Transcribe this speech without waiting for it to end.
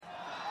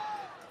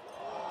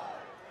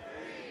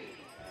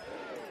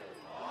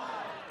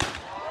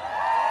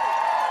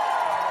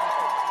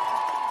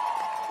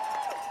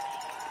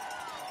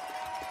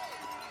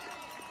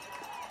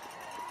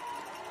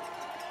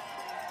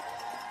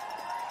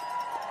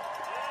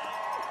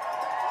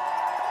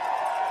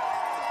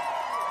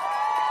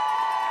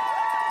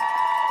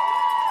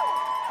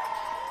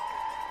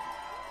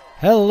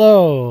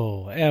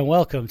Hello, and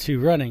welcome to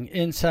Running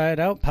Inside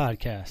Out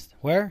podcast,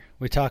 where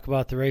we talk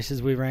about the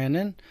races we ran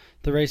in,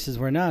 the races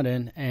we're not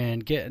in,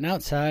 and getting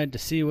outside to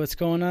see what's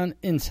going on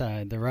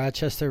inside the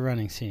Rochester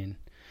running scene.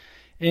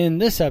 In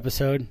this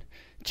episode,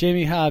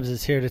 Jamie Hobbs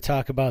is here to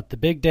talk about the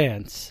big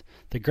dance,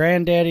 the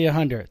granddaddy of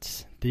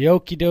hundreds, the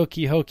okie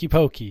dokie hokey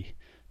pokey.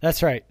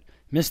 That's right,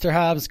 Mr.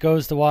 Hobbs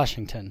goes to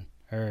Washington,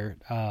 or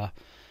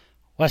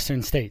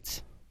Western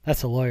States.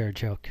 That's a lawyer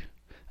joke.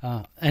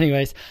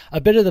 Anyways,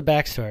 a bit of the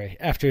backstory.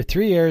 After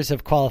 3 years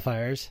of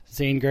qualifiers,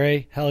 Zane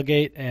Grey,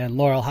 Hellgate, and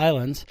Laurel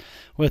Highlands,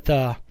 with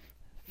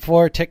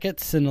 4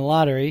 tickets in the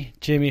lottery,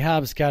 Jamie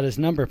Hobbs got his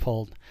number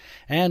pulled.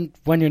 And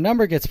when your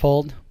number gets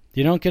pulled,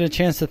 you don't get a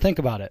chance to think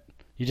about it.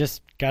 You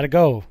just got to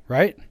go,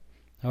 right?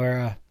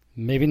 Or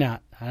maybe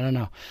not. I don't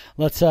know.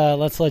 Let's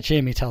let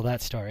Jamie tell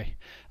that story.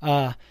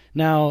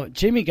 Now,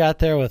 Jamie got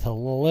there with a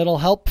little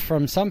help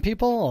from some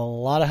people,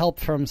 a lot of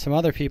help from some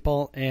other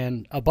people,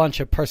 and a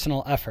bunch of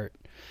personal effort.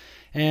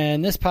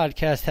 And this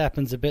podcast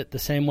happens a bit the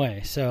same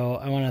way. So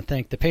I want to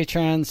thank the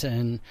patrons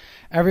and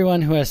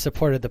everyone who has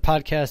supported the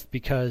podcast,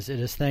 because it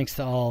is thanks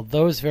to all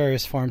those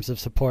various forms of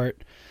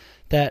support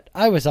that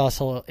I was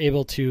also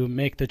able to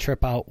make the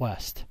trip out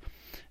west.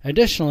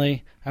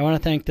 Additionally, I want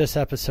to thank this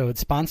episode's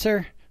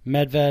sponsor,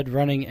 Medved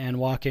Running and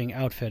Walking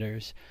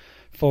Outfitters.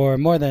 For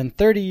more than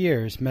 30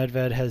 years,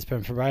 Medved has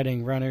been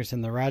providing runners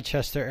in the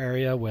Rochester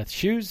area with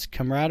shoes,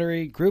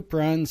 camaraderie, group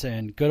runs,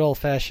 and good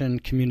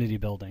old-fashioned community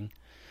building.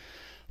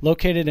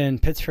 Located in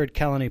Pittsford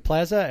Colony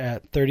Plaza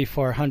at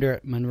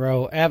 3400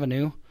 Monroe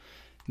Avenue,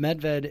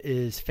 Medved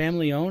is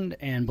family-owned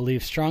and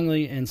believes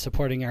strongly in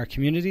supporting our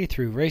community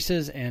through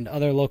races and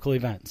other local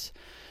events.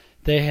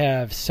 They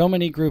have so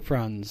many group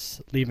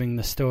runs leaving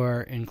the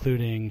store,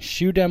 including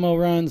shoe demo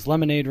runs,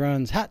 lemonade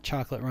runs, hot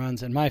chocolate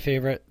runs, and my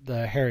favorite,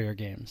 the Harrier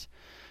Games.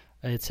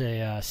 It's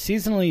a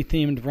seasonally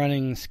themed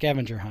running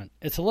scavenger hunt.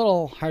 It's a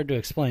little hard to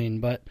explain,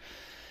 but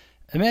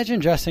imagine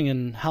dressing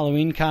in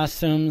Halloween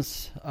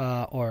costumes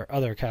or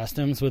other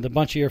costumes with a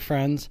bunch of your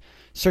friends,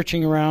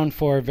 searching around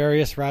for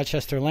various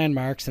Rochester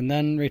landmarks, and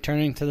then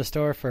returning to the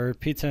store for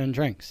pizza and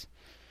drinks.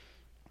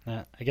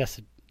 I guess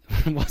it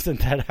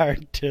wasn't that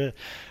hard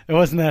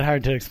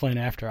to explain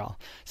after all.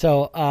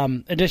 So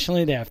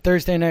additionally, they have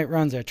Thursday night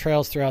runs at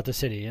trails throughout the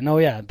city. And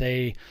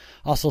they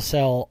also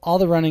sell all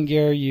the running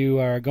gear you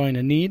are going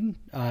to need,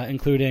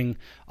 including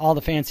all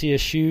the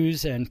fanciest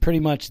shoes and pretty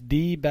much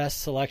the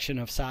best selection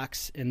of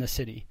socks in the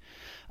city.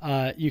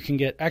 You can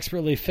get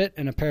expertly fit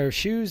in a pair of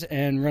shoes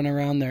and run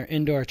around their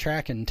indoor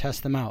track and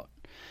test them out.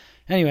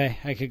 Anyway,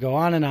 I could go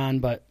on and on,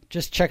 but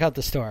just check out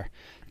the store.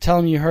 Tell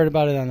them you heard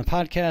about it on the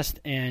podcast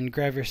and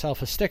grab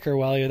yourself a sticker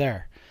while you're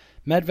there.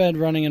 Medved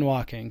Running and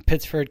Walking,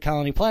 Pittsford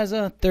Colony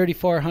Plaza,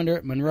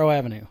 3400 Monroe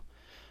Avenue.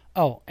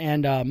 Oh,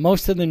 and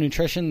most of the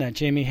nutrition that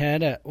Jamie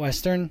had at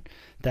Western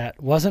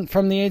that wasn't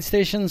from the aid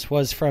stations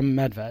was from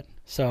Medved.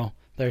 So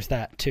there's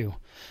that too.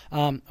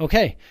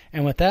 Okay,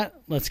 and with that,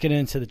 let's get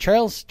into the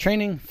trails,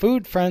 training,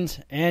 food, friends,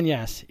 and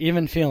yes,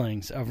 even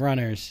feelings of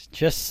runners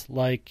just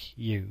like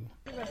you.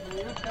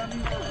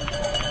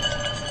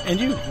 And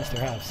you, Mr.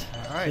 Hobbs.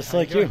 All right, just how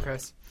like you doing,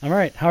 Chris? I'm all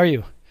right. How are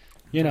you?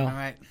 You know, all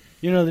right.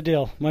 You know the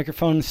deal.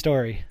 Microphone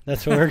story.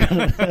 That's what we're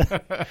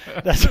gonna.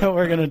 That's what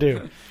we're gonna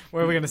do.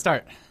 Where are we gonna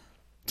start?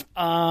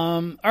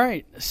 All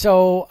right.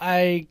 So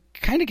I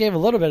kind of gave a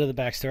little bit of the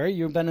backstory.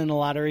 You've been in the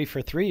lottery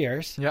for 3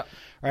 years. Yep.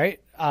 Right.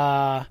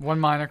 One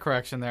minor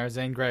correction there.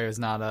 Zane Grey was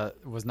not a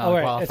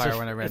qualifier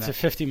when I ran it. It's a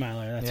 50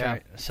 miler. That's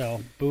right.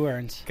 So Boo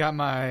Earns. Got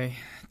my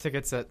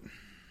tickets at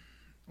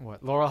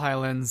Laurel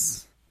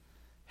Highlands,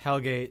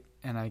 Hellgate,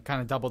 and I kind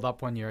of doubled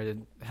up one year.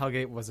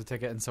 Hellgate was a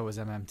ticket, and so was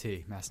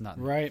MMT, Massanutten.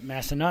 Right,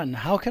 Massanutten.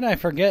 How can I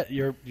forget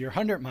your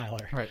 100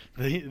 miler? Right.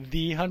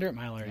 The 100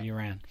 miler you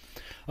ran.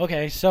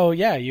 Okay, so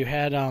yeah, you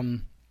had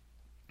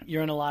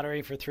you're in a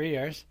lottery for 3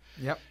 years.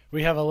 Yep.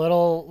 We have a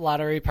little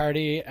lottery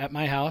party at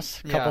my house.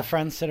 A couple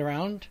friends sit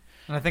around.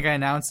 And I think I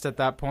announced at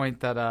that point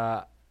that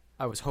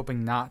I was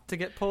hoping not to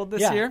get pulled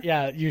this year.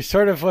 Yeah, you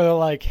sort of were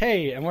like,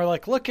 hey, and we're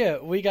like, look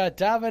we got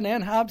Davin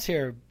and Hobbs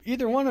here.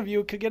 Either one of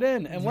you could get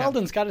in, and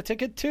Weldon's got a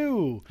ticket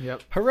too.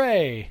 Yep.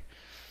 Hooray.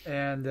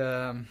 And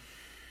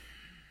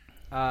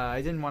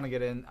I didn't want to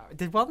get in.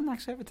 Did Weldon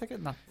actually have a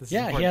ticket? No, he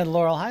had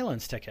Laurel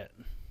Highlands ticket.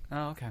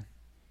 Oh, okay.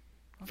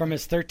 From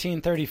his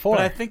 1334.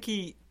 But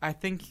I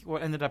think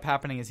what ended up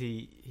happening is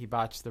he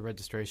botched the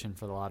registration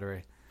for the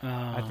lottery.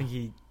 I think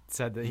he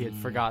said that he had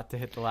forgot to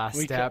hit the last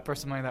step or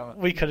something like that.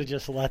 We could have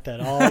just let that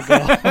all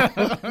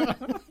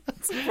go.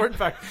 It's important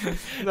fact.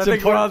 I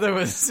think Wilder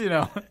was,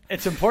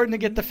 it's important to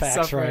get the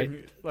facts right.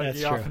 Like That's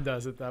he true. often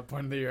does at that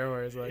point in the year,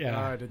 where he's like, "Oh,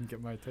 I didn't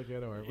get my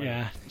ticket," or whatever.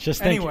 Yeah.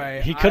 Just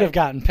anyway, he could have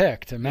gotten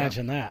picked.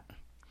 Imagine that.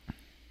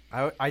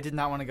 I did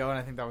not want to go, and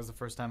I think that was the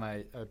first time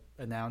I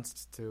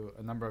announced to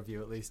a number of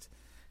you, at least,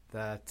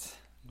 that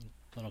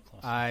a little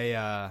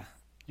closer.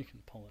 You can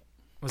pull it.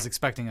 Was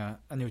expecting a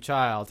new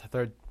child, a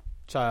third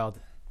child,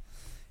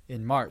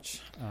 in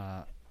March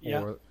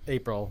or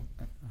April.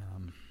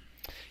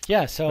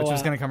 So which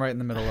was going to come right in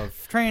the middle of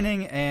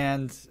training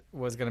and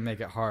was going to make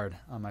it hard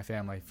on my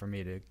family for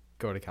me to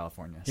go to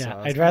California. Yeah, so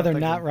I'd rather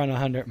not run a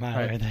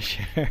 100-miler Right. this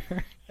year.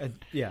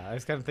 Yeah, I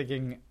was kind of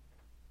thinking,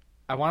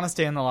 I want to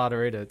stay in the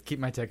lottery to keep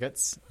my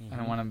tickets. Mm-hmm. I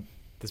don't want to.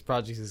 This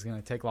project is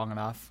going to take long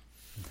enough,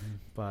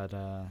 but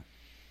I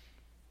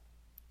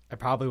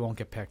probably won't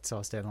get picked, so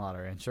I'll stay in the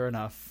lottery. And sure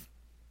enough,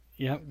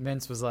 Yep.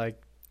 Mintz was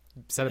like,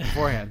 said it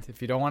beforehand.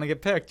 If you don't want to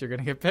get picked, you're going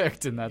to get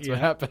picked, and that's what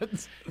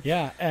happens.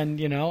 Yeah, and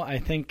I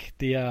think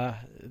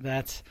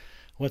that's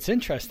what's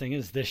interesting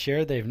is this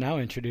year they've now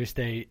introduced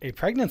a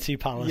pregnancy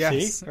policy,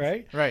 Yes.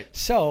 right? Right.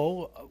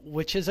 So,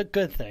 which is a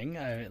good thing.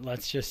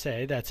 Let's just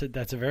say that's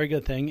a very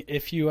good thing.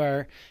 If you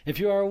are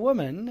a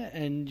woman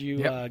and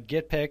you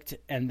get picked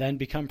and then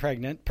become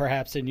pregnant,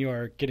 perhaps in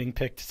your getting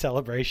picked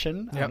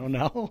celebration, I don't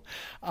know,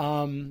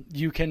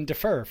 you can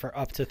defer for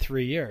up to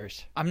 3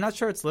 years. I'm not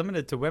sure it's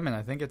limited to women.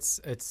 I think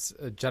it's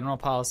a general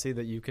policy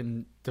that you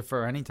can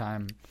defer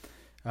anytime.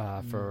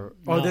 There's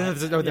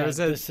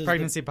a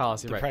pregnancy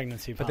policy, the right?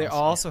 Pregnancy but policy. they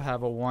also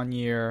have a 1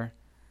 year.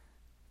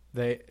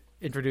 They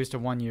introduced a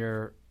 1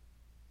 year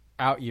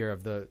out year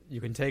of the. You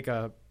can take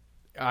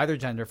either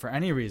gender for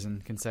any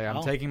reason can say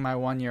I'm taking my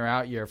 1 year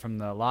out year from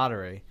the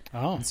lottery.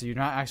 Oh, and so you're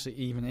not actually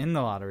even in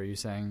the lottery. You're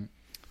saying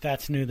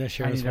that's new this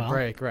year I as need well. a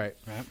break, right?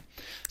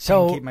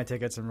 So I can keep my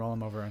tickets and roll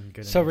them over and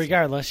get. So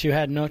regardless, you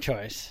had no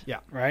choice. Yeah.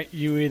 Right.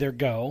 You either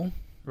go.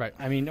 Right.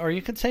 I mean, or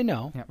you could say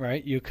no. Yeah.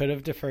 Right. You could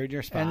have deferred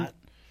your spot. And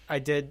I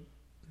did.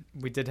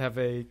 We did have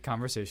a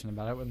conversation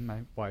about it with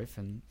my wife,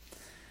 and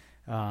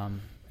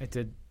it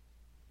did.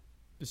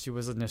 She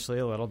was initially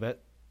a little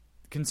bit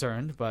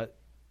concerned, but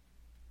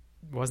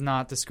was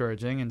not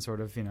discouraging, and sort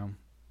of,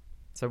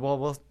 said,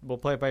 "Well, we'll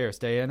play it by ear.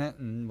 Stay in it,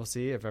 and we'll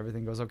see if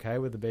everything goes okay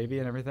with the baby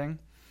and everything.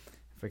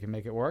 If we can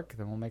make it work,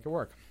 then we'll make it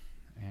work."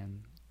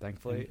 And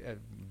thankfully,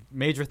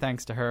 major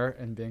thanks to her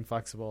and being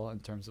flexible in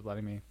terms of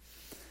letting me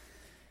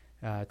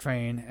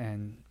train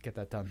and get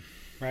that done.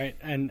 Right.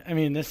 And I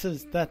mean, that's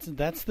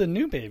the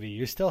new baby.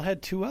 You still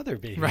had 2 other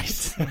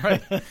babies.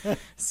 Right.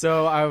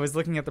 So I was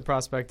looking at the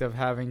prospect of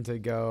having to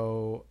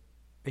go,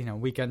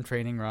 weekend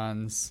training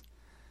runs,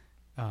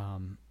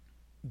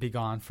 be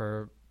gone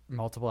for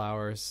multiple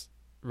hours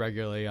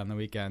regularly on the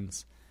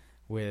weekends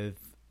with,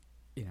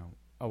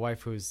 a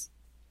wife who's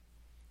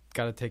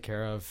got to take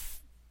care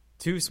of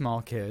 2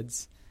 small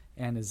kids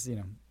and is,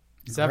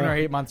 7 or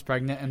 8 months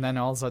pregnant, and then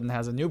all of a sudden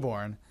has a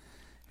newborn.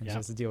 And she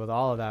has to deal with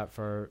all of that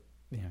for,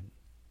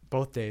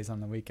 both days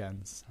on the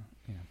weekends.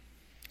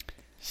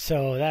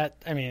 So that,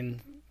 I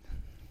mean,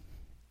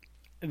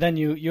 then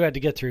you had to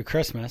get through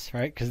Christmas,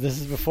 right? Because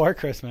this is before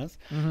Christmas.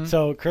 Mm-hmm.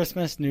 So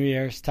Christmas, New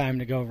Year's, time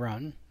to go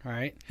run,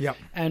 right? Yep.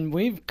 And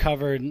we've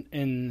covered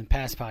in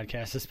past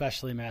podcasts,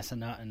 especially Mass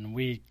and Nutton,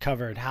 we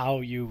covered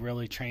how you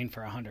really train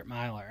for a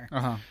 100-miler.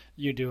 Uh-huh.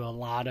 You do a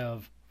lot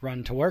of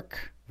run to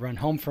work, run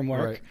home from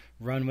work, Right.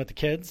 run with the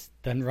kids,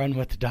 then run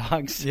with the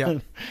dogs. Yeah.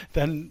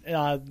 Then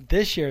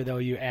this year, though,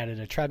 you added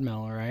a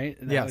treadmill, right?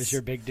 That was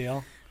your big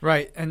deal.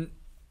 Right. And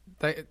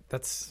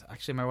that's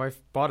actually, my wife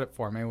bought it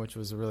for me, which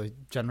was a really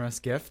generous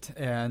gift.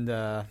 And,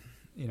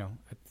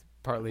 it's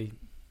partly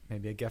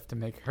maybe a gift to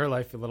make her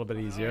life a little bit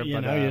easier. You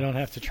but know, you don't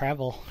have to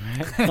travel.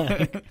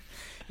 Right?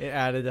 it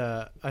added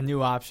a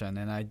new option,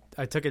 and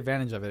I took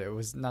advantage of it. It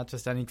was not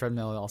just any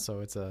treadmill.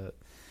 Also, it's a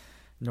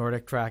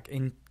Nordic Track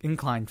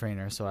incline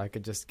trainer, so I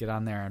could just get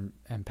on there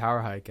and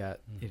power hike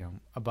at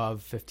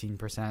above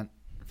 15%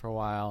 for a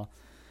while.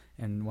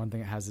 And one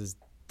thing it has is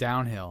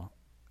downhill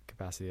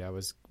capacity.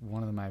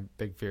 One of my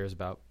big fears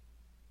about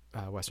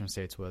Western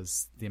States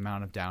was the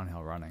amount of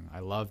downhill running.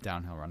 I love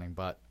downhill running,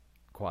 but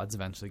quads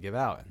eventually give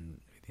out,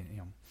 and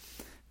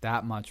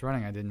that much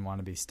running, I didn't want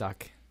to be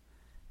stuck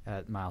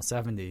at mile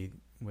 70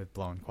 with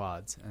blown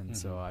quads. And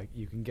so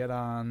you can get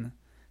on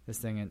this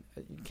thing, and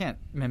you can't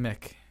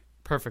mimic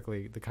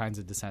perfectly the kinds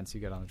of descents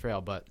you get on the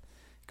trail, but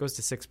it goes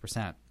to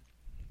 6%.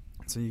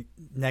 So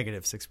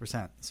negative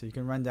 6%. So you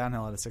can run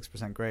downhill at a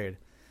 6% grade.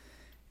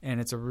 And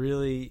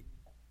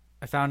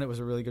I found it was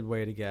a really good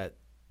way to get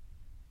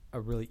a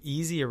really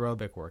easy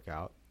aerobic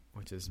workout,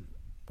 which is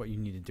what you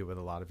need to do with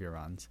a lot of your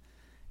runs,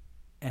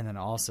 and then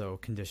also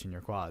condition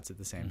your quads at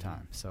the same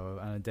time. So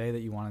on a day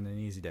that you wanted an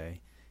easy day,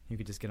 you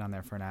could just get on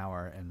there for an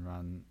hour and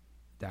run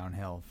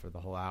downhill for the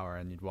whole hour,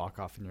 and you'd walk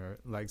off and your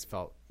legs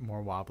felt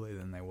more wobbly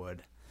than they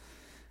would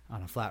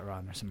on a flat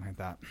run or something like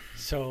that.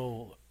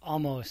 So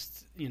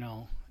almost,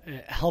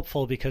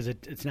 helpful because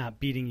it's not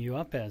beating you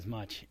up as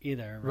much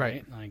either,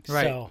 right?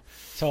 Right.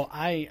 So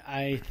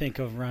I think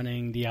of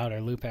running the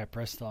outer loop at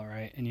Bristol,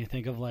 right? And you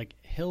think of like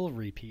hill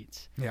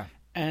repeats. Yeah.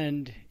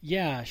 And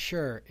yeah,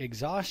 sure,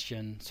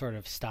 exhaustion sort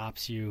of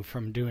stops you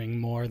from doing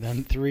more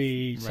than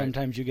 3. Right.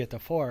 Sometimes you get to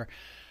 4.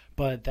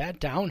 But that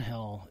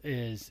downhill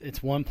it's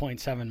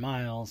 1.7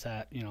 miles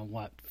at,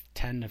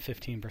 10 to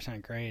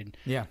 15% grade.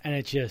 Yeah. And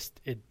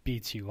it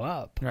beats you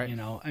up. Right.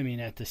 I mean,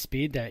 at the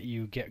speed that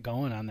you get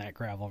going on that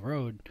gravel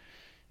road,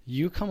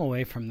 you come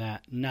away from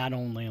that not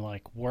only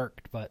like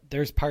worked, but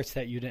there's parts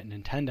that you didn't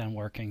intend on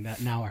working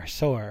that now are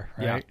sore,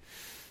 right? Yeah.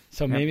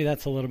 So maybe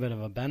that's a little bit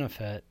of a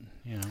benefit,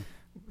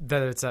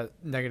 That it's at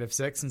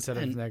 -6 instead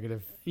of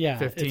 -15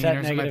 it's or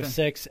at something.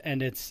 -6,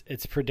 and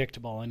it's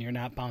predictable, and you're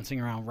not bouncing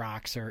around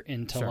rocks or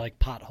into Sure. like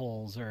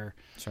potholes or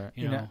Sure.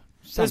 you know.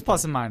 There's something.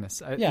 plus and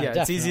minus. Yeah,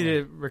 it's easy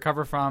definitely. to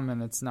recover from,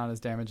 and it's not as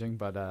damaging,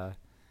 but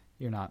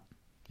you're not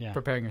Yeah.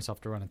 preparing yourself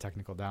to run a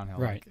technical downhill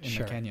Right, like in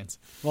sure. the canyons.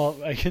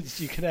 Well, I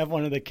guess you could have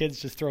one of the kids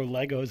just throw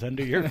Legos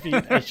under your feet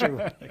as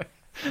you're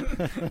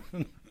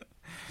running.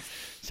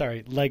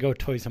 Sorry, Lego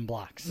toys and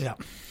blocks. Yeah.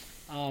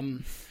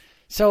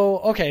 So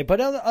okay, but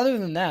other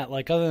than that,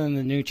 like other than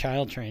the new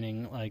child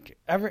training, like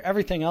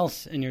everything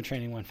else in your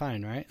training went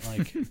fine, right?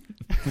 Like,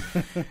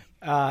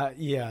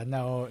 Yeah,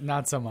 no,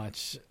 not so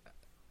much.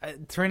 I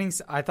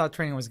thought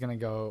training was going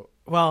to go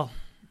well.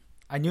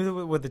 I knew that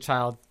with the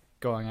child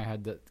going, I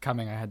had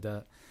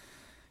to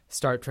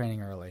start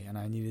training early, and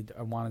I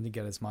wanted to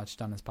get as much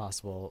done as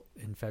possible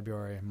in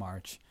February and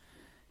March,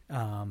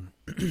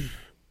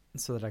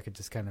 so that I could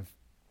just kind of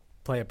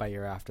play it by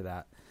ear after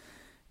that.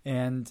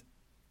 And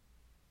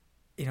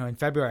in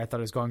February I thought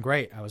it was going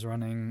great. I was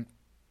running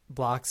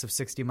blocks of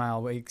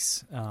 60-mile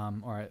weeks,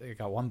 or I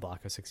got one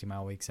block of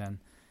 60-mile weeks in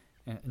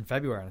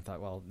February. And I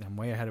thought, well, I'm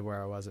way ahead of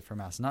where I was at for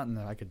Mass Nutton.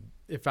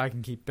 If I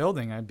can keep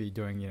building, I'd be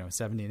doing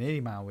 70 and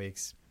 80-mile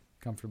weeks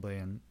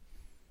comfortably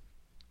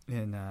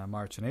in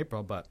March and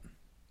April, but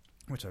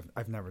which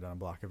I've never done a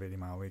block of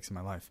 80-mile weeks in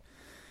my life.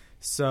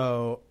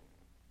 So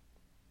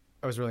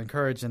I was really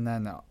encouraged, and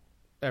then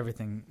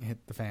everything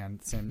hit the fan,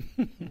 same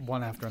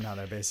one after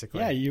another, basically.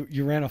 yeah,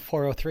 you ran a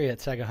 4:03 at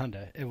Sega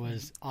Honda. It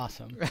was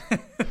awesome.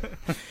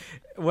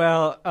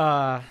 Well,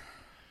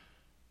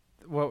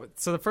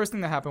 so the first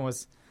thing that happened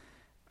was,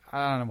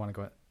 I don't want to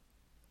go at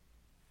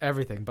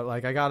everything, but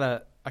like I got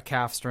a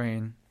calf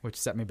strain, which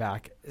set me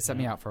back. It set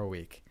me out for a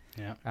week.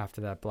 Yeah.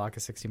 After that block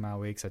of 60-mile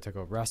weeks, I took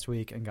a rest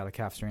week and got a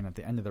calf strain at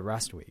the end of the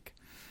rest week.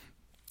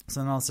 So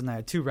then all of a sudden I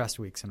had 2 rest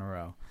weeks in a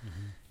row.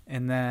 Mm-hmm.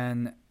 And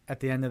then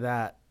at the end of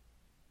that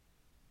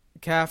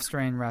calf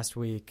strain rest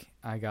week,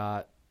 I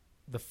got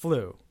the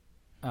flu.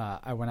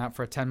 I went out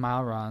for a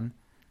 10-mile run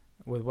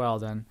with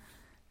Weldon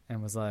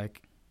and was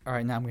like, all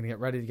right, now I'm going to get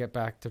ready to get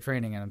back to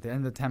training. And at the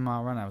end of the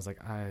 10-mile run, I was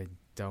like, I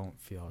don't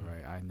feel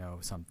right. I know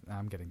something.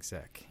 I'm getting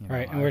sick.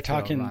 Right, and we're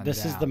talking,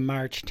 this is the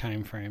March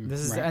time frame.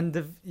 This is the end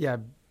of,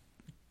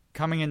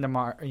 coming into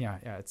March. Yeah,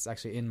 it's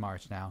actually in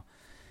March now.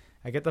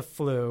 I get the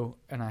flu,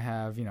 and I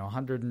have,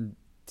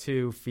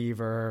 102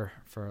 fever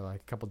for like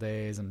a couple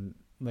days and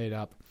laid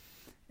up.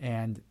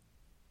 And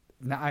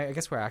now I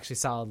guess we're actually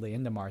solidly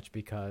into March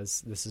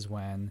because this is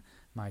when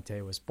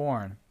Maite was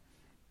born.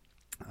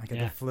 I get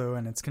the flu,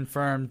 and it's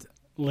confirmed.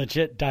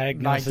 Legit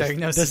diagnosis. My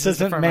diagnosis this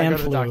isn't man I go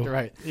to flu. the doctor,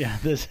 right? Yeah,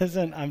 this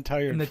isn't I'm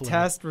tired And the flu.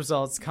 test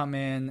results come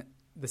in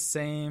the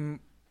same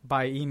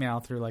by email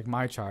through like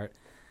MyChart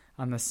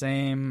on the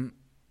same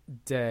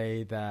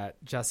day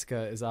that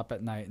Jessica is up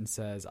at night and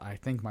says, I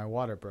think my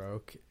water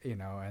broke,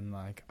 and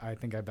like, I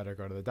think I better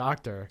go to the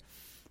doctor.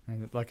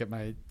 And I look at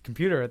my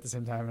computer at the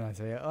same time and I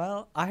say,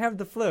 well, I have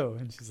the flu.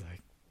 And she's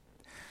like,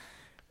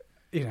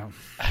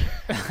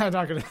 I'm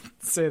not going to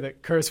say the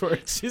curse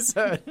word she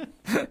said,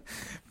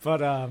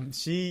 but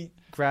she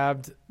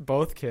grabbed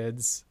both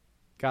kids,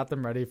 got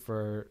them ready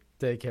for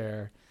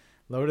daycare,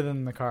 loaded them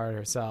in the car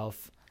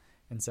herself,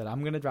 and said,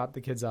 I'm going to drop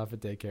the kids off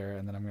at daycare,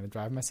 and then I'm going to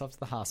drive myself to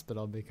the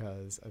hospital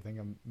because I think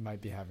I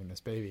might be having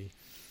this baby.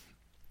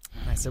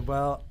 And I said,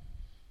 well,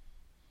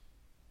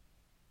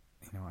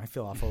 I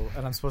feel awful,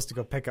 and I'm supposed to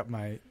go pick up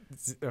my,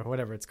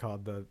 whatever it's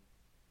called, the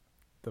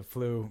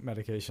flu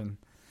medication.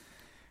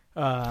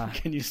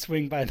 Can you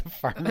swing by the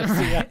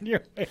pharmacy on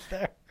your way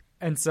there?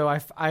 And so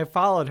I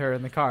followed her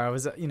in the car. I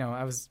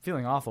was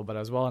feeling awful, but I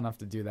was well enough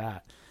to do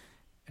that.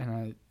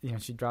 And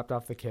she dropped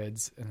off the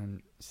kids and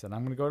then said,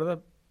 I'm going to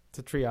go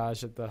to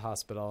triage at the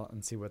hospital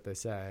and see what they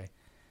say.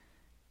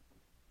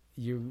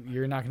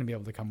 You're not going to be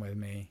able to come with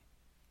me.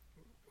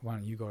 Why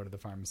don't you go to the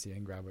pharmacy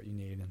and grab what you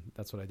need? And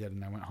that's what I did.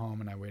 And I went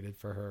home and I waited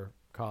for her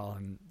call.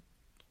 And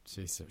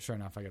she said, sure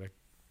enough, I got a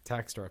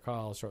text or a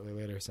call shortly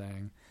later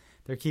saying,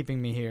 they're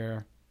keeping me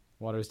here.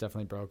 Water's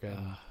definitely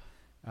broken.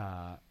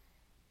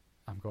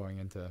 I'm going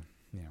into,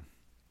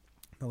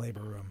 the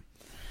labor room.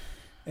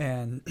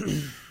 And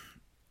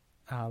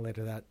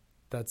later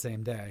that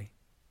same day,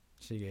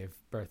 she gave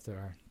birth to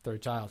our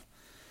 3rd child.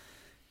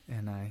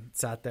 And I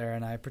sat there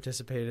and I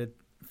participated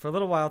for a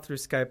little while through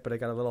Skype, but I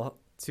got a little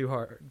too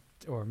hard,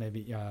 or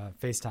maybe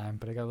FaceTime,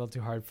 but I got a little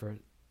too hard for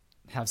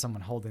have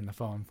someone holding the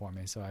phone for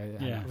me. So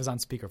I was on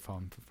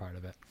speakerphone for part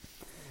of it.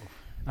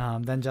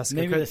 Then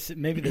Jessica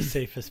maybe the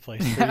safest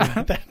place for you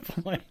at that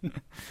point.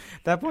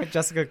 At that point,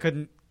 Jessica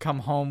couldn't come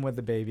home with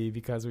the baby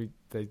because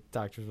the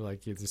doctors were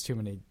like, there's too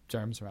many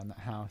germs around that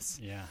house.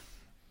 Yeah.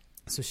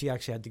 So she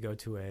actually had to go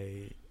to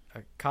a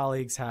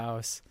colleague's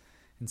house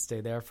and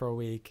stay there for a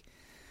week.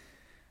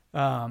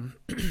 And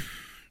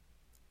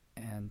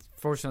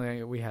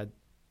fortunately, we had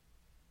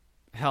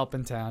help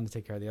in town to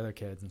take care of the other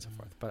kids and so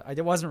forth. But I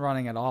wasn't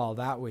running at all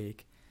that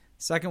week.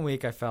 Second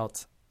week, I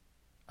felt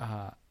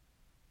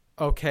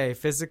okay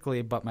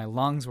physically, but my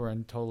lungs were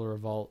in total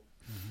revolt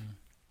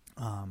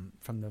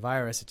from the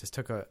virus. It just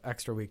took an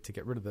extra week to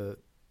get rid of the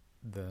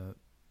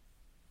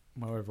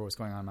whatever was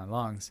going on in my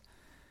lungs.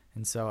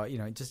 And so,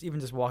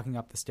 just walking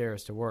up the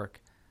stairs to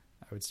work,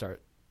 I would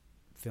start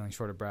feeling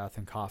short of breath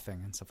and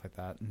coughing and stuff like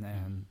that. And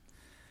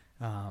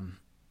then,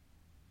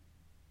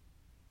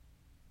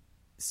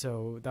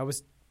 so that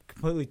was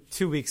completely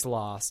 2 weeks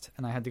lost.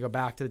 And I had to go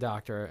back to the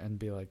doctor and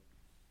be like,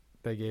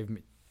 they gave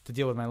me, to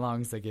deal with my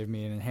lungs, they gave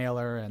me an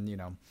inhaler and,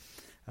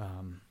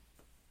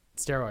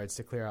 steroids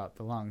to clear out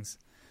the lungs.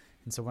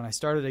 And so when I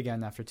started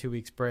again after 2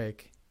 weeks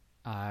break,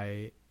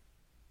 I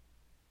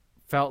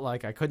felt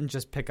like I couldn't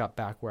just pick up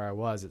back where I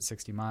was at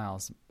 60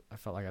 miles. I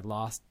felt like I'd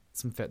lost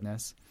some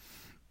fitness.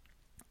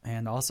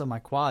 And also my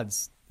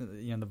quads,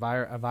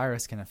 a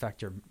virus can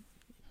affect your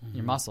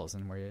muscles.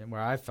 And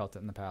where I felt it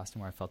in the past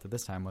and where I felt it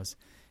this time was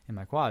in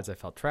my quads. I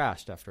felt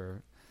trashed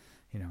after,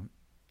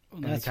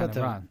 that's what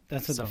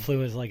the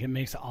flu is like. It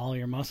makes all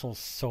your muscles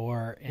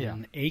sore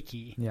and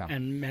achy. Yeah.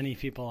 And many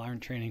people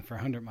aren't training for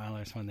 100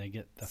 milers when they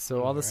get the flu.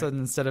 So all of a sudden,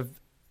 instead of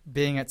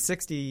being at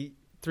 60,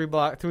 3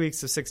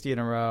 weeks of 60 in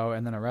a row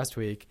and then a rest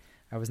week,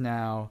 I was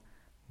now,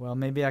 well,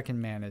 maybe I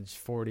can manage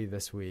 40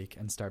 this week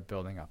and start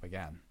building up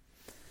again.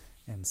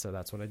 And so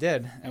that's what I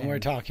did. And we're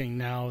talking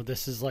now,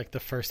 this is like the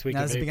first week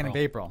of April. That's the beginning of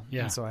April.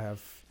 Yeah. And so I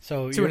have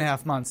So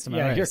 2.5 months to my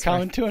race. Yeah, you're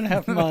counting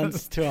 2.5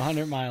 months to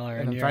 100 miler.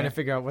 And I'm trying to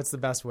figure out what's the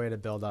best way to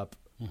build up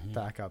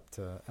back up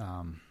to,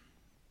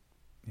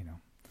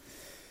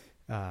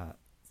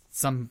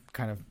 some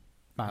kind of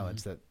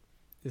mileage that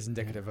is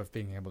indicative of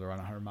being able to run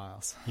 100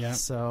 miles. Yeah.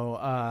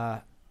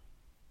 So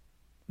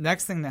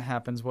next thing that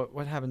happens,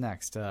 what happened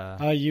next?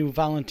 You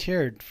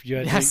volunteered.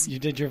 You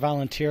did your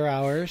volunteer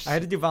hours. I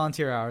had to do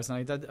volunteer hours, and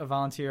I did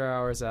volunteer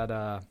hours at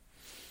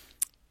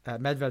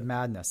Medved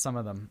Madness. Some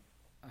of them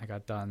I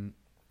got done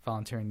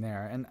volunteering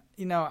there. And,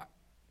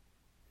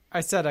 I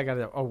said I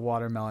got a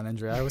watermelon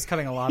injury. I was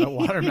cutting a lot of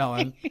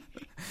watermelon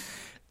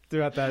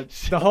throughout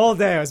the whole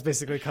day. I was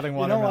basically cutting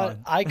watermelon. You know what?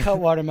 I cut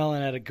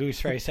watermelon at a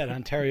goose race at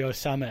Ontario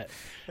Summit.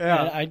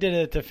 Yeah. And I did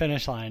it at the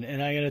finish line.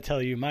 And I got to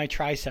tell you, my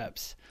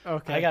triceps.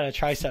 Okay. I got a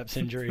triceps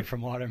injury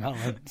from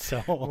watermelon.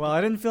 So well,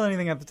 I didn't feel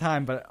anything at the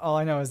time, but all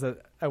I know is that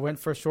I went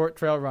for a short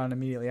trail run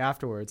immediately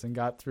afterwards and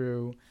got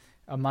through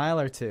a mile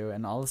or two.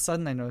 And all of a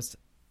sudden I noticed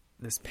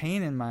this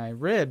pain in my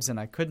ribs and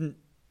I couldn't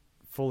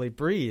fully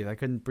breathe. I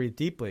couldn't breathe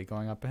deeply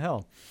going up a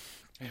hill.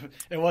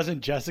 It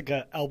wasn't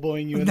Jessica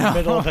elbowing you in the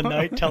middle of the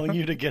night telling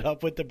you to get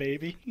up with the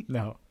baby?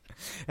 No.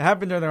 It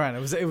happened during the run.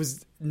 It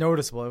was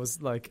noticeable. It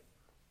was like,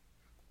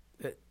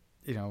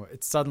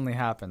 it suddenly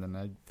happened. And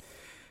I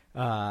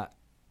thought,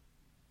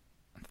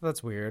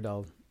 that's weird.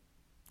 I'll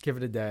give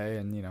it a day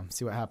and,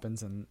 see what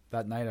happens. And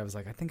that night I was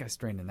like, I think I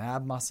strained an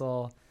ab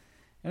muscle.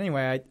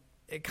 Anyway,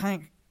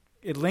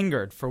 it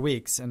lingered for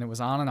weeks and it was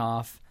on and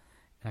off.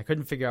 And I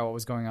couldn't figure out what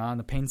was going on.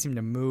 The pain seemed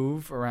to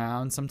move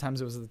around. Sometimes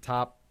it was at the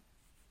top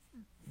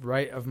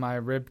right of my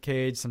rib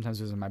cage. Sometimes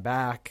it was in my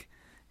back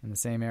in the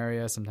same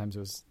area. Sometimes it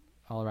was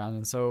all around.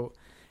 And so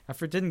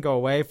after it didn't go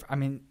away, I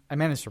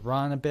managed to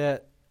run a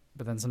bit,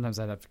 but then sometimes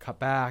I'd have to cut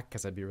back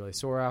because I'd be really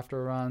sore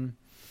after a run,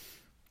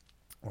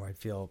 or I'd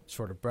feel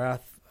short of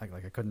breath, like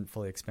I couldn't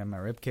fully expand my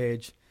rib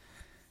cage.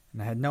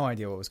 And I had no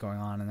idea what was going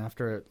on. And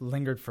after it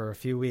lingered for a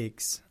few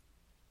weeks,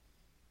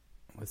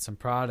 with some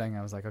prodding,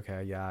 I was like,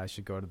 okay, yeah, I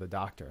should go to the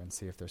doctor and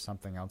see if there's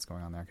something else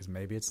going on there, because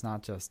maybe it's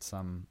not just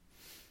some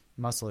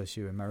muscle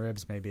issue in my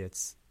ribs. Maybe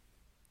it's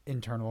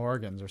internal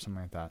organs or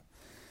something like that.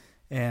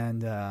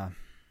 And,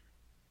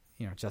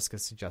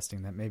 Jessica's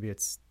suggesting that maybe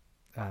it's,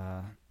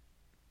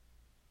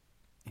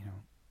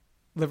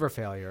 liver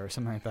failure or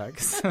something like that.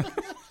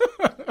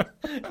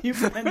 You've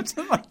been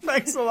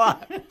thanks a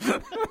lot.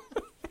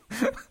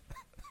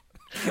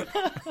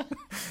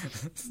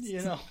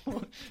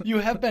 You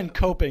have been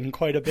coping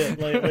quite a bit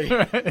lately.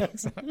 Right,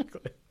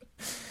 exactly.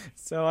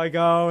 So I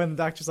go, and the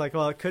doctor's like,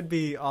 well, it could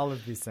be all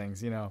of these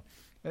things,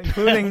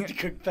 including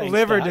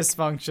liver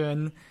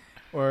dysfunction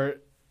or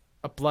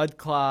a blood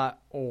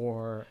clot,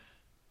 or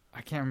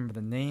I can't remember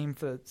the name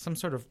for some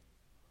sort of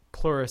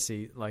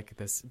pleurisy, like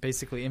this,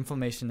 basically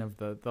inflammation of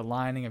the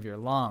lining of your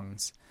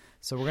lungs.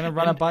 So we're going to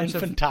run a bunch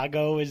of...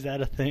 Infantago, is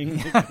that a thing?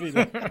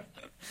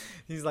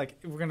 He's like,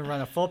 we're going to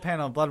run a full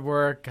panel of blood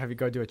work, have you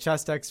go do a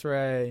chest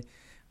x-ray,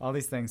 all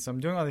these things. So I'm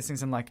doing all these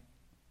things, and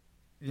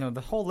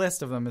the whole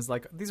list of them is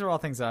like, these are all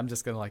things that I'm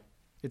just going to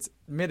it's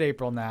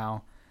mid-April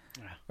now.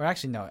 Or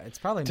actually, no, it's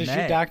probably May. Does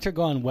your doctor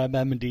go on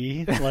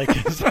WebMD?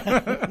 Is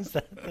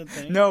that the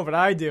thing? No, but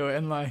I do,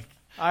 and I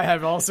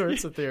have all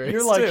sorts of theories.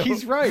 You're like, too.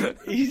 He's right.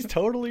 He's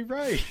totally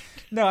right.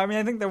 No,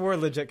 I think there were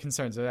legit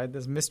concerns. I had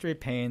this mystery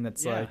pain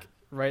that's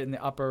right in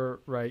the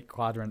upper right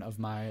quadrant of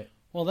my...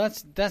 Well,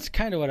 that's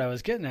kind of what I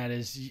was getting at,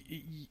 is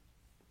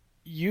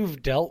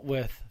you've dealt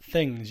with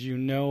things.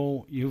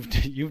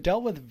 You've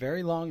dealt with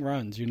very long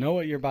runs. You know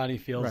what your body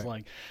feels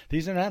like.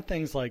 These are not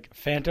things like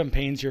phantom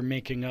pains you're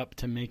making up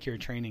to make your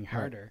training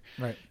harder.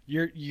 Right.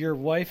 Your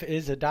wife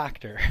is a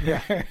doctor.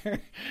 Yeah.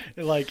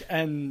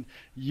 And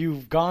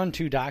you've gone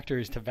to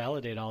doctors to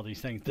validate all these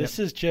things. This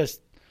is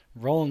just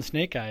rolling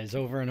snake eyes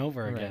over and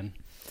over again.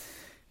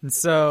 And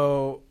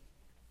so...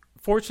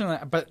 Fortunately,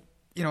 but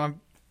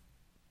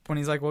when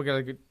he's like, we'll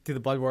gotta do the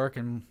blood work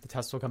and the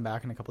test will come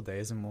back in a couple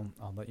days and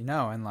I'll let you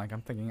know. And like,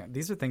 I'm thinking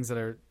these are things that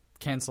are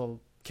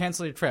cancel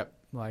your trip.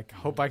 Like,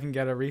 hope I can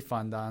get a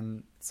refund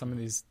on some of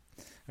these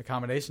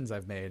accommodations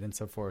I've made and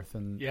so forth.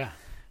 And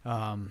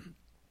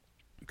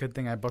good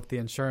thing I booked the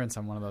insurance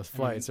on one of those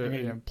flights.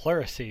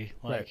 Pleurisy,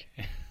 like.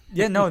 Right.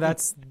 Yeah, no,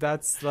 that's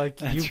like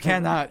that's you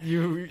cannot.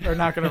 You are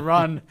not going to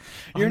run.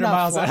 You're not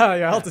miles out of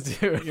your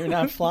altitude. You're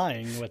not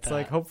flying with it's that.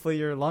 like hopefully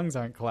your lungs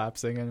aren't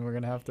collapsing, and we're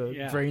going to have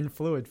to drain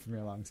fluid from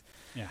your lungs.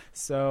 Yeah.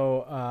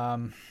 So,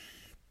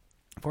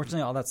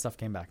 fortunately, all that stuff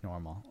came back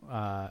normal,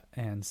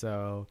 and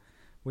so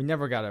we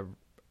never got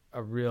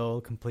a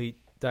real complete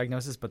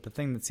diagnosis. But the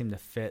thing that seemed to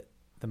fit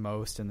the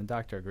most, and the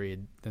doctor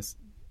agreed, this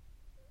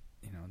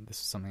is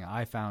something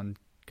I found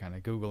kind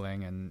of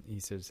Googling, and he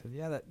says,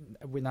 now that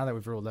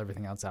we've ruled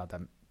everything else out,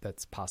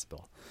 that's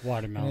possible.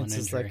 Watermelon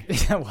injury.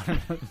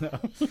 Watermelon, no.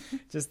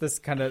 Just this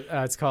kind of,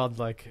 it's called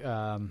like,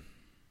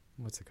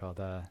 what's it called?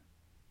 Oh,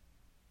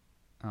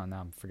 now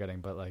I'm forgetting,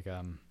 but like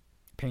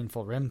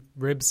painful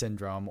rib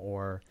syndrome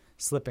or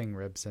slipping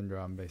rib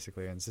syndrome,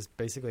 basically. And it's just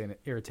basically an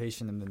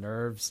irritation in the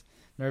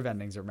nerve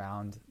endings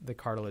around the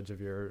cartilage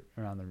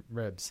around the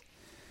ribs.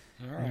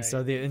 All right. And so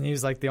and he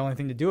was like, the only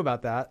thing to do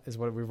about that is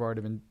what we've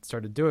already been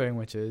started doing,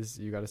 which is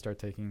you got to start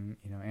taking,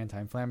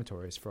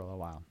 anti-inflammatories for a little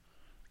while.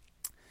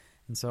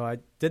 And so I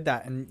did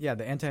that, and the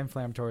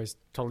anti-inflammatories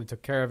totally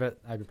took care of it,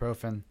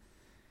 ibuprofen.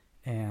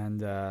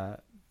 And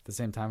at the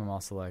same time, I'm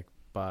also like,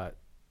 but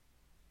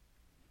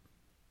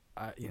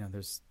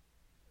there's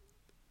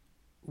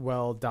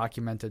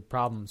well-documented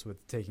problems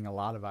with taking a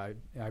lot of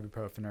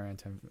ibuprofen or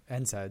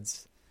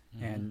NSAIDs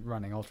and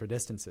running ultra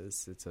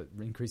distances. It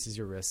increases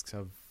your risks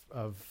of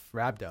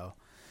rhabdo,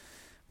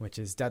 which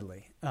is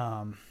deadly. So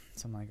I'm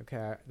like,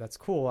 okay, that's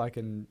cool. I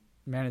can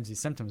manage these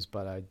symptoms,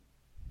 but I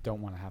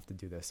don't want to have to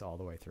do this all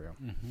the way through.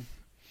 Mm-hmm.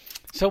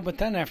 So, but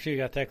then after you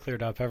got that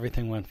cleared up,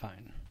 everything went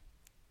fine.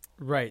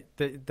 Right.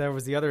 There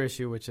was the other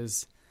issue, which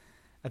is,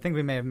 I think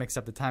we may have mixed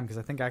up the time because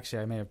I think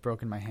actually I may have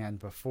broken my hand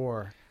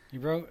before. You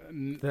broke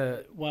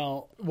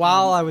while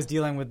I was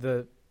dealing with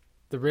the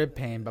rib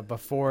pain, but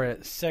before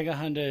it. Sega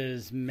Honda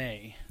is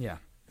May. Yeah.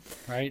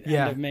 Right?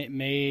 Yeah. End of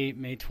May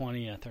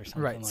 20th or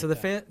something right. like So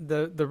that.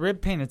 the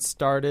rib pain had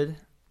started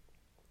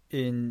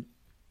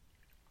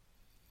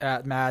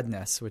at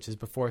Madness, which is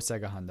before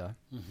Sega Honda.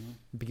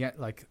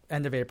 Mm-hmm. Like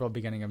end of April,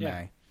 beginning of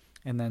May.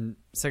 And then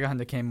Sega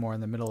Honda came more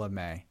in the middle of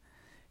May.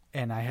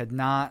 And I had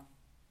not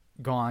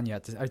gone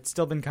yet. I'd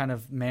still been kind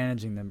of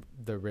managing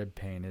the rib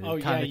pain. It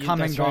had kind of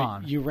come and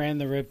gone. Right. You ran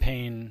the rib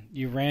pain.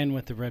 You ran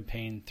with the rib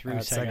pain through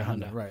Sega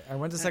Honda. Right. I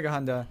went to Sega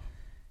Honda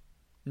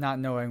not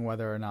knowing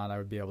whether or not I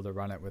would be able to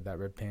run it with that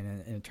rib pain.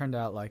 And it turned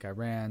out like I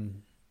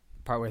ran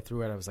partway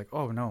through it. I was like,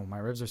 oh, no, my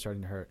ribs are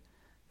starting to hurt.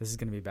 This is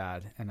going to be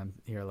bad. And I'm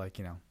here like,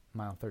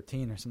 mile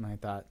 13 or something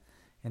like that.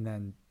 And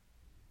then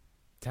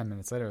 10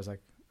 minutes later, I was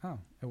like, oh,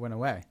 it went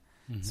away.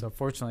 Mm-hmm. So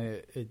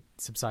fortunately, it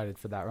subsided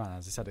for that run.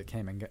 As I said, it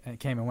came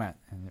and went,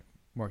 and it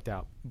worked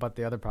out. But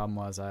the other problem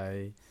was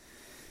I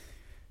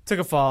took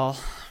a fall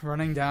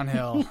running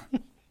downhill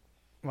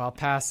while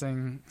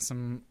passing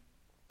some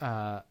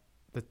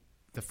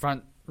the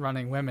front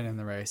running women in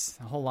the race,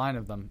 a whole line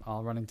of them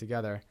all running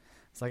together.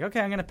 It's like, okay,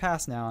 I'm going to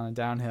pass now on a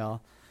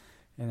downhill.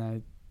 And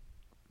I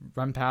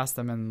run past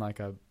them and like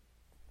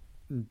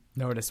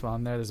notice while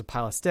I'm there's a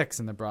pile of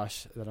sticks in the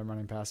brush that I'm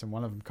running past, and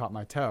one of them caught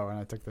my toe, and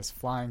I took this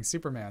flying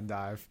Superman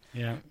dive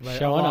right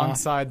showing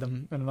alongside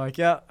them. And I'm like,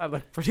 yeah, I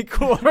look pretty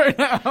cool right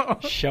now.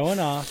 Showing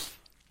off.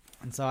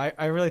 And so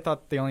I really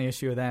thought the only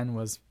issue then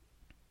was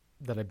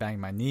that I banged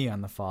my knee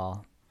on the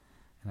fall,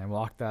 and I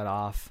walked that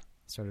off,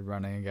 started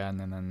running again,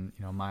 and then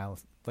a mile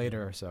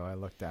later or so I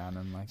looked down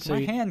and like, so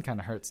my hand kind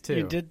of hurts too.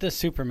 You did the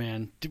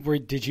Superman.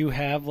 Did you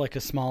have like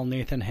a small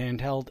Nathan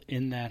handheld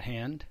in that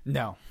hand?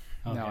 No.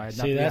 Okay. No, I had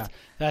see that's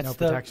no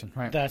protection.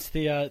 Right. That's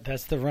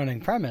the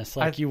running premise.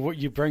 Like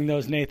you bring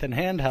those Nathan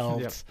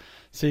handhelds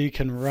so you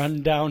can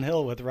run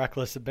downhill with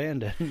reckless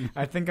abandon.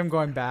 I think I'm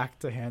going back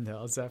to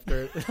handhelds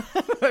after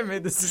I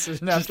made this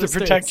decision. Just to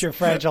protect your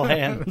fragile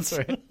hands.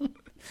 That's right.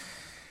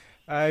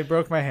 I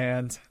broke my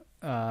hand,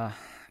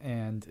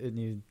 and it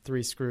needed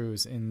 3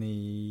 screws in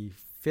the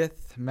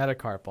 5th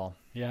metacarpal.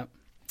 Yep.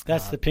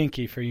 That's the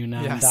pinky for you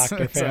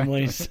non-doctor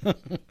families.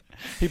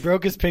 He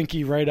broke his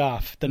pinky right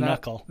off the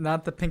knuckle.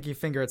 Not the pinky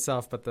finger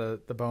itself, but the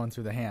bone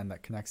through the hand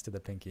that connects to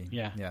the pinky.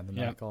 Yeah. Yeah, the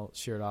knuckle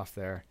sheared off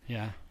there.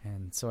 Yeah.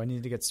 And so I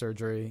needed to get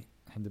surgery.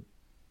 I had to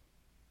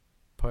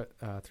put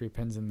 3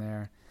 pins in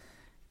there.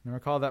 And I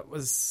recall that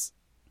was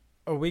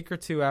a week or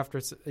two after,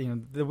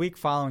 the week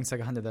following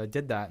Sega Honda that I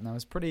did that. And I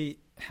was pretty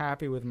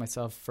happy with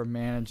myself for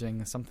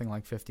managing something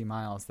like 50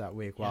 miles that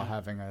week while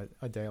having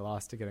a day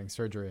lost to getting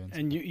surgery.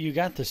 And you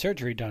got the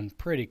surgery done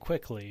pretty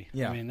quickly.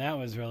 Yeah. I mean, that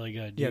was really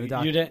good. Yeah,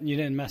 you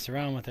didn't mess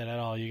around with it at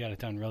all. You got it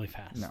done really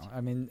fast. No,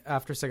 I mean,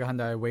 after Sega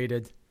Honda, I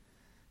waited.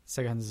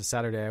 Sega Honda's a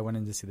Saturday. I went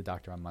in to see the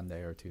doctor on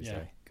Monday or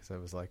Tuesday because I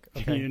was like,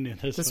 okay, you knew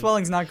the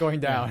swelling's not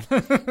going down.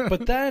 Yeah.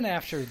 But then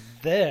after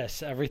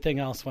this, everything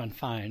else went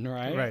fine,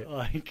 right? Right.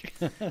 Like,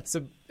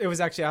 so it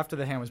was actually after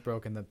the hand was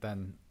broken that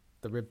then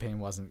the rib pain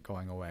wasn't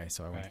going away,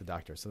 so I went to the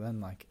doctor. So then,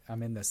 like,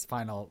 I'm in this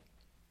final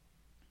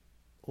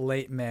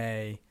late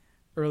May,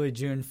 early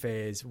June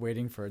phase,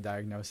 waiting for a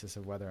diagnosis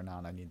of whether or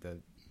not I need to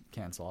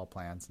cancel all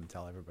plans and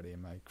tell everybody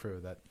in my crew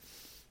that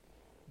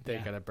they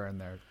got to burn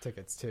their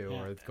tickets too,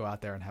 or go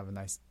out there and have a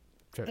nice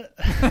trip.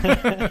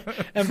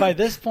 And by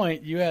this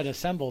point, you had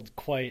assembled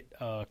quite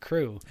a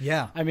crew.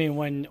 Yeah. I mean,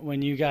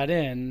 when you got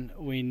in,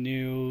 we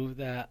knew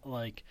that,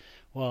 like,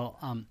 well,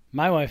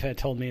 my wife had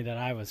told me that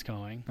I was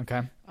going.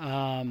 Okay.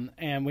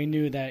 And we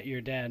knew that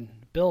your dad,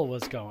 Bill,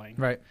 was going.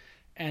 Right.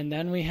 And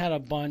then we had a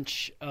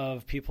bunch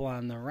of people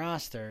on the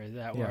roster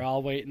that were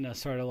all waiting to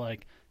sort of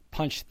like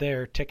punch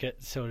their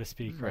ticket, so to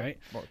speak, right?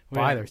 Well,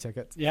 buy their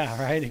tickets.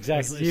 Yeah, right,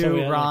 exactly. You,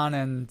 so Ron,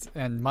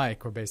 and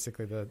Mike were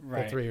basically the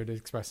three who did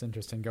express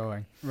interest in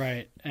going.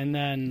 Right. And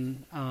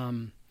then,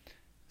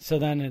 so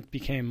then it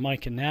became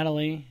Mike and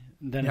Natalie.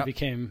 Then it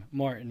became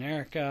Mort and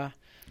Erica.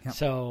 Yep.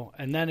 So,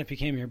 and then it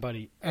became your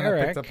buddy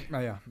Eric.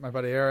 My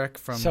buddy Eric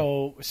from.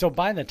 So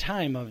by the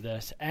time of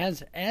this,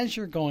 as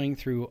you're going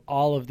through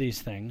all of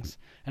these things,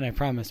 and I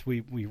promise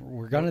we're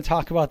going to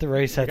talk about the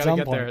race at some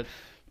point. There.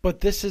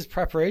 But this is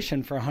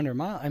preparation for 100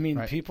 miles. I mean,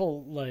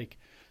 people, like,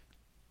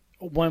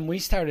 when we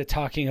started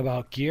talking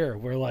about gear,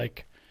 we're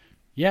like,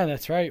 yeah,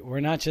 that's right. We're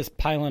not just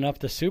piling up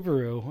the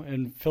Subaru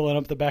and filling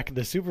up the back of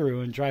the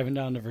Subaru and driving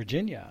down to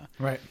Virginia.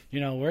 Right. You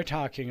know, we're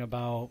talking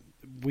about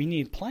we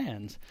need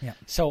plans. Yeah.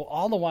 So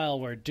all the while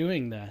we're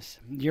doing this,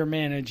 you're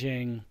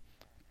managing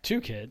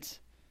 2 kids,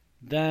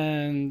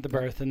 then the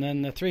birth, and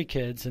then the 3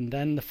 kids, and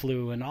then the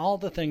flu, and all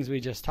the things we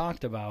just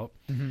talked about.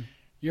 Mm-hmm.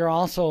 You're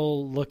also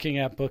looking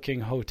at booking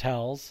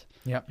hotels.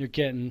 Yep. You're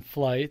getting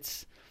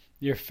flights.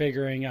 You're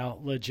figuring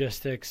out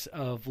logistics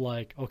of,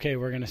 like, okay,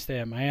 we're going to stay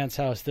at my aunt's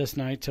house this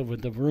night till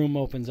the room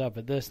opens up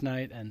at this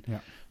night.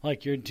 And,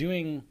 like, you're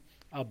doing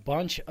a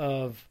bunch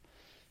of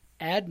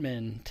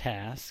admin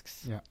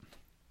tasks. Yeah.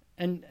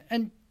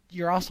 And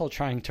you're also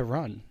trying to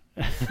run,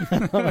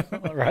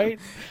 right?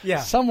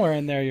 Yeah. Somewhere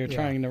in there you're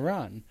trying to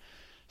run.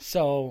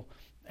 So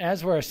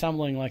as we're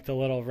assembling, like, the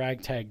little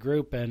ragtag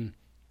group, and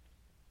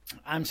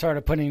I'm sort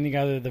of putting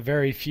together the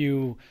very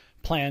few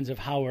plans of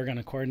how we're going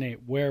to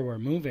coordinate where we're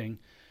moving,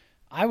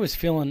 I would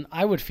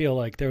feel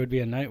like there would be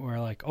a night where,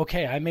 like,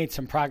 okay, I made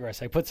some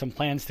progress. I put some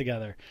plans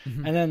together.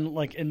 Mm-hmm. And then,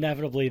 like,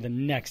 inevitably the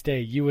next day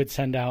you would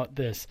send out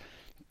this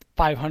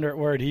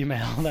 500-word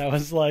email that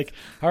was like,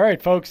 all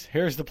right, folks,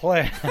 here's the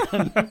plan.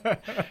 And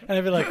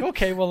I'd be like,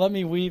 okay, well, let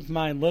me weave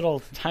my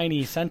little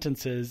tiny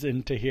sentences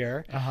into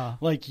here. Uh-huh.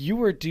 Like, you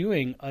were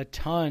doing a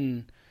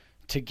ton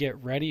to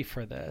get ready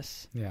for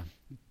this. Yeah.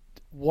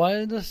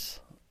 Was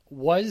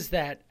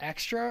that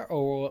extra,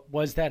 or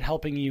was that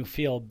helping you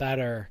feel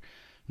better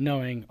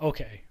knowing,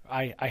 okay,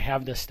 I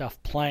have this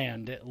stuff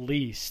planned at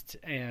least,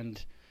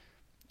 and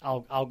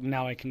I'll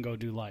now I can go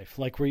do life?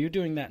 Like, were you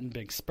doing that in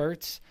big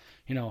spurts,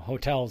 you know,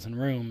 hotels and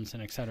rooms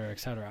and et cetera, et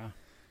cetera?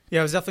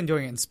 Yeah, I was definitely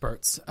doing it in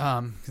spurts.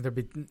 There'd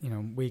be, you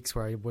know, weeks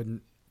where I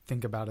wouldn't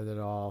think about it at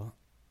all.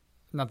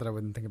 Not that I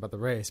wouldn't think about the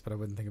race, but I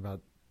wouldn't think about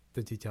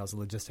the details of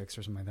logistics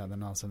or something like that.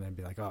 Then all of a sudden I'd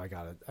be like, oh, I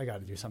got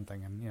to do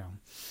something. And, you know,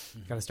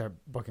 got to start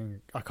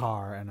booking a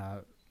car and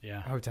a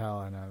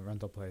hotel and a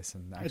rental place.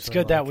 And it's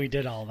good that we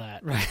did all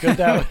that. Right. It's good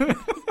that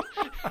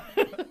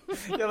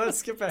yeah, let's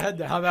skip ahead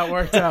to how that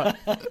worked out.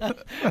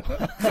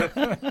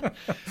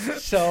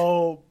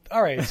 So,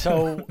 all right.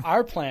 So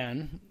our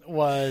plan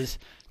was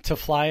to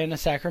fly into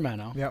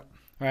Sacramento. Yep.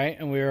 Right.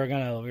 And we were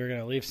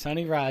gonna leave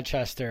sunny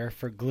Rochester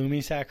for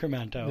gloomy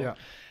Sacramento. Yeah.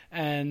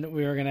 And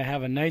we were gonna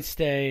have a night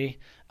stay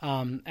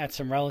at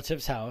some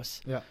relative's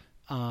house. Yeah.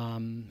 No,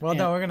 we're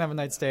gonna have a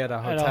night stay at a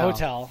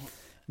hotel.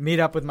 Meet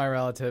up with my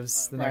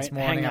relatives the next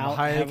morning, have a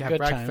hike, have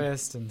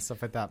breakfast, and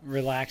stuff like that.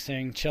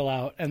 Relaxing, chill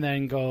out, and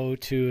then go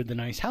to the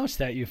nice house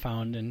that you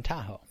found in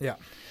Tahoe. Yeah.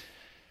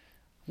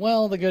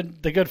 Well, the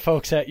good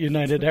folks at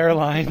United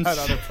Airlines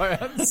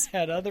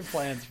had other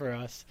plans for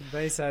us.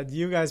 They said,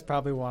 you guys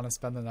probably want to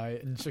spend the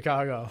night in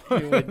Chicago.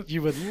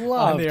 You would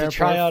love to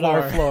try out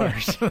our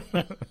floors.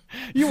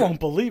 You won't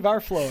believe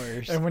our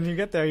floors. And when you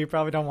get there, you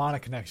probably don't want a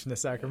connection to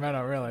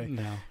Sacramento, really.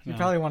 No. You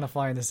probably want to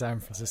fly into San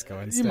Francisco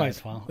instead. You might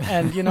as well.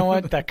 And you know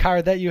what? That car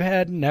that you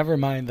had, never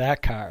mind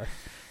that car.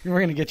 We're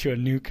going to get you a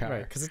new car.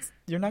 Right, because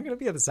you're not going to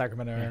be at the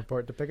Sacramento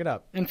airport to pick it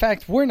up. In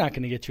fact, we're not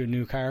going to get you a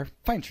new car.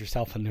 Find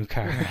yourself a new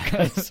car,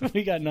 because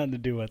we got nothing to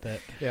do with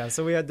it. Yeah,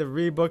 so we had to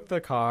rebook the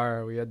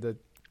car. We had to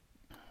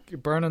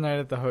burn a night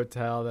at the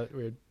hotel that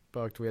we had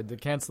booked. We had to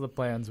cancel the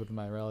plans with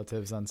my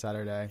relatives on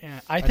Saturday.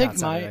 Yeah, I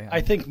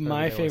think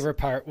my favorite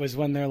part was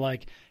when they're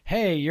like,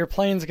 hey, your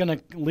plane's going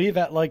to leave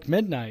at like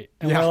midnight.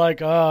 And we're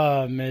like,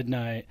 oh,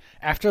 midnight.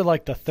 After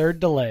like the third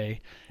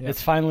delay,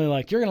 it's finally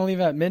like, you're going to leave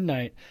at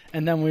midnight.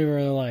 And then we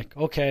were like,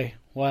 okay,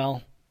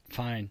 well,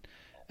 fine.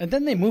 And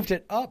then they moved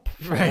it up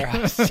for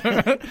us.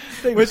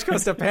 Which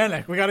caused a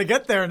panic. We got to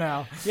get there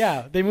now.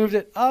 Yeah, they moved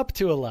it up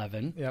to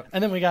 11. Yep.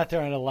 And then we got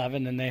there at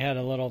 11, and they had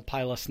a little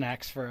pile of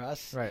snacks for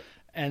us. Right.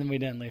 And we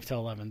didn't leave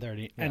till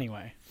 11:30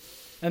 anyway.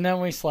 And then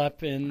we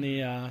slept in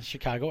the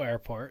Chicago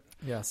airport,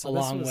 so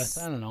along with,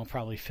 I don't know,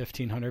 probably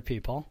 1,500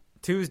 people.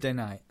 Tuesday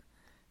night.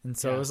 And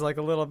so Yeah. it was like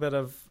a little bit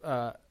of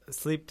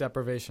sleep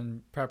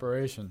deprivation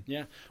preparation.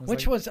 Yeah, was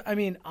which like- was, I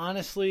mean,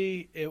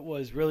 honestly, it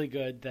was really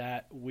good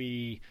that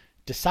we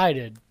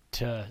decided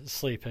to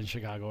sleep in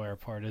Chicago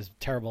Airport, as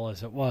terrible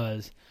as it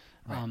was,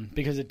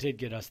 because it did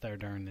get us there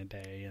during the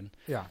day. And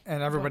Yeah,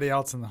 and everybody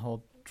else in the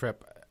whole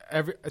trip,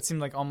 it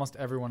seemed like almost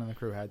everyone in the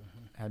crew had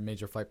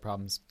major flight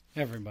problems,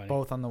 everybody,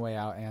 both on the way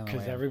out and on the because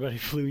way in. everybody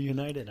flew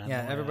United. On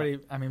Yeah, the way everybody.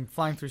 out. I mean,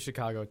 flying through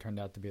Chicago turned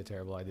out to be a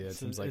terrible idea. It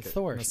seems like it's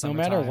the in worst, no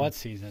matter summertime, what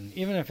season,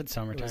 even if it's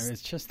summertime, was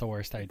it's just the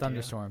worst idea.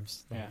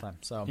 thunderstorms the Yeah. whole time.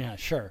 So Yeah,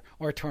 sure,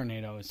 or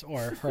tornadoes,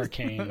 or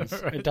hurricanes.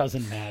 Right. It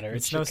doesn't matter. it's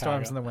It's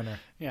snowstorms Chicago. in the winter.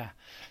 Yeah.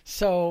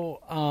 So,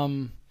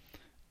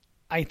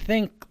 I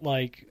think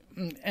like,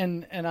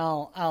 and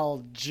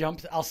I'll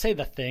say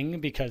the thing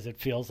because it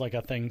feels like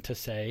a thing to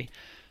say.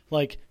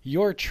 Like,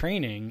 your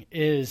training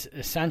is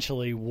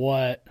essentially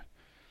what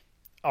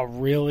a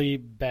really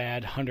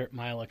bad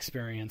 100-mile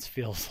experience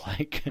feels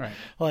like. Right.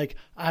 Like,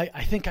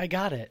 I think I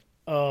got it.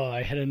 Oh,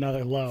 I hit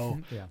another low.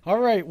 Yeah. All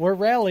right, we're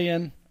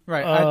rallying.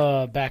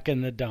 Right. Back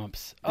in the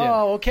dumps. Yeah.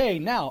 Oh, okay.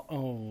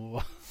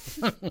 Now,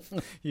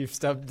 You've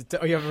stubbed.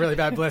 You have a really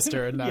bad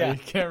blister, and now Yeah. you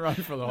can't run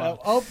for a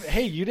while.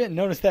 hey, you didn't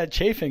notice that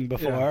chafing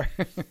before.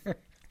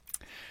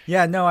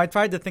 Yeah, no, I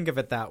tried to think of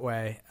it that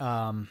way.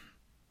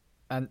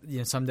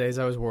 And some days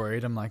I was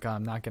worried. I'm like,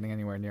 I'm not getting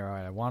anywhere near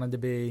what I wanted to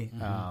be.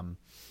 Mm-hmm.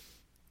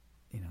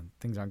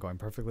 Things aren't going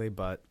perfectly,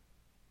 but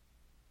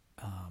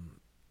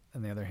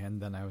on the other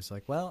hand, then I was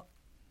like, well,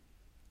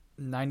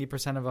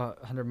 90% of a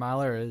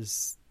 100-miler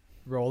is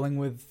rolling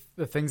with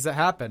the things that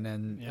happen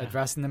and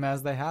addressing them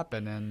as they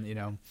happen, and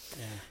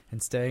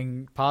and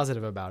staying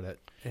positive about it.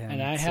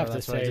 And I so have to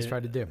that's what I say- just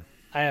tried to do.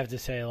 I have to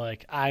say,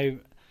 like, I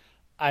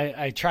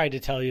tried to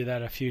tell you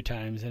that a few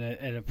times, and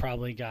it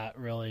probably got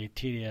really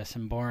tedious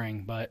and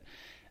boring, but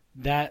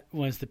that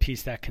was the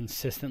piece that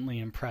consistently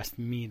impressed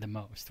me the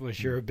most,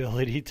 was your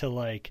ability to,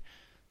 like,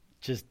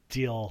 just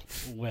deal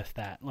with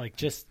that. Like,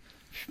 just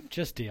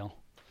deal.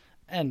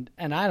 And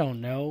I don't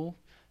know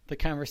the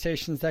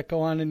conversations that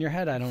go on in your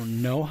head. I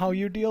don't know how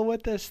you deal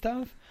with this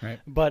stuff. Right.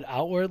 But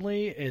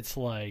outwardly, it's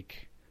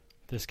like,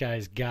 this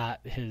guy's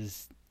got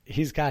his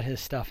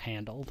stuff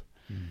handled.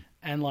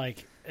 And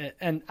like,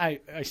 and I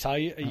saw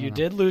you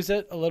did lose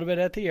it a little bit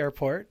at the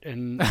airport,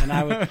 and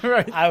I was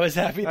Right. I was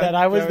happy that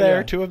I was Oh, there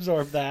yeah. to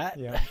absorb that.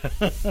 Yeah.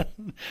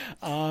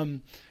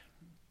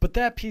 But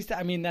that piece,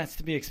 I mean, that's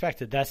to be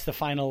expected. That's the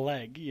final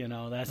leg,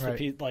 That's the Right.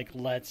 piece. Like,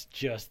 let's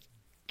just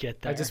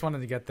get there. I just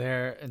wanted to get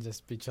there and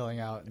just be chilling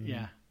out. And,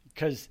 yeah,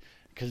 because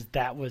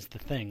that was the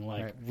thing.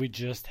 Like, Right. we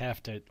just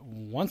have to.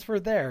 Once we're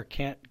there,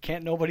 can't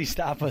nobody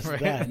stop us Right.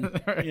 then.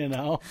 Right.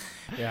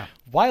 Yeah.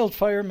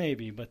 Wildfire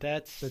maybe, but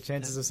that's The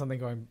chances of something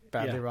going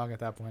badly Yeah. wrong at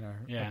that point are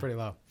pretty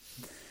low.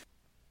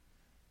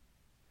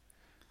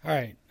 All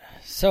right.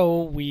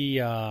 So we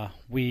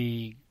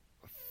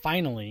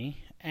finally,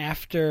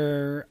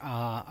 after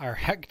our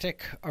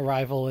hectic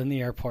arrival in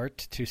the airport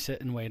to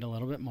sit and wait a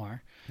little bit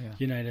more, Yeah.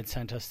 United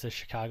sent us to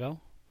Chicago.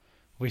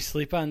 We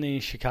sleep on the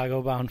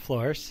Chicago-bound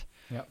floors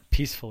Yep.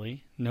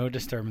 peacefully, no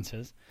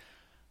disturbances.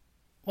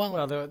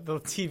 Well, the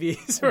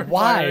TVs were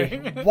Why?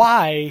 firing.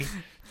 Why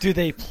do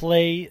they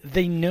play?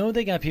 They know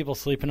they got people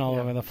sleeping all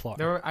Yeah. over the floor.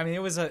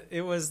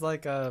 It was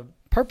like a.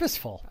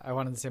 Purposeful. I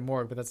wanted to say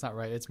morgue, but that's not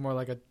right. It's more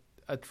like a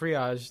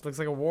triage. Looks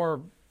like a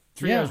war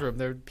triage Yeah. room.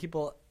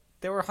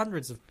 There were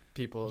hundreds of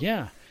people.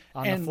 Yeah.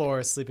 On the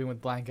floor, sleeping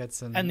with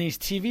blankets and these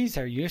TVs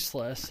are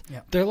useless.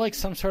 Yeah. They're like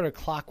some sort of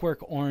Clockwork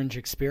Orange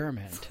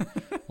experiment.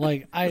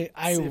 Like I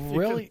See if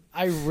you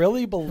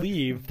really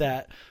believe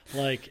that,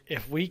 like,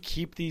 if we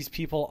keep these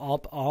people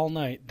up all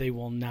night, they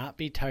will not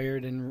be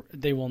tired and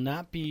they will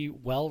not be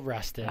well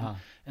rested,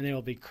 and they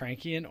will be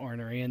cranky and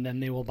ornery, and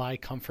then they will buy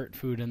comfort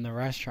food in the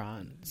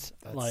restaurants.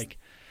 Like,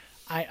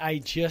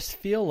 I just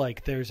feel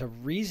like there's a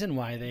reason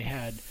why they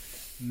had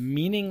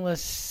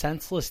meaningless,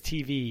 senseless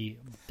TV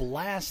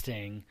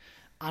blasting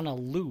on a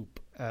loop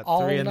at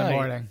all 3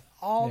 night, a.m.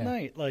 all Yeah.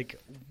 night. Like,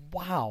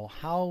 wow,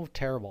 how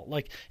terrible!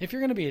 Like, if you're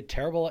going to be a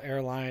terrible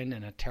airline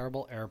and a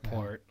terrible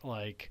airport,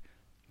 like,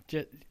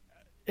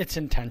 it's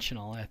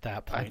intentional at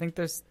that point. I think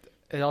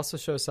it also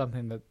shows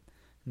something that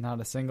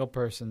not a single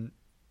person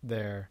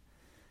there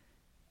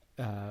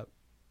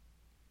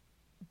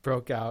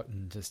broke out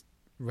and just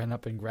ran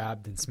up and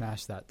grabbed and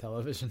smashed that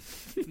television.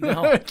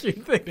 No, Like, you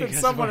think that because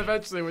someone we're-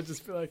 eventually would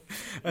just be like,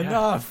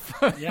 enough.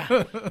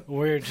 Yeah,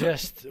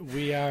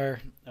 we are.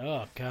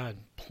 Oh God,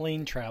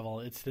 plane travel.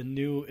 It's the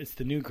new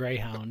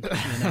Greyhound.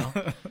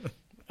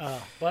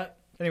 But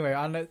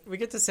Anyway, we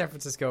get to San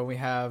Francisco. And we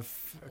have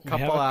a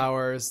couple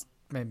hours,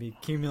 maybe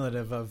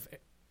cumulative, of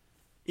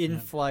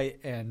in-flight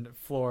and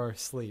floor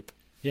sleep.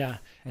 yeah,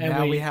 And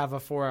now we have a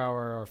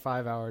 4-hour or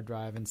 5-hour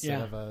drive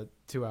instead of a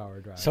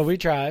 2-hour drive. So we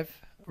drive,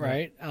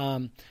 right?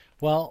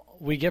 Well,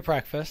 we get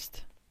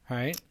breakfast,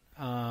 right?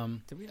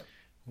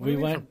 we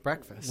went for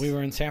breakfast. We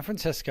were in San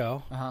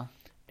Francisco, Uh-huh.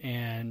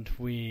 and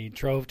we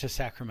drove to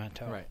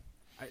Sacramento. Right.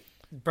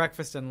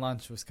 Breakfast and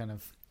lunch was kind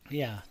of...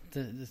 Yeah,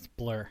 this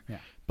blur. Yeah.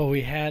 But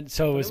we had,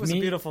 so it It was was me.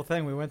 a beautiful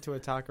thing. We went to a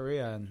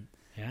taqueria and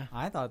Yeah.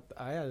 I thought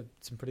I had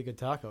some pretty good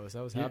tacos.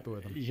 I was happy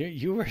with them.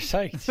 You were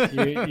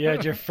psyched. You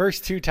had your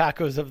first 2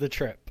 tacos of the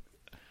trip.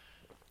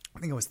 I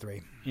think it was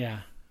 3. Yeah.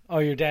 Oh,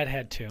 your dad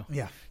had 2.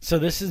 Yeah. So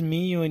this is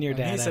me, you, and your And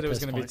dad. he said at it was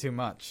this going to be point. too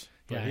much.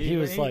 Yeah, But he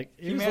was like,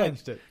 he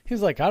managed it. He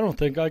was like, I don't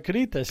think I could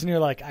eat this, and you're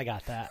like, I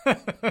got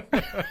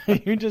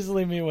that. You just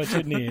leave me what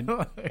you need.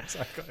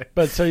 Exactly.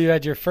 But so you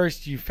had your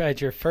first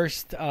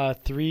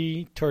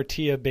 3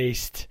 tortilla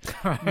based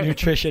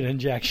nutrition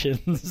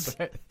injections.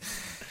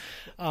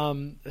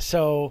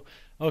 So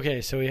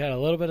we had a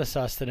little bit of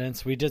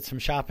sustenance. We did some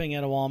shopping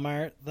at a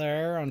Walmart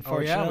there.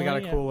 Unfortunately, Oh yeah, we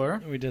got a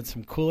cooler. We did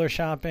some cooler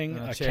shopping,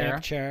 a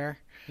camp chair.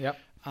 Yep.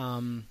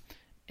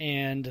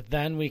 And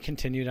then we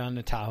continued on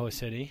to Tahoe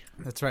City.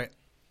 That's right.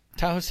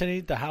 Tahoe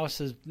City, the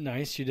house is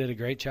nice. You did a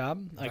great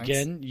job. Thanks.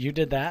 Again, you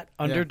did that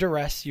under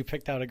duress. You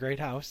picked out a great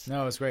house.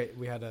 No, it was great.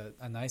 We had a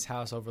nice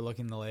house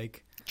overlooking the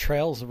lake.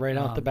 Trails right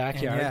out the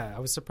backyard. Yeah, I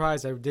was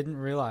surprised. I didn't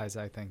realize,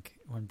 I think,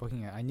 when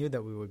booking it. I knew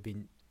that we would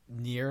be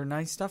near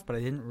nice stuff, but I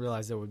didn't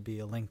realize there would be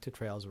a link to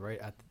trails right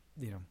at,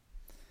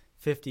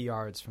 50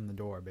 yards from the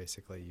door,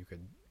 basically. You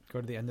could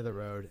go to the end of the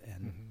road,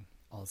 and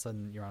all of a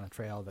sudden you're on a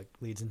trail that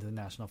leads into the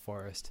national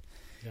forest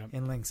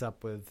and links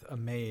up with a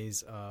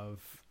maze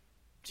of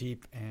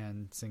Jeep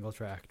and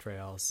single-track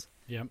trails.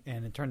 Yep.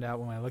 And it turned out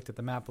when I looked at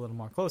the map a little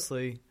more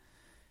closely,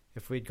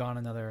 if we'd gone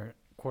another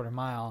quarter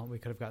mile, we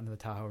could have gotten to the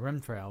Tahoe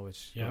Rim Trail,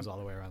 which goes all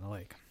the way around the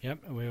lake.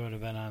 Yep, we would have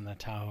been on the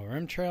Tahoe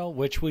Rim Trail,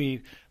 which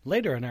we,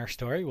 later in our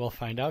story, will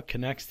find out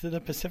connects to the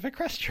Pacific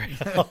Crest Trail.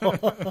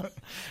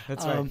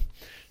 That's right.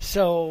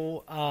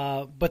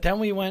 But then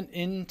we went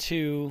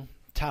into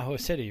Tahoe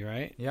City,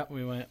 right? Yep.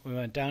 We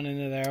went down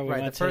into there.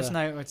 Right, the first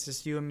night, it's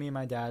just you and me and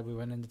my dad. We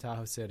went into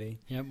Tahoe City.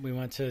 Yep, we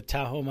went to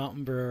Tahoe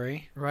Mountain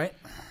Brewery. Right.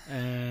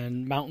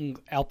 And Mountain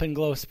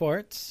Alpenglow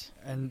Sports.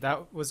 And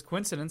that was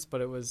coincidence, but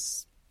it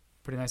was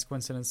pretty nice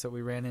coincidence that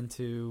we ran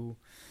into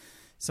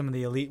some of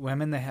the elite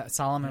women.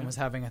 Solomon was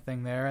having a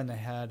thing there, and they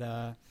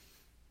had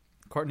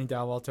Courtney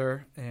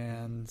Dowalter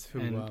and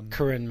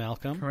Corinne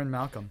Malcolm. Corinne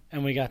Malcolm.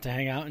 And we got to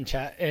hang out and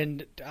chat,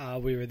 and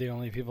we were the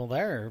only people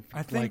there.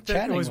 I think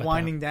that it was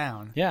winding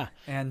down. Yeah.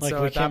 And like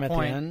so we at came that at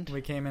point, the end.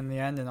 we came in the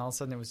end, and all of a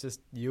sudden it was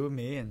just you and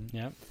me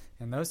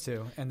and those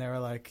two. And they were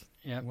like,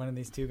 when are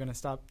these two going to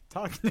stop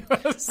talking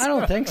to us? I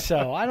don't think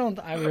so.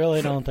 I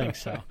really don't think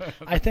so.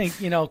 I think,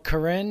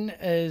 Corinne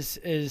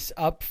is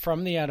up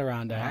from the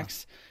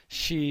Adirondacks.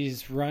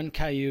 She's run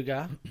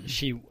Cayuga.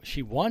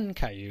 She won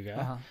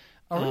Cayuga.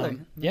 Oh, really?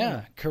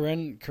 Yeah.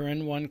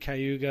 Corinne won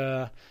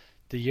Cayuga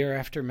the year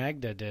after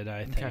Magda did,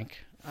 I think.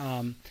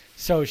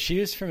 So she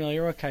is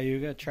familiar with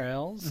Cayuga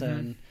trails,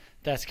 and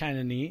that's kind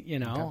of neat,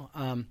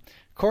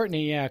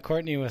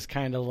 Courtney was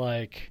kind of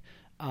like,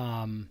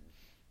 I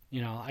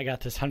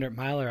got this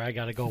 100-miler. I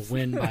got to go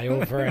win by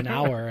over an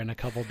hour in a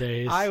couple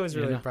days. I was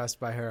really impressed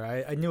by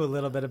her. I knew a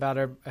little bit about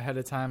her ahead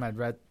of time.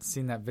 I'd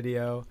seen that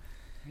video.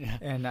 Yeah.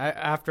 And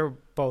after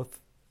both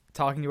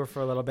talking to her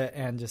for a little bit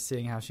and just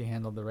seeing how she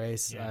handled the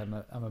race,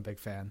 I'm a big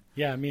fan.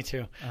 Yeah, me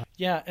too.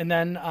 And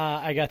then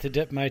I got to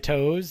dip my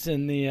toes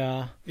in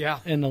the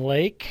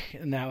lake,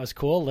 and that was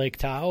cool. Lake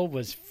Tahoe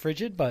was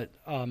frigid but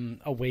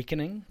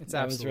awakening.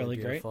 That was really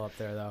beautiful great up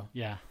there, though.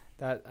 Yeah,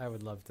 that I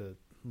would love to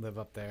live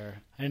up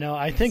there. I know.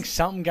 I think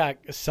something got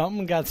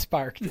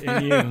sparked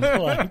in you.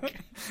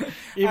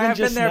 I've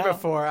been there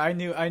before. I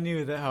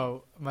knew that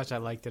how much I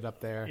liked it up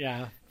there.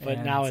 Yeah,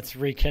 but now it's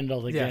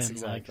rekindled again. Yes,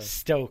 exactly.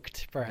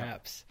 Stoked,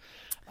 perhaps.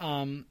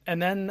 And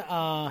then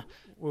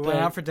we went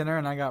out for dinner,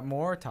 and I got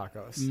more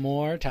tacos.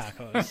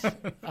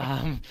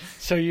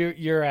 So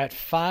you're at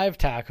 5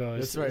 tacos.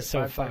 That's right.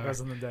 So 5 far.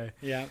 tacos in the day.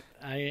 Yeah,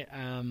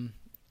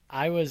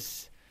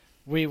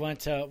 We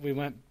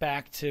went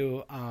back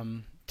to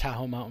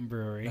Tahoe Mountain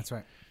Brewery. That's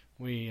right.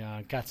 We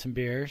got some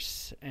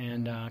beers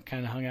and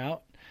kind of hung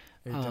out.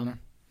 Ate dinner.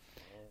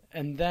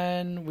 And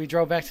then we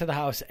drove back to the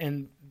house,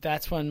 and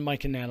that's when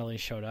Mike and Natalie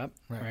showed up.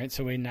 Right.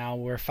 So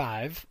we're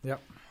 5. Yep.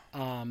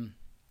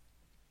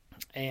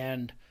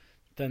 And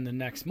then the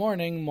next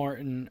evening,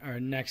 Morton,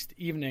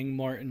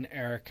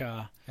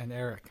 Erica,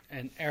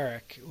 and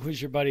Eric,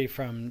 who's your buddy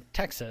from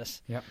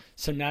Texas. Yep.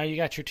 So now you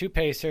got your 2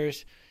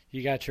 Pacers,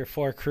 you got your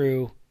 4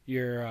 crew,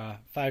 your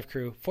 5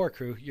 crew, 4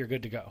 crew. You're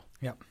good to go.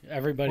 Yep.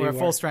 Everybody. We're at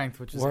full strength,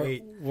 which is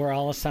 8. We're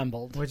all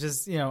assembled. Which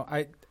is,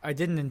 I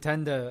didn't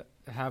intend to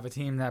have a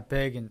team that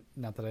big, and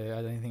not that I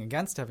had anything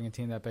against having a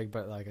team that big,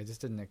 but I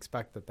just didn't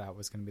expect that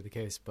was going to be the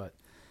case. But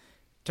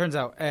turns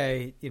out,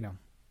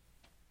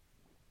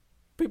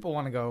 people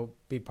want to go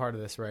be part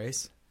of this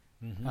race,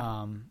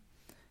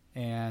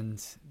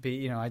 and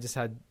be.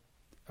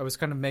 I was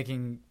kind of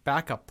making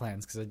backup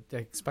plans because I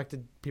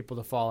expected people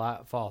to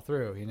fall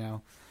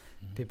through.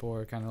 People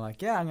were kind of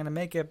like, "Yeah, I'm going to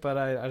make it, but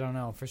I don't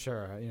know for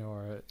sure."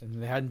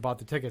 And they hadn't bought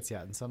the tickets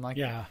yet, and so I'm like,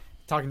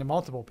 talking to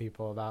multiple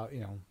people about,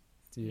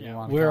 do you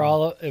want to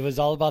go? It was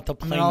all about the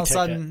plane ticket. All of a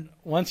sudden,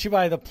 once you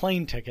buy the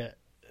plane ticket,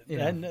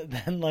 then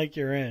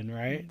you're in,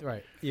 right?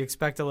 Right. You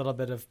expect a little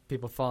bit of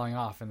people falling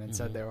off, and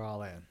instead they were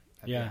all in.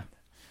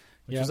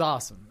 Which was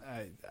awesome.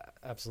 I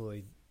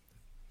absolutely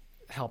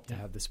helped to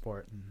have the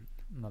sport and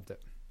loved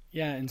it.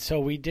 Yeah, and so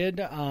we did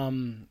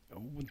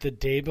the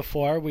day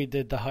before we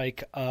did the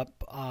hike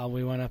up.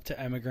 We went up to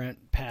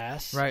Emigrant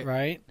Pass,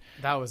 right?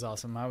 That was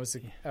awesome. I was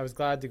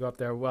glad to go up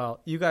there. Well,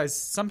 you guys,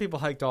 some people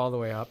hiked all the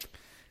way up.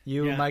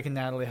 You, Mike, and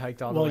Natalie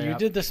hiked all the way up. Well, you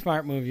did the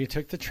smart move. You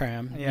took the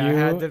tram. Yeah, I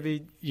had to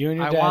be. You and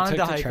your dad wanted took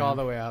to the hike tram. all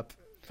the way up,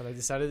 but I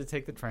decided to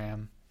take the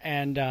tram.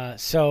 And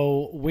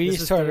so we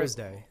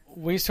Thursday.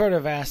 We sort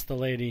of asked the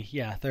lady.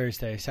 Yeah,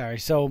 Thursday. Sorry.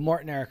 So Mort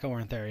and Erica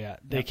weren't there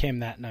yet. They came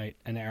that night,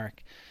 and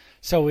Eric.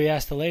 So we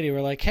asked the lady,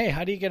 we're like, hey,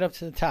 how do you get up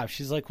to the top?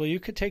 She's like, well, you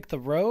could take the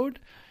road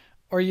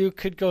or you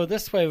could go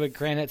this way with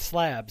granite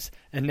slabs.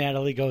 And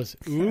Natalie goes,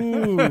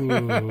 ooh.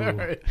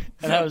 And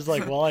I was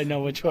like, well, I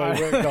know which way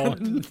we're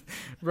going.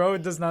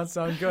 Road does not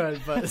sound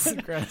good, but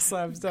granite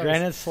slabs does.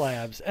 Granite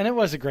slabs. And it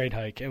was a great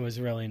hike. It was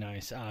really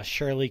nice.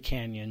 Shirley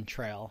Canyon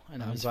Trail.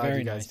 And it was glad very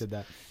you guys nice. did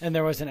that. And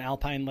there was an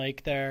alpine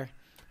lake there.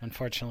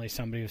 Unfortunately,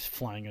 somebody was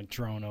flying a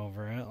drone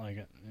over it.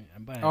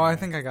 But anyway. Oh, I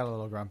think I got a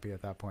little grumpy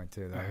at that point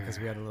too, though, because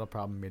we had a little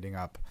problem meeting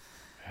up.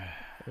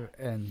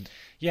 And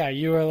yeah,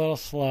 you were a little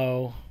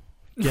slow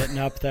getting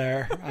up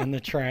there on the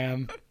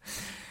tram.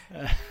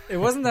 It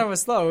wasn't that it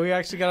was slow. We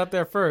actually got up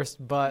there first,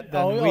 but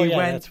then we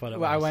went. That's what it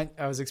was.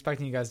 I was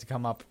expecting you guys to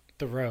come up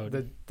the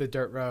road, the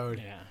dirt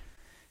road. Yeah.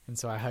 And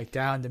so I hiked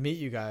down to meet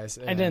you guys.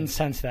 I didn't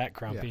sense that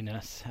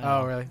grumpiness. Yeah.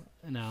 Oh, really?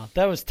 No,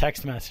 that was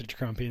text message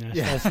grumpiness.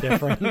 Yeah. That's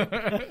different.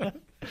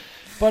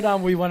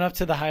 But we went up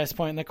to the highest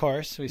point in the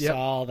course. We saw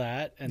all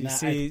that, and you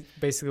see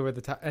basically where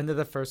the end of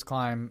the first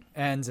climb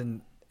ends,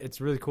 and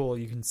it's really cool.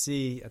 You can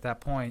see at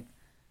that point,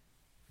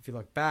 if you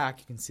look back,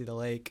 you can see the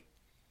lake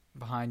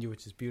behind you,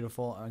 which is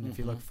beautiful. And if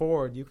you look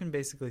forward, you can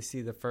basically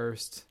see the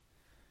first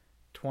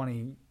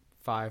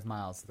 25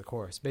 miles of the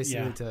course,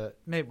 basically to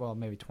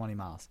maybe 20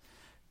 miles,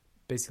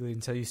 basically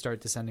until you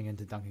start descending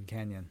into Duncan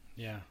Canyon.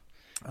 Yeah,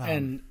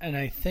 and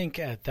I think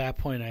at that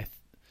point,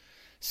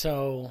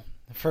 so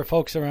for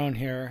folks around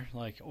here,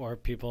 or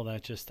people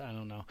that just, I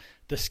don't know,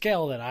 the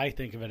scale that I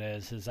think of it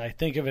is I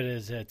think of it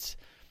as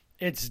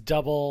it's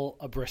double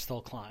a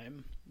Bristol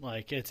climb.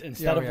 Like it's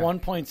instead of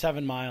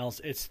 1.7 miles,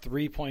 it's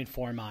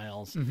 3.4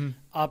 miles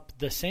up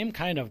the same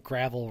kind of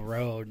gravel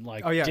road.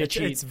 Like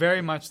ditchy, it's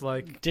very much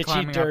like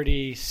ditchy,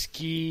 dirty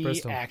ski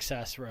Bristol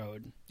access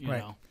road. You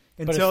know,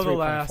 until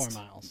but it's 3.4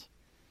 miles.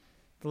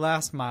 The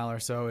last mile or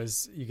so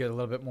is you get a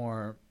little bit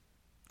more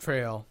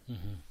trail.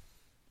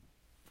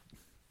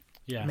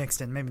 Yeah,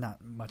 mixed in, maybe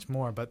not much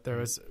more, but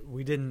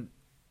the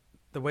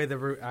way the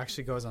route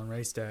actually goes on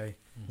race day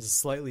is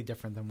slightly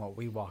different than what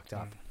we walked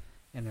up.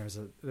 And there's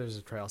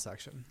a trail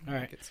section. All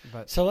right.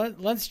 So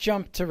let's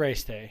jump to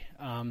race day.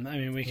 I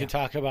mean, we could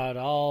talk about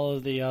all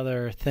of the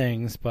other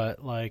things,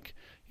 but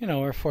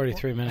we're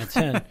 43 minutes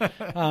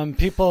in.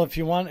 People, if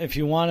you want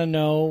to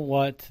know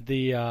what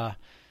the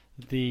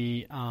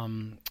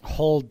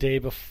whole day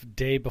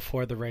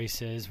before the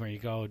race is, where you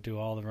go do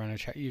all the runner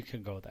check, you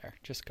can go there.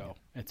 Just go.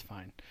 It's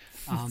fine.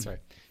 That's right.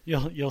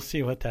 You'll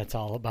see what that's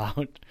all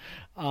about.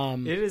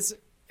 It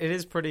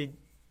is pretty,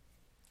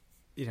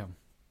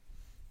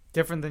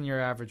 different than your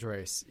average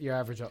race, your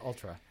average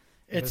ultra.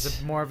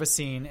 It's more of a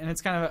scene, and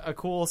it's kind of a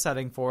cool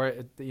setting for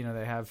it. They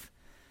have,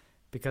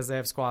 because they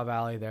have Squaw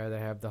Valley there, they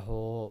have the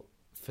whole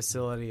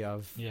facility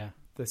of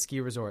the ski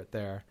resort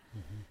there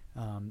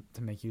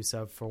to make use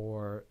of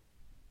for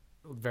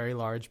very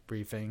large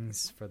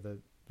briefings for the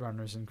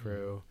runners and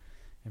crew,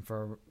 and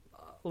for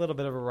a little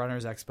bit of a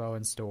runners expo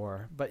and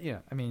store. But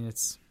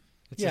it's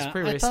just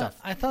pre-race stuff.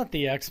 I thought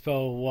the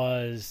expo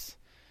was,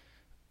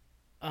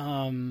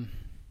 I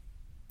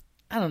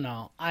don't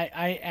know.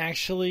 I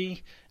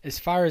actually, as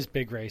far as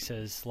big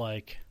races,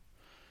 what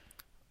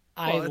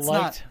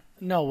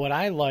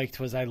I liked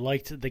was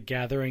the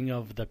gathering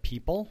of the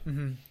people.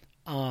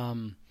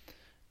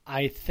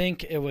 I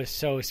think it was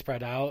so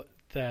spread out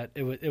that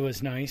it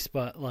was nice,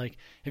 but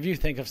if you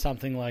think of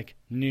something like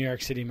New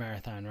York City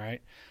Marathon,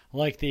 right?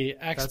 Like the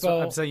expo. That's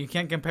what I'm saying. You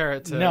can't compare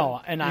it to.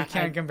 No, and you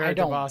can't compare it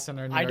to Boston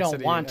or New York City. I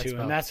don't want to,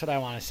 expo. And that's what I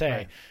want to say.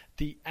 Right.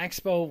 The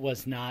expo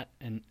was not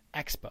an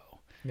expo.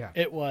 Yeah.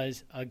 It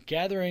was a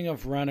gathering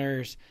of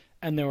runners,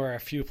 and there were a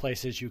few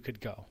places you could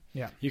go.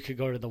 Yeah. You could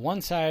go to the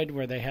one side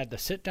where they had the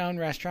sit-down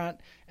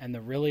restaurant and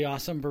the really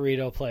awesome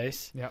burrito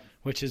place,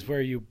 which is where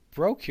you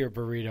broke your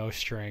burrito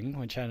string,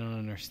 which I don't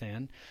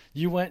understand.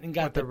 You went and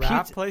got the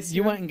wrap place.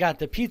 You went and got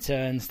the pizza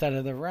instead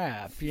of the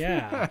wrap.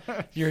 Yeah.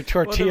 Your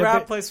tortilla. Well, the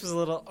wrap place was a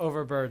little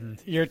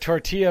overburdened. Your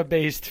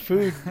tortilla-based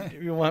food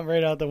you went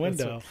right out the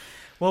window.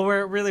 Well,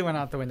 where it really went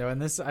out the window,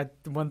 and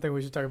one thing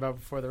we should talk about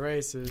before the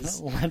race is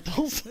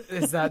lentils.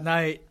 Is that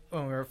night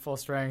when we were at full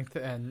strength,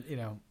 and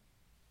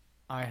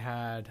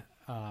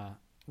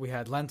we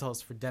had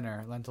lentils for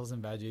dinner, lentils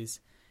and veggies,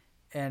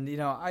 and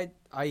I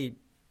eat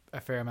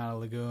a fair amount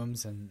of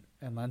legumes and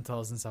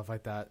lentils and stuff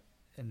like that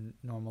in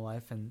normal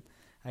life, and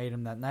I ate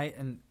them that night,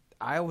 and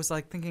I was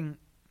thinking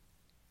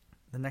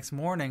the next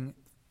morning,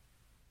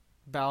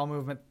 bowel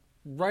movement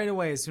right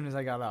away as soon as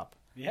I got up.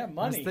 Yeah,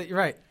 money.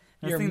 Right.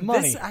 Your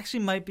money. This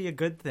actually might be a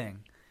good thing.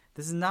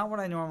 This is not what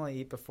I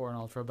normally eat before an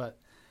ultra, but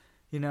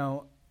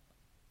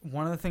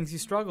one of the things you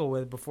struggle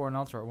with before an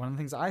ultra, one of the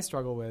things I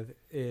struggle with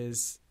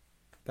is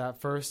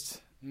that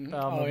first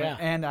moment,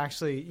 and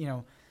actually,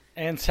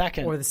 and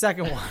second, or the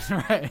second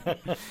one, right?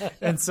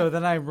 And so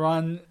then I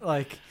run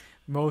like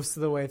most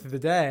of the way through the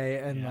day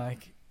and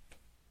like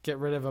get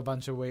rid of a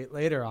bunch of weight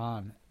later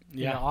on.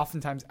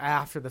 Oftentimes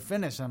after the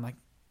finish, and I'm like,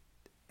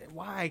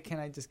 why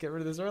can't I just get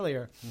rid of this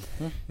earlier?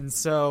 Mm-hmm. And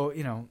so,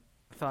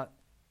 I thought,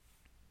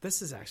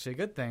 this is actually a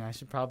good thing. I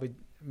should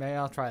maybe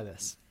I'll try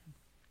this.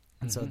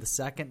 And so the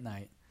second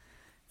night,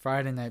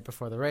 Friday night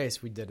before the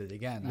race, we did it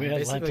again. We I had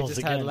basically lentils just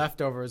again. had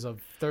leftovers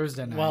of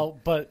Thursday night. Well,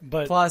 but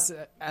plus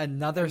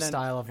another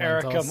style of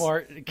lentils. Erica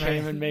Mort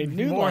came and made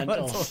new more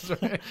lentils.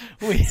 Right?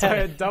 So I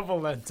had double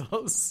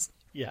lentils.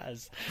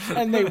 Yes,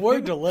 and they were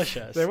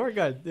delicious. They were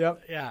good.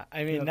 Yep. Yeah,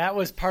 I mean that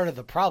was part of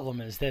the problem,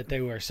 is that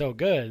they were so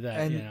good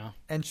that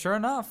And sure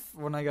enough,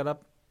 when I got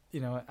up,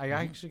 I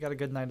actually got a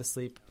good night of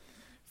sleep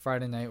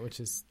Friday night,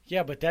 which is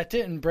but that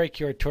didn't break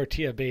your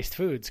tortilla-based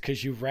foods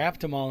because you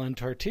wrapped them all in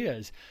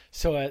tortillas.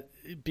 So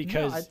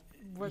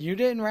you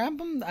didn't wrap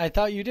them, I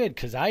thought you did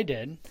because I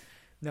did.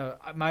 No,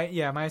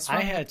 my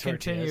struggle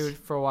continued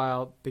for a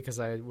while because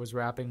I was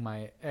wrapping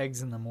my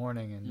eggs in the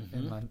morning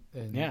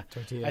in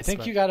tortillas. I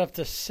think you got up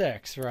to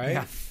 6,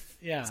 right?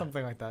 Yeah,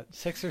 something like that.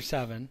 6 or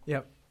 7.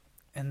 Yep.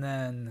 And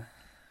then,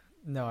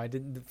 no, I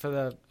didn't for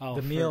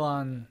the meal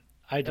on.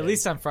 I did. At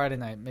least on Friday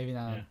night, maybe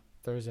not on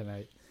Thursday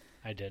night.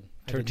 I did.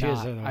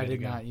 Tortillas are the way I to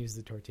did go. not use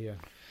the tortilla.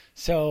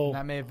 So and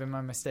that may have been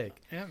my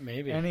mistake. Yeah,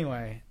 maybe.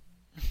 Anyway,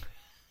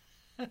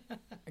 I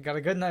got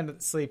a good night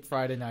of sleep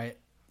Friday night.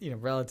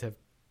 Relative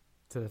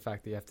to the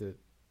fact that you have to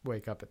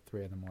wake up at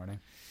 3 a.m.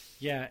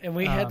 Yeah, and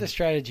we had the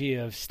strategy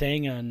of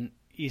staying on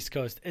East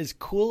Coast. As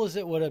cool as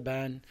it would have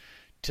been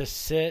to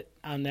sit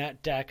on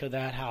that deck of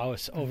that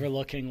house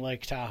overlooking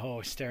Lake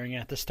Tahoe, staring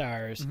at the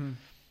stars,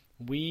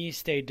 we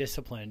stayed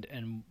disciplined.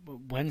 And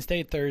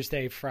Wednesday,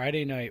 Thursday,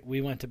 Friday night,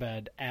 we went to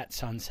bed at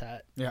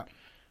sunset. Yeah,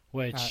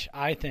 which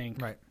I think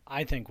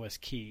was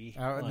key.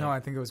 No, I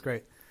think it was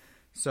great.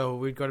 So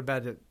we'd go to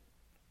bed at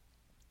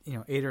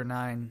 8 or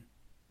 9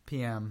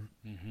 p.m.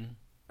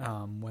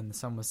 When the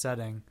sun was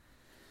setting.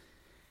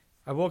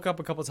 I woke up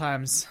a couple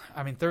times.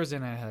 I mean, Thursday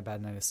night I had a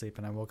bad night of sleep,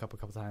 and I woke up a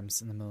couple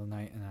times in the middle of the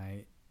night, and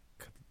I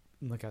could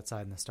look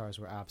outside, and the stars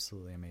were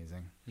absolutely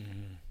amazing.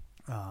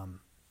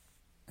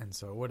 And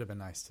so it would have been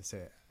nice to see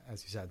it,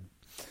 as you said.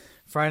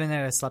 Friday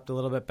night I slept a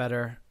little bit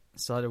better.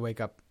 Still had to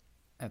wake up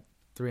at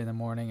 3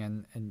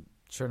 a.m, and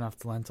sure enough,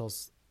 the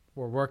lentils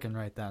were working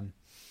right then.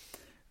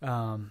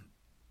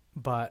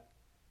 But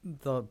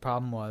the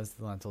problem was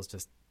the lentils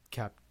just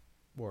kept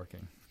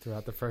working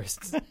throughout the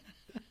first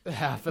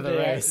half of the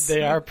race.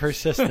 They are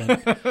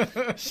persistent.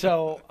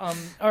 So, all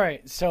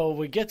right. So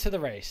we get to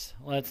the race.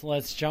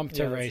 Let's jump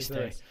to race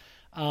day.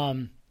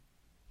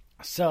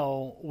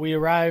 So we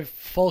arrive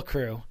full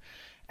crew,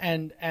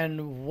 and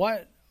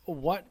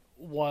what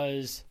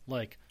was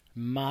like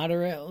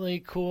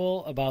moderately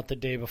cool about the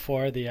day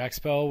before the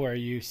expo, where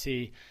you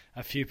see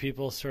a few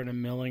people sort of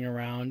milling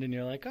around and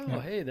you're like,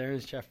 hey,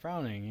 there's Jeff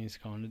Browning. He's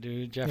going to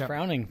do Jeff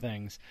Browning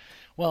things.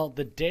 Well,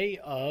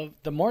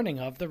 the morning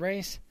of the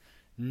race,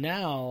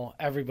 now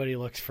everybody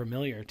looks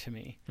familiar to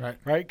me. Right?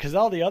 Because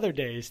all the other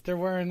days, they're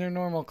wearing their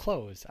normal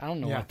clothes. I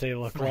don't know what they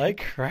look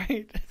like,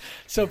 right?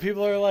 So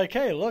people are like,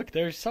 hey, look,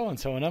 there's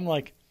so-and-so. And I'm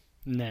like,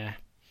 nah.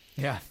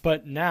 Yeah.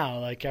 But now,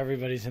 like,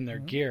 everybody's in their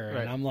gear.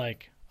 And I'm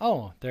like,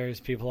 oh,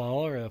 there's people all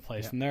over the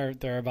place. And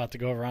they're about to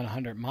go around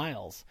 100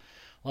 miles.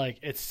 Like,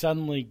 it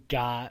suddenly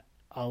got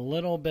a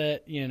little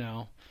bit,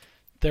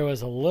 there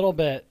was a little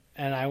bit,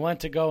 and I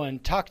went to go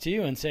and talk to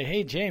you and say,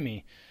 hey,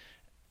 Jamie,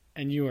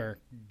 and you were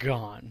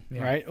gone,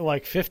 right?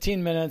 Like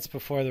 15 minutes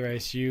before the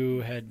race, you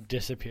had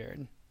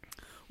disappeared.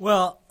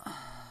 Well,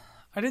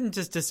 I didn't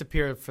just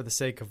disappear for the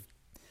sake of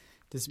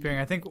disappearing.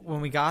 I think when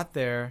we got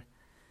there,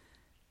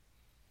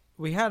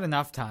 we had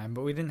enough time,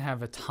 but we didn't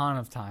have a ton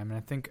of time. And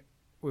I think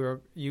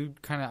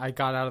I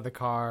got out of the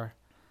car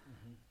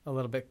a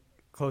little bit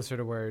closer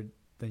to where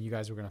you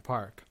guys were going to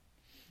park.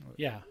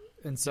 Yeah.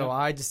 And so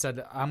I just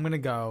said, I'm going to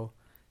go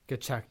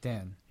get checked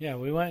in. Yeah,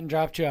 we went and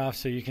dropped you off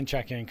so you can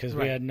check in because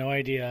we had no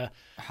idea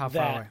how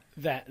far away.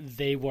 That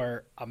they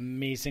were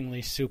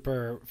amazingly,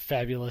 super,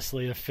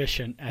 fabulously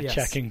efficient at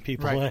checking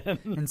people in.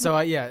 And so,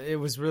 it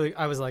was really,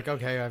 I was like,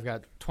 okay, I've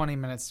got 20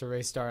 minutes to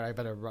race start. I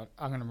better run.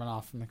 I'm going to run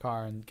off from the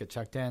car and get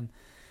checked in. And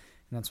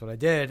that's what I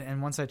did.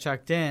 And once I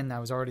checked in, I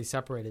was already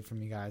separated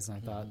from you guys. And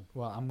I thought,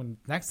 well,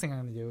 next thing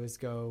I'm going to do is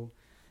go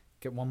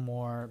get one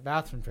more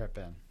bathroom trip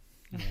in.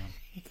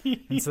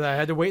 And so I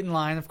had to wait in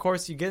line. Of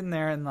course, you get in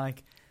there and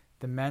like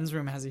the men's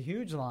room has a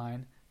huge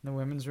line and the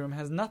women's room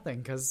has nothing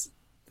because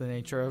the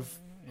nature of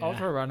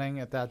ultra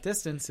running at that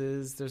distance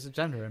is there's a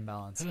gender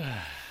imbalance.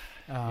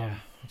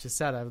 Which is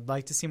sad. I would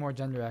like to see more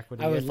gender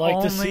equity. I would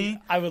like to see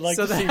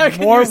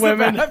more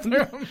women.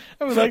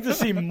 I would like to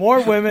see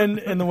more women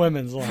in the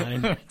women's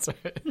line. That's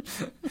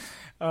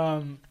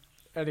right.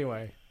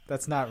 Anyway,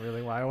 that's not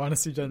really why I want to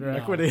see gender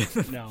equity.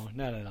 No,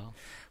 not at all.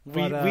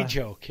 We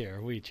joke here.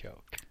 We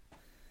joke.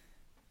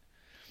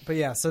 But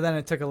yeah, so then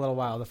it took a little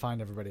while to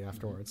find everybody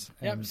afterwards.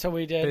 Yep. And So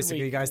we did.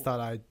 basically, you guys thought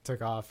I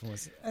took off and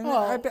was. And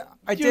Well,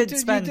 I did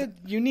spend.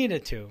 You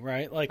needed to,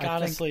 right? Like, I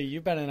honestly,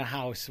 you've been in a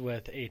house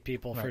with 8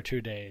 people for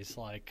 2 days.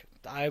 Like,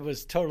 I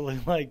was totally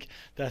like,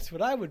 that's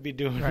what I would be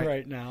doing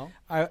right now.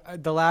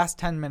 The last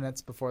 10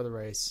 minutes before the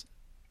race,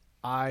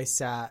 I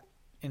sat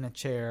in a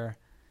chair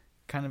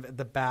kind of at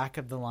the back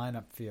of the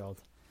lineup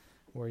field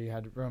where you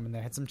had room, and they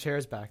had some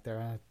chairs back there.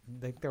 And I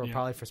think they were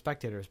probably for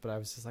spectators, but I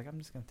was just like, I'm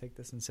just going to take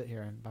this and sit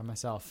here by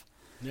myself.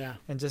 Yeah.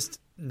 And just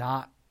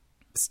not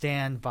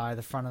stand by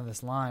the front of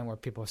this line where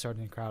people are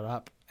starting to crowd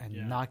up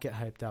and not get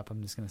hyped up.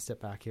 I'm just going to sit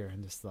back here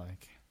and just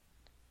like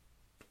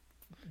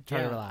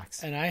try to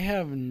relax. And I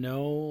have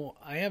no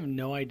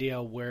idea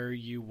where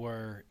you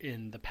were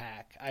in the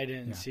pack. I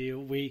didn't see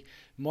you.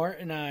 Mort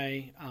and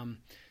I,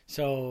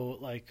 so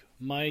like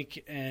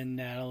Mike and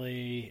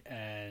Natalie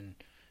and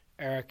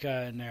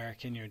Erica and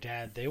Eric and your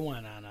dad, they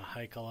went on a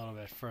hike a little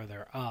bit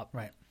further up.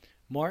 Right.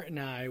 Mort and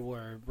I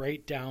were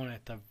right down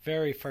at the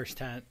very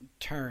first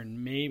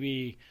turn,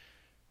 maybe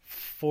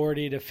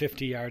 40 to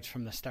 50 yards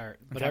from the start.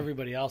 But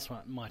everybody else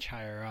went much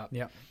higher up.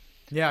 Yeah.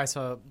 Yeah, I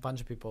saw a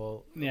bunch of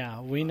people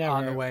we never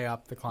on the way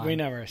up the climb. We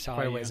never saw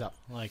quite you. a ways up.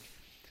 Like,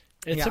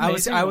 it's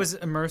amazing. I was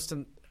immersed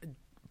in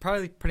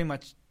probably pretty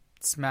much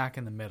smack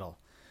in the middle,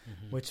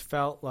 which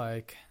felt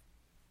like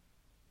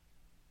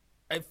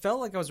I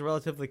was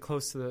relatively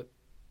close to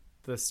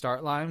the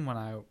start line when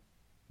I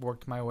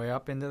worked my way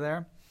up into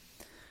there.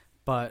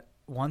 But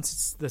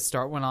once the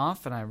start went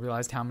off and I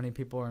realized how many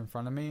people were in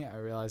front of me, I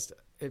realized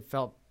it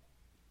felt –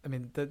 I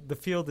mean, the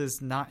field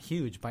is not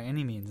huge by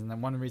any means. And then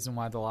one reason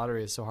why the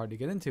lottery is so hard to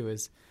get into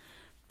is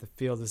the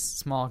field is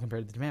small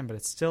compared to the demand, but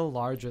it's still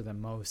larger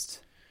than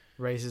most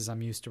races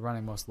I'm used to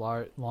running, most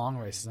long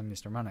races I'm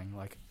used to running.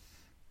 Like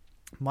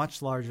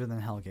much larger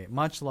than Hellgate,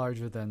 much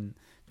larger than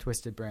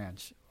Twisted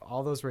Branch.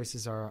 All those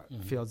races are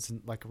fields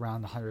like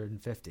around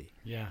 150.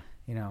 Yeah.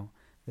 You know,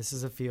 this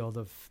is a field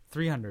of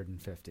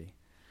 350.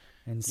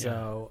 And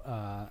so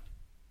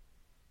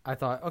I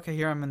thought, okay,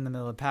 here I'm in the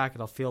middle of the pack.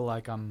 It'll feel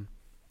like I'm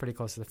pretty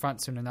close to the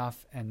front soon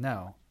enough. And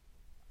no,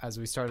 as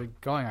we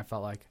started going, I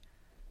felt like,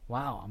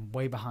 wow, I'm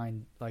way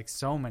behind like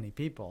so many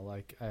people.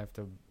 Like I have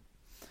to,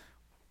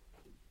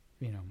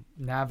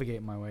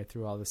 navigate my way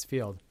through all this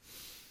field.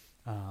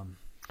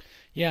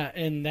 Yeah,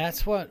 and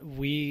that's what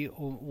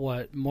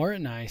Mort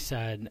and I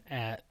said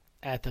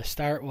at the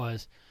start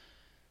was,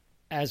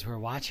 as we're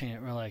watching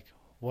it, we're like,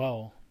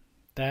 whoa,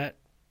 that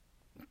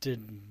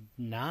did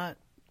not.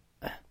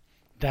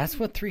 That's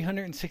what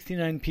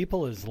 369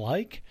 people is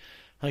like,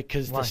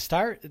 because the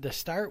start.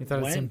 You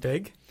thought it seemed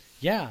big?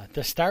 Yeah,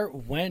 the start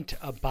went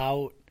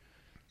about.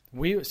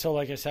 So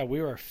like I said,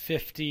 we were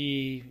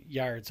 50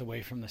 yards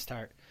away from the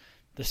start.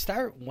 The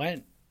start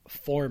went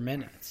 4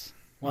 minutes.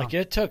 Like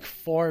it took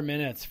 4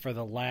 minutes for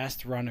the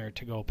last runner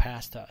to go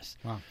past us.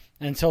 Wow.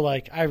 And so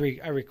like I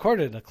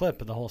recorded a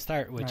clip of the whole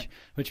start,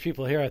 which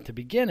people hear at the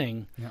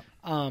beginning. Yep.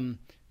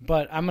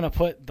 But I'm going to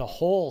put the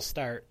whole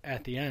start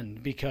at the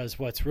end, because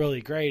what's really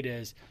great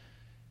is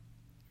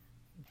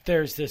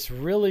there's this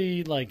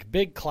really like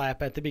big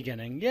clap at the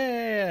beginning.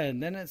 Yeah.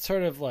 And then it's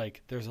sort of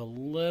like there's a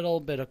little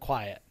bit of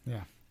quiet.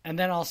 Yeah. And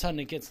then all of a sudden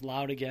it gets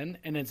loud again.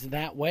 And it's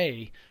that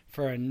way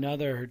for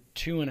another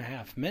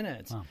 2.5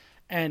 minutes. Wow.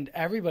 And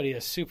everybody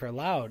is super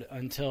loud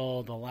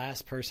until the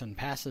last person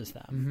passes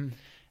them.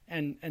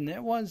 Mm-hmm. And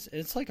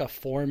it's like a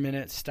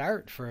 4-minute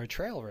start for a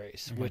trail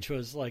race, which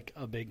was like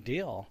a big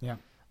deal. Yeah.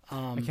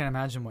 I can't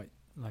imagine what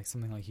like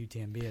something like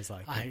UTMB is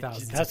like.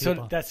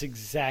 That's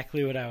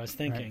exactly what I was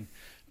thinking. Right.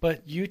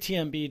 But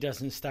UTMB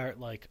doesn't start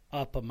like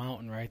up a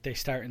mountain, right? They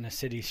start in a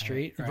city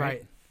street, right?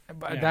 Right.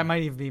 But that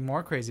might even be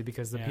more crazy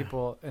because the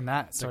people in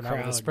that start out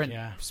with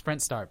a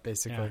sprint start,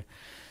 basically. Yeah.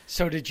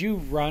 So did you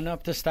run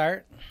up the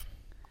start?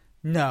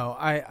 No,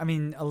 I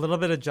mean a little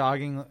bit of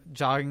jogging /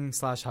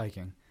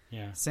 hiking.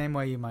 Yeah. Same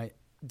way you might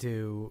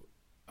do,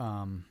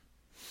 outer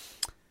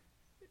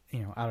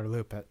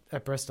loop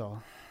at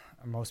Bristol.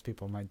 Most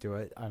people might do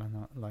it. I don't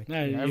know. Like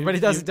everybody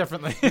does it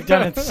differently. You've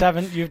done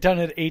it You've done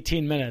it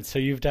 18 minutes, so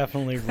you've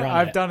definitely run.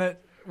 I've done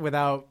it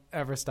without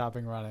ever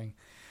stopping running,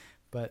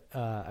 but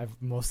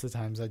most of the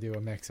times I do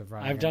a mix of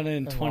running. I've done it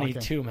in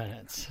 22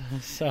 minutes.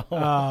 So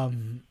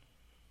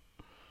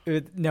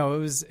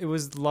it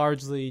was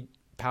largely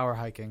power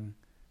hiking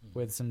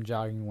with some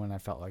jogging when I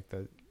felt like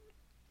the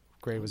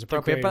grade was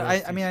appropriate. But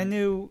I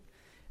knew,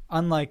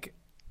 unlike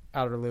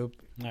outer loop,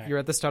 you're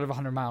at the start of a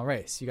 100-mile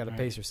race. You got to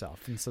pace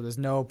yourself, and so there's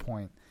no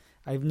point.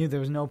 I knew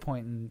there was no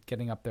point in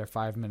getting up there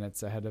 5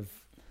 minutes ahead of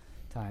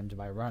time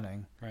by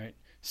running. Right.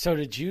 So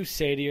did you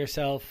say to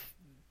yourself,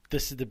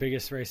 "This is the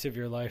biggest race of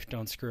your life.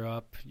 Don't screw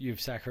up. You've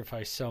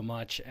sacrificed so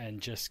much, and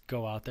just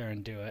go out there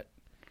and do it"?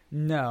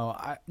 No.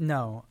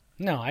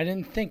 No, I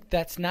didn't think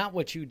that's not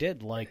what you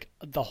did. Like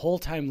the whole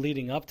time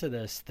leading up to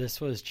this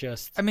was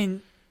just. I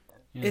mean,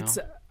 it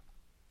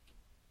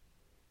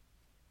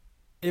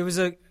was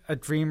a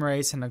dream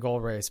race and a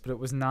goal race, but it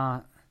was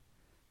not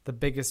the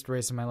biggest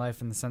race of my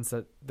life in the sense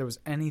that there was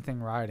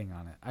anything riding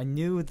on it. I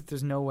knew that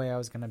there's no way I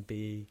was going to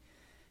be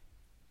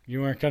You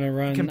weren't going to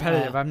run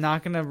competitive. I'm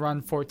not going to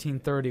run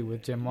 14:30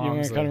 with Jim Walmsley.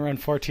 You weren't going to run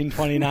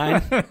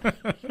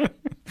 14:29.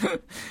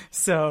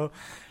 So,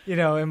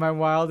 in my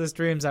wildest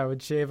dreams, I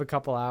would shave a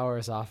couple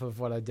hours off of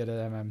what I did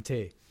at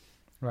MMT,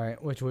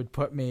 right? Which would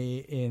put me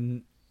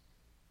in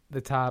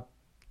the top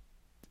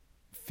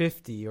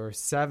 50 or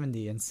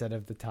 70 instead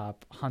of the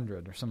top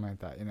 100 or something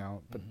like that,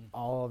 But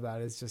all of that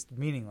is just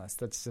meaningless.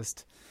 That's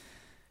just,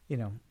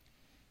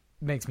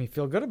 makes me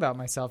feel good about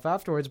myself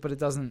afterwards, but it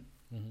doesn't.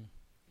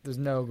 There's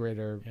no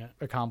greater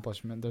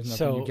accomplishment. There's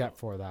nothing you get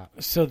for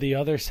that. So the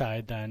other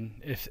side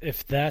then,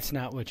 if that's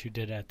not what you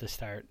did at the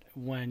start,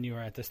 when you were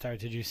at the start,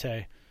 did you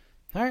say,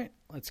 all right,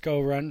 let's go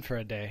run for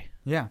a day?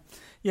 Yeah.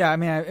 Yeah, I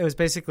mean, it was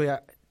basically I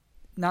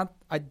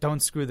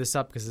don't screw this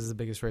up because this is the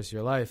biggest race of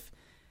your life,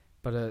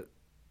 but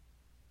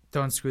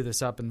don't screw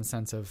this up in the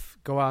sense of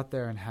go out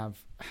there and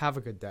have a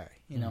good day,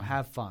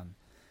 have fun.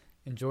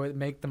 Enjoy,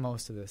 make the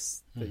most of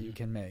this that you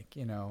can make,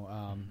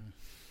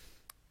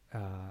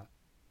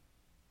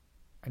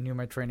 I knew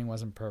my training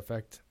wasn't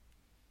perfect.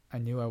 I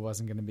knew I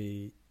wasn't going to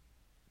be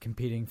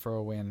competing for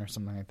a win or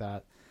something like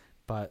that,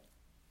 but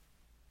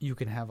you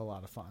can have a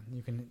lot of fun.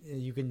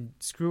 You can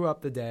screw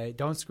up the day.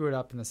 Don't screw it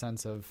up in the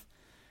sense of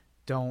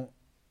don't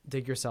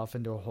dig yourself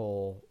into a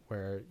hole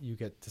where you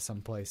get to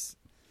some place,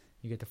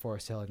 you get to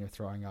Forest Hill and you're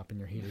throwing up and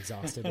you're heat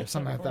exhausted or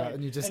something like that,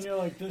 and you're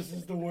like, this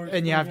is the worst.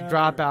 And you have to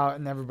drop out,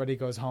 and everybody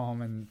goes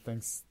home and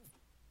thinks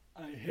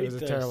it was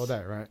a terrible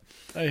day, right?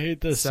 I hate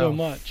this so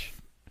much.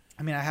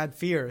 I mean, I had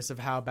fears of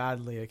how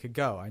badly it could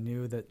go. I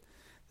knew that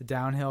the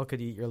downhill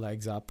could eat your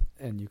legs up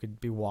and you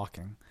could be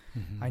walking.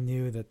 I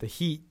knew that the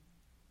heat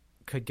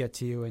could get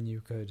to you and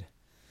you could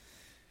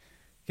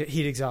get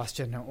heat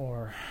exhaustion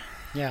or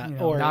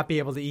not be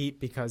able to eat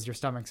because your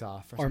stomach's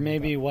off. Or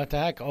maybe what the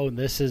heck? Oh,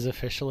 this is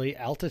officially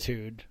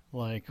altitude.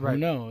 Like, who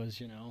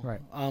knows, Right.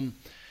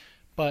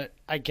 But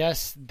I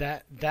guess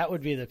that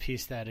would be the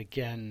piece that,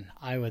 again,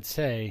 I would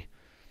say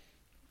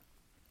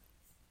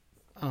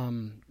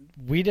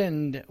we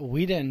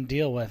didn't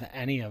deal with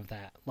any of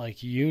that.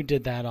 Like, you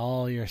did that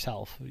all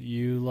yourself.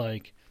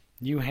 You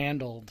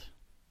handled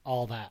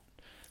all that.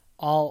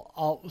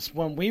 All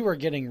when we were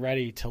getting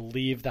ready to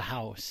leave the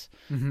house,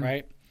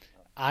 right?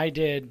 I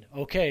did,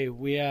 okay,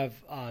 we have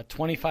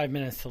 25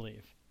 minutes to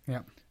leave.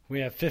 Yeah.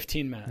 We have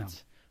 15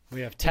 minutes. No.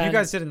 We have 10. You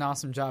guys did an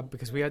awesome job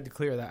because we had to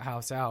clear that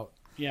house out.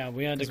 Yeah,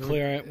 we had to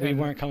clear it. We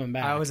weren't coming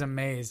back. I was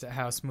amazed at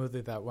how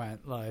smoothly that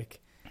went.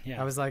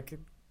 I was like,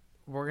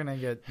 we're going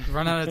to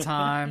run out of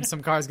time.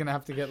 Some car's going to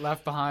have to get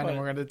left behind, and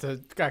we're going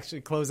to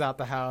actually close out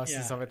the house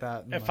and stuff like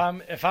that. And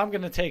if I'm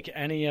going to take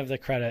any of the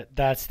credit,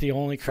 that's the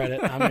only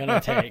credit I'm going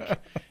to take.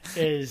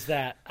 Is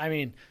that, I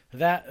mean,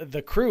 that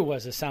the crew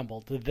was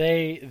assembled.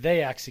 They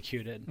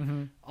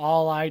executed.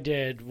 All I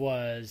did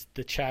was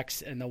the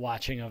checks and the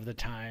watching of the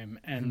time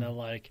and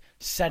the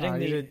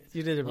setting you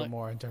did a bit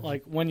more in terms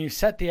of when you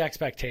set the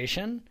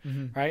expectation,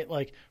 right?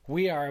 Like,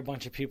 we are a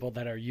bunch of people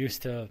that are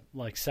used to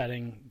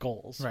setting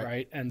goals,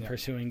 right? And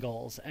pursuing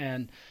goals.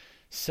 And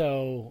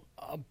so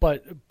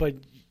but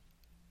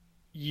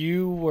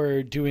you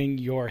were doing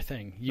your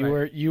thing. You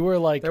were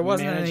there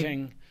wasn't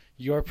managing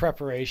your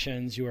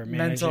preparations, you were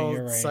managing mental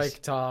your race.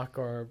 Psych talk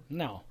or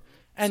no.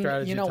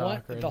 And you know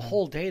what? The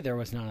whole day there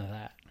was none of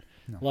that.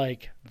 No.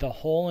 The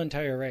whole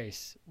entire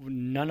race,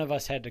 none of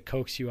us had to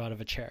coax you out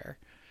of a chair.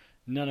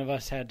 None of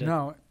us had to.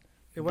 No,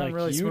 it went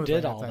really smoothly.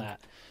 You did all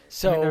that.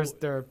 So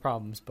there are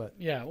problems, but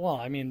yeah. Well,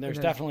 I mean, there's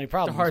definitely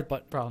problems,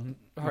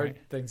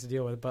 hard things to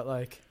deal with. But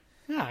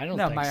no, I don't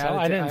think so.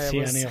 I didn't see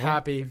any of them.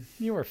 Happy.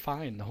 You were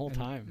fine the whole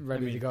time.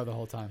 Ready to go the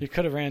whole time. You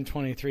could have ran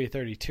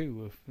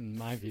 23:32, in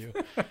my view.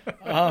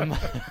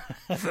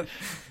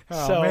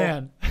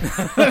 Man.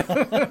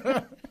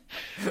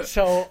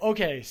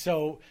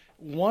 So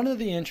one of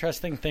the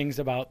interesting things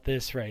about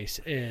this race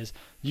is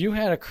you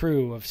had a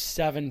crew of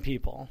 7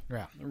 people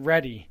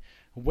ready,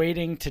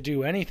 waiting to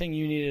do anything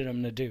you needed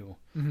them to do.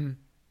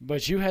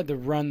 But you had to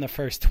run the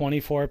first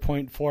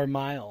 24.4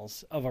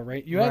 miles of a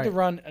race. You had to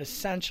run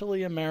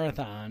essentially a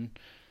marathon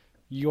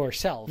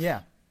yourself.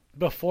 Yeah.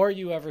 Before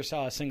you ever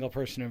saw a single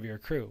person of your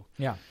crew.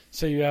 Yeah.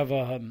 So you have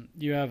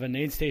an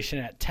aid station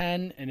at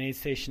 10, an aid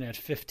station at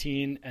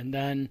 15, and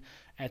then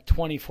at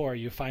 24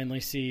 you finally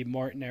see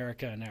Morton,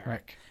 Erica, and Eric.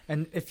 Right.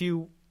 And if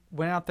you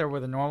went out there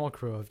with a normal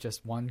crew of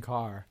just one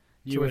car,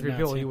 2 or 3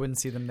 people, you wouldn't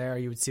see them there.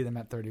 You would see them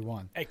at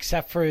 31.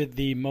 Except for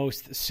the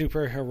most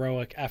super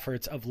heroic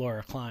efforts of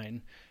Laura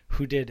Klein,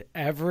 who did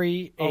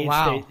every aid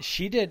station.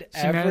 She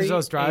managed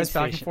those drives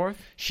back and forth?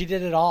 She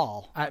did it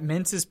all. At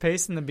Mintz's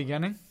pace in the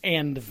beginning?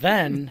 And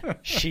then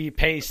she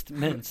paced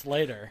Mintz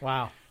later.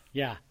 Wow.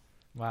 Yeah.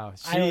 Wow.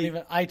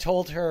 I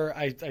told her,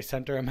 I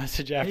sent her a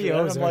message after that.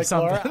 I'm like,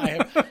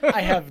 Laura,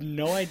 I have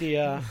no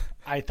idea.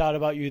 I thought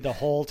about you the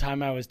whole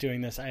time I was doing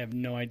this. I have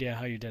no idea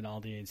how you did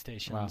all the aid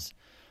stations. Wow.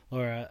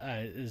 Laura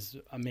is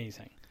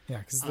amazing. Yeah,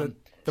 because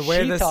the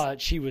way she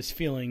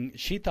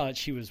thought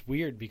she was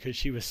weird because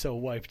she was so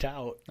wiped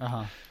out.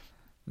 No,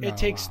 it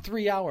takes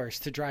 3 hours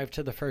to drive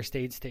to the first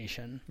aid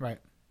station. Right.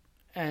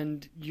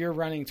 And you're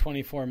running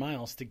 24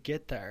 miles to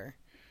get there.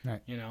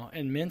 Right.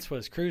 And Mintz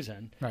was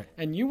cruising. Right.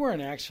 And you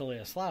weren't actually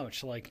a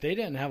slouch. Like, they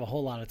didn't have a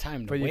whole lot of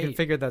time to wait. But you can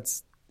figure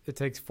it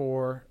takes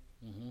 4,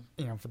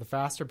 Mm-hmm. for the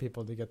faster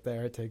people to get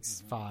there, it takes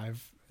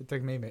 5. It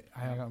took maybe,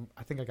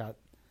 I think I got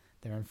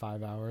there in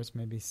 5 hours,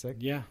 maybe 6.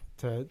 Yeah.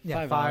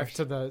 5 hours.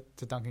 to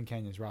Duncan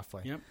Canyons,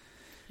 roughly. Yep.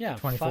 Yeah.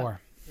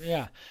 24.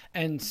 Yeah.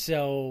 And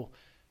so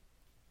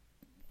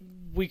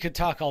we could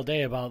talk all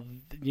day about,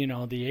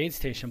 the aid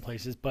station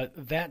places, but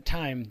that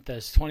time,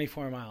 those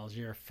 24 miles,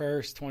 your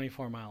first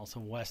 24 miles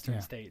of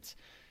Western states,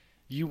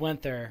 you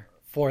went there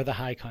for the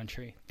high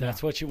country.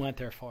 That's what you went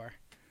there for.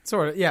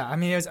 Sort of, yeah. I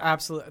mean, it was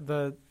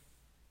absolutely,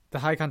 the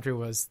high country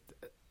was,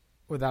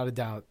 without a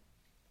doubt,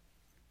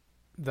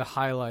 the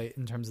highlight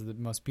in terms of the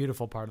most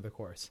beautiful part of the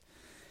course.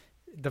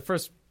 The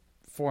first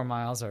 4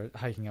 miles are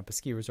hiking up a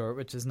ski resort,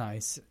 which is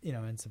nice.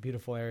 It's a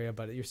beautiful area,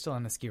 but you're still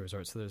in a ski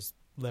resort, so there's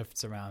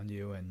lifts around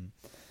you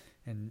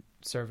and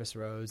service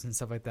roads and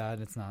stuff like that.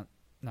 And it's not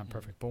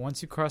perfect. But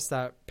once you cross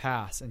that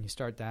pass and you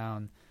start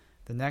down,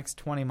 the next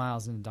 20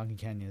 miles into Duncan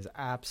Canyon is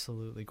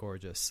absolutely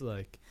gorgeous.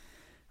 Like,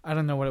 I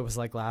don't know what it was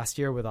like last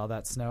year with all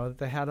that snow that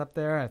they had up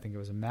there. I think it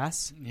was a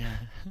mess. Yeah.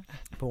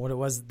 But what it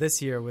was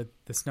this year with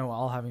the snow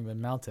all having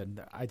been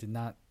melted, I did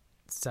not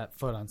set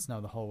foot on snow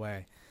the whole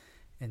way.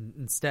 And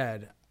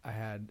instead, I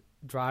had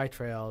dry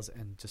trails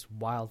and just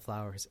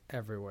wildflowers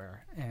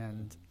everywhere.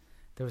 And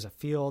there was a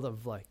field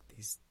of like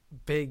these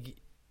big,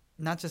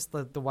 not just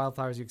the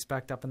wildflowers you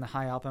expect up in the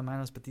high alpine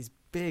mountains, but these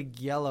big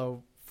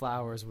yellow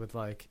flowers with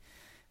like,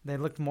 they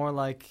looked more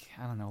like,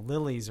 I don't know,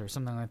 lilies or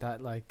something like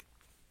that. Like,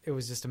 it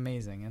was just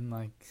amazing. And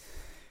like,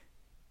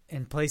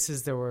 in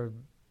places there were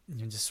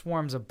just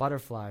swarms of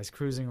butterflies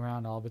cruising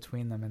around all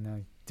between them, and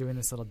they're doing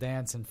this little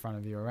dance in front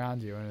of you,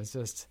 around you. And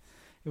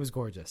it was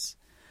gorgeous.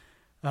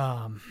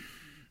 A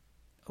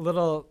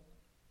little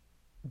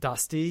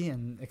dusty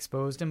and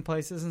exposed in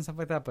places and stuff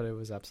like that, but it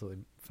was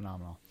absolutely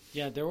phenomenal.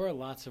 Yeah, there were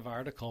lots of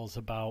articles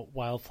about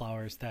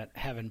wildflowers that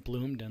haven't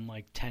bloomed in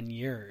like 10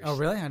 years. Oh,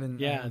 really? I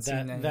didn't. Yeah,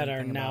 that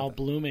are now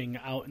blooming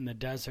out in the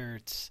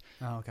deserts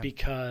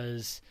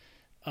because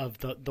of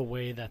the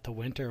way that the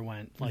winter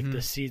went. Like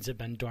the seeds have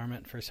been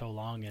dormant for so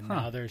long, and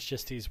now there's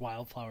just these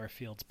wildflower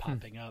fields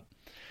popping up.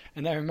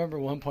 And I remember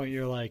one point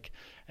you're like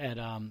at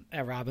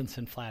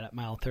Robinson Flat at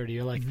mile 30.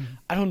 You're like,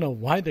 I don't know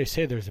why they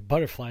say there's a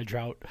butterfly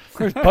drought.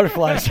 There's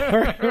butterflies.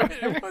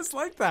 It was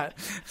like that.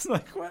 It's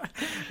like,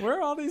 where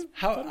are all these?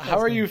 How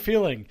are you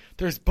feeling?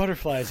 There's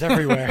butterflies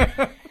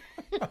everywhere.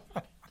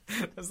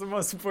 That's the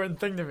most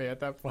important thing to me at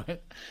that point.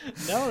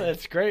 No,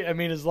 that's great. I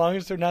mean, as long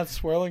as they're not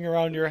swirling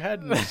around your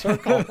head in a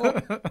circle.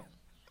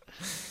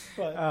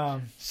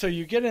 But, so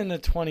you get into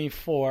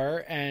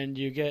 24, and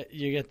you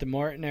get the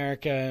Morton,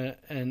 Erica,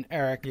 and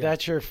Eric. Yeah.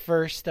 That's your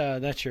first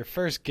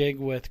gig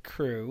with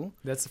crew.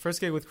 That's the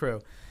first gig with crew,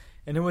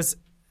 and it was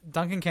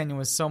Duncan Canyon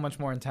was so much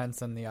more intense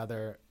than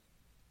the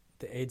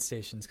aid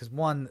stations, because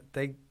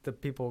the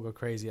people go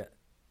crazy at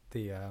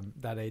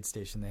that aid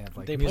station. They have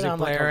like they music put on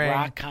blaring, like a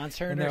rock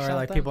concert, and there were something?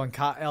 like people in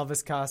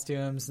Elvis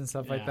costumes and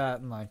stuff like that,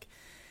 and like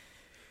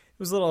it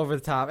was a little over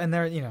the top, and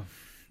there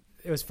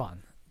it was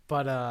fun,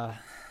 but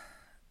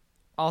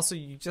also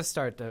you just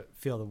start to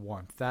feel the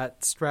warmth.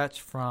 That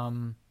stretch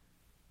from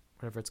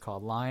whatever it's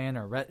called, Lion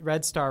or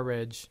Red Star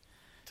Ridge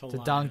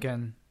to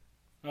Duncan.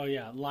 Oh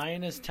yeah,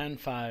 Lion is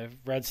 10.5,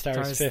 Red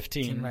Star is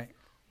 15, right?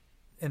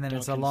 And then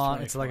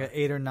Duncan's it's like an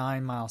 8 or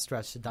 9 mile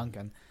stretch to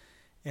Duncan.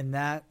 And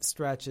that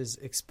stretch is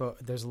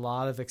exposed. There's a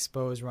lot of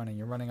exposed running.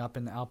 You're running up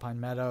in the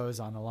alpine meadows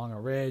along a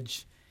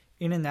ridge,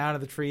 in and out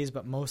of the trees,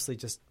 but mostly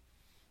just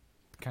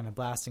kind of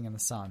blasting in the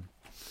sun.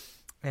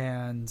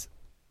 And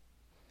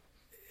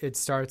it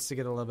starts to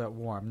get a little bit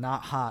warm.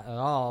 Not hot at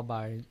all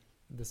by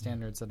the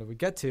standards that it would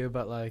get to,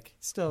 but like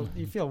still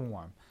you feel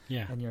warm.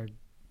 Yeah. And you're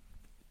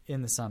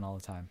in the sun all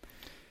the time.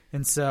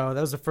 And so that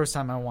was the first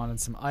time I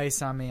wanted some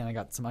ice on me, and I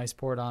got some ice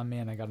poured on me,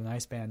 and I got an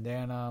ice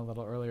bandana a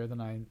little earlier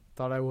than I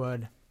thought I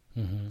would.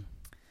 Mm-hmm.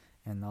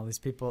 And all these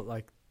people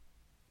like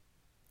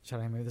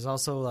shouting at me. There's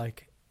also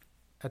like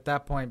at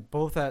that point,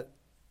 both at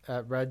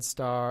Red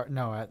Star,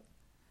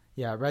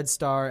 Red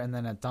Star, and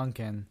then at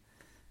Duncan,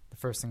 the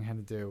first thing I had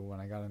to do when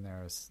I got in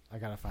there was I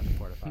gotta find a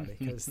porta potty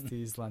because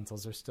these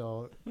lentils are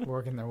still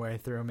working their way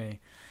through me.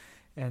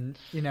 And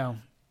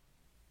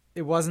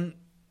it wasn't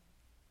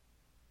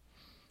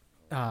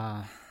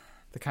the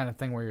kind of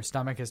thing where your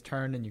stomach is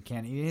turned and you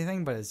can't eat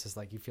anything, but it's just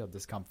like you feel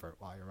discomfort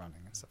while you're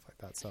running and stuff like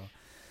that. So.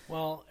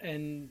 Well,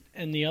 and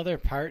the other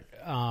part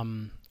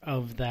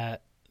of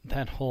that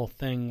whole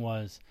thing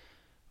was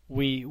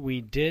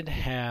we did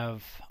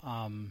have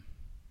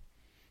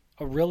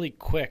a really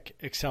quick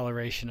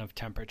acceleration of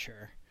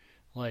temperature.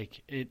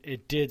 Like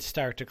it did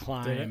start to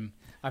climb. Did it?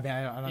 I mean,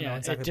 I don't know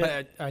exactly,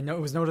 but I know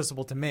it was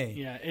noticeable to me.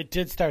 Yeah, it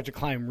did start to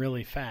climb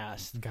really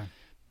fast. Okay.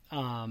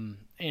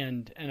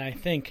 And I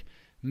think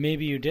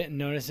maybe you didn't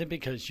notice it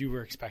because you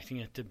were expecting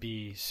it to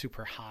be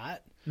super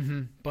hot.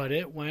 Mm-hmm. But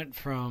it went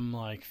from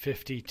like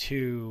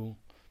 52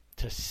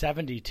 to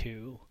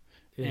 72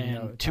 in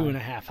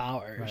 2.5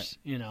 hours,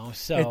 right.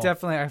 So it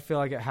definitely, I feel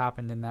like it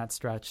happened in that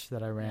stretch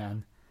that I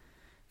ran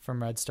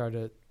from Red Star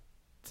to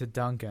to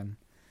Duncan.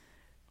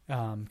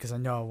 Because I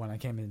know when I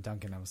came into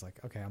Duncan, I was like,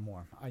 okay, I'm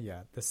warm.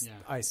 This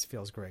ice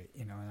feels great,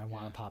 and I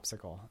want a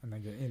popsicle. And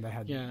they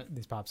had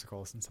these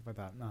popsicles and stuff like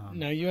that.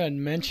 Now, you had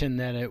mentioned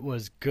that it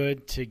was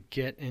good to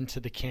get into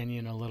the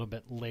canyon a little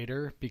bit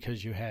later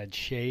because you had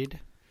shade.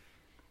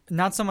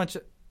 Not so much.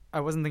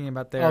 I wasn't thinking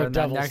about there in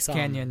the next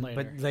canyon,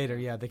 later. But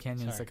later, the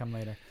canyons that come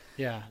later.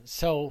 Yeah.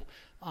 So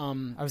I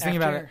was thinking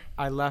about it.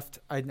 I left.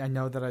 I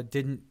know that I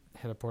didn't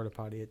hit a porta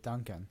potty at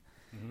Duncan.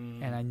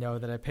 And I know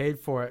that I paid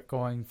for it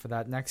going for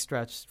that next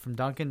stretch from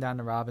Duncan down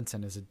to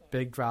Robinson is a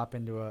big drop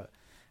into a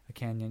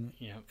canyon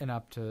and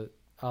up the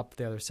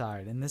other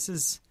side. And this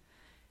is,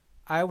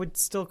 I would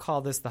still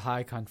call this the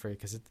high country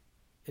because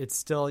it's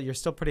still, you're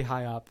still pretty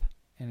high up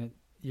and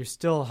you're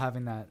still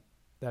having that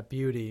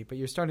beauty, but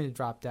you're starting to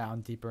drop down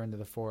deeper into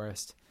the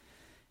forest.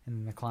 And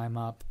then the climb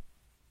up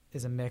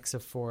is a mix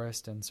of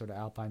forest and sort of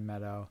alpine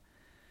meadow.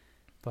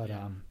 But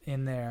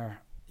in there,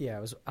 it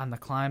was on the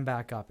climb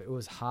back up. It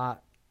was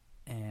hot.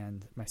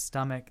 And my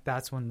stomach,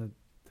 that's when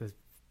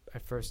I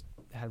first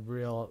had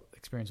real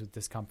experience with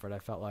discomfort. I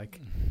felt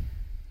like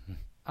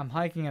I'm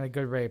hiking at a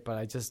good rate, but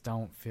I just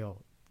don't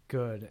feel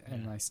good.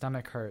 And my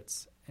stomach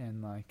hurts.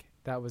 And like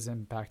that was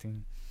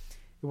impacting.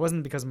 It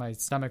wasn't because my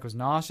stomach was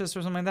nauseous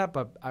or something like that,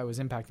 but I was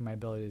impacting my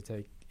ability to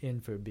take in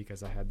food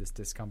because I had this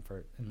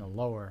discomfort in the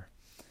lower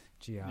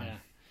GI. Yeah.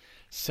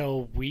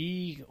 So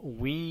we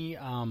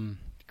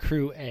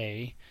Crew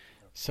A.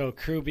 So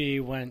Crew B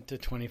went to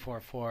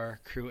 24.4.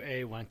 Crew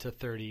A went to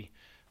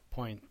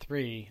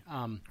 30.3.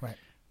 Right.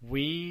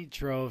 We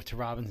drove to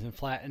Robinson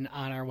Flat, and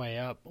on our way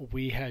up,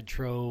 we had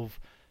drove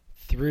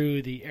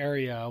through the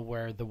area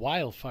where the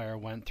wildfire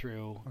went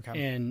through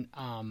in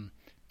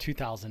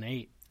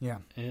 2008. Yeah.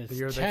 And the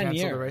year they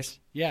canceled the race?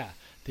 Yeah.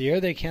 The year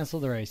they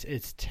canceled the race.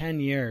 It's 10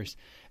 years.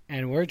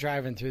 And we're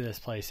driving through this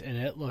place, and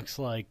it looks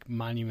like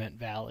Monument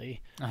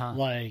Valley.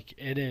 Like,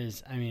 it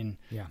is, it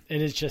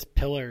is just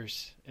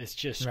pillars. It's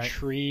just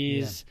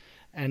trees.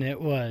 Yeah. And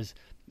it was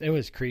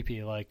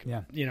creepy. Like,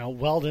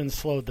 Weldon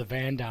slowed the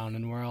van down,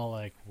 and we're all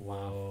like,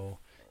 whoa,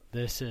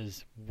 this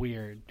is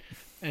weird.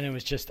 And it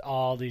was just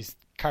all these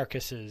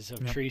carcasses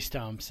of tree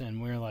stumps,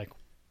 and we're like,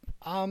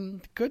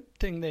 good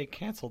thing they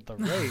canceled the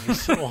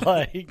race.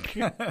 Like,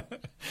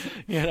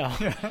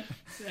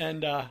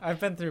 And I've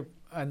been through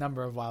a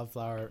number of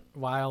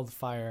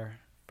wildfire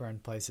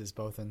burned places,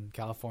 both in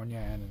California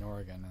and in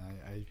Oregon,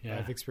 and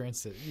I've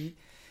experienced it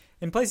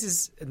in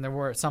places. And there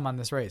were some on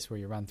this race where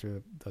you run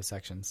through those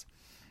sections.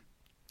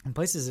 In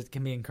places, it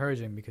can be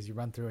encouraging because you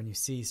run through and you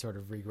see sort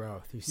of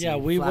regrowth. You see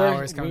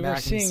flowers come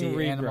back, and you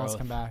see animals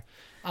come back.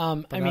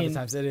 But other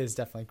times it is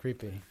definitely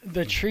creepy.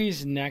 The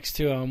trees next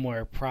to them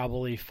were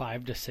probably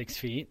 5 to 6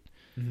 feet,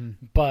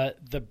 but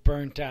the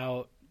burnt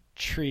out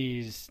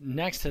trees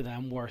next to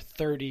them were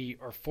 30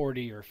 or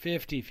 40 or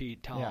 50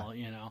 feet tall,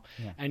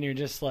 and you're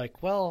just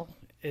like, well,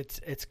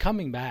 it's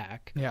coming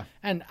back. Yeah.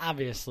 And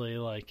obviously,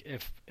 like,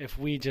 if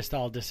we just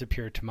all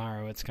disappear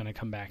tomorrow, it's going to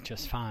come back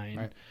just fine.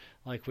 Right.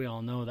 Like, we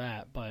all know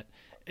that, but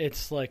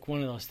it's like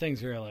one of those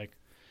things where you're like,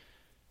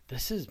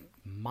 this is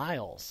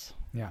miles.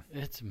 Yeah.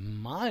 It's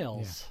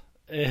miles.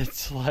 Yeah.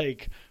 It's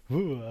like,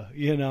 ooh,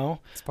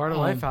 It's part of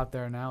life out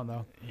there now,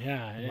 though.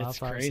 Yeah, it's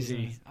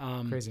crazy.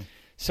 Crazy.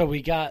 So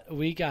we got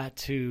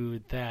to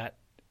that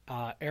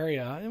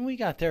area, and we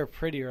got there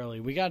pretty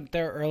early. We got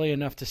there early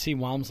enough to see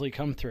Walmsley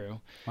come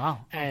through.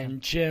 Wow.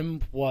 And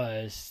Jim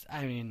was,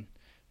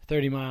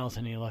 30 miles,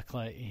 and he looked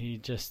like he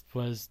just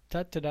was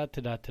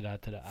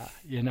da-da-da-da-da-da-da-da,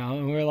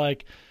 and we're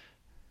like,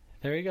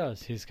 there he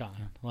goes. He's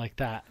gone. Like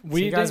that. So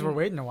you guys were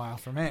waiting a while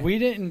for me. We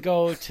didn't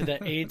go to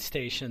the aid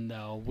station,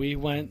 though. We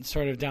went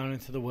sort of down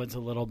into the woods a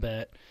little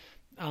bit.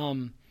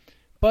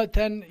 But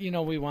then,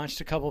 we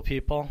watched a couple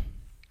people.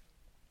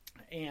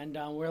 And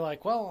we're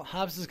like, well,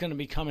 Hobbs is going to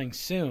be coming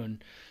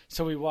soon.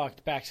 So we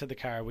walked back to the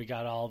car. We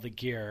got all the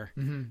gear.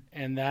 Mm-hmm.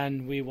 And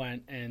then we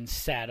went and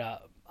set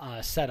up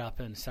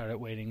and started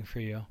waiting for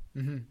you.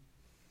 Mm-hmm.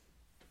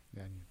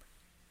 Yeah.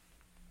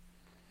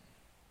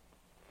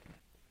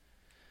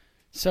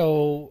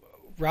 So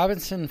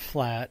Robinson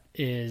Flat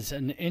is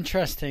an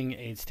interesting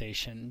aid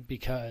station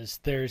because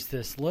there's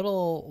this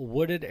little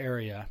wooded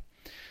area.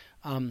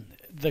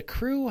 The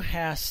crew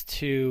has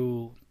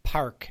to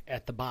park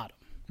at the bottom.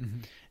 Mm-hmm.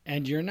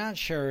 And you're not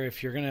sure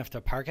if you're going to have to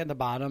park at the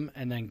bottom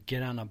and then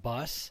get on a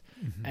bus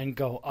and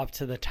go up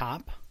to the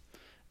top,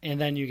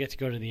 and then you get to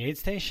go to the aid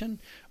station.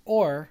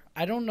 Or,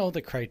 I don't know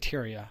the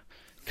criteria,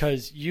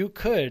 because you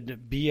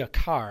could be a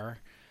car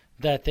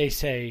that they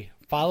say,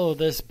 follow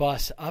this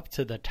bus up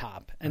to the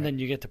top, and then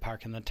you get to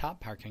park in the top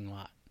parking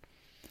lot.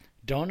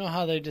 Don't know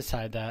how they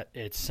decide that.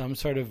 It's some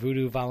sort of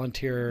voodoo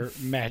volunteer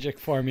magic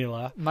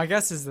formula. My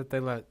guess is that they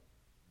let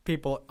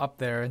people up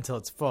there until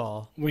it's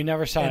full. We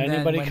never saw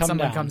anybody come down. When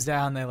someone comes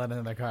down, they let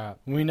another car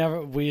up.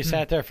 We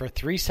sat there for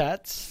 3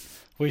 sets.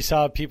 We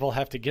saw people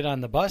have to get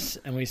on the bus,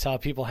 and we saw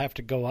people have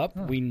to go up.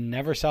 We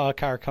never saw a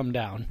car come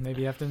down.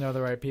 Maybe you have to know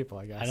the right people,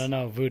 I guess. I don't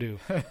know, voodoo.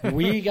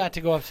 We got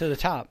to go up to the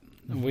top.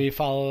 We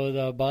follow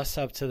the bus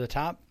up to the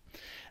top,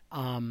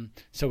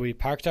 So we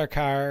parked our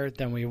car,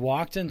 then we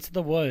walked into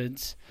the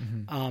woods.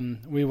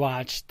 We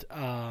watched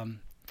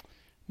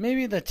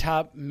maybe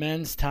the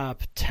men's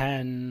top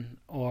 10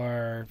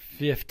 or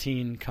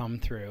 15 come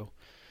through.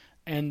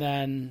 And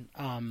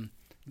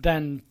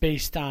then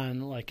based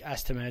on like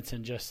estimates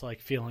and just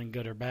like feeling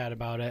good or bad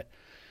about it,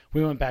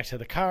 we went back to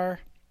the car,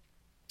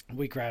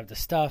 we grabbed the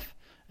stuff,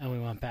 and we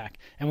went back.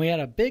 And we had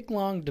a big,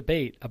 long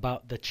debate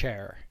about the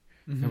chair.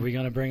 Are we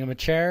going to bring him a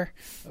chair?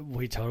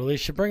 We totally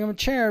should bring him a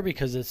chair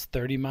because it's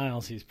 30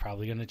 miles. He's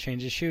probably going to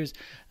change his shoes.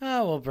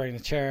 Oh, we'll bring the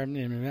chair.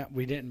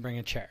 We didn't bring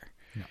a chair.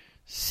 No.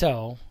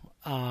 So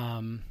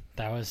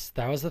that was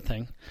the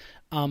thing.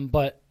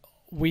 But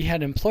we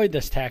had employed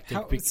this tactic.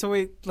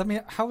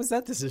 How was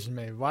that decision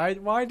made?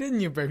 Why didn't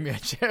you bring me a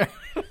chair?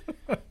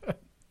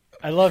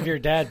 I love your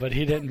dad, but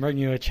he didn't bring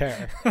you a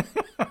chair.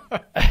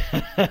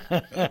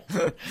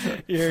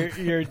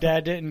 Your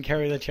dad didn't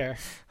carry the chair.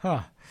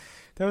 Huh.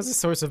 That was a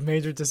source of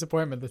major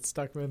disappointment that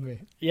stuck with me.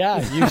 Yeah,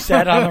 you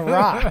sat on a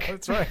rock.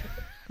 That's right.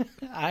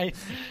 I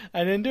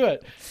didn't do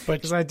it.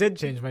 Because I did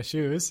change my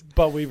shoes.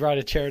 But we brought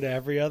a chair to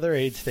every other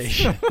aid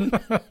station.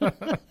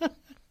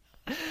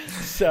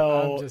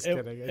 So I'm just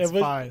kidding. It's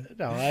fine.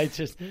 No,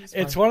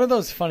 it's one of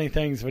those funny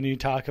things when you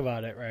talk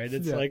about it, right?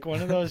 It's like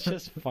one of those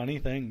just funny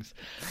things.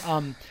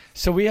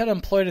 So we had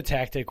employed a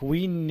tactic.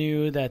 We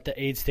knew that the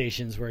aid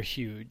stations were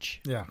huge.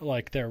 Yeah.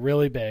 Like they're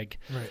really big.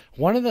 Right.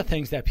 One of the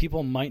things that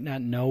people might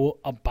not know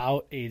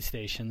about aid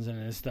stations,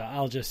 and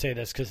I'll just say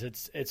this because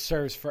it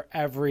serves for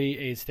every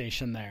aid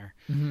station there.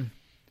 Mm-hmm.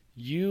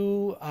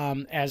 You,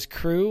 as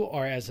crew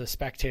or as a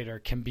spectator,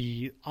 can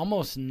be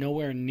almost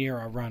nowhere near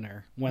a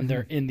runner when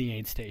they're in the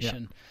aid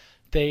station. Yeah.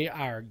 They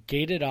are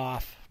gated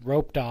off,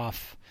 roped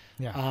off.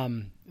 Yeah.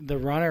 The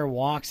runner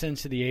walks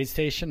into the aid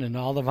station, and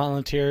all the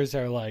volunteers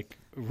are like,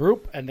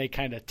 "Roop," and they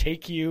kind of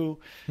take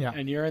you,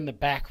 and you're in the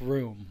back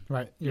room.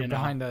 Right, you're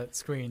behind the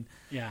screen.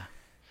 Yeah.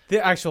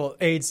 The actual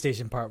aid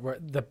station part,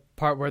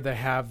 where they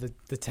have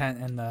the tent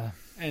and the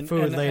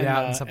food laid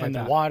out and stuff like that,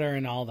 and the water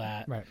and all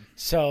that. Right.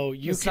 So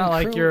it's not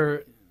like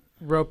you're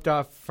roped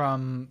off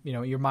from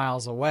you're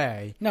miles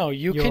away. No,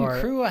 you can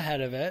crew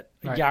ahead of it,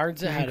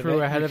 yards ahead of it.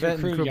 Crew ahead of it,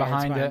 and crew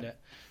behind it.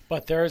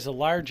 But there is a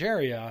large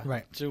area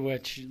to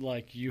which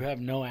you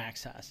have no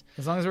access.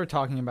 As long as we're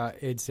talking about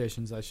aid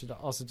stations, I should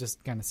also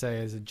just kind of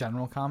say as a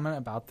general comment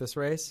about this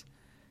race,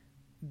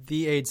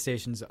 the aid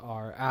stations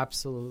are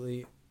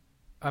absolutely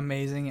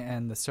amazing,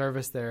 and the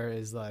service there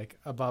is like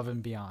above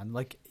and beyond.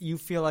 Like you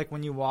feel like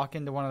when you walk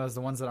into one of those, the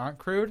ones that aren't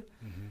crewed,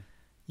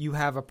 you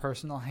have a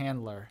personal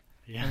handler.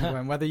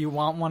 Yeah. Whether you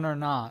want one or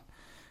not.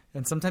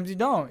 And sometimes you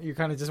don't. You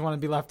kind of just want to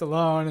be left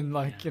alone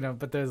and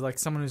but there's like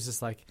someone who's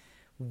just like,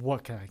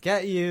 what can I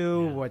get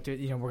you? Yeah. What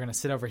we're going to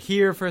sit over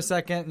here for a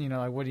second,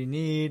 like what do you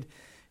need?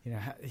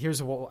 Here's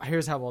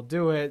how we'll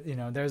do it.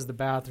 There's the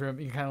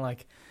bathroom. You kind of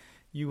like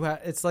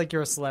it's like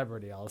you're a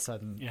celebrity all of a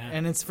sudden. Yeah.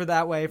 And it's for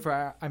that way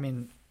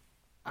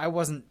I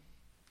wasn't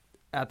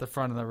at the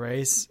front of the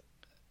race.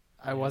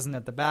 I wasn't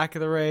at the back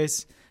of the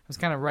race. I was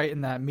kind of right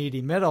in that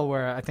meaty middle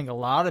where I think a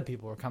lot of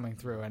people were coming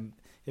through. And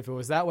if it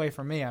was that way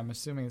for me, I'm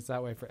assuming it's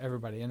that way for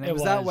everybody. And it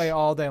was that way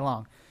all day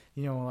long.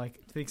 To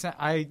the extent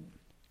I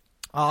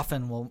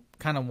often will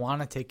kind of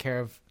want to take care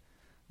of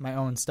my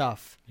own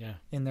stuff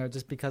in there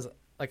just because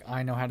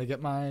I know how to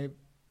get my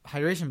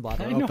hydration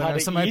bladder open or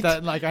something like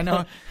that. Like I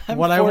know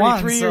what I want.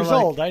 I'm 43 years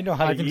old. I know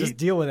how to eat. I can just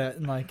deal with it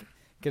and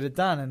get it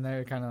done. And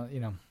they're kind of,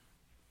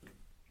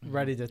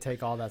 ready to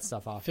take all that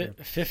stuff off.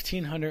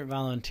 1,500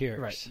 volunteers.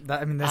 Right.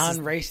 This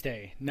on race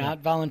day, not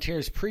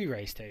volunteers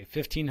pre-race day.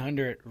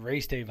 1,500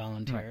 race day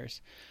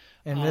volunteers.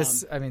 Right.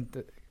 And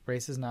the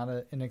race is not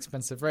an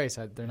inexpensive race.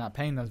 They're not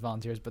paying those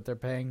volunteers, but they're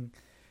paying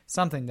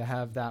something to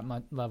have that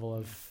much level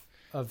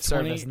of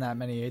service and that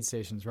many aid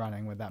stations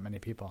running with that many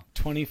people.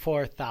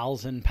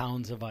 24,000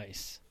 pounds of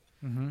ice.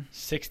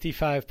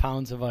 65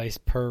 pounds of ice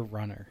per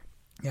runner.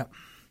 Yep.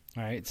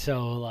 All right,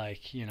 so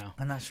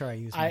I'm not sure I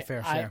used my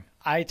fair share.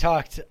 I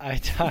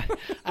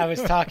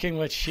was talking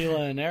with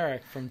Sheila and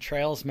Eric from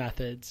Trail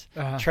Methods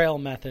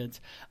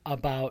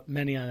about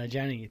Many on a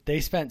Jenny.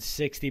 They spent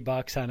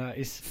 $60 on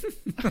ice.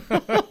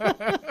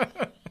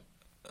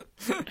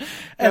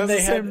 And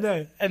they had same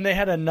day. And they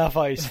had enough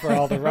ice for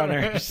all the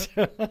runners.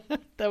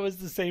 That was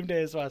the same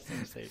day as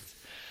Western States.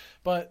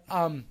 But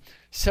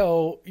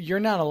so you're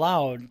not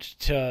allowed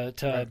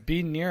to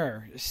be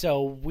near.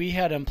 So we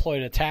had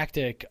employed a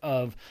tactic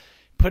of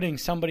putting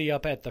somebody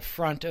up at the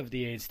front of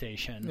the aid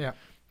station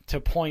to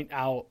point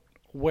out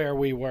where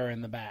we were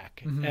in the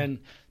back and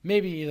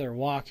maybe either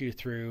walk you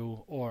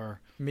through or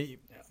meet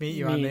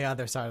you on the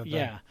other side of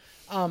the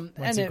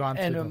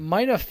and it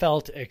might have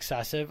felt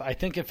excessive. I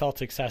think it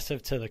felt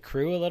excessive to the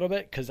crew a little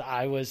bit because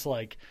I was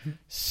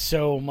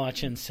so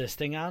much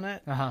insisting on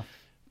it.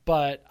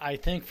 But I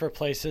think for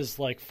places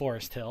like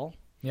Forest Hill,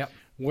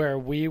 where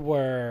we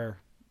were,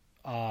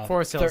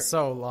 Forest Hill is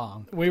so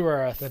long. We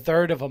were a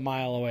third of a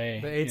mile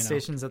away. The aid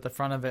station's at the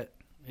front of it,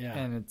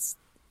 and it's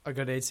a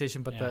good aid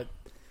station. But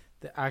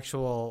the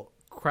actual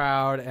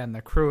crowd and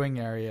the crewing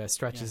area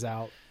stretches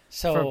out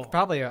So for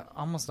probably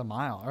almost a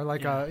mile, or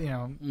like Yeah.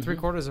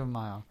 3/4 of a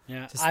mile.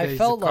 yeah, Just I the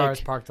felt cars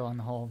like parked along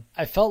the whole.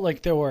 I felt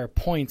like there were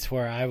points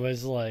where I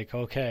was like,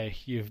 okay,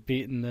 you've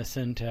beaten this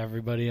into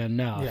everybody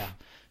enough. Yeah.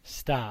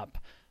 Stop.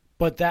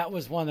 But that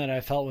was one that I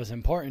felt was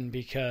important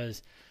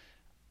because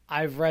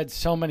I've read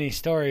so many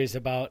stories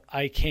about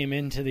I came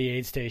into the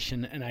aid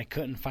station and I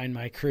couldn't find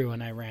my crew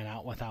and I ran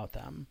out without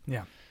them.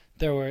 Yeah.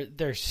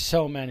 There's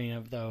so many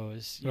of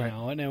those, you Right.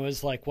 know, and it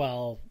was like,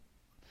 well,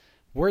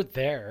 we're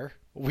there.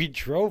 We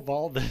drove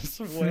all this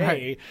way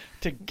Right.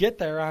 to get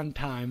there on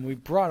time. We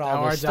brought all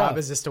Now our this stuff. job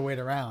is just to wait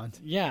around.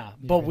 Yeah,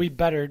 but Yeah. we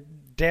better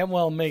damn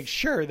well make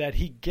sure that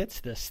he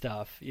gets this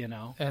stuff, you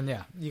know. And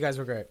yeah, you guys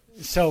were great.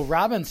 So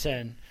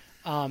Robinson,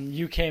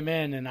 you came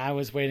in and I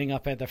was waiting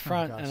up at the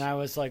front, gosh. and I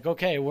was like,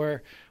 okay,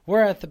 we're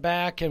at the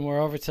back and we're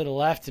over to the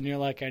left, and you're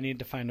like, I need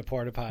to find a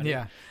porta potty.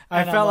 Yeah,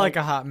 I And I'm felt like-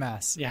 like a hot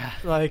mess. Yeah.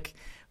 Like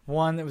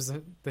one, it was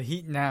the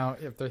heat. Now,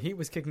 if the heat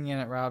was kicking in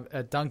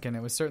at Duncan,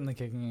 it was certainly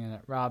kicking in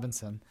at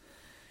Robinson.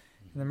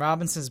 And then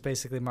Robinson's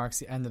basically marks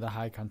the end of the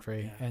high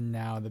country, Yeah. and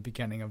now the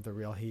beginning of the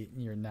real heat.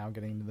 And you're now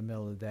getting into the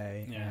middle of the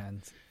day, Yeah.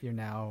 and you're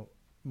now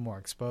more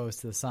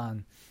exposed to the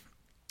sun.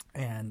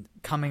 And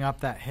coming up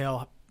that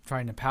hill,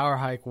 trying to power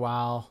hike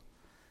while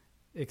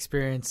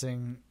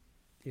experiencing,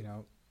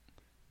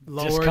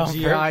 lower Discomfort.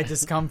 GI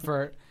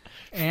discomfort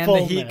and the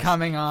heat Fullness.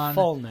 coming on.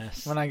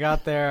 Fullness. When I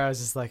got there, I was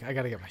just like, I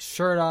got to get my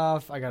shirt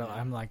off.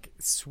 I'm like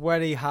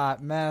sweaty,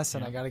 hot mess,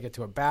 and Yeah. I got to get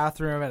to a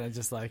bathroom, and I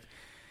just like,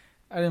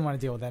 I didn't want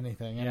to deal with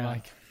anything. And Yeah.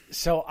 like,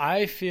 So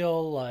I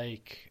feel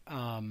like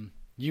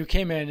you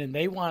came in and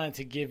they wanted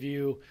to give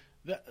you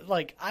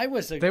I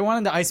was they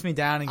wanted to ice me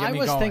down and get I me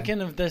was going.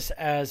 thinking of this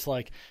as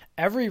like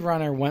every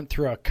runner went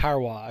through a car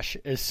wash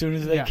as soon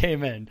as they Yeah.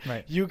 came in.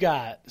 Right. You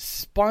got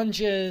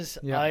sponges,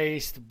 Yep.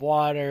 iced,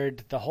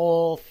 watered, the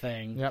whole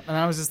thing. Yep. And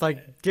I was just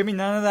like, give me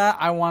none of that.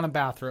 I want a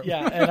bathroom.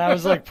 Yeah, and I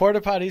was like, porta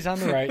potty's on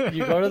the right.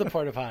 You go to the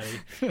porta potty,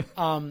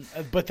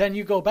 but then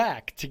you go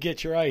back to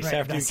get your ice Right,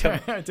 after you that's come.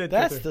 right. I did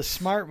That's go the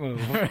smart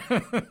move.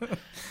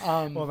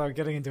 Well, they're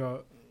getting into a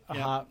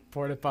Yeah. hot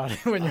porta potty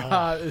when you're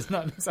hot is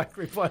not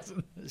exactly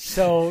pleasant.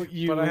 So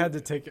you, But I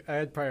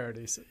had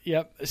priorities.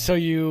 Yep. So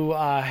you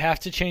have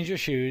to change your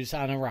shoes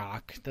on a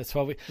rock. That's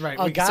what we. Right.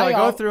 A So guy, I go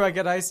al- through, I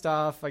get iced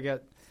off, I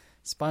get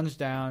sponged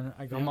down,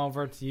 I come Yeah.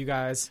 over to you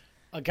guys.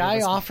 a guy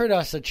Listen. offered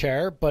us a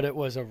chair, but it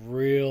was a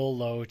real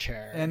low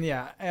chair. And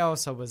yeah, I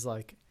also was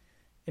like,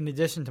 in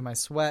addition to my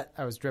sweat,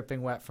 I was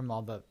dripping wet from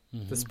all the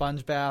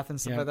sponge bath and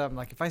stuff Yeah. like that. I'm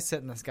like, if I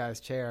sit in this guy's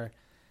chair,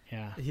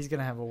 yeah. he's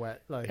gonna have a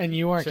wet And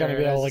you weren't gonna chair.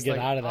 be I was able to just get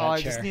like, out of that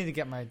I chair. just need to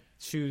get my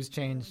shoes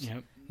changed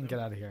Yep. and get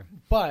out of here.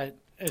 But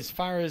as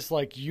far as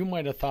like you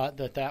might have thought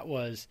that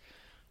was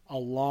a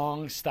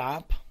long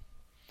stop,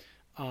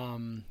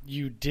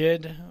 you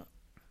did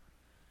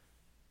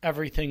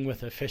everything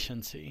with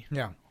efficiency.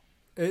 Yeah,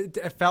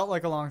 it felt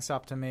like a long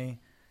stop to me,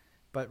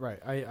 but right.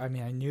 I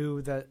mean, I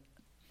knew that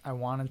I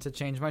wanted to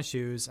change my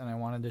shoes and I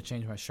wanted to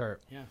change my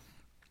shirt. Yeah.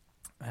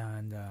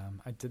 And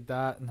I did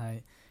that,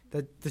 and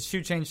the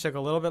shoe change took a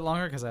little bit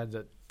longer because I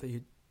had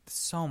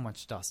so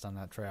much dust on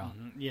that trail.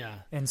 Yeah.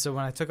 And so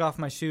when I took off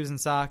my shoes and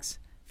socks,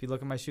 if you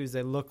look at my shoes,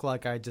 they look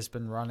like I'd just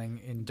been running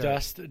in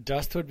dirt.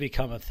 Dust would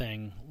become a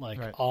thing. Like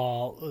Right.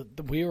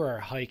 we were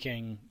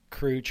hiking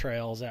crew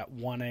trails at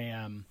 1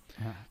 a.m.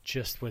 Yeah.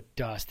 just with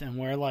dust, and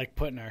we're like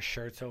putting our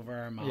shirts over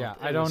our mouth. Yeah, It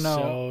I don't was know.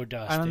 So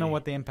dusty. I don't know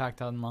what the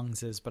impact on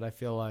lungs is, but I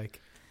feel like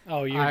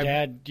Oh, your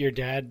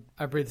dad.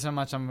 I breathe so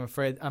much. I'm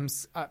afraid. I'm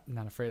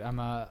not afraid.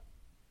 I'm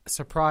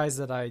surprised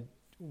that I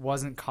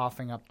wasn't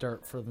coughing up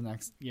dirt for the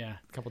next Yeah.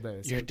 couple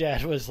days. Your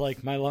dad was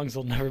like, my lungs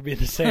will never be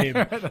the same.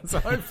 That's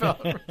how I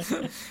felt.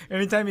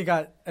 Anytime you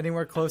got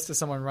anywhere close to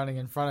someone running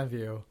in front of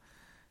you,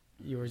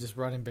 you were just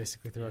running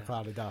basically through a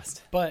cloud of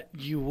dust. But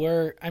you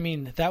were, I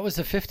mean, that was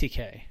a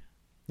 50K.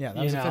 Yeah,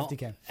 that was a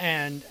 50K.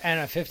 And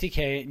a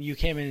 50K, you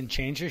came in and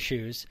changed your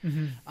shoes,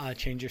 Mm-hmm.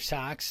 changed your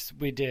socks.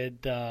 We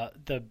did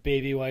the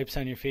baby wipes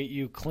on your feet.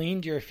 You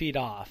cleaned your feet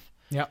off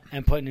Yep.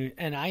 and put new.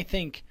 And I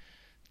think,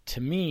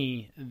 to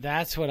me,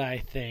 that's what I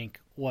think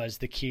was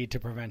the key to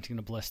preventing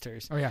the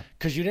blisters. Oh yeah.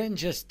 Because you didn't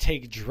just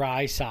take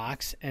dry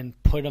socks and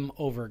put them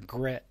over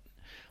grit.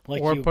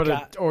 Like Or you put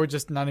got, it, or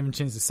just not even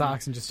change the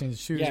socks and just change the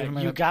shoes. or yeah,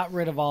 something you like that. got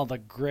rid of all the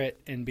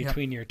grit in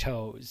between your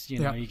toes. You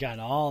know, Yeah. you got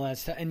all that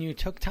stuff, and you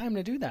took time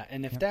to do that.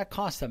 And if that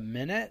costs a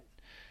minute,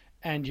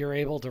 and you're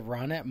able to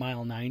run at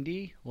mile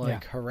 90,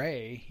 like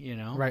hooray, you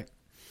know? Right.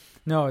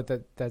 No,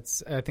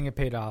 that's. I think it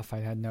paid off. I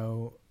had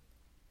no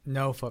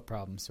foot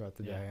problems throughout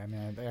the day. I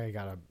mean, I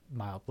got a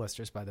mild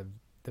blisters by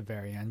the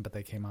very end, but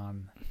they came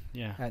on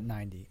Yeah. at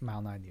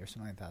mile 90 or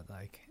something like that.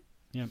 Like,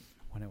 Yep.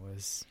 when it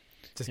was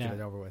just Yeah. get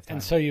it over with. time.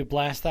 And so you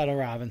blast out of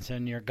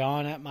Robinson. You're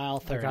gone at mile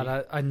 30. I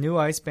got a new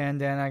ice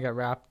bandana. I got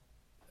wrapped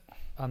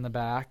on the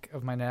back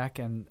of my neck,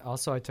 and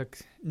also I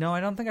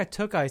don't think I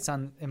took ice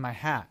in my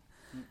hat.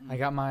 I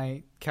got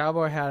my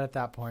cowboy hat at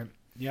that point.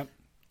 Yep.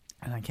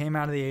 And I came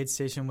out of the aid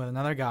station with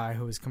another guy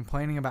who was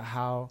complaining about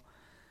how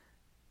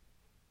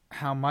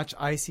much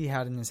ice he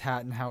had in his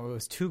hat and how it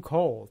was too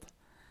cold.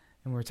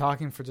 And we were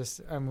talking for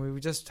we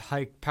just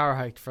power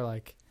hiked for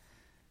like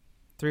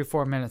 3 or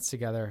 4 minutes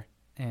together,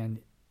 and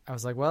I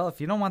was like, well,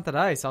 if you don't want that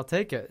ice, I'll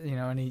take it,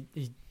 and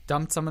he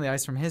dumped some of the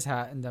ice from his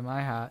hat into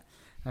my hat,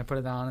 and I put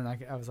it on, and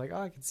I was like,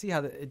 oh, I can see how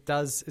it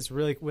does. It's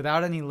really,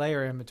 without any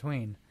layer in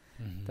between,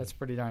 that's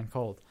pretty darn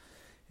cold.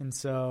 And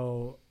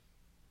so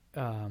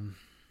I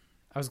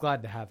was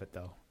glad to have it,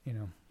 though,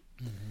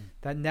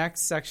 That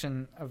next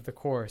section of the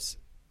course,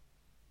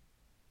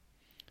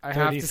 I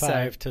have to say,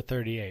 35 to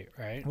 38,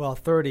 right? well,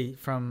 30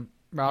 from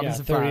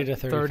Robinson 30 Flat, to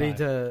 35. 30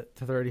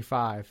 to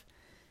 35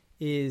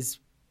 is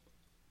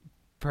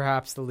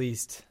perhaps the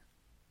least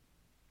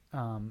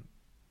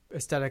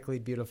aesthetically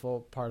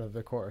beautiful part of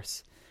the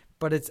course,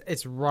 but it's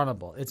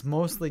runnable. It's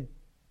mostly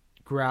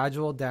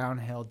gradual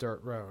downhill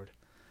dirt road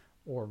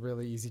or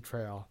really easy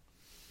trail,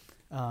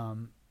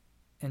 and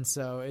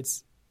so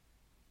it's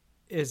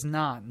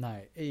not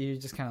night. You're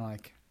just kind of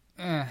like,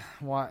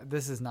 why?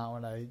 This is not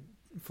what I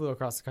flew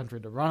across the country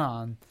to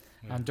run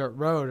on dirt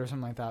road or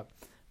something like that.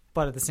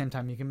 But at the same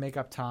time, you can make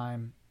up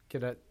time,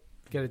 get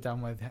it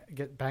done with,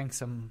 bank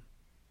some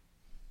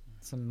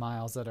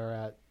miles that are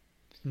at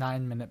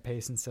 9-minute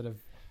pace instead of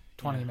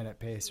 20-minute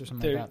pace or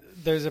something like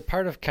that. There's a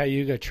part of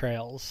Cayuga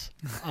Trails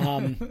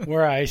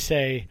where I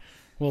say,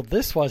 well,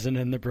 this wasn't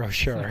in the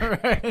brochure.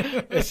 Right.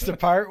 It's the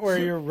part where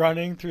you're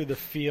running through the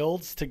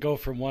fields to go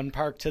from one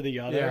park to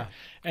the other,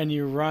 and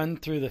you run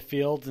through the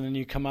fields, and then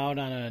you come out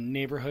on a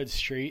neighborhood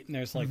street, and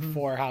there's like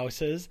 4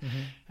 houses,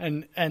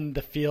 and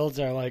the fields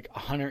are like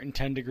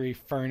 110-degree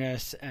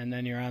furnace, and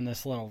then you're on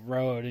this little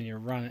road, and you're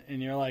running,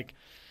 and you're like,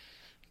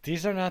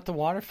 these are not the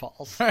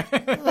waterfalls,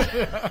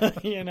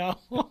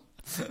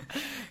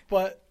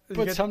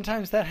 But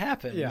sometimes that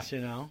happens,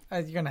 You're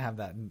going to have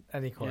that in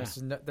any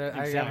course. Yeah,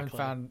 I haven't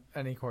found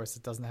any course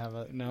that doesn't have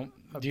a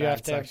Do you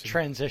have to section. have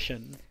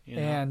transition?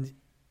 And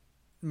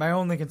my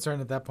only concern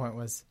at that point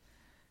was,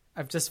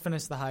 I've just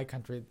finished the high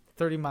country,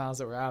 30 miles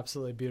that were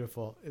absolutely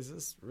beautiful. Is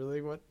this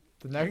really what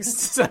the next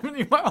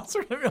 70 miles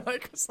are going to be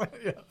like?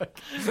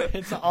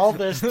 It's all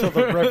this to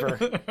the river.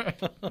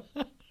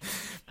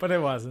 But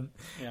it wasn't.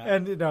 Yeah.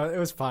 And, it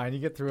was fine. You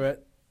get through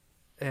it.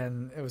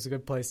 And it was a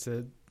good place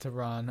to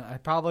run. I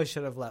probably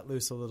should have let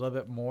loose a little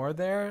bit more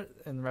there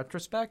in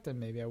retrospect, and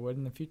maybe I would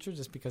in the future,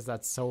 just because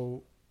that's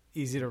so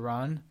easy to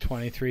run.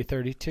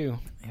 23:32.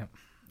 Yep.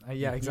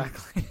 Yeah,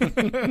 exactly.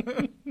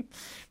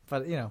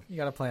 But, you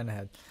got to plan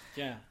ahead.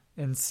 Yeah.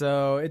 And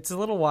so it's a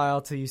little while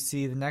till you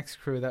see the next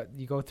crew that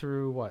you go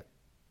through,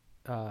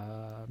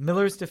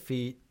 Miller's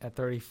Defeat at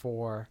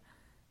 34.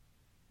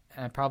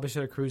 And I probably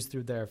should have cruised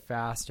through there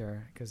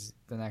faster, because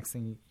the next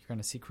thing you're going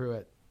to see crew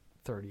at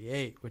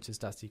 38, which is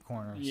Dusty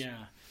Corners. Yeah.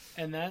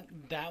 And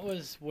that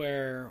was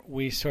where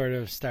we sort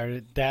of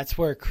started. That's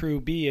where Crew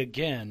B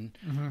again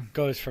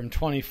goes from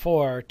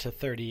 24 to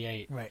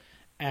 38. Right.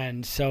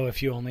 And so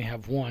if you only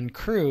have one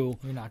crew,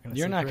 you're not going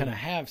to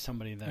have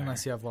somebody there.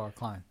 Unless you have Laura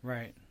Klein.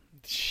 Right.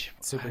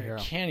 Superhero.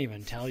 I can't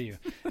even tell you.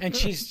 And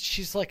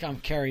she's like, I'm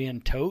carrying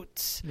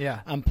totes.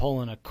 Yeah. I'm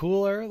pulling a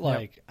cooler.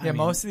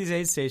 Most of these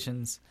aid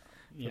stations,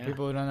 for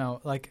people who don't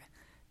know,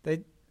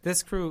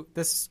 this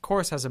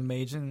course has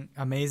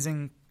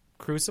amazing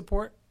crew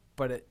support,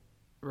 but it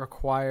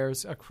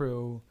requires a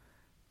crew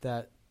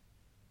that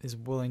is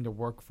willing to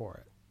work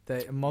for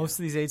it. Most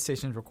of these aid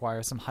stations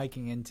require some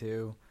hiking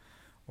into,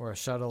 or a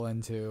shuttle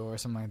into, or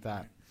something like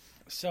that.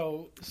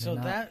 So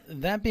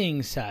that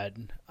being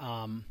said,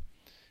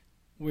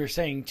 we're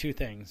saying 2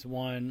 things.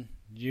 One,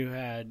 you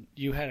had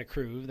a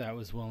crew that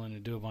was willing to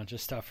do a bunch of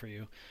stuff for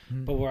you,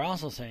 but we're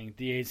also saying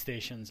the aid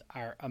stations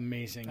are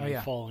amazing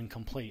and full and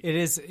complete. It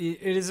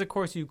is a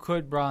course you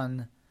could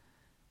run.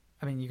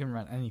 I mean, you can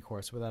run any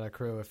course without a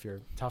crew if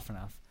you're tough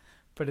enough,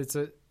 but it's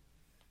a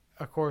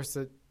course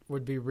that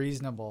would be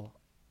reasonable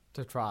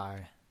to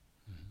try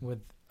with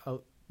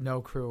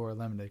no crew or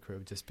limited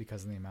crew, just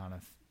because of the amount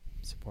of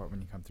support when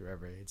you come through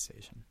every aid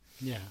station.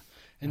 Yeah,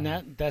 and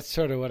that's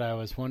sort of what I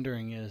was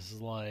wondering is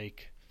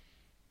like.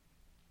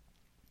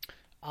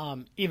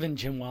 Even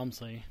Jim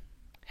Walmsley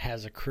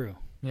has a crew.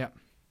 Yep.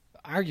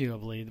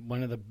 Arguably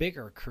one of the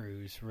bigger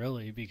crews,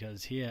 really,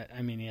 because he has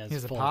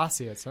a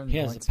posse at certain points. He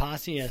has a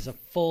posse, he has a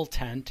full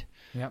tent.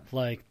 Yep.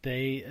 Like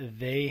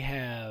they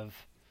have,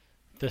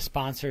 the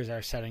sponsors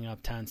are setting up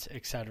tents,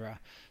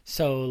 etc.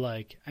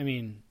 So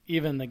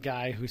even the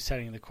guy who's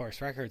setting the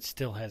course record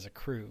still has a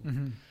crew.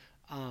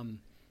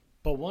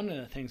 But one of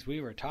the things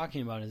we were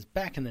talking about is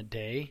back in the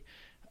day.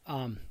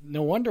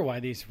 No wonder why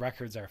these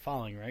records are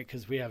falling, right?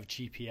 Because we have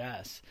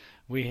GPS.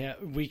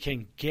 We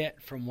can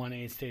get from one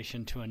aid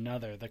station to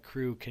another. The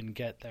crew can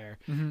get there.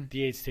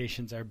 The aid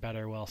stations are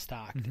better well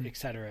stocked, et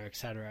cetera, et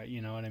cetera.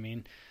 You know what I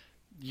mean?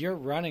 You're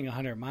running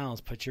 100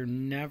 miles, but you're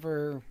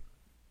never.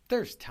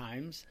 There's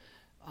times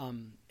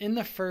in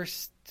the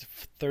first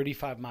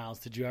 35 miles.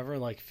 Did you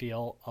ever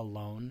feel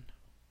alone?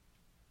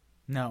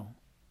 No.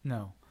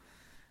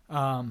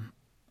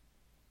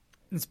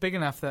 It's big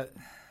enough that.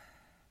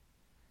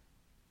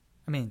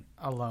 I mean,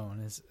 alone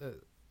is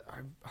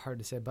hard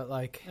to say, but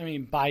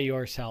by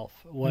yourself,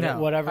 no,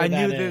 whatever. I that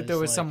knew that is, there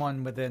was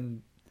someone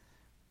within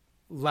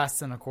less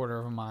than a quarter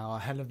of a mile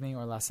ahead of me,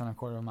 or less than a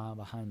quarter of a mile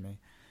behind me.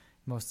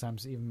 Most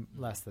times even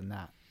less than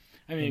that.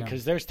 I mean,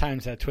 because there's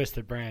times at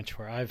Twisted Branch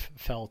where I've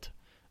felt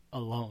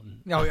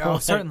alone. Oh,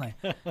 certainly.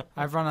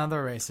 I've run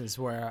other races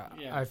where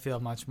I feel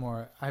much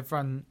more. I've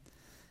run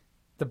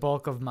the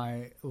bulk of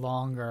my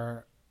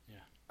longer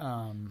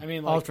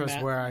ultras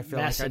where I feel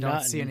like I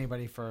don't see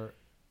anybody for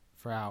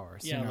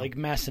hours. Yeah, like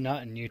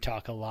Massanutten, you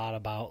talk a lot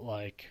about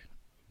like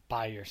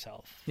by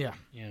yourself. Yeah.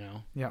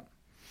 Yeah.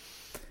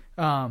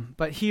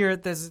 But here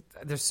there's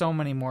so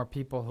many more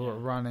people who are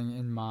running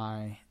in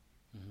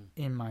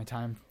my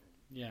time.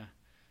 Yeah.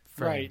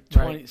 Frame,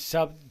 right.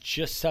 Sub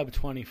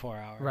 24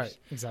 hours. Right,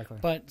 exactly.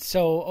 But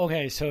so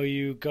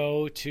you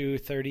go to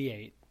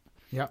 38.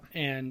 Yep.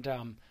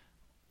 And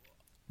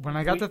when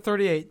I got to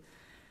 38,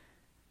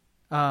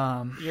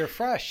 you're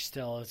fresh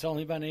still. It's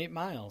only been 8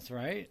 miles,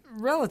 right?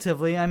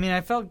 Relatively. I mean, I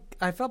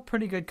felt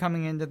pretty good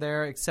coming into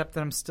there, except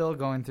that I'm still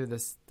going through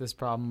this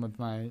problem with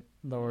my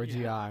lower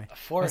GI.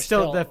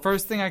 The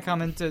first thing I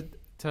come into,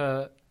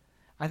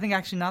 I think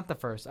actually not the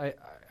first.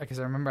 Because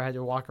I remember I had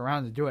to walk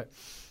around to do it.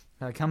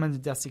 I come into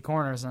Dusty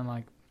Corners and I'm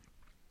like,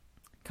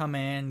 come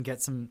in,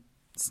 get some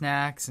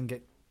snacks and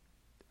get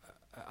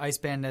ice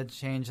bandage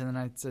change. And then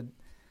I said,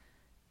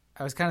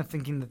 I was kind of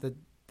thinking that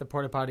the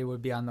porta potty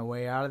would be on the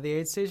way out of the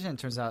aid station. It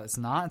turns out it's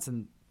not. It's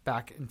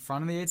back in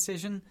front of the aid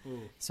station.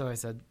 Ooh. So I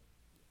said,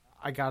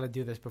 I got to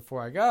do this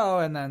before I go.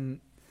 And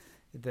then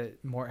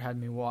Mort had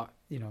me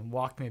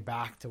walked me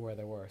back to where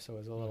they were. So it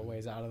was a little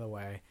ways out of the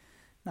way,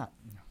 not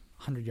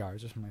 100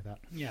 yards or something like that.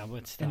 Yeah,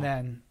 but still. And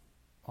then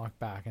walked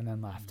back and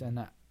then left.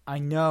 And I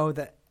know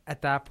that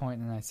at that point,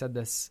 and I said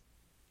this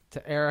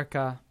to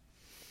Erica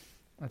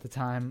at the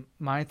time,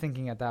 my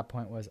thinking at that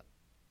point was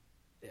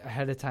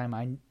ahead of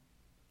time,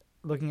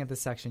 looking at the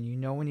section,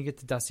 when you get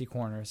to Dusty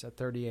Corners at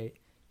 38,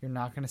 you're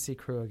not going to see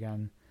crew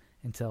again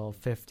until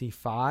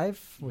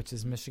 55, which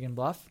is Michigan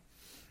Bluff.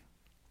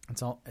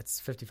 It's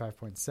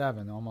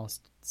 55.7,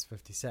 almost it's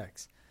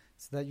 56.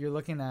 So that you're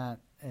looking at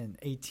an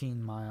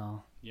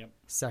 18-mile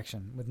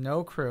section with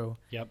no crew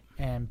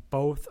and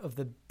both of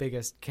the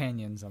biggest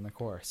canyons on the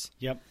course.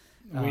 Yep.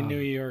 We knew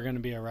you were going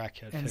to be a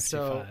wreck at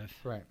 55.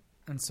 Right.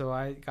 And so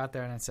I got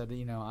there and I said,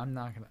 I'm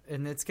not going to –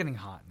 and it's getting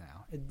hot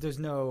now. There's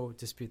no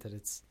dispute that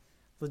it's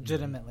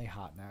legitimately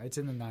hot now. It's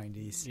in the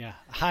 90s. Yeah,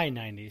 high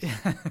 90s.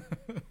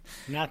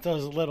 Not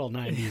those little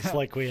 90s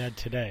like we had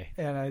today.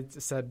 And I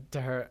said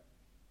to her,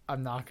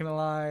 I'm not going to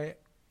lie.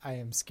 I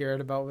am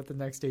scared about what the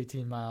next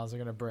 18 miles are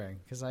going to bring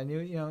because I knew,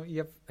 you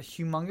have a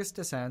humongous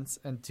descents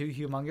and 2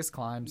 humongous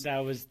climbs.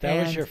 That was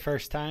your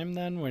first time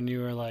then when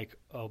you were like,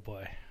 oh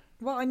boy.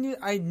 Well,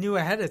 I knew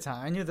ahead of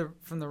time. I knew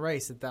from the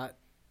race that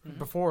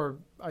before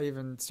I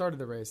even started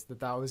the race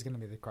that was going to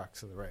be the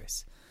crux of the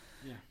race.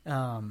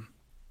 Yeah.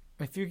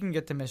 If you can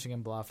get to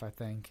Michigan Bluff, I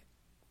think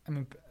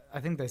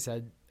they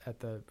said at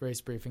the race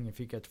briefing, if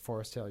you get to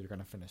Forest Hill, you're going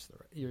to finish the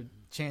race. Your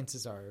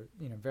chances are,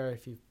 very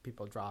few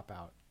people drop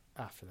out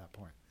after that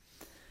point.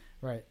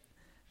 Right.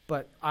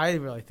 But I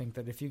really think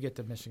that if you get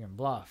to Michigan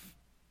Bluff,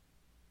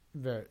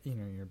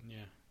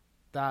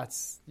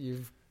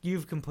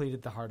 you've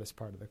completed the hardest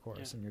part of the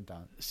course and you're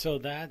done. So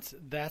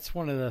that's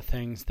one of the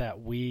things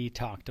that we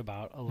talked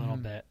about a little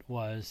bit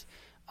was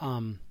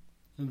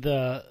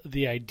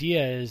the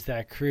idea is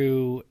that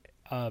crew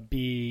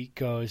B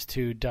goes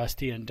to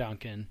Dusty and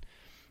Duncan,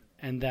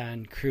 and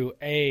then crew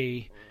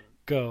A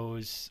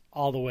goes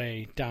all the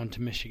way down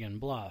to Michigan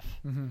Bluff,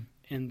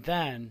 and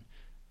then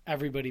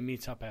everybody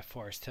meets up at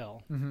Forest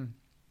Hill.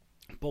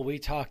 But we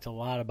talked a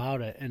lot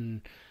about it,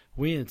 and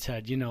we had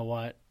said, you know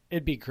what,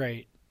 it'd be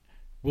great.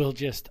 We'll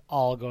just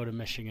all go to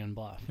Michigan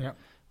Bluff. Yep.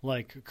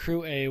 Like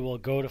crew A will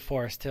go to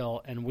Forest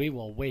Hill, and we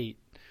will wait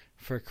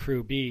for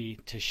crew B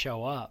to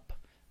show up,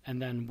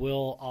 and then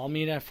we'll all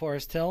meet at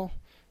Forest Hill,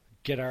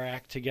 get our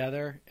act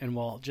together, and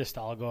we'll just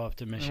all go up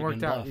to Michigan Bluff.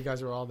 It worked out. You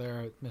guys were all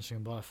there at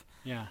Michigan Bluff.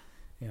 Yeah.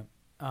 Yep.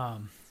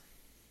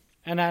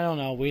 And I don't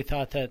know. We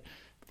thought that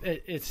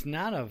it's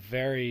not a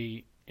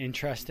very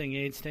interesting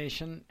aid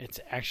station. It's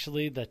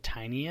actually the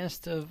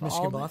tiniest of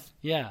Michigan all. Bluff?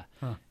 Yeah.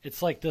 Huh.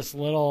 It's like this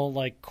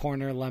little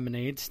corner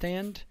lemonade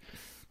stand.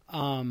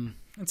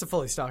 It's a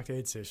fully stocked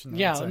aid station.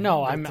 Yeah,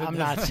 no, I'm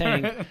not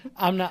saying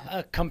I'm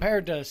not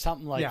compared to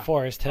something like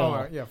Forest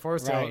Hill. Oh,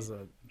 Forest Hill is a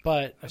show.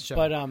 But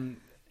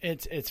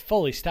it's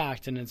fully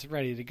stocked and it's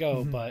ready to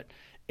go. But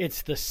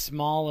it's the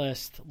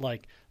smallest.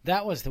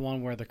 That was the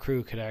one where the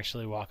crew could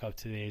actually walk up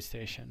to the aid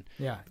station.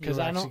 Yeah, because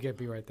I could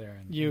be right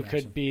there. You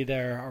could be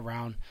there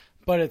around,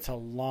 but it's a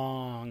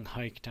long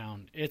hike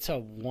down. It's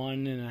a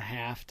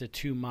 1.5 to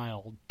 2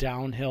 mile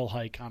downhill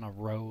hike on a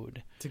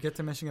road to get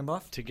to Michigan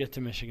Bluff.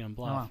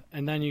 Wow.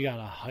 And then you got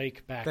to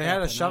hike back. They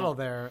had a shuttle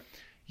there.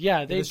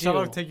 Yeah, they do. Does the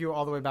shuttle take you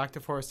all the way back to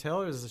Forest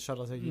Hill, or does the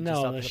shuttle take you?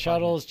 No, the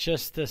shuttle's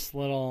just this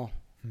little.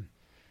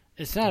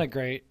 It's not a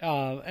great,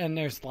 and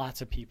there's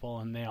lots of people,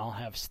 and they all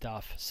have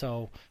stuff.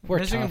 So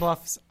Michigan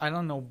Bluffs, I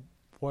don't know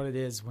what it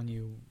is when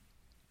you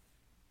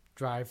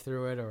drive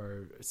through it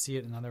or see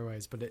it in other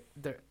ways, but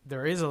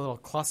there is a little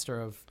cluster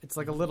of. It's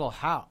like a little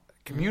house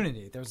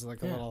community. There's a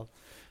little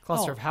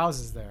cluster of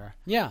houses there.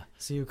 Yeah.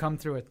 So you come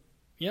through it.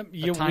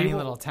 Yep, tiny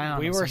little town.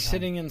 We were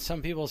sitting in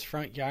some people's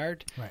front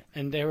yard, right,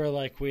 and they were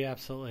like, "We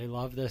absolutely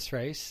love this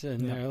race,"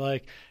 and Yeah. they're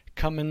like,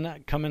 "Come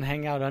and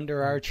hang out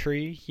under our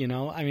tree." You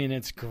know, I mean,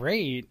 it's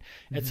great.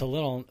 It's a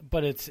little,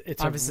 but it's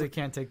obviously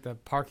can't take the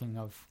parking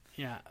of.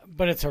 Yeah,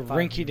 but it's a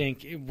 500.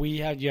 rinky-dink.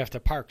 You have to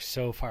park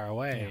so far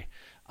away.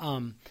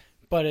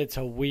 But it's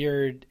a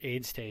weird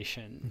aid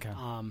station.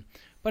 Okay.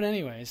 But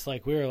anyways,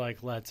 like we were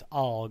like, let's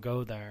all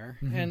go there,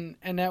 and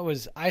that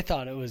was, I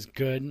thought it was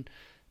good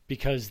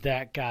because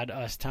that got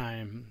us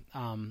time.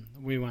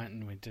 We went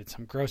and we did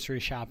some grocery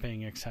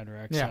shopping, et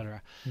cetera, et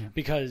cetera,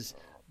 because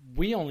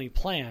we only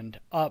planned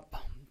up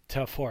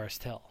to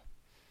Forest Hill,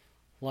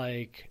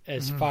 like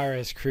as far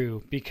as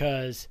crew,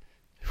 because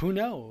who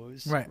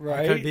knows, right?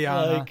 I could be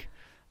on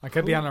I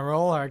could be on a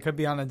roll, or I could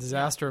be on a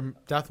disaster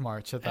death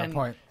march at that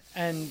point.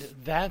 And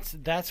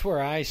that's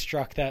where I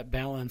struck that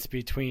balance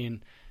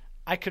between,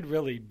 I could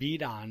really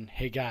beat on,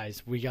 hey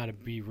guys, we got to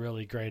be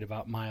really great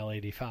about mile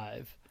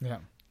 85. Yeah.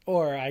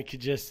 Or I could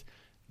just,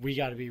 we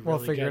got to be really good. We'll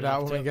figure it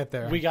out when we get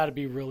there. We got to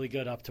be really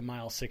good up to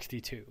mile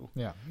 62.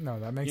 Yeah. No,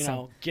 that makes You sense.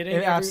 know,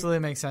 It absolutely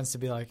makes sense to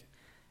be like,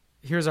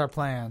 here's our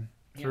plan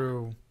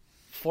through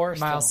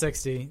Forest mile Hill.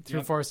 60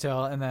 through Forest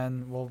Hill, and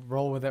then we'll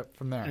roll with it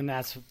from there. And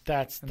that's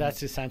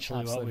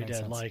essentially what we did.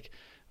 Sense. Like,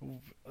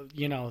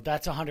 you know,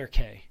 that's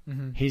 100K.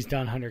 He's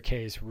done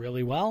 100Ks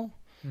really well.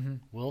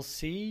 We'll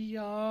see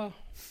how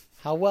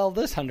well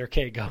this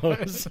 100K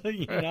goes.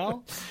 You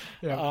know,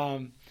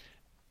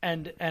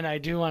 and I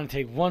do want to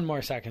take one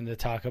more second to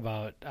talk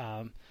about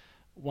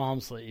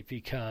Walmsley,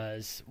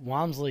 because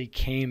Walmsley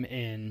came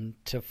in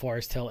to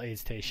Forest Hill aid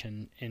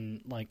station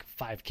in like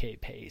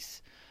 5K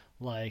pace.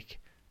 Like,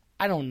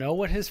 I don't know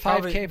what his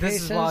 5K pace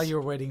is. This is while you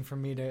were waiting for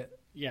me to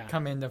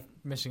come into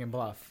Michigan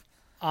Bluff.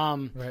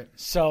 Right.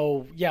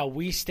 So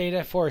we stayed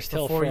at Forest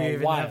Hill for Before you a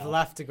even while. have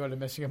left to go to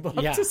Michigan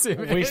Bluff to see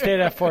me. We stayed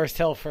at Forest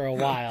Hill for a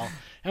while,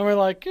 and we're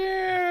like,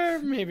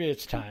 maybe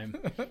it's time,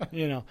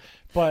 you know.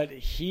 But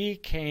he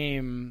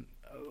came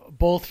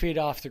both feet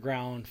off the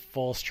ground,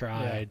 full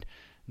stride,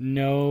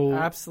 no,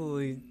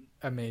 absolutely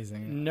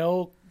amazing.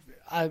 No,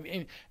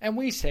 and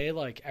we say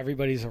like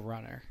everybody's a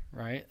runner,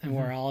 right? And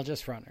we're all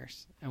just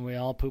runners, and we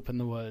all poop in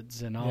the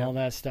woods and all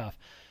that stuff,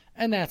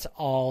 and that's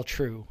all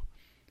true,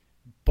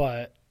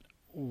 but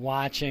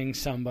watching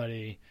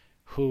somebody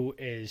who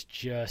is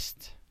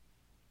just,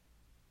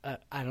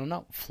 I don't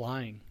know,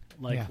 flying,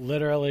 like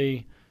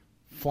literally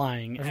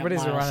flying.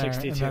 Everybody's at mile a runner,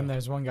 62. and then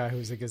there's one guy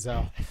who's a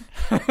gazelle.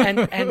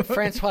 and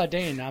Francois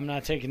Dane, I'm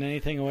not taking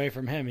anything away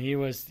from him. He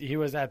was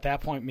at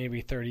that point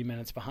maybe 30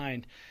 minutes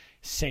behind.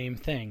 Same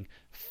thing,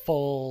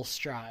 full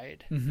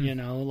stride. You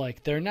know,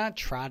 like they're not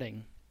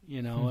trotting.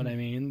 You know what I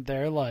mean?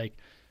 They're like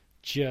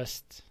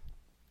just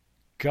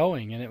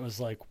going, and it was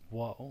like,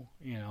 whoa,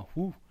 you know,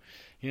 whoo.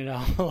 You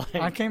know, like,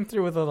 I came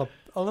through with a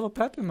little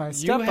pep in my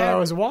step, but I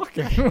was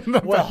walking.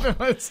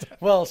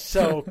 Well,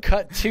 so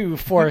cut to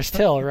Forest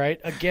Hill, right?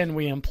 Again,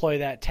 we employ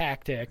that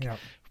tactic. Yep.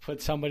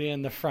 Put somebody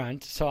in the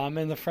front. So I'm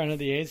in the front of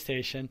the aid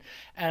station,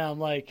 and I'm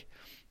like,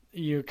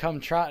 you come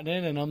trotting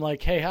in, and I'm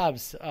like, hey,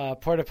 Hobbs,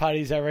 porta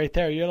potties are right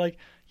there. You're like,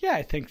 yeah,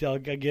 I think they'll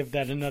give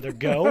that another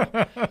go.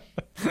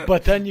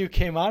 But then you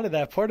came out of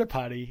that porta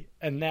potty,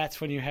 and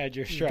that's when you had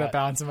your strut. The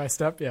balance in my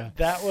step,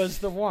 That was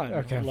the one.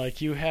 Okay.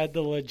 Like you had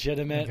the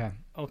legitimate.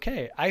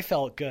 Okay, I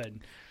felt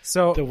good.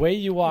 So the way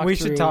you walked, we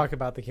should talk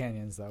about the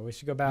canyons, though. We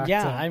should go back.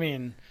 Yeah, I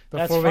mean,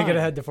 before we get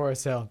ahead to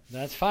Forest Hill.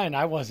 That's fine.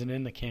 I wasn't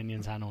in the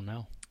canyons. I don't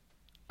know.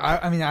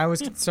 I mean, I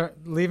was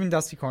leaving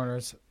Dusty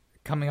Corners,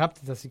 coming up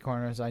to Dusty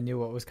Corners. I knew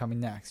what was coming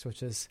next,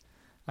 which is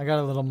I got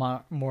a little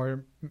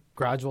more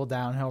gradual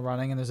downhill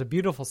running, and there's a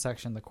beautiful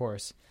section of the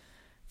course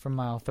from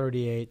mile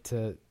 38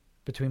 to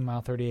between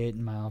mile 38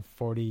 and mile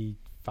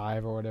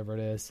 45 or whatever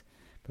it is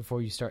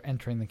before you start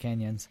entering the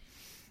canyons,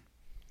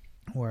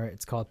 where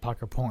it's called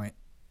Pucker Point,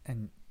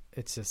 and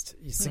it's just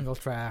a single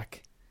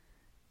track,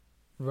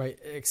 right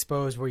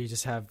exposed, where you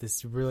just have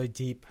this really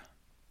deep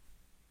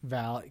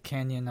valley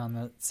canyon on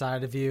the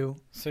side of you.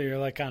 So you're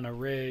like on a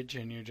ridge,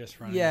 and you're just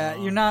running. Yeah,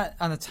 along. you're not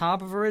on the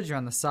top of a ridge; you're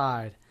on the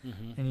side,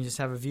 and you just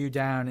have a view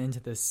down into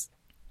this.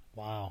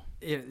 Wow!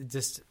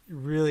 Just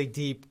really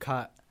deep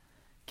cut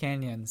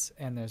canyons,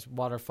 and there's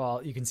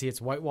waterfall. You can see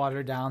it's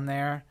whitewater down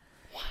there.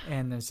 Wow.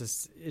 And there's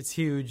just it's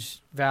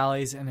huge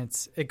valleys, and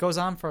it goes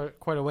on for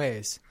quite a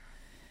ways.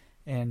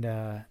 And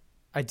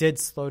I did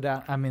slow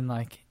down. I mean,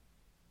 like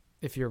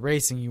if you're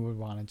racing, you would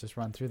want to just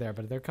run through there,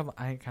 but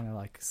I kind of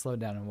like slowed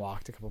down and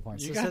walked a couple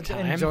points. You just got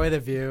time. To enjoy the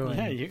view.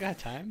 Yeah, you got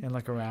time and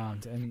look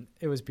around, and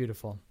it was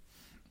beautiful.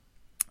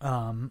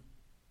 Then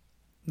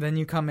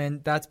you come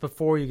in. That's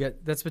before you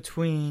get. That's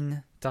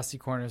between Dusty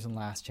Corners and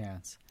Last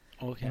Chance.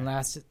 Okay. And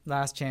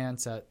last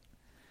chance at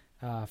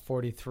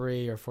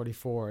 43 or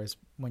 44 is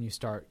when you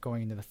start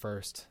going into the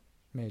first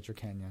major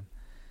canyon.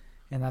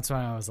 And that's when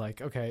I was like,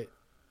 okay,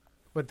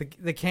 but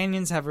the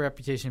canyons have a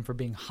reputation for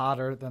being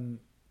hotter than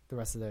the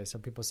rest of the day. So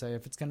people say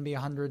if it's going to be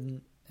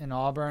 100 in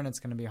Auburn, it's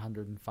going to be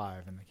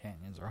 105 in the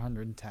canyons or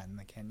 110 in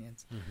the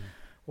canyons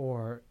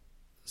or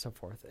so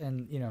forth.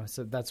 And,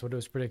 so that's what it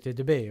was predicted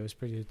to be. It was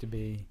predicted to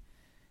be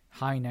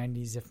high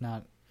 90s, if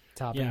not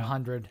topping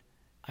 100.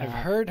 I've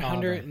heard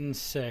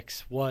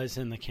 106 was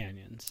in the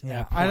canyons.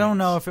 Yeah, I don't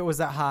know if it was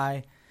that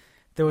high.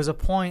 There was a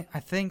point, I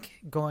think,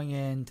 going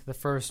into the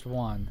first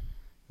one,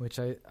 which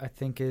I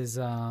think is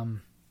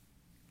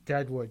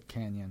Deadwood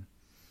Canyon,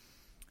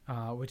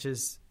 which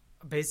is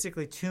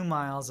basically 2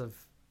 miles of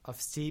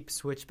steep,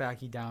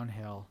 switchbacky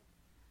downhill,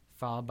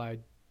 followed by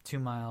 2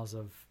 miles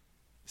of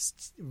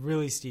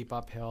really steep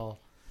uphill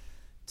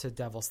to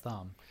Devil's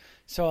Thumb.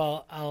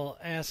 So I'll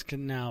ask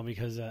now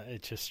because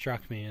it just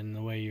struck me in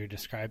the way you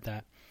described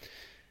that.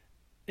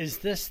 Is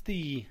this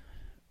the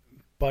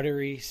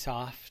buttery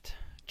soft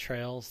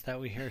trails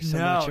that we hear so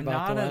much about? No,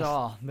 not the West? at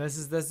all. This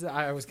is.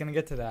 I was going to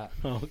get to that.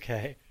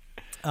 Okay.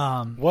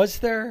 Was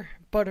there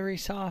buttery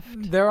soft?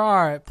 There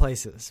are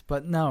places,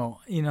 but no.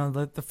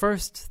 The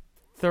first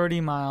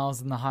 30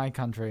 miles in the high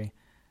country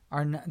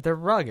they're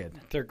rugged.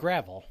 They're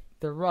gravel.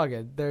 They're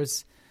rugged.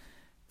 There's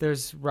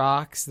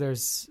rocks.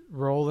 There's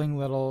rolling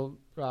little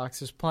rocks.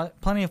 There's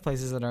plenty of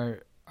places that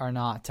are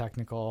not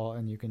technical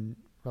and you can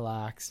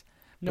relax.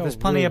 But there's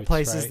plenty of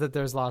places that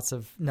there's lots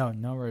of no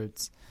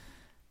roots.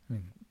 I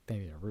mean,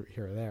 maybe a root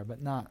here or there,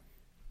 but not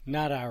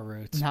our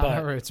roots. Not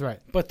our roots, right?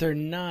 But they're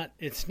not.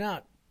 It's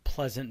not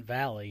Pleasant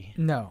Valley.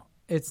 No,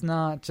 it's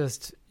not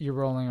just you're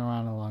rolling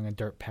around along a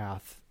dirt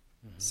path,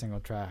 single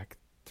track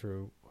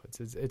through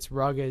woods. It's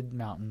rugged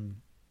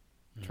mountain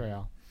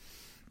trail,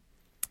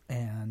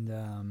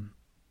 and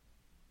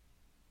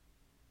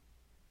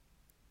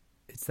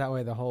it's that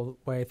way the whole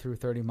way through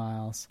 30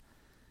 miles.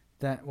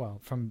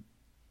 From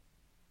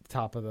the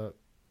top of the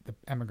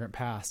Emigrant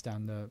Pass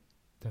down to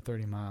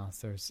 30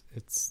 miles.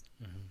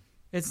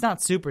 It's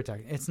not super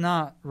technical. It's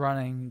not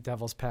running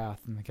Devil's Path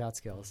in the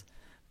Catskills,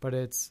 but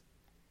it's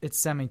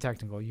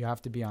semi-technical. You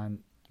have to be on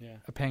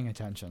paying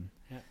attention.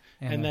 Yeah.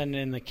 And then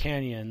in the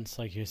canyons,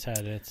 like you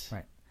said, it's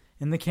right.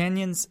 In the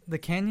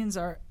canyons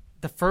are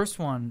the first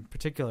one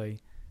particularly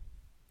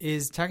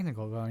is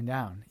technical going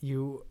down.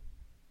 You,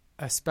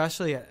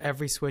 especially at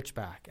every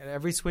switchback. At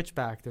every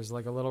switchback, there's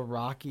like a little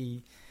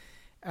rocky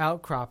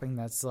outcropping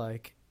that's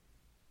like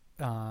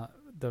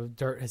the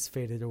dirt has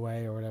faded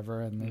away or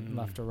whatever, and they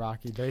left a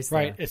rocky base there.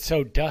 Right. It's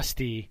so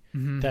dusty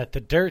that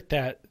the dirt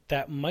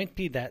that might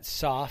be that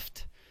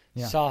soft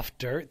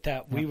dirt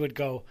that we would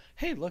go,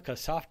 hey, look, a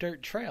soft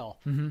dirt trail.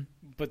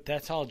 But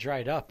that's all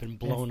dried up and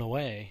blown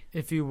away.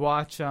 If you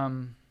watch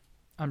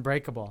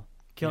Unbreakable,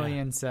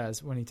 Killian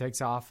says when he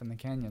takes off in the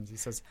canyons, he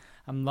says,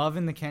 I'm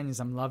loving the canyons.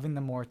 I'm loving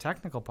the more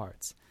technical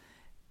parts.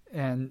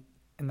 And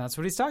that's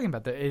what he's talking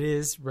about. That it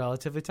is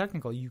relatively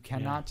technical. You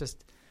cannot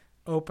just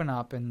open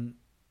up and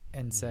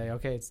say,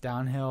 okay, it's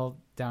downhill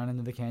down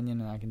into the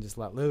canyon and I can just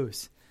let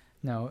loose.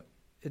 No,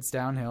 it's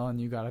downhill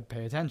and you got to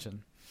pay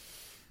attention.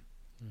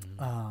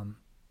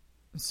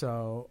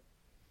 So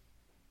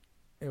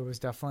it was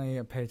definitely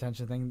a pay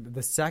attention thing.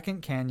 The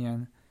second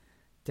canyon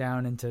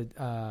down into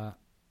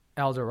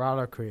El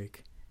Dorado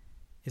Creek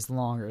is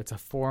longer. It's a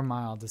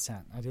 4-mile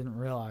descent. I didn't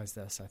realize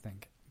this, I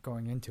think,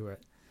 going into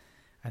it.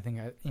 I think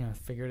I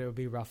figured it would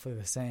be roughly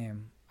the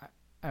same.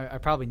 I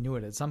probably knew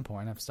it at some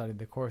point. I've studied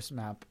the course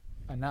map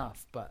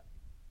enough, but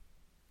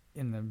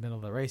in the middle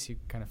of the race, you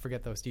kind of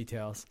forget those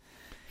details.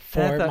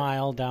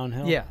 4-mile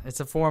downhill? Yeah, it's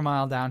a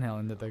 4-mile downhill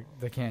into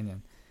the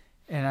canyon.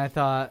 And I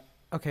thought,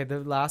 okay, the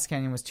last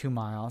canyon was 2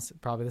 miles.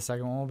 Probably the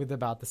second one will be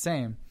about the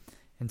same.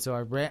 And so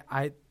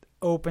I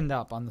opened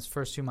up on those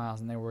first 2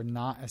 miles, and they were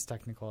not as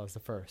technical as the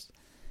first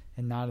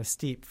and not as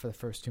steep for the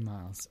first 2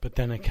 miles. But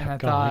then it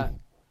kept going. I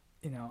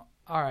thought,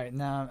 all right,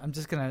 now I'm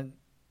just going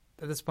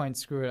to, at this point,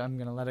 screw it. I'm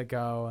going to let it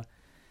go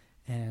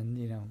and,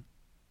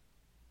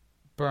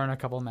 burn a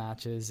couple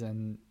matches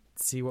and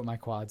see what my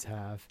quads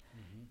have.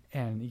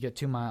 And you get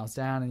 2 miles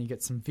down and you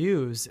get some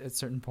views at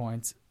certain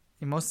points.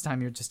 And most of the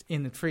time you're just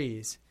in the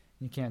trees.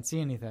 You can't see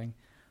anything.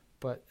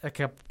 But at a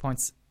couple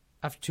points,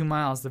 after 2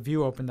 miles, the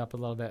view opened up a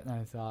little bit. And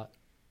I thought,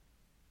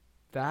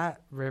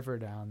 that river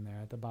down there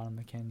at the bottom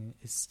of the canyon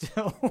is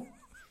still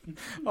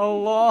a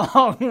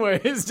long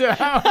ways down.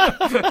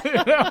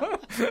 I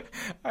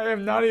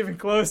am not even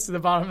close to the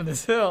bottom of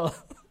this hill.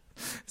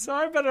 So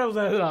I better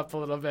let it up a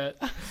little bit.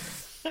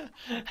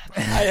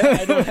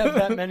 I don't have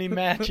that many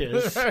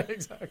matches. Right,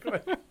 exactly.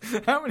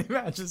 How many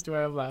matches do I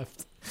have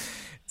left?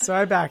 So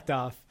I backed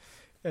off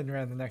and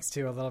ran the next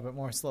two a little bit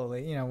more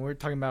slowly. We're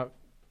talking about,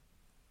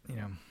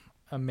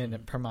 a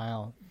minute per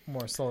mile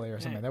more slowly or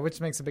something like that,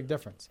 which makes a big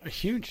difference. A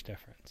huge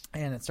difference.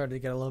 And it started to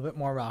get a little bit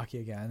more rocky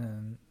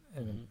again,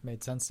 and it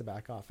made sense to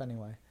back off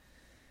anyway.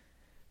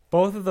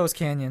 Both of those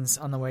canyons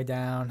on the way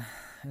down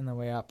and the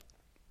way up,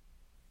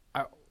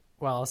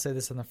 I'll say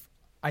this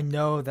I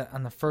know that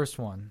on the first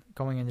one,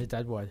 going into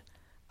Deadwood,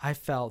 I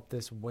felt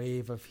this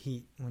wave of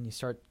heat when you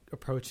start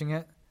approaching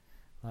it.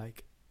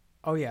 Like,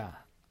 oh yeah,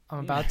 I'm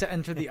about to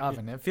enter the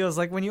oven. It feels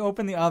like when you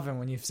open the oven,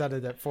 when you've set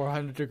it at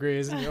 400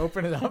 degrees and you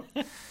open it up,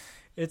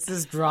 it's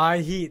this dry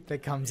heat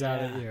that comes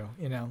out at you,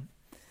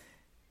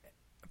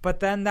 But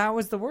then that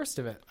was the worst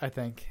of it, I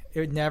think.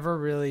 It never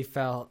really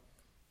felt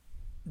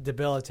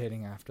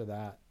debilitating after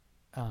that.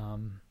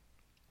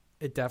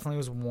 It definitely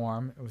was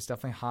warm. It was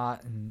definitely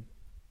hot and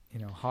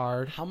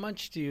hard. How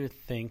much do you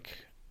think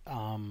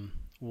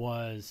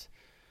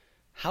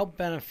how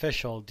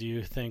beneficial do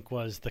you think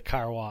was the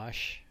car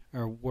wash,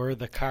 or were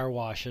the car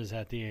washes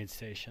at the aid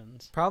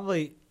stations?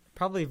 Probably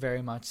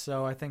very much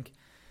so. I think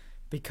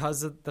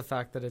because of the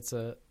fact that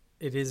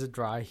it is a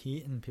dry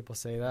heat, and people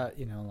say that,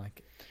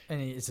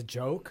 and it's a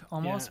joke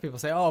almost. Yeah. People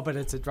say, "Oh, but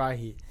it's a dry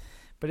heat,"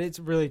 but it's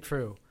really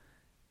true.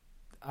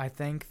 I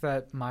think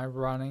that my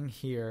running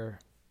here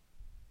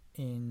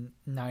in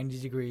 90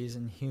 degrees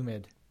and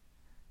humid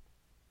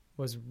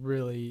was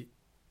really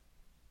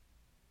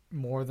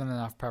more than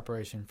enough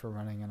preparation for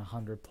running in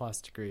 100 plus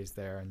degrees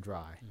there and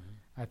dry.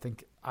 Mm-hmm.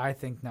 I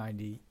think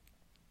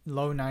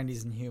low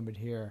 90s and humid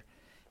here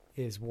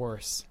is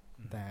worse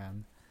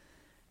than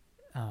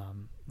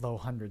low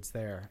hundreds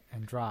there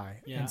and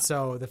dry. Yeah. And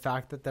so the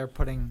fact that they're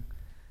putting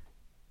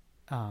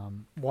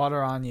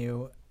water on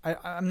you,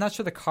 I'm not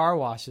sure the car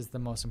wash is the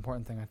most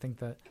important thing. I think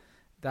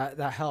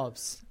that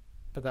helps,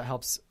 but that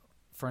helps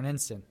for an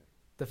instant.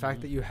 The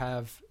fact that you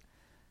have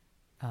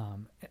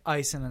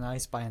ice in an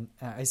ice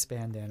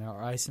bandana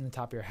or ice in the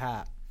top of your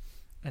hat,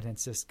 and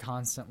it's just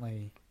constant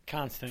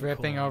dripping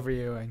cooling over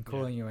you and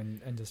cooling you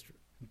and just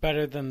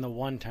better than the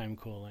one-time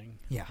cooling.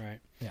 Yeah. Right.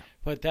 Yeah.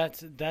 But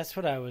that's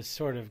what I was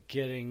sort of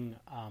getting.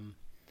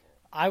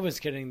 I was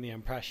getting the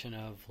impression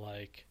of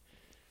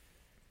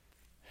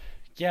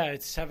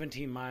it's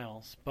 17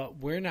 miles, but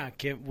we've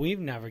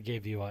never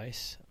gave you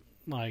ice.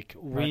 We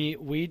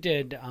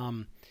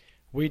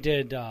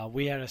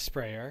had a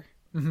sprayer.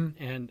 Mm-hmm.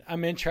 And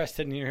I'm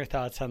interested in your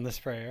thoughts on the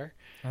sprayer.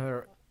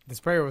 The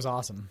sprayer was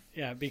awesome.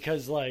 Yeah,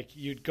 because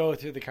you'd go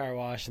through the car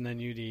wash and then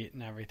you'd eat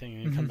and everything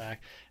and you'd come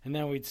back. And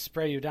then we'd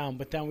spray you down.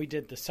 But then we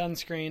did the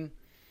sunscreen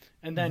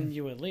and then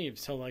you would leave.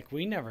 So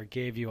we never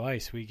gave you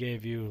ice. We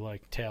gave you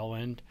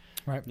tailwind.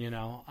 Right.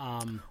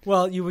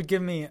 Well, you would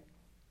give me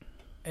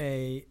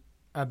a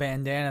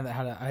bandana that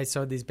had I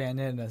sewed these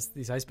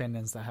ice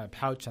bandanas that had a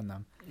pouch in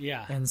them.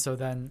 Yeah. And so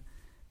then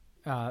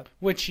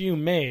which you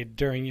made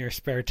during your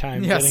spare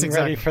time yes, getting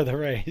exactly. ready for the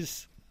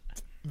race.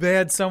 They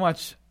had so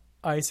much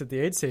ice at the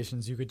aid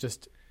stations, you could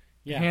just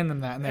hand them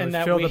that, and they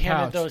would fill the pouch. And we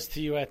handed those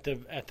to you at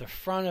the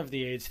front of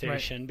the aid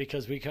station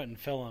because we couldn't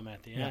fill them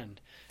at the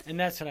end. And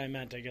that's what I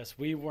meant. I guess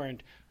we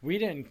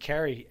didn't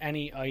carry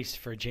any ice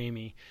for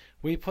Jamie.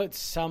 We put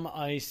some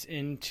ice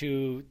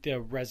into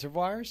the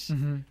reservoirs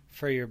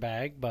for your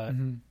bag, but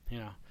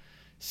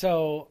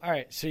So all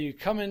right, so you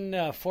come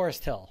in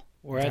Forest Hill.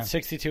 We're at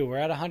 62. We're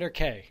at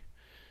 100K.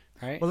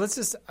 Right. Well,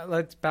 let's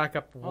back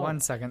up 1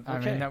 second.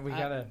 Okay. I mean, we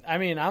gotta.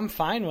 I'm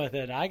fine with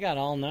it. I got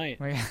all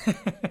night.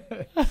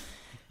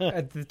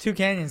 At the two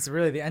canyons,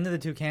 really, the end of the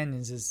two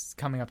canyons is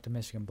coming up to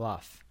Michigan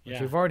Bluff.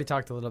 Which we've already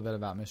talked a little bit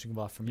about Michigan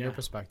Bluff from your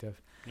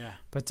perspective. Yeah.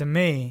 But to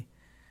me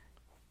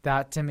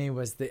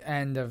was the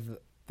end of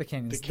the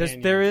canyons.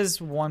 There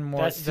is one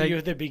more. That's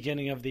the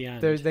beginning of the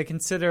end. They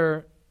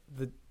consider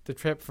the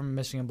trip from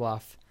Michigan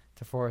Bluff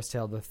to Forest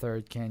Hill the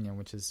third canyon,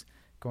 which is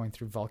going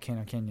through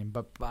Volcano Canyon.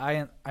 But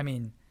I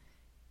mean,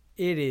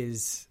 it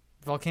is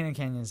Volcano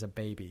Canyon is a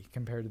baby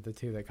compared to the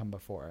two that come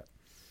before it.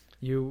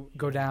 You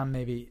go down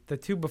maybe the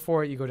two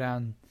before it. You go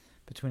down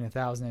between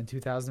 1,000 and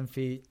 2,000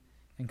 feet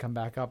and come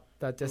back up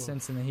that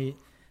distance in the heat.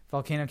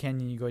 Volcano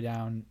Canyon, you go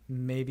down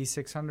maybe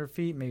 600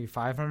 feet, maybe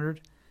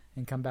 500,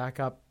 and come back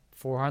up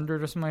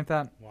 400 or something like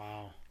that.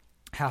 Wow.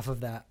 Half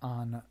of that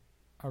on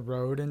a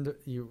road, and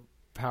you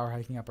power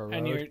hiking up a road.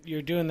 And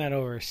you're doing that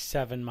over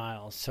 7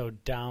 miles, so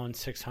down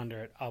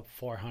 600, up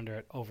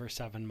 400, over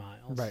 7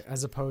 miles. Right,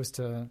 as opposed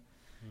to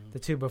the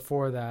two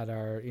before that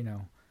are,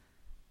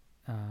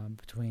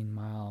 between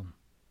mile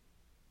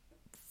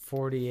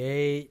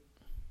 48.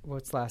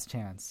 What's Last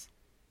Chance?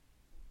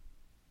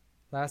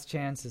 Last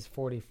Chance is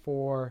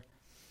 44,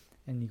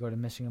 and you go to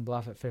Michigan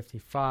Bluff at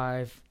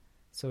 55.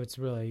 So it's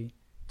really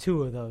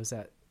two of those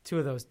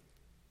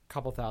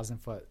couple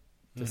 1,000-foot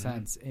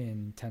descents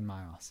in 10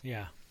 miles.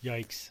 Yeah.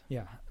 Yikes.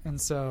 Yeah.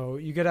 And so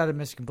you get out of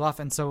Michigan Bluff.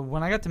 And so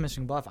when I got to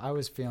Michigan Bluff, I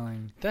was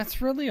feeling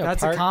that's really a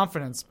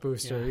confidence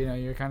booster. Yeah.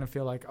 You kind of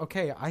feel like,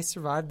 okay, I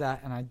survived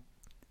that, and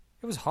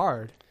it was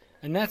hard.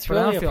 And that's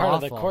really a part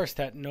of the course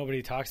that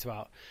nobody talks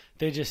about.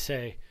 They just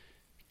say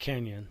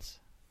canyons.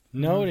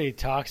 Nobody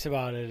talks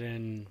about it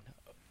in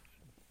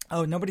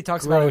nobody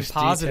talks about it in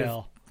positive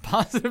detail.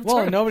 Positive well,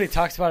 terms. nobody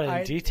talks about it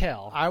in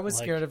detail. I was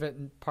scared of it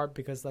in part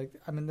because, there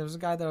was a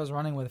guy that I was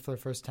running with for the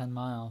first 10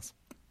 miles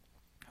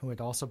who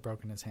had also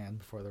broken his hand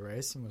before the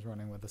race and was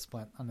running with a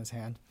splint on his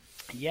hand.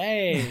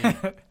 Yay!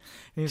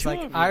 He's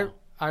like,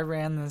 I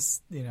ran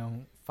this,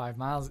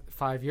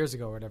 5 years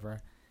ago or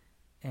whatever,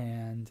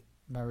 and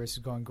my race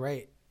was going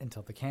great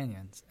until the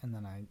canyons, and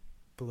then I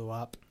blew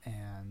up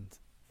and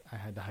I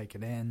had to hike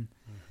it in,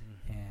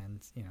 and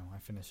I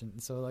finished it.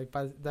 And so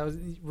that was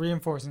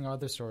reinforcing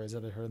other stories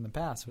that I heard in the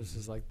past, which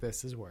is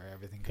this is where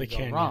everything could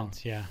go wrong.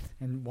 Yeah.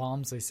 And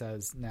Walmsley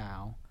says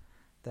now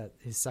that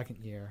his second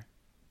year,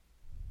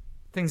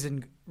 things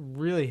didn't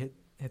really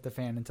hit the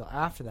fan until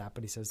after that.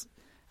 But he says,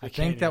 I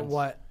think that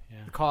what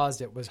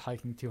caused it was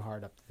hiking too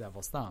hard up the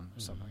Devil's Thumb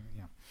or something.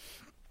 Yeah.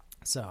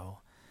 So,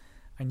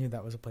 I knew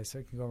that was a place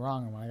that could go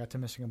wrong. And when I got to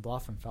Michigan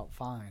Bluff and felt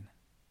fine,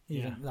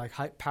 even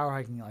like power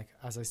hiking, like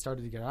as I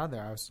started to get out of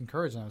there, I was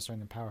encouraged and I was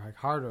starting to power hike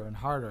harder and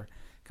harder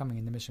coming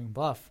into Michigan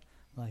Bluff.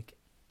 Like,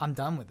 I'm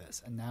done with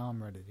this and now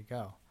I'm ready to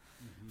go.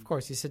 Mm-hmm. Of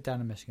course, you sit down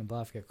in Michigan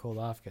Bluff, get cooled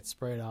off, get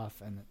sprayed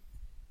off, and it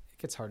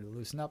gets hard to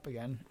loosen up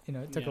again. You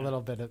know, it took a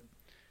little bit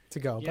to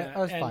go, but I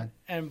was fine.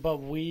 But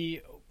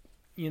we,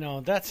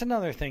 that's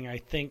another thing I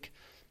think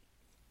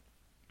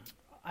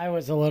I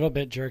was a little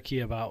bit jerky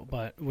about,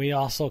 but we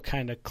also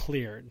kind of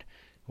cleared,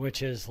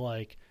 which is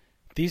like,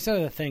 these are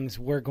the things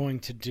we're going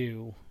to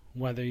do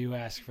whether you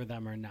ask for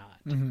them or not,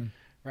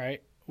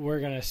 right? We're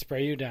going to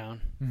spray you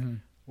down. Mm-hmm.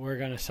 We're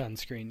going to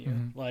sunscreen you.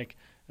 Mm-hmm. Like,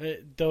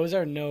 those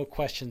are no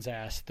questions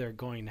asked. They're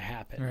going to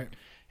happen. Right.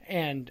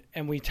 And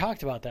we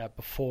talked about that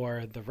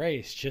before the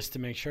race just to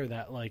make sure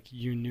that, like,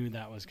 you knew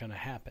that was going to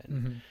happen.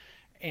 Mm-hmm.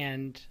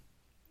 And,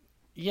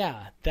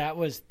 yeah, that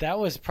was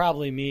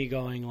probably me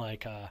going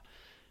like,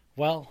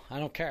 well, I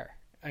don't care.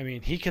 I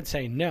mean, he could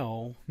say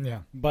no,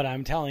 but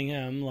I'm telling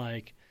him,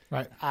 like,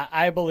 right.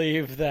 I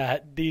believe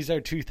that these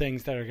are two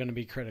things that are going to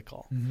be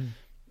critical.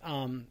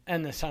 Mm-hmm.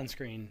 And the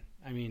sunscreen,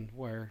 I mean,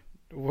 we're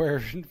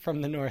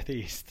from the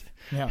Northeast.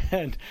 Yeah.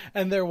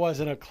 And there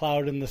wasn't a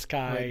cloud in the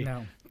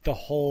sky the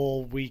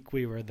whole week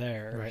we were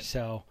there. Right.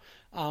 So,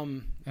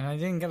 and I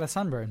didn't get a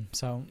sunburn,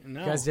 so you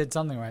guys did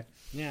something right.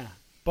 Yeah.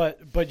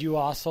 But you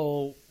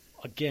also,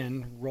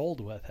 again, rolled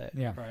with it.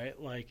 Yeah. Right?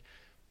 Like,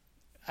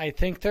 I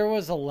think there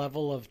was a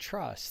level of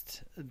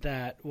trust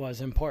that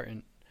was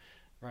important,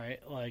 right?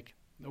 Like,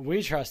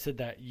 we trusted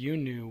that you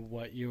knew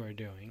what you were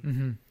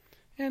doing,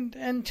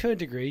 and to a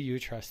degree, you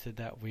trusted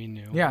that we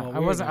knew. Yeah, I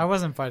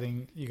wasn't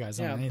fighting you guys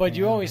on anything. But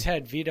you always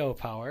had veto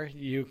power.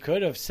 You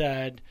could have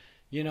said,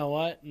 you know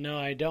what? No,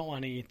 I don't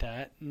want to eat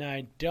that. No,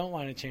 I don't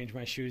want to change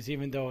my shoes,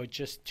 even though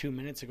just 2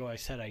 minutes ago I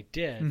said I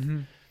did. Mm-hmm.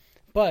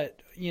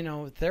 But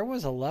there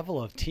was a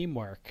level of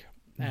teamwork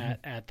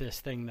at this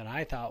thing that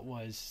I thought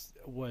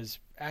was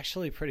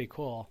actually pretty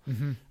cool.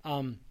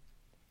 Mm-hmm.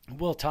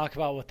 We'll talk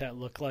about what that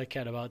looked like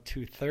at about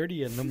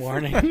 2:30 in the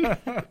morning,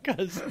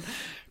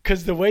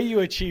 because the way you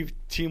achieve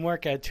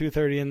teamwork at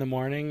 2:30 in the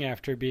morning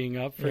after being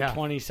up for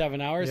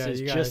 27 hours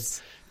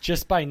is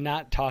just by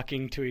not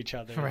talking to each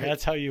other. Right.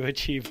 That's how you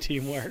achieve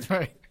teamwork.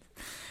 Right.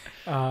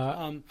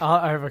 I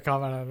have a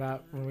comment on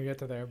that when we get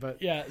to there, but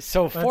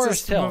So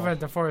Forest Hill. Move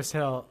into Forest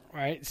Hill,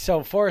 right?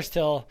 So Forest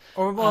Hill.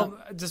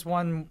 Just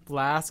one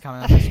last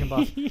comment on Michigan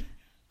Bluff.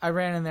 I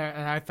ran in there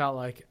and I felt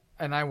like,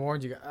 and I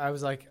warned you, I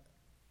was like,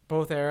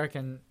 both Eric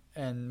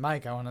and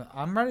Mike,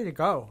 I'm ready to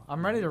go.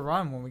 I'm ready to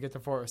run when we get to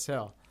Forest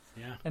Hill.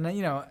 Yeah. And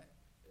then,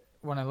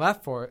 when I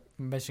left for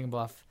Michigan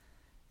Bluff,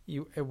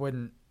 it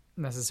wouldn't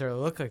necessarily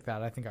look like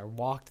that. I think I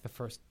walked the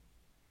first,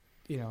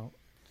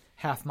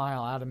 half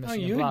mile out of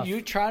Michigan Bluff.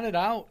 You trotted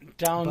out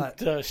down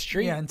the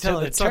street until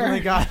to it suddenly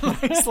got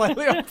like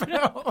slightly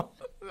uphill.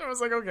 I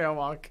was like, okay, I'll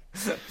walk.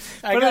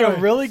 I got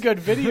a really good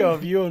video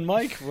of you and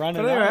Mike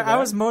running. But anyway, I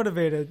was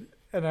motivated,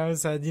 and I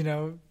said,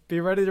 be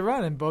ready to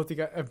run. And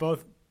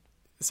both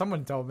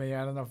someone told me,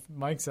 I don't know if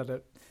Mike said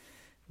it,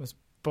 was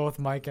both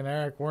Mike and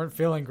Eric weren't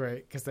feeling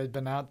great because they'd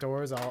been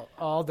outdoors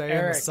all day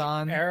in the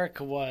sun. Eric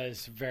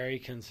was very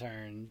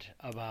concerned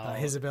about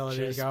his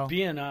ability to go,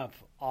 being up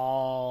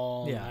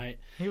all night.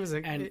 He was,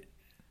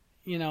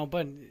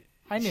 but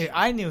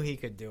I knew he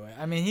could do it.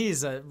 I mean,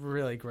 he's a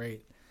really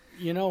great,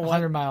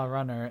 100-mile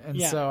runner,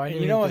 and so I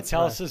knew. And what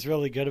else is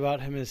really good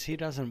about him is he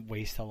doesn't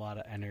waste a lot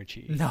of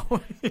energy. No,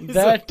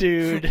 that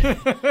dude.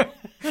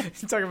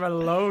 He's talking about a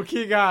low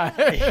key guy.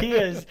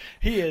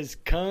 he is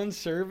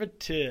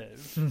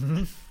conservative.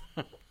 Mm-hmm.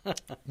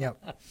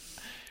 Yep.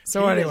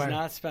 So he anyway, does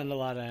not spend a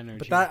lot of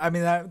energy.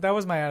 But that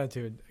was my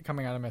attitude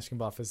coming out of Michigan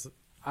Bluff. Is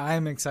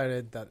I'm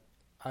excited that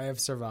I have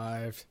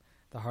survived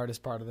the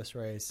hardest part of this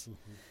race,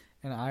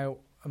 and I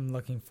am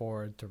looking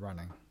forward to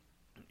running.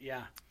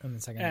 Yeah. In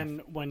the second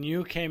half. When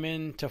you came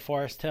into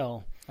Forest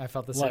Hill, I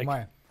felt the same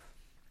way.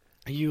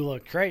 You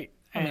looked great.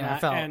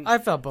 I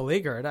felt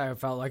beleaguered. I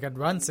felt like I'd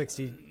run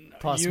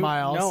 60+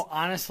 miles. No,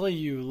 honestly,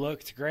 you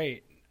looked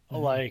great.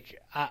 Mm-hmm. Like,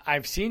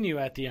 I've seen you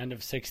at the end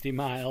of 60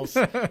 miles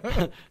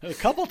a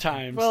couple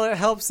times. Well, it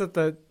helps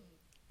that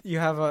you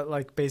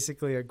have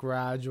basically a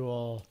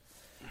gradual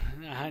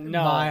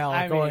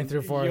mile going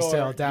through Forest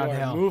Hill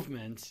downhill. Your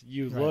movements,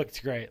 you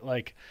looked great.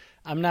 Like,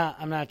 I'm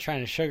not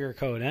trying to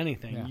sugarcoat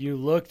anything. Yeah. You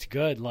looked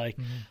good. Like,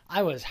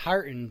 I was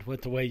heartened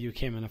with the way you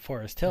came into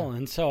Forest Hill,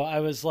 and so I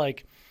was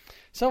like,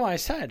 so I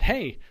said,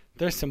 hey,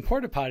 there's some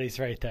porta potties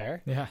right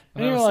there. Yeah,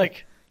 and you were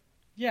like,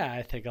 yeah,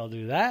 I think I'll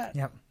do that.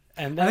 Yep.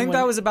 And then I think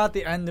that was about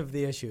the end of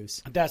the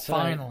issues. That's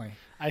finally.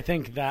 I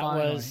think that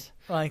was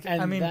like.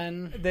 And I mean,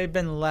 then they've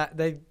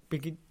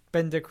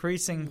been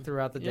decreasing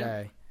throughout the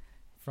day.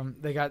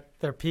 They got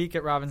their peak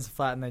at Robinson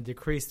Flat, and they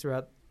decreased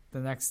throughout the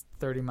next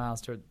 30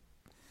 miles to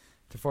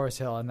Forest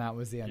Hill, and that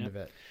was the end of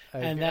it.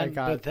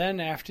 But then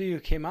after you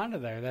came out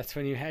of there, that's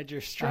when you had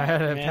your strut. I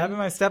had a tap in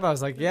my step. I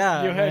was like,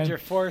 yeah. You had your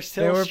Forest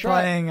Hill. They were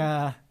strut.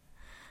 playing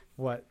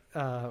what?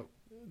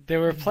 They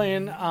were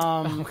playing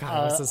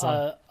what's the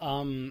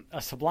song?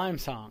 a Sublime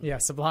song. Yeah,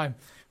 Sublime.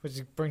 which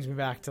brings me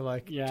back to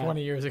like Yeah.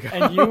 20 years ago.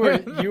 And you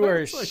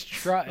were It's like-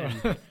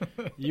 strutting.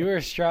 You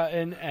were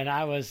strutting, and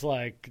I was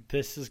like,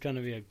 this is going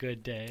to be a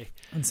good day.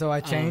 And so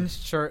I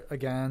changed shirt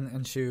again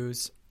and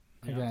shoes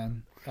Yeah.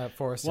 again at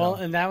Forest Well,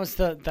 Hill. and that was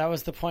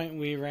the point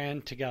we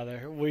ran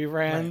together. We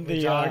ran Right, we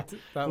the jogged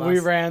that we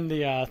last- ran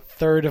the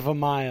third of a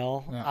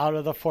mile Yeah. out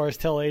of the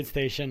Forest Hill aid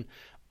station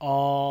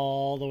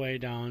all the way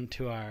down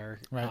to our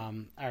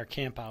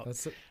camp out.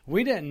 That's it.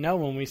 We didn't know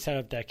when we set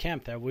up that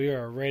camp that we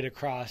were right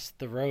across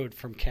the road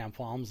from Camp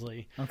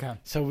Walmsley. Okay.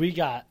 So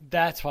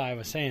that's why I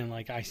was saying,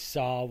 like, I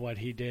saw what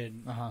he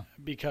did Uh-huh.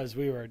 because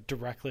we were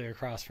directly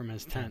across from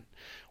his tent.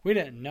 We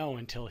didn't know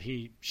until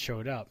he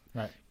showed up.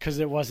 Right. Because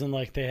it wasn't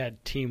like they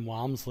had Team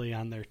Walmsley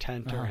on their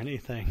tent or Uh-huh.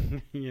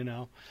 anything, you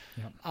know.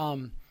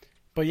 Yep.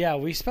 But yeah,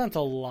 we spent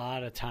a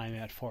lot of time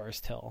at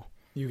Forest Hill.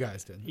 You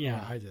guys did.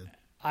 Yeah. I did.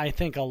 I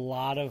think a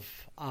lot of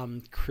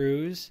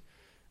crews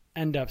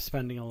end up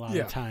spending a lot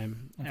Yeah, of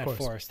time of at course.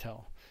 Forest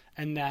Hill.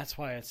 And that's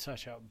why it's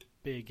such a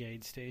big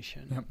aid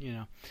station. Yep. You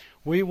know,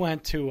 we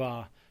went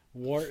to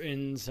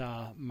Wharton's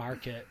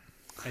market,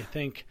 I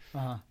think,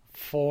 Uh-huh.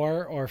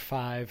 4 or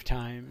 5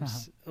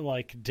 times,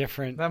 like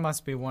different. That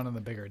must be one of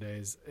the bigger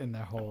days in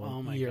the whole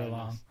Oh my year goodness.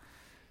 long.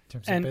 In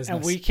terms of And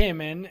business. we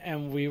came in,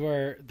 and we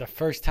were, the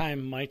first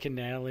time Mike and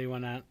Natalie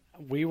went on,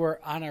 we were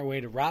on our way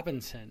to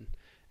Robinson,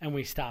 and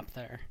we stopped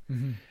there.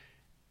 Mhm.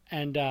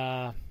 And,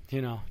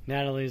 you know,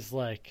 Natalie's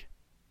like,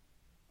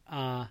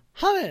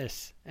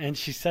 hummus. And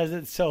she says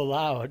it so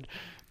loud.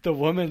 The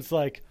woman's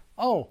like,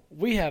 oh,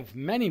 we have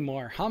many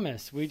more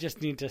hummus. We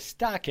just need to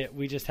stock it.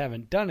 We just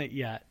haven't done it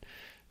yet.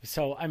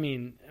 So, I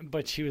mean,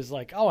 but she was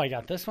like, oh, I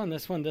got this one,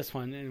 this one, this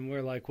one. And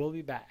we're like, we'll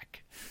be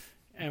back.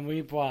 And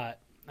we bought,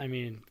 I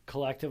mean,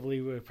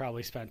 collectively, we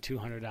probably spent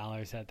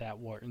 $200 at that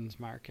Wharton's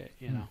market,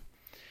 you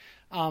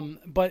know.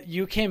 But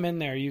you came in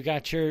there, you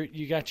got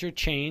your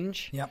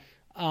change. Yep.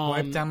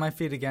 Wiped down my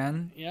feet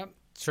again. Yep.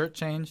 Shirt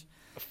change.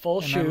 Full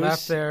And shoes. I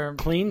left there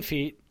clean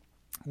feet.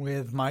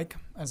 with Mike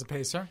as a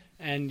pacer.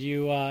 And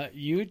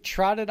you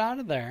trotted out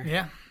of there.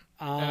 Yeah.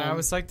 And I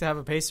was psyched to have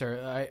a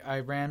pacer. I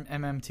ran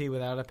MMT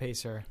without a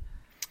pacer.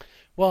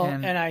 well,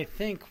 and- and I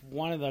think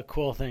one of the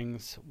cool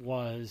things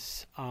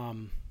was,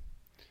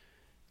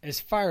 as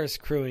far as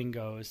crewing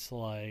goes,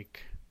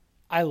 like,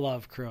 I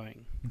love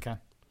crewing. Okay.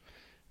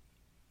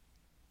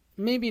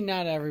 Maybe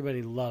not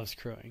everybody loves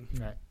crewing.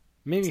 Right.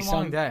 Maybe It's a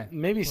long some day.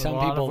 maybe With some a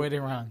lot people of waiting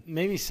around.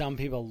 maybe some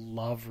people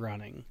love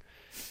running.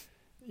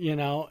 You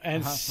know,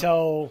 and Uh-huh.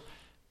 so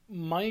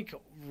Mike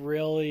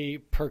really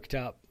perked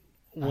up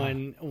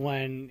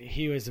when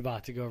he was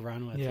about to go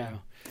run with Yeah. you.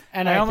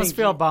 And I I almost think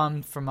feel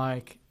bummed for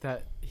Mike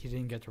that he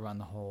didn't get to run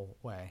the whole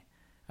way.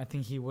 I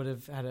think he would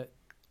have had a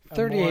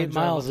 38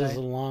 more miles enjoyable is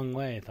a day. long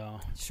way, though.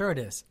 Sure it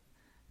is.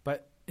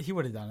 But he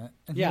would have done it.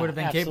 And Yeah, he would have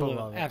been absolutely,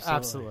 capable of it.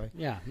 Absolutely.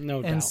 Yeah,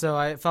 no doubt. And so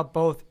I felt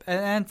both,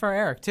 and for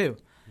Eric too.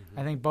 Mm-hmm.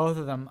 I think both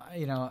of them,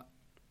 you know,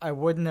 I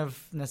wouldn't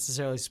have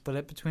necessarily split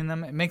it between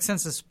them. It makes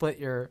sense to split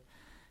your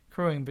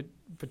crewing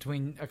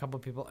between a couple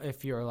of people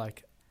if you're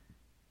like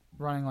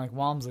running like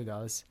Walmsley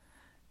does.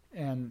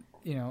 And,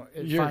 you know,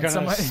 You're find gonna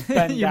someone,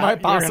 spend you out- might you're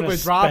gonna possibly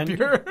drop spend-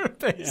 your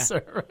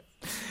pacer.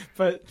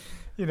 But,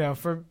 you know,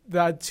 for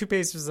the 2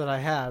 pacers that I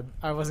had,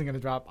 I wasn't going to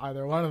drop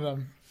either one of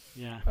them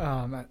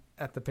yeah.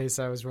 at the pace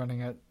I was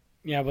running at.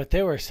 Yeah, but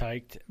they were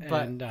psyched.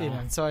 But, and, you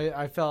know, so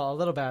I felt a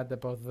little bad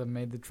that both of them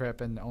made the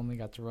trip and only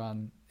got to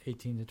run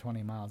 18 to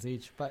 20 miles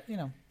each. But, you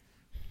know,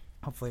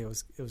 hopefully it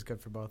was good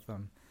for both of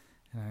them.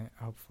 And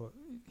I hopefully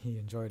he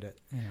enjoyed it.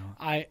 You know,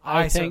 I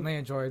think certainly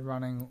enjoyed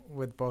running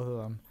with both of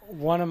them.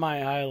 one of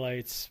my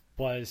highlights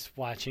was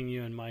watching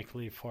you and Mike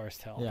leave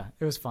Forest Hill. Yeah,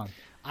 it was fun.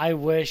 I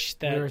wish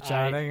that We were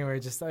chatting and we were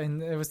just,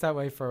 and it was that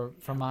way for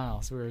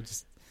miles. We were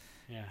just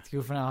yeah.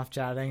 goofing off,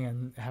 chatting,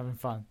 and having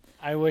fun.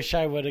 I wish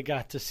I would have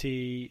got to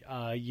see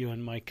you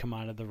and Mike come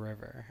out of the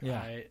river.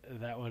 Yeah.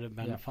 That would have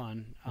been Yeah.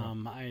 fun. Yeah.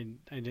 I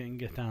didn't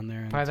get down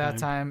there. By that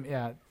time,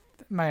 yeah,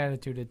 my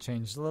attitude had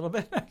changed a little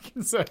bit, I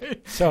can say.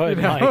 So had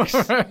You know?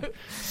 Mike's.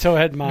 So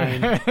had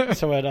mine.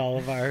 So had all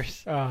of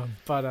ours.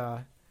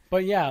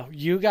 But yeah,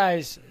 you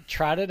guys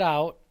trotted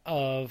out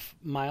of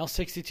mile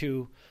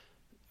 62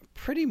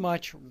 pretty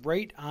much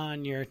right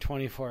on your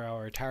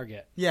 24-hour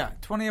target. yeah,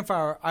 24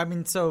 hour. I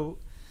mean, so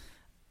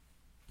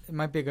it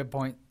might be a good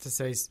point to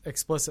say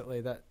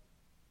explicitly that,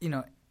 you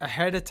know,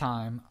 ahead of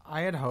time,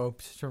 I had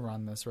hoped to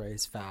run this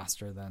race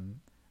faster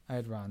than I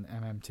had run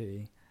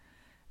MMT.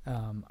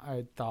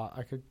 I thought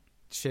I could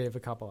shave a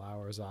couple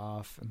hours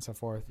off and so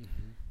forth.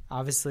 Mm-hmm.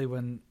 Obviously,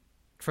 when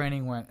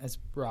training went as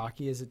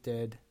rocky as it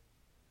did,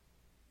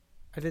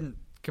 I didn't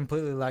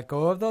completely let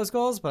go of those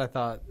goals, but I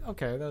thought,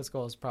 okay, those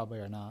goals probably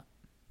are not,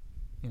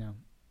 you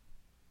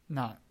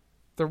know,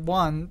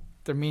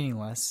 they're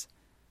meaningless.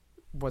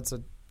 What's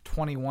a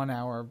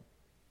 21-hour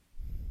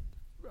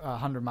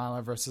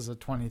 100-miler versus a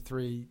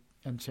 23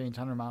 and change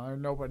 100-miler?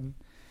 It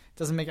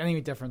doesn't make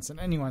any difference in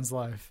anyone's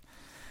life.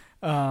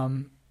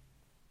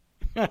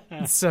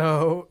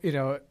 So, you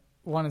know,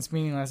 one, it's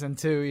meaningless, and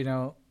two, you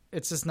know,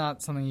 it's just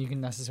not something you can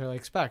necessarily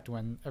expect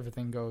when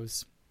everything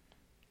goes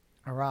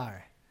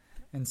awry.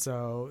 And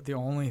so the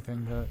only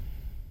thing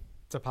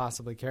to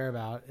possibly care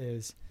about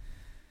is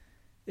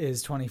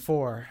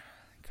 24,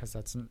 because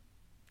that's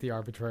the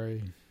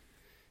arbitrary.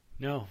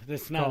 No,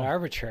 that's not Cool.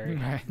 arbitrary.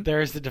 Right.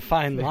 There's a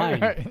defined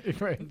line.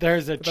 Right.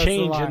 There's a But that's the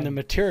change in line. the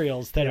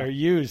materials that Yeah. are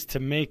used to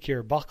make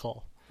your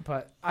buckle.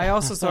 But I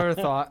also sort of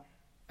thought,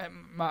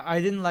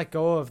 I didn't let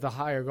go of the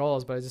higher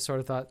goals, but I just sort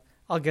of thought,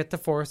 I'll get to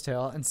Forest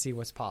Hill and see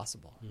what's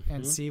possible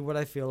and see what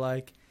I feel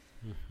like.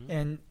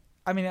 And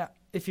I mean,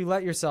 if you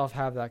let yourself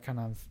have that kind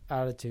of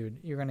attitude,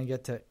 you're going to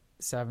get to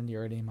 70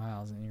 or 80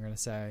 miles and you're going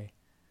to say,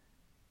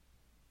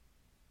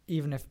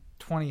 even if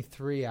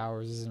 23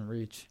 hours isn't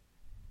reach,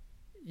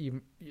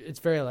 it's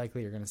very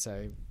likely you're going to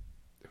say,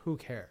 who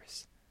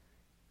cares?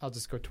 I'll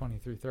just go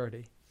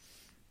 23:30,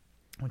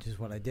 which is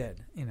what I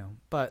did,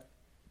 but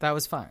that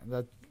was fine.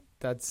 That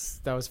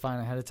was fine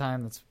ahead of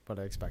time. That's what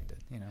I expected,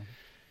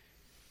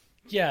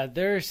 Yeah,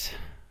 there's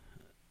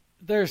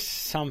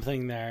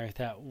something there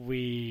that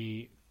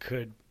we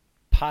could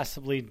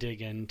possibly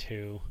dig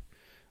into.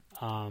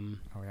 Oh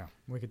yeah,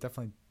 we could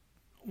definitely.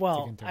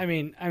 Well, dig into I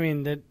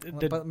mean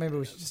but maybe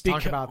we should just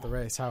talk about the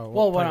race. How it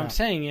well, what played I'm out.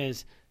 saying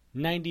is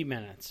 90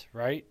 minutes,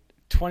 right?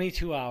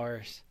 22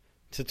 hours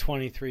to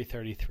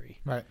 23:33.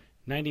 Right.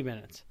 90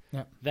 minutes.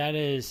 Yeah. That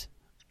is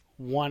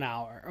 1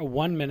 hour or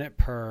 1 minute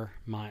per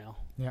mile.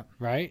 Yeah.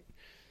 Right?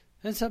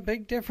 That's a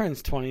big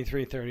difference,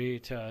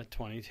 23:30 to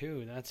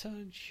 22. That's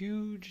a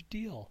huge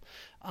deal.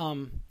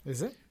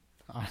 Is it?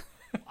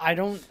 I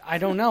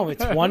don't know.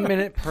 It's 1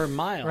 minute per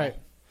mile. Right.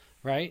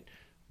 Right?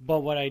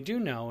 But what I do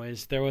know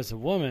is there was a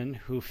woman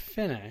who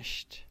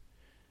finished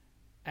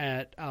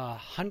at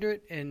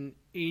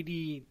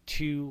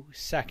 182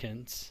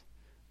 seconds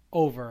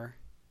over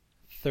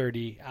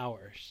 30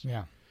 hours.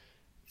 Yeah.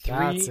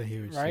 That's a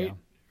huge right? deal.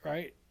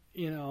 Right?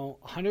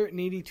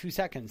 182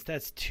 seconds.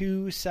 That's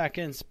 2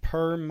 seconds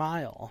per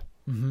mile.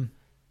 Mm-hmm.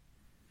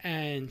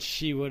 And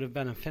she would have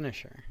been a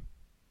finisher.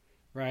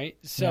 Right?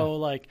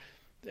 So,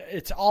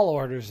 it's all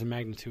orders of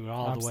magnitude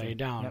all the way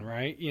down, Yep.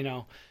 right?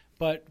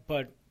 But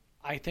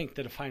I think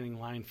the defining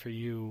line for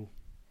you,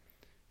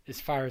 as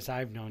far as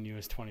I've known you,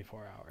 is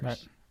 24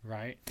 hours.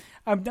 Right?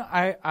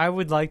 I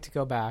would like to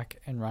go back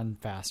and run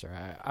faster.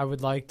 I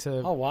would like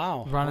to Oh,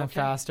 wow. run it Okay.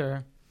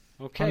 faster.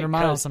 Okay. 100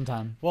 miles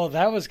sometime. Well,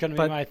 that was going to be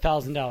But- my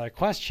 $1,000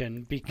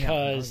 question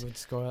because I would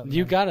just go out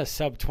you and- got a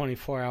sub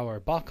 24-hour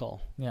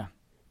buckle, Yeah.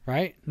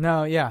 right?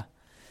 No, yeah.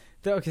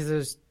 Okay,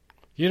 there's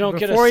You don't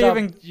get a Before you sub,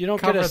 even you don't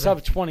get cover a the-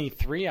 sub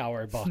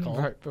 23-hour buckle.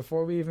 right,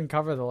 before we even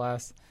cover the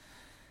last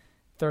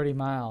 30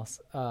 miles.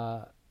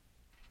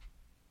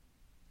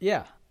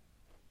 Yeah.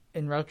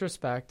 In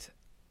retrospect,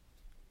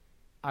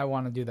 I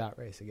want to do that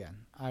race again.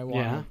 I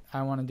want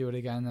to do it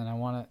again, and I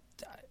want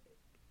to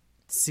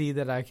see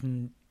that I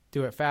can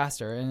do it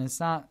faster. And it's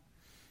not.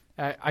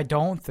 I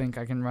don't think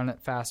I can run it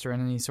faster in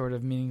any sort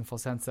of meaningful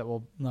sense that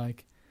will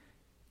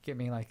get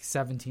me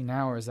 17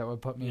 hours. That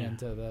would put me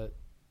into the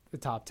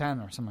top 10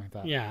 or something like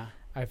that. Yeah.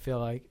 I feel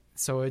like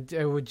so it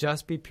would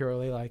just be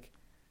purely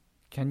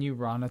can you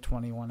run a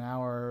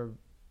 21-hour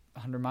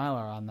 100-miler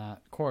on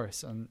that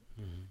course? And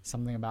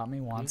something about me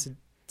wants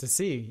to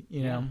see,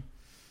 you know.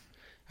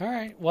 All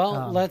right.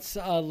 Well,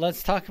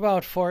 let's talk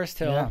about Forest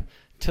Hill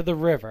to the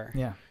river.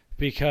 Yeah.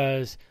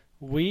 Because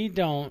we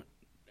don't,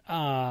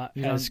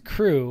 as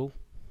crew,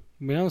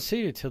 we don't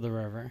see you to the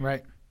river.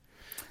 Right.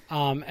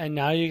 And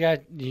now you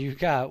got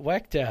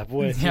WECDAB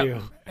with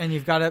you. And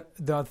you've got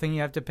the thing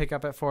you have to pick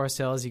up at Forest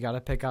Hill is you got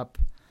to pick up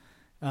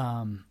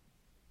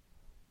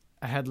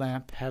a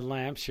headlamp.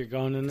 Headlamps. You're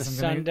going in the 'Cause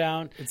I'm gonna-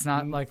 sundown. It's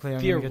not likely I'm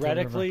gonna get to the river.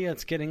 Theoretically,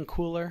 it's getting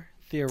cooler.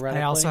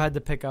 Theoretically. I also had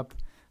to pick up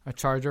a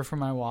charger for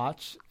my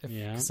watch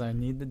because I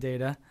need the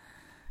data.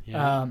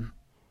 Yeah.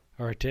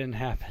 Or it didn't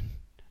happen.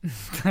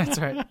 That's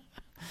right.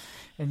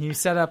 And you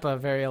set up a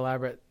very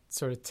elaborate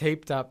sort of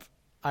taped up.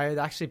 I had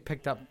actually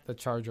picked up the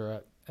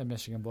charger at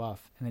Michigan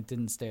Bluff, and it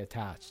didn't stay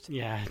attached.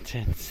 Yeah, it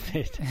didn't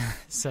stay.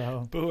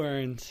 So Boo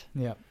earns.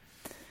 yeah.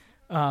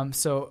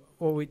 So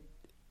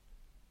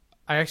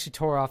I actually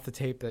tore off the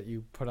tape that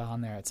you put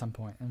on there at some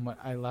point, and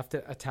I left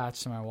it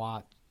attached to my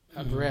watch,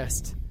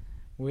 wrist,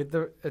 with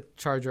the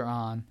charger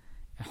on,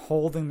 and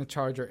holding the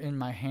charger in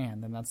my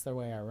hand, and that's the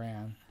way I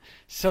ran.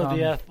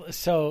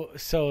 So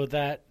so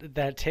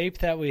that tape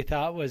that we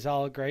thought was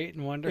all great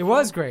and wonderful. It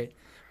was great,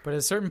 but at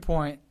a certain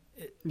point,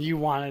 you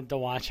wanted the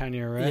watch on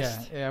your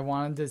wrist. yeah, I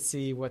wanted to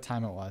see what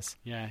time it was.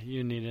 Yeah,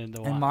 you needed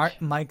the watch.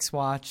 And Mike's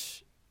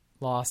watch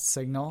lost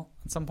signal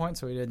at some point,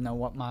 so he didn't know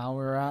what mile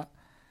we were at.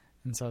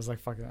 And so I was like,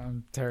 fuck it,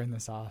 I'm tearing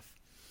this off.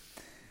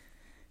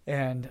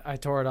 And I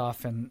tore it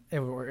off, and it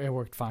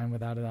worked fine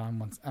without it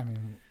on.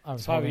 I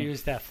was probably holding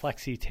used that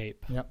flexi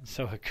tape. Yep.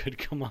 So it could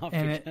come off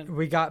and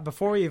again.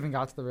 before we even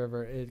got to the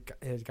river, it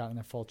had gotten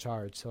a full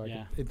charge, so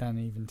I could then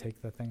even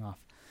take the thing off.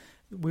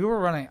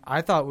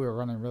 I thought we were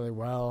running really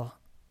well.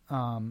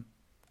 I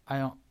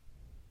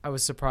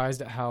was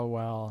surprised at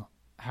how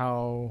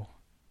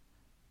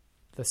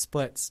the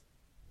splits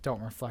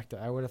don't reflect it.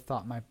 I would have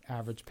thought my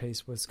average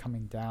pace was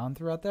coming down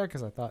throughout there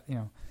because I thought,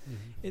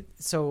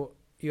 So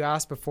you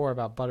asked before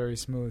about buttery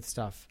smooth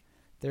stuff.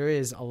 there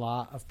is a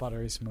lot of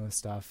buttery smooth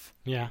stuff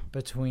Yeah.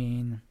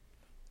 between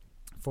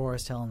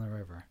Forest Hill and the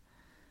river.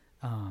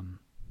 A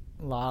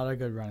lot of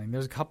good running.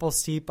 There's a couple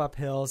steep up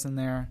hills in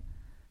there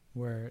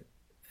where,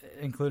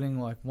 including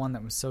like one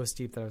that was so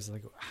steep that I was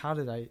like,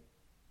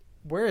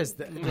 where is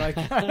that? Like,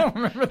 I don't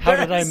remember How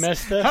did I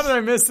miss this? How did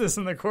I miss this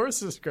in the course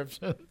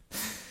description?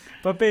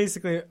 But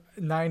basically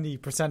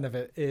 90% of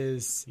it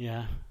is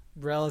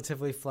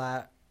relatively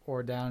flat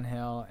or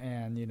downhill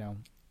and,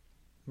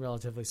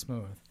 relatively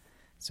smooth.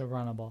 So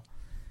runnable.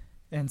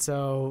 And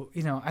so,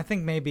 I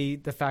think maybe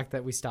the fact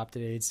that we stopped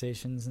at aid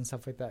stations and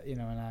stuff like that,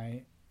 and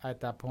I,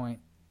 at that point,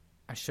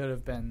 I should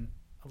have been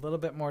a little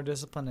bit more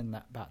disciplined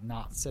about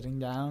not sitting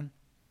down.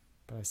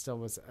 But I still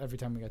was, every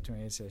time we got to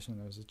an aid station,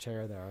 there was a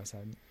chair there. I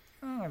said,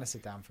 I'm going to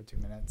sit down for 2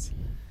 minutes.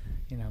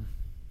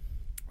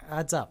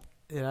 Adds up.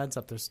 It adds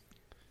up. There's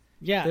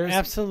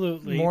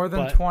absolutely. More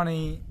than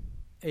 20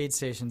 aid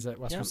stations at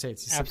Western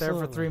States. You sit there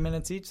for 3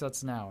 minutes each,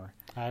 that's an hour.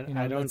 I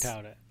don't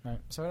doubt it. Right.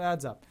 So it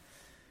adds up.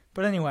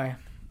 But anyway,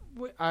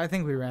 I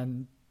think we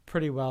ran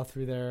pretty well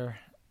through there.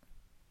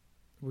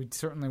 We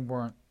certainly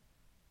weren't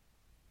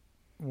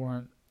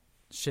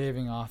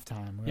shaving off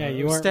time.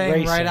 You weren't staying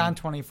racing. right on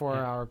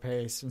 24-hour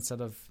pace instead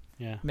of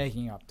Yeah.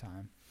 making up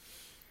time,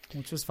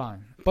 which was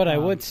fine. But I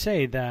would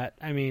say that,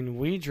 I mean,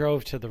 we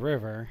drove to the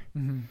river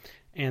Mm-hmm.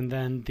 and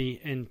then the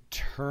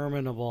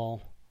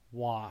interminable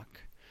walk.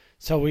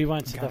 So we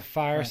went to the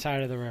far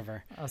side of the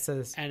river. I'll say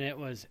this. And it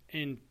was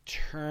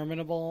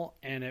interminable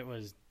and it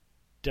was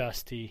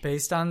dusty.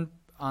 Based on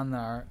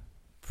our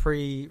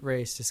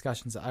pre-race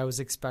discussions, I was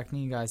expecting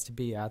you guys to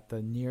be at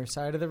the near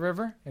side of the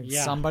river,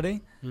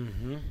 somebody.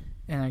 Mm-hmm.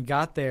 And I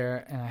got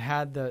there, and I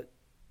had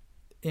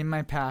in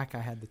my pack, I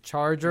had the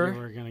charger. You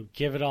were going to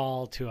give it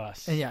all to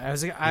us. And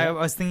I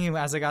was thinking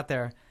as I got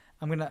there,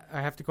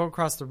 I have to go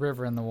across the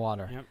river in the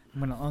water. Yep. I'm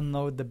going to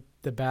unload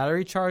the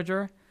battery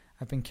charger.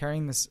 I've been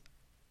carrying this.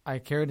 I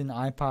carried an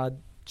iPod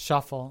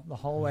Shuffle the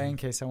whole way in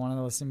case I wanted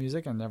to listen to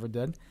music. I never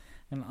did.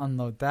 And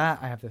unload that.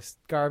 I have this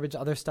garbage,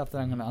 other stuff that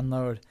I'm going to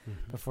unload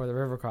before the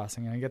river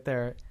crossing. And I get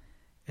there,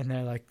 and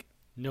they're like,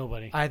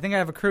 nobody. I think I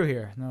have a crew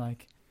here. And they're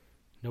like,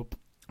 nope.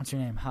 What's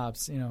your name?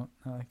 Hobbs. They're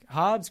like,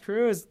 Hobbs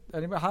crew? Is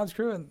anybody Hobbs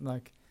crew? And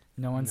like,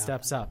 no one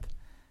steps up.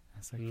 I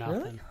was like,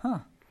 Nothing. Really? Huh.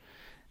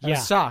 I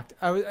was shocked.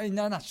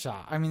 Not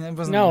shocked. I mean, it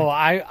wasn't. No,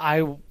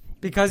 like,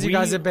 because you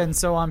guys have been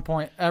so on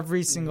point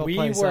every single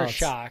place. We were else.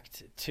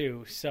 shocked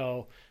too.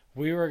 So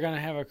we were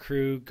gonna have a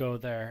crew go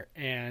there,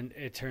 and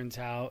it turns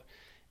out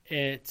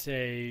it's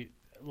a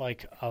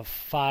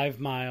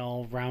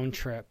 5-mile round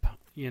trip.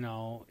 You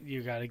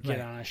got to get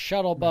on a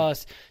shuttle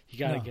bus. You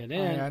got to get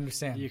in. I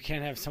understand. You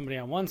can't have somebody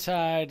on one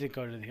side to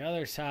go to the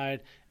other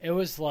side. It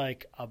was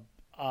like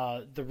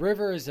the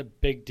river is a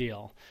big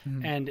deal,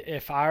 and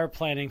if our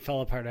planning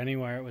fell apart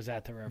anywhere, it was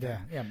at the river.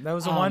 Yeah. That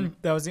was the one.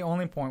 That was the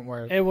only point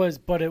where it was.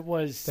 But it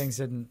was things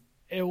didn't.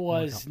 It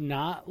was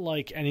not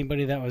like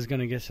anybody that was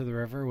going to get to the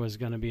river was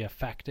going to be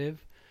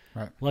effective.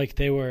 Right. Like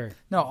they were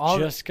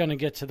just going to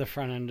get to the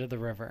front end of the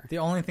river. The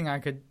only thing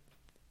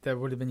that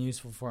would have been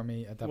useful for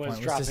me at that point was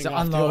just to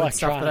off unload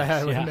stuff that I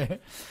had with me.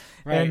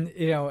 Right. And,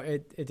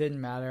 it didn't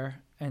matter.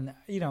 And,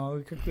 we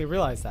quickly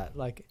realized that.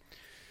 Like,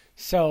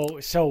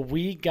 So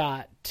we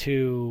got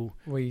to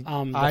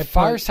the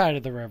far side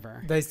of the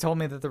river. They told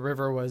me that the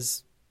river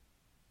was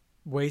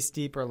waist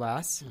deep or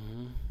less.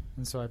 Mm-hmm.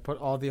 And so I put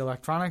all the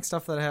electronic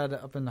stuff that I had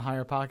up in the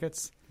higher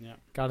pockets,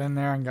 got in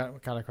there and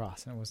got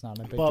across. And it was not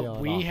a big deal at all.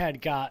 But we had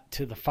got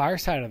to the far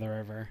side of the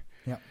river.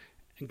 Yep.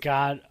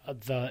 Got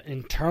the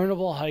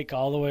interminable hike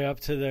all the way up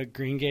to the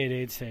Green Gate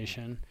aid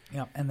station.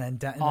 Yep. And then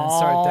start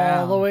down.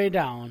 All the way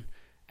down.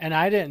 And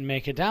I didn't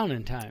make it down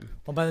in time.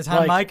 Well, by the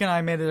time Mike and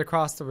I made it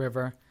across the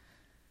river,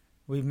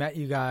 we met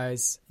you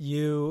guys.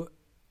 Who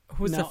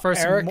was the first?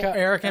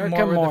 Eric and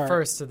Moore were the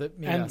first to meet us.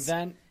 And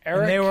then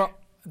Eric...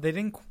 They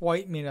didn't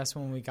quite meet us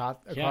when we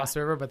got across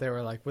the river, but they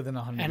were like within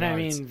 100 yards. And I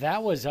mean,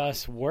 that was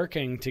us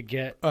working to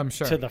get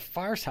to the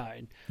far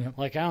side. Yep.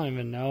 Like, I don't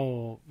even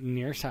know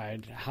near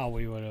side how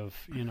we would have,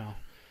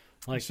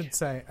 I should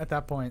say, at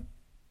that point,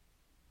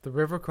 the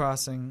river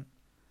crossing,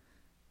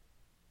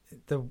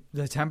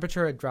 the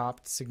temperature had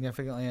dropped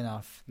significantly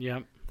enough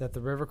that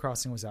the river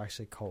crossing was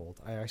actually cold.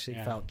 I actually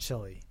felt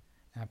chilly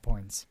at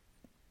points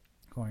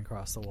going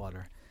across the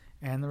water.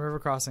 And the river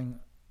crossing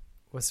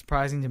was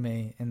surprising to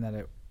me in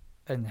that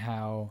and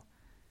how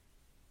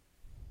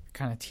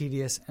kind of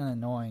tedious and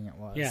annoying it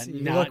was. Yeah,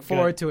 you look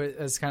forward to it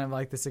as kind of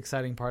like this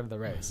exciting part of the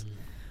race. Mm-hmm.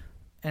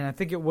 And I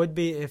think it would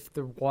be if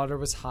the water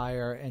was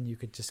higher and you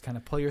could just kind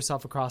of pull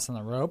yourself across on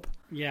the rope.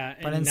 Yeah,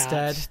 but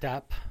instead,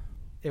 step.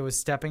 It was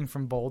stepping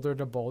from boulder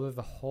to boulder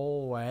the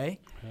whole way.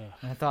 Ugh.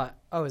 And I thought,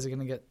 is it going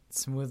to get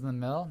smooth in the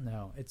middle?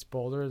 No, it's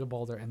boulder to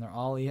boulder, and they're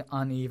all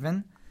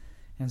uneven.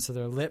 And so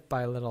they're lit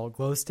by little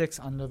glow sticks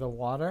under the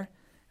water.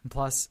 And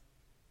plus,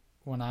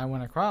 when I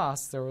went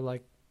across, there were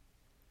like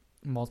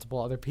multiple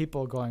other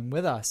people going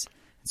with us.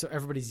 And so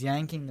everybody's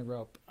yanking the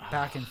rope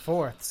back and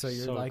forth. So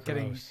you're like gross.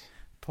 Getting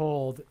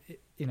pulled,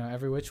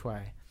 every which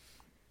way.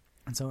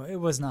 And so it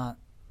was not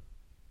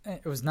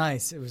It was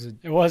nice. It was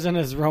It wasn't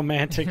as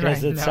romantic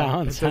as it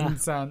sounds. It didn't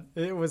sound.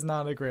 It was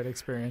not a great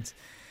experience.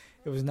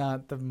 It was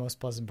not the most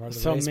pleasant part of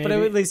the So race, but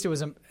at least it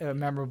was a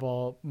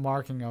memorable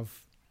marking of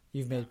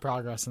you've made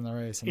progress in the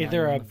race. And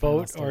Either a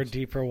boat or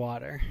deeper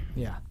water.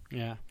 Yeah.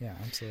 Yeah. Yeah,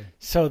 absolutely.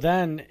 So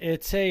then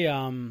it's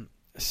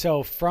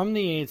so from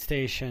the aid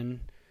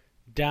station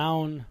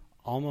down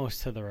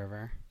almost to the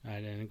river. I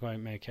didn't quite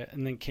make it.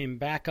 And then came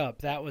back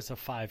up. That was a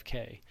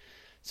 5K.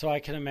 So I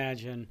can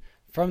imagine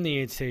from the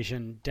aid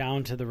station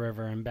down to the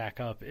river and back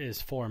up is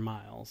 4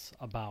 miles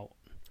about.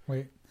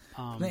 Wait.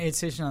 The aid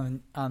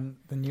station on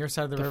the near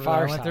side of the river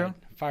far I went through?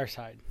 Far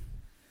side.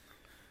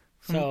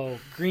 So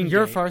Green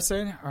Your Gate. far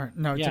side? Or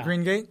no, to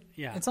Green Gate?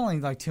 Yeah. It's only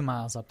like 2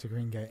 miles up to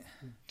Green Gate.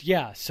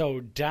 Yeah, so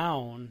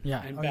down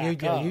and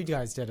back up. You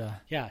guys did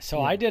a... Yeah,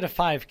 so I did a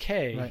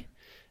 5K.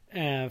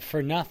 Right.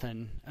 For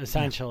nothing,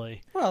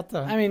 essentially. Well,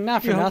 I mean,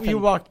 not for nothing. You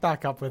walked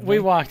back up with me. We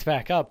walked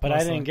back up, but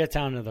Mostly. I didn't get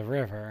down to the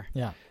river.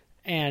 Yeah.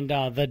 And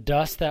the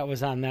dust that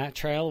was on that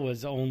trail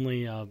was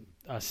only a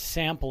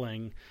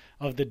sampling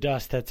of the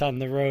dust that's on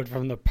the road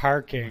from the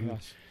parking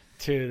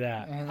to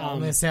that. And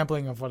only a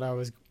sampling of what I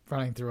was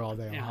running through all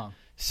day long.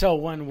 So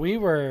when we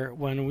were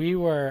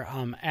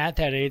at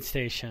that aid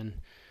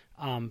station,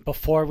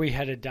 before we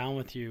headed down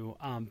with you,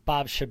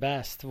 Bob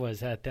Shabest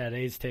was at that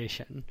aid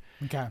station.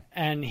 Okay.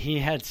 And he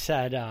had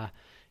said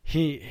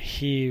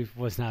he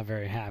was not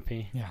very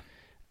happy. Yeah.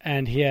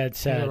 And he had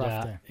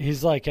said,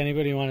 he's like,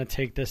 anybody want to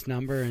take this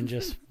number and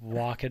just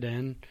walk it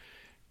in?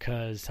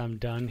 Because I'm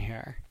done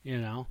here, you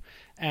know?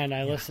 And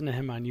I listened to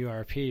him on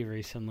URP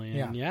recently.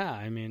 And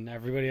I mean,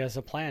 everybody has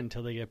a plan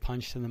until they get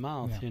punched in the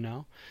mouth, you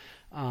know?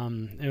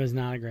 It was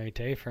not a great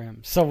day for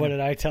him. So what did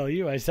I tell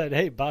you? I said,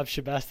 hey, Bob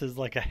Shabest is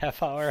like a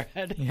half hour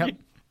ahead. Yep.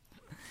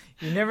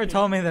 You never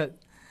told me that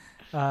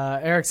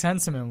Eric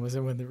Senseman was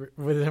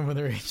within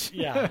the reach.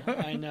 Yeah,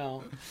 I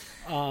know.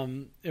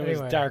 It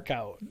was dark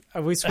out.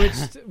 We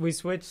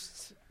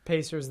switched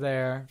pacers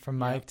there from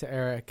Mike to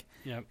Eric.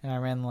 Yep. And I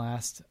ran the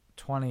last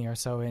 20 or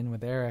so in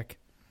with Eric.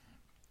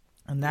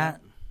 And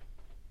that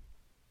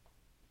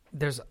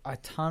there's a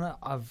ton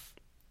of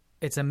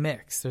it's a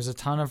mix. There's a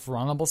ton of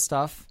runnable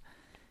stuff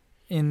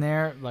in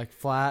there, like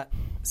flat,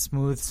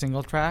 smooth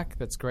single track.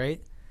 That's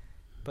great.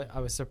 But I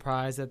was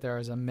surprised that there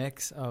was a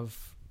mix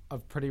of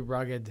pretty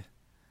rugged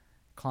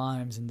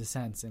climbs and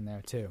descents in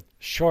there too.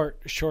 Short,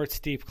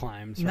 steep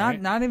climbs.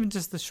 Right? Not even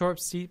just the short,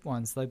 steep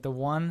ones. Like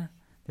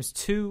there's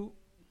two.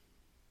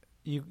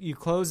 You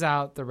close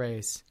out the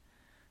race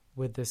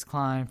with this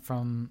climb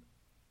from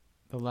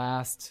the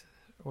last,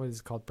 what is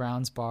it called,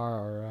 Brown's Bar,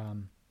 or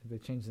they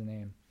changed the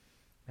name.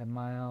 At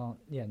mile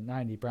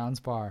 90 Brown's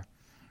Bar.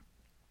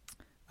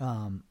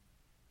 From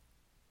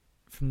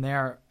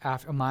there,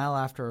 a mile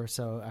after or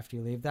so after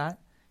you leave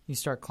that, you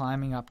start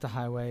climbing up to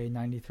Highway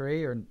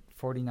 93 or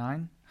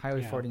 49.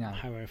 Highway 49.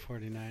 Highway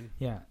 49.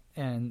 Yeah,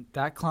 and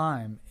that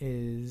climb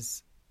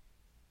is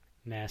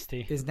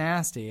nasty.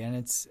 And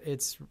it's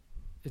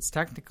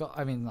technical.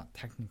 I mean, not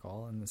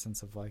technical in the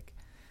sense of like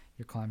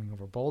you're climbing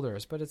over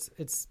boulders, but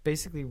it's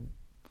basically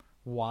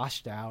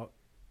washed out.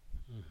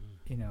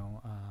 You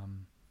know.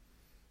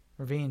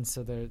 Ravines,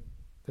 so the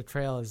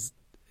trail is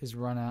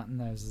run out and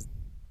there's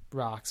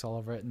rocks all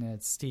over it and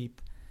it's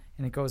steep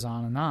and it goes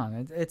on and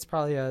on. It's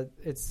probably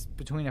it's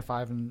between a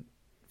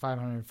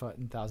 500 foot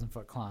and 1,000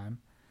 foot climb.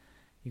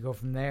 You go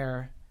from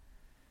there,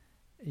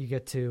 you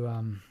get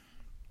to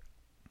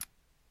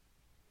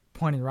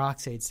Pointed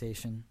Rocks aid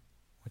station,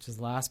 which is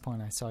the last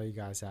point I saw you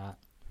guys at.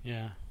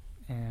 Yeah.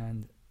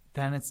 And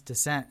then it's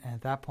descent, and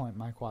at that point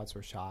my quads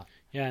were shot.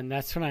 Yeah, and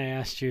that's when I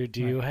asked you,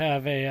 do you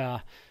have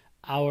a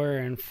hour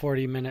and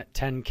 40-minute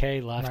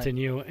 10K left in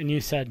you? And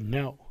you said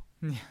no.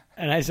 Yeah.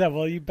 And I said,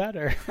 well, you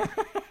better.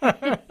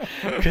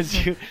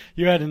 Because you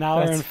had an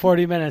hour and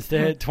 40 minutes to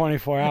hit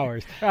 24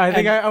 hours. I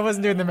think I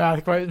wasn't doing the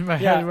math quite in my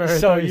head. Yeah,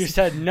 so you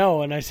said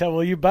no, and I said,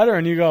 well, you better.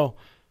 And you go,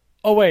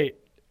 oh, wait,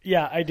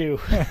 yeah, I do.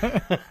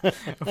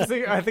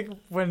 I think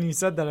when you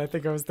said that, I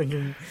think I was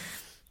thinking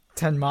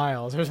 10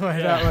 miles or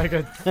something like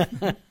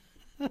that.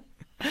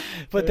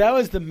 But that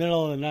was the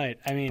middle of the night.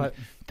 I mean,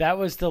 that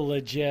was the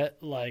legit,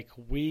 like,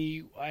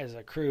 we as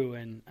a crew,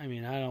 and I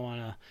mean, I don't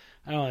want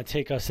to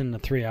take us into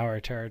 3-hour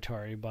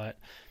territory, but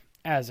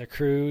as a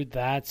crew,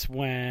 that's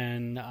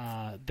when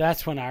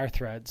our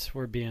threads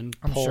were being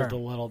pulled a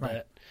little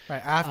bit.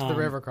 Right after the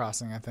river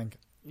crossing, I think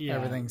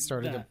everything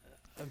started to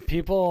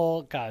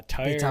people got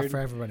tired. Be tough for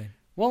everybody.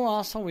 Well,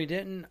 also we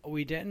didn't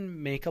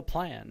make a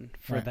plan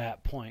for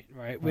that point,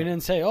 right? We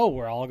didn't say, "Oh,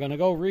 we're all going to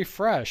go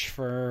refresh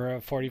for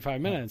 45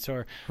 minutes,"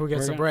 or who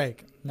gets a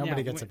break?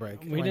 Nobody gets a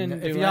break. We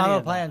didn't. If you don't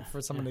have a plan for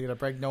someone to get a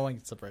break, no one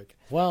gets a break.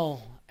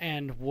 Well,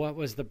 and what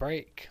was the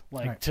break?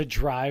 Like to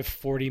drive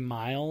 40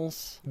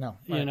 miles? No,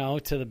 you know,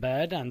 to the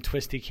bed on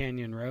twisty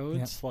canyon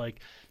roads. Like,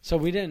 so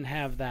we didn't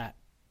have that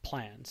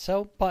plan.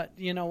 So, but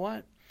you know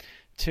what?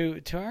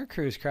 To our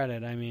crew's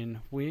credit, I mean,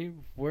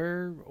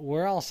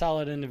 we're all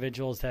solid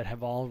individuals that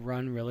have all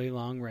run really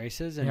long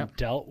races and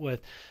dealt with.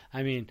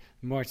 I mean,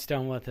 Mort's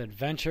done with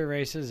adventure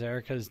races.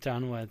 Erica's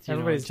done with.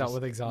 Everybody's dealt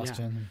with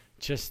exhaustion.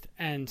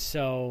 And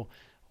so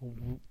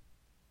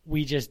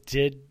we just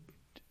did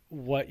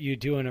what you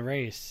do in a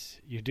race.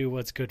 You do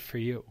what's good for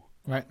you.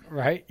 Right.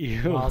 Right?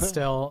 You While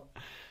still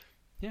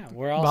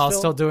we're all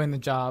still doing the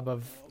job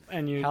of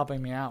and you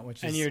helping me out, which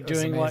is and you're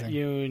doing what amazing.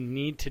 you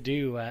need to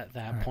do at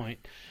that Right.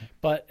 point.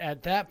 But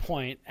at that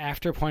point,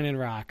 after Pointed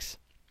Rocks,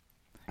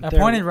 At there-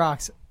 Pointed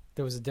Rocks,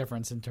 there was a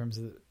difference in terms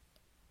of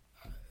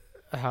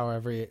how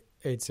every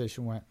aid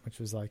station went, which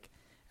was like,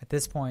 at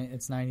this point,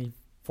 it's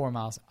 94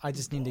 miles. I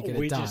just need to get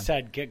we it done. just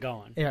said get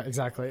going. Yeah,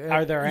 exactly.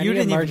 Are there any You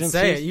didn't even say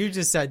emergencies? it. You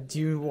just said, "Do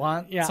you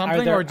want Yeah,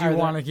 something, are or do you there-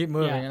 want to keep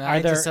moving?" yeah, And are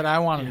I there- just said, "I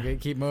wanted yeah. to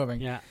keep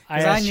moving." Yeah,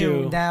 Because I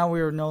knew you, now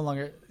we were no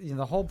longer.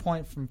 The whole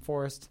point from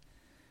Forest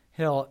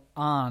Hill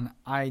on,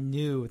 I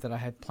knew that I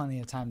had plenty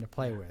of time to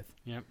play with.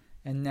 Yep.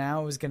 And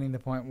now it was getting to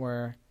the point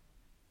where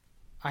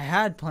I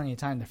had plenty of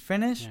time to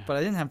finish, Yeah. but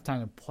I didn't have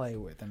time to play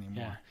with anymore.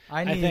 Yeah.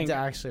 I needed think- to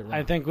actually run.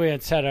 I think we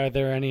had said, are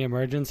there any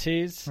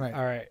emergencies? Right.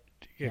 All right,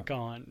 get Yeah.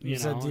 going. You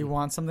said, "Do you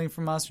want something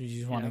from us, or do you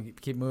just want Yeah.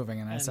 to keep moving?"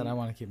 And I said, And- "I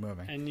want to keep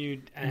moving."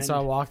 And So I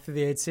walked through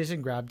the aid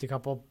station, grabbed a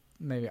couple,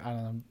 maybe, I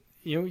don't know,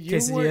 you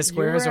quesadilla were, squares you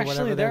were or whatever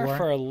actually they there were.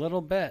 for a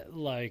little bit,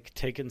 like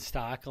taking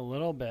stock a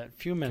little bit,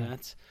 few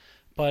minutes.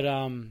 But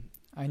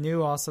I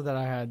knew also that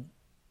I had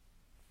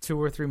 2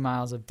 or 3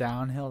 miles of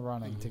downhill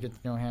running to get to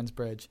No Hands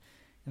Bridge,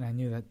 and I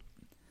knew that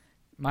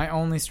my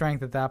only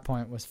strength at that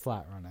point was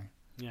flat running.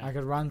 yeah, I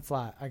could run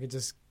flat. I could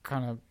just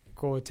kind of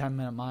go a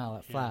 10-minute mile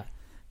at Yeah. flat.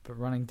 But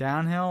running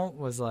downhill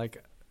was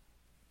like,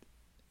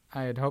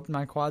 I had hoped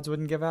my quads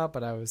wouldn't give out,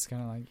 but I was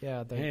kind of like,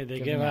 yeah, hey, they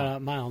giving give out.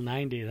 out mile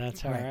 90.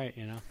 That's all Right. right,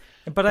 you know.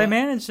 But I Well-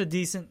 managed a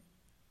decent,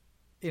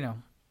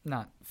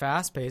 not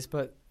fast pace,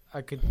 but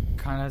I could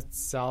kind of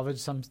salvage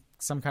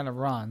some kind of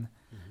run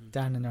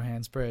down to No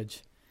Hands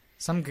Bridge.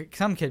 Some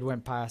kid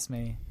went past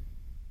me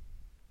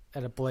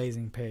at a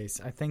blazing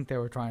pace. I think they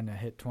were trying to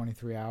hit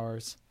 23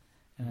 hours,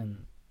 and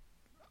then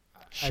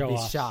Show I'd be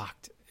off.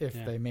 shocked if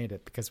Yeah. they made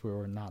it because we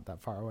were not that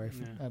far away.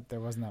 From,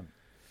 there wasn't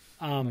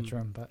that much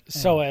room. But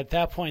So anyway. at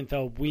that point,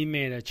 though, we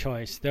made a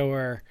choice.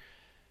 There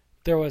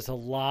was a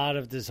lot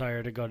of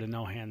desire to go to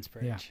No Hands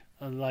Bridge.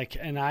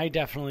 And I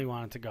definitely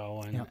wanted to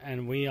go,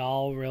 and we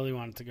all really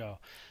wanted to go.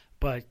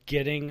 But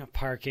getting,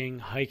 parking,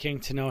 hiking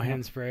to No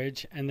Hands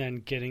Bridge, and then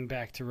getting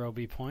back to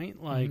Roby Point,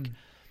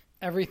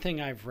 everything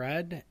I've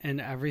read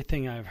and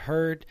everything I've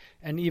heard,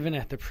 and even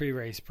at the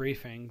pre-race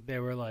briefing, they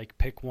were like,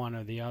 pick one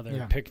or the other.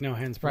 Yeah. Pick No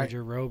Hands Bridge Right.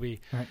 or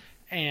Roby. Right.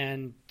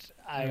 And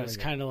I gotta was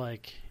go. kind of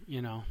like,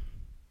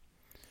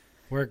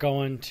 we're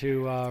going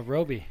to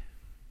Roby,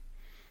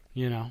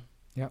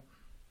 Yep.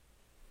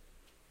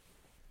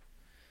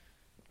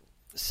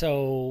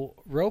 So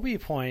Roby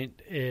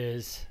Point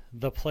is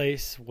the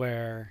place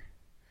where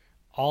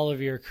all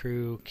of your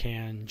crew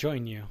can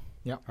join you.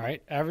 Yep.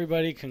 Right?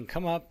 Everybody can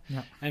come up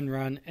Yep. and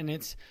run, and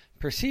it's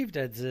perceived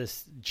as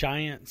this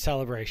giant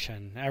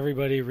celebration.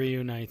 Everybody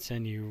reunites,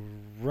 and you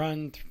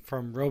run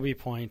from Roby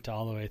Point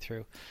all the way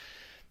through.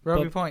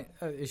 Roby But- Point,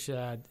 you should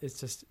add, it's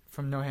just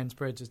from No Hands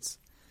Bridge, it's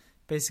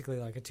basically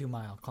like a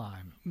 2-mile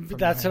climb. But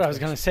that's what I was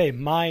going to say.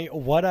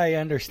 What I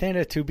understand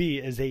it to be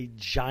is a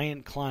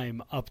giant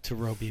climb up to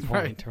Roby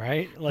Point,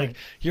 right? Like Right.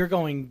 you're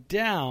going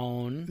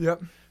down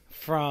Yep.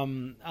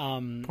 from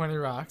Pointed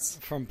Rocks.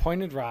 from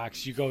Pointed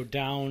Rocks. You go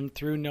down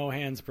through No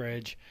Hands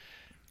Bridge,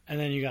 and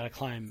then you got to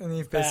climb And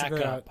you've back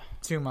basically up. got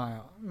 2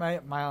 mile and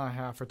a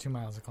half or 2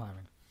 miles of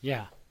climbing.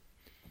 Yeah,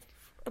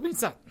 I mean,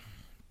 it's not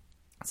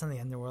the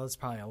end of the world. It's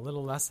probably a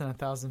little less than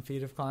 1,000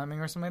 feet of climbing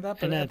or something like that.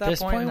 But and at at that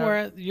this point,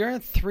 point you're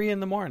at 3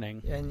 a.m.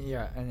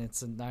 and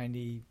it's a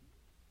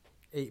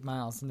 98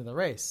 miles into the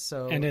race.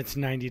 So and it's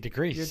 90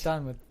 degrees. you're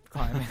done with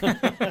climbing.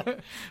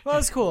 Well,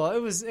 it's cool. It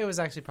was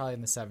actually probably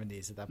in the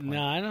 70s at that point.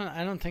 No,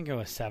 I don't think it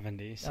was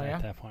 70s Oh, yeah?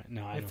 at that point.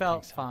 No, I It don't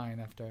felt think so. fine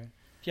after.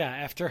 Yeah,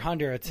 after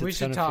hundreds, We it's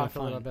should gonna talk a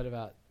feel little fine. bit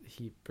about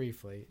heat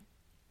briefly,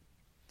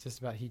 just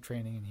about heat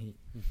training and heat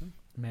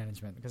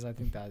management, because I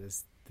think that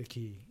is the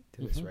key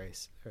to this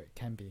race, or it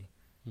can be,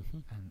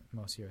 and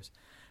most years.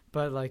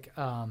 But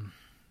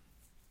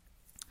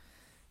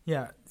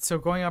so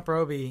going up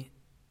Roby,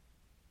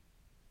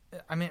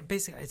 I mean,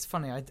 basically, it's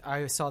funny.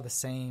 I saw the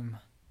same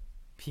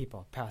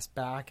people pass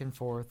back and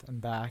forth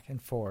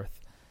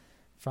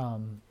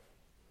from,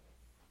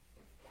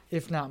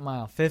 if not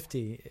mile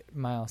 50,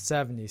 mile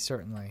 70,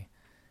 certainly,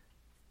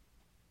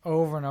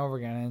 over and over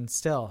again. And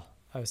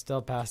I was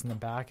still passing them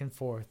back and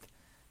forth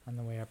on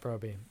the way up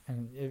Roby.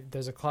 And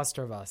there's a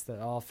cluster of us that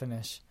all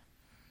finish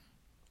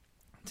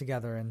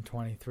together in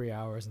 23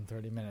 hours and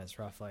 30 minutes,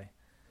 roughly.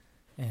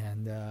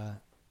 And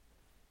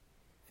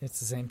it's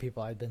the same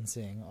people I'd been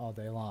seeing all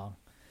day long.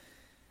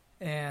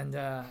 And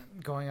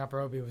going up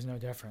Roby was no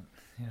different.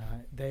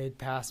 They had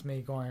passed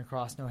me going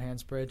across No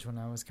Hands Bridge when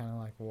I was kind of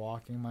like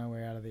walking my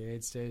way out of the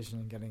aid station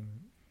and getting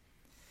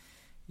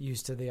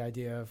used to the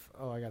idea of,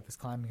 I got this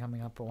climb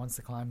coming up. But once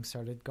the climb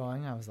started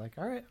going, I was like,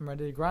 all right, I'm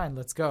ready to grind.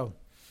 Let's go.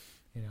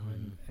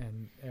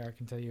 And Eric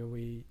can tell you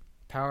we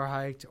power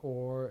hiked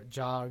or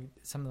jogged.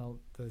 Some of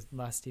the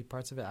less steep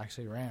parts of it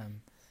actually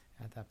ran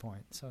at that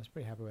point. So I was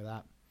pretty happy with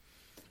that.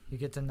 You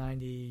get to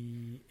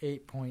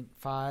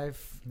 98.5,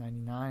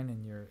 99,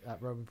 and you're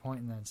at Roby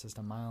Point, and then it's just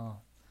a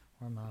mile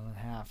or a mile and a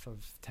half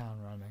of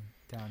town running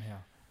downhill.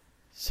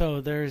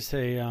 So there's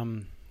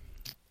a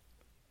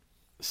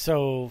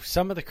so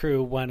some of the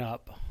crew went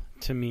up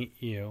to meet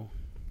you,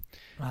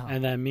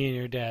 and then me and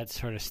your dad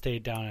sort of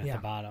stayed down at the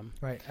bottom.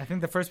 Right. I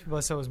think the first people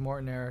I saw was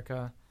Morton,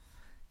 Erica,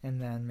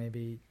 and then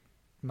maybe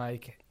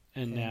Mike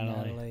and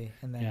Natalie.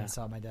 And then I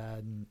saw my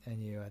dad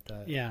and you at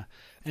the... Yeah.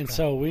 And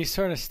so we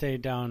sort of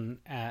stayed down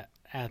at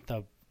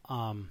the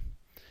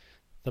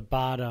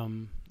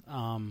bottom.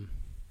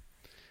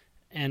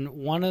 And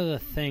one of the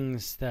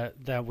things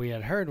that we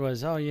had heard was,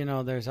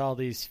 there's all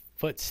these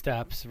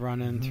footsteps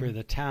running through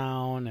the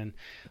town. And,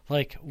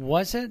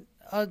 was it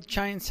a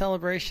giant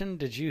celebration?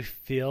 Did you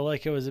feel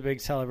like it was a big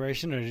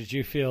celebration, or did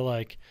you feel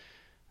like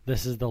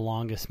this is the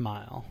longest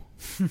mile?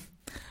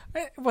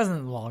 It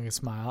wasn't the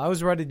longest mile. I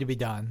was ready to be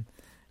done.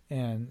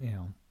 And,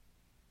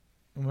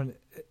 when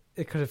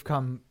it could have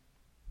come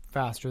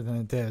faster than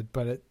it did,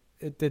 but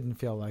it didn't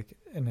feel like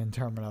an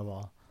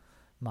interminable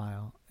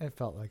mile. It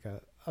felt like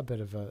a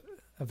bit of a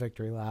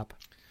victory lap.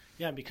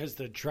 Yeah, because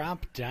the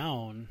drop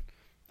down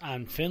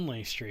on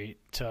Finley Street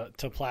to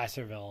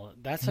Placerville,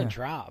 that's a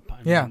drop.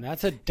 I mean,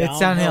 that's a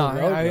downhill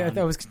road run.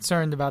 I was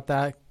concerned about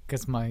that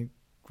because my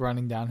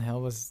running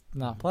downhill was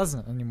not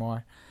pleasant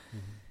anymore.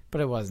 But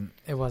it wasn't.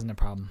 It wasn't a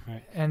problem.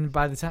 Right. And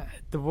by the time,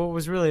 what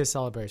was really a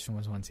celebration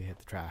was once he hit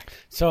the track.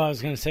 So I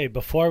was going to say,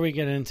 before we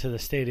get into the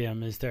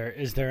stadium, is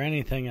there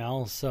anything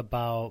else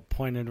about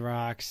Pointed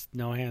Rocks,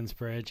 No Hands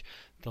Bridge,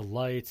 the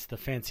lights, the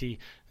fancy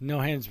No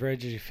Hands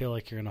Bridge? Did you feel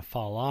like you're going to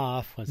fall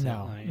off?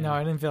 No,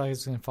 I didn't feel like it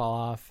was going to fall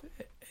off.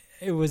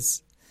 It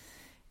was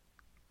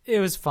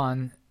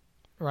fun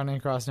running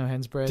across No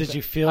Hands Bridge. Did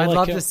you feel I'd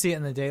love to see it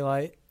in the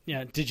daylight.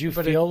 Yeah. Did you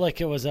feel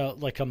like it was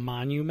a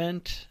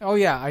monument? Oh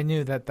yeah, I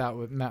knew that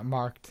was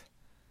marked.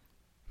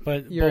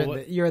 But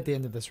you're at the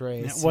end of this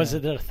race. Was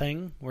it a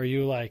thing? Were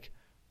you like,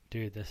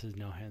 dude, this is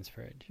No Hands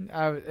Bridge?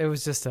 It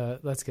was just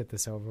let's get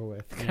this over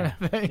with kind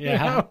of thing.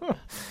 Yeah.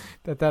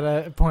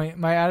 That point,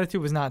 my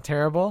attitude was not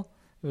terrible.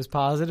 It was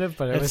positive,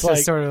 but it was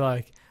just sort of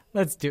like,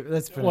 let's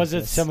finish Was it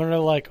this. similar to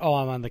like,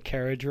 I'm on the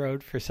carriage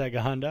road for Sega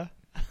Honda?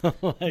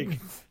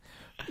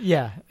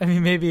 Yeah. I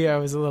mean, maybe I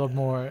was a little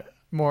more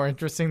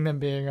interesting than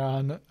being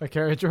on a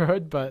carriage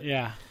road, but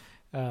yeah,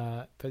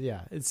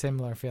 it's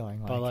similar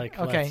feeling.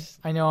 Okay,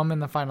 I know I'm in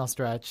the final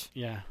stretch.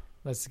 Yeah,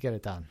 let's get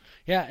it done.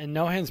 Yeah, and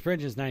No Hands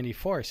Bridge is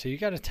 94, so you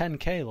got a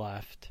 10K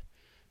left.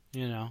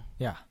 Yeah.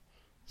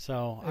 So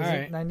all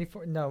right,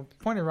 94. No,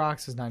 Pointed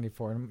Rocks is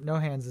 94. No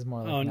Hands is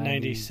more like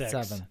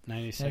 96.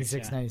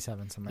 96,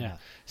 97, something like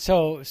that.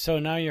 So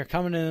now you're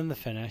coming in the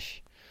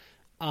finish.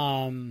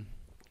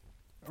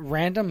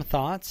 Random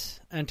thoughts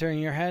entering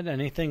your head?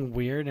 Anything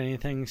weird?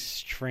 Anything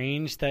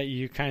strange that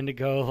you kind of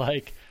go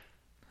like,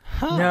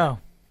 huh?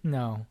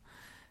 No.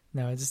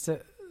 It's just a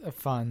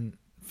fun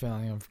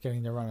feeling of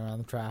getting to run around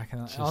the track,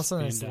 and just also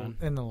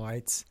in the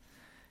lights.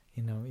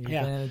 You've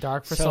been in the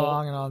dark for so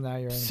long, and all now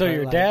you're in the So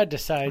your dad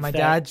decides. My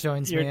dad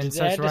joins me and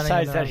starts running.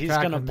 Decides that he's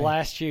going to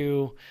blast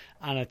you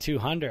on a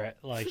 200.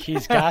 Like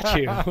he's got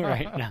you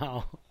right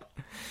now.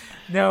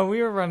 No,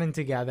 we were running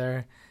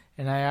together,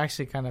 and I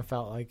actually kind of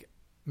felt like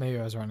maybe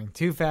I was running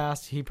too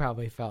fast. He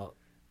probably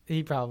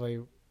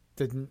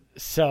didn't.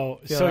 So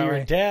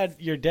your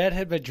dad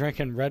had been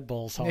drinking Red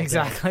Bulls all day.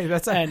 Exactly.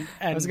 That's and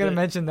I was going to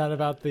mention that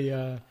about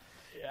the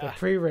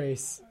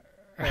pre-race,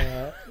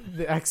 the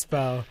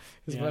expo.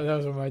 That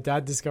was when my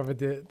dad discovered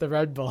the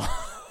Red Bull.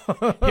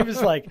 He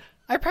was like,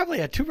 I probably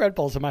had 2 Red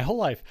Bulls in my whole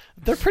life.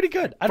 They're pretty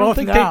good. I don't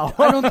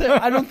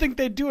think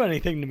they do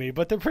anything to me,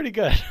 but they're pretty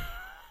good.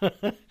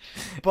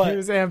 But he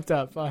was amped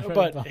up.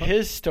 But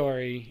his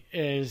story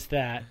is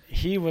that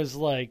he was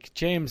like,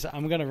 James,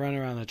 I'm going to run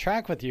around the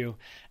track with you.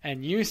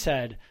 And you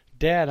said,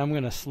 Dad, I'm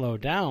going to slow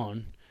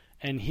down.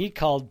 And he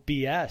called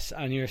BS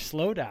on your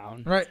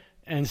slowdown. Right.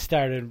 And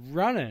started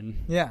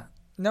running. Yeah.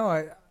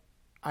 No,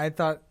 I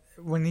thought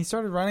when he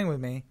started running with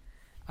me,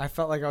 I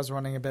felt like I was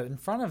running a bit in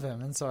front of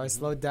him. And so I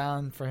slowed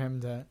down for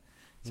him to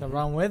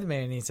run with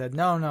me. And he said,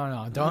 no,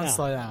 don't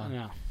slow down.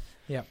 No.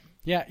 Yep.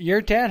 Yeah, your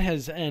dad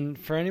has, and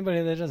for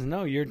anybody that doesn't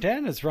know, your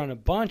dad has run a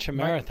bunch of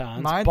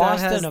marathons. My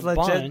Boston dad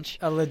has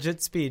a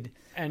legit speed.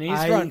 And he's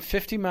run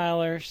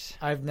 50-milers.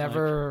 I've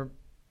never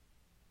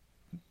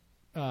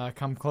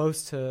come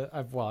close to,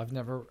 I've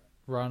never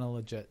run a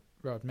legit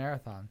road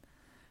marathon.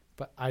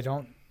 But I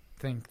don't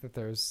think that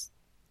there's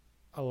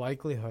a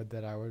likelihood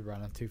that I would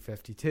run a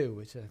 252,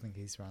 which I think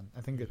he's run. I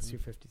think it's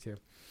 252.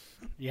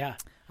 Yeah.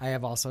 I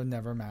have also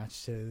never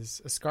matched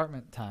his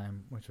escarpment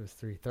time, which was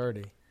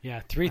 3:30.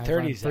 Yeah,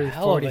 3:30 is a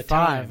hell of a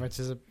time. Which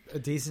is a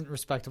decent,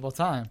 respectable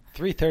time.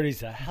 3:30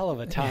 is a hell of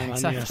a time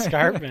on the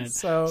escarpment.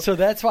 So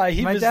that's why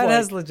my dad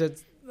has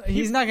legit.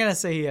 He's not going to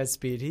say he has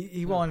speed.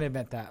 He won't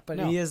admit that, but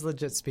he is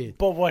legit speed.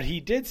 But what he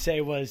did say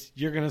was,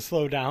 "You're going to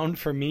slow down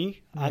for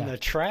me on the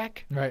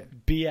track." Right.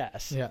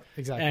 BS. Yeah,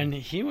 exactly. And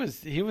he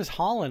was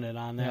hauling it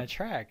on that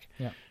track.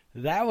 Yeah.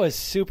 That was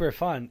super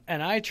fun,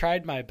 and I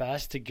tried my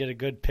best to get a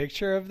good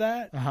picture of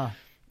that.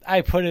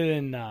 I put it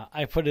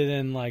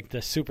in like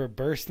the super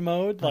burst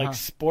mode, like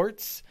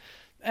sports.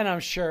 And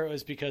I'm sure it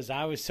was because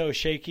I was so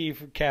shaky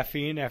from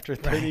caffeine after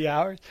 30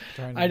 hours.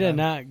 I did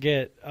not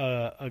get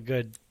a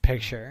good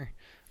picture.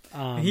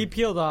 He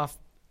peeled off,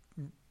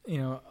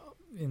 in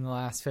the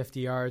last 50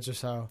 yards or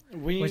so,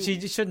 which he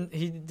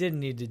didn't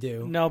need to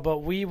do. No, but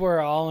we were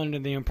all under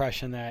the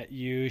impression that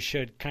you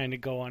should kind of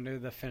go under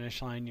the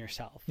finish line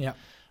yourself. Yeah.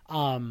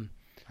 I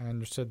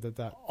understood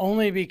that.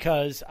 Only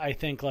because I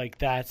think like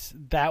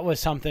that was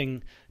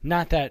something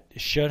not that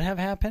should have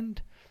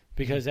happened.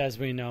 Because as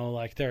we know,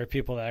 like there are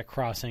people that are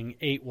crossing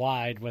 8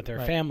 wide with their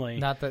family.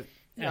 Not that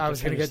I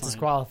was going to get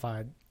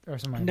disqualified or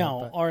something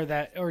like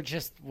that. or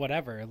just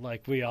whatever.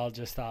 Like we all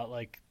just thought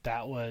like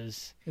that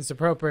was... It's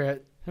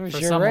appropriate for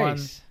your someone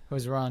race.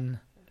 Who's run...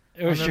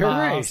 It was your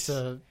race.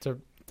 To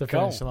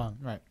finish alone.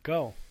 Right.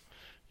 Go.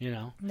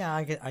 No,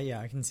 I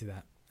can see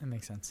that. That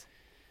makes sense.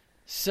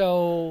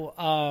 So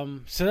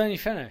then you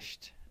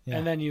finished. Yeah.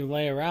 And then you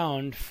lay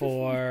around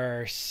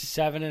for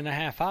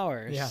 7.5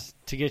 hours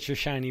to get your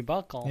shiny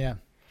buckle. Yeah.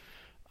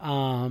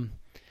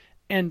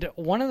 And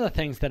one of the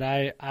things that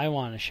I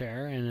want to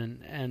share,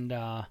 and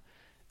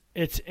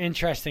it's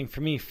interesting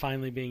for me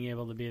finally being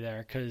able to be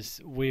there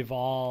because we've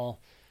all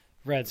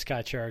read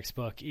Scott Jurek's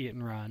book, Eat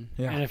and Run.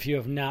 Yeah. And if you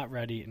have not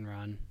read Eat and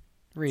Run,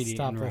 read Eat and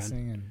Run. Stop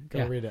listening and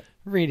go read it.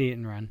 Read Eat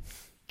and Run.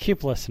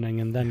 Keep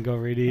listening and then go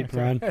read Eat and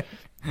Run.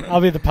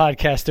 I'll be the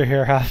podcaster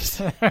here, House.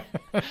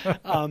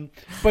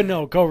 But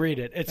no, go read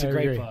it. It's a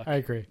great book. I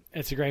agree.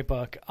 It's a great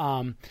book.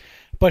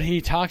 But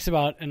he talks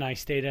about, and I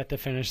stayed at the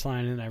finish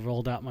line and I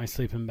rolled out my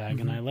sleeping bag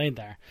and I laid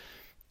there.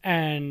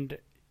 And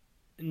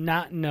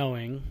not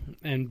knowing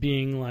and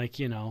being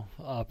like,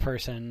 a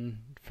person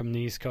from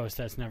the East Coast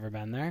that's never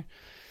been there,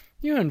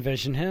 you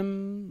envision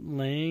him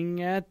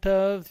laying at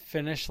the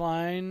finish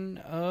line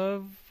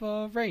of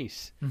a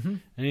race. Mm-hmm.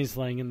 And he's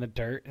laying in the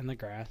dirt and the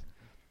grass.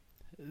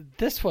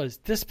 This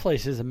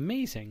place is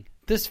amazing.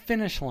 This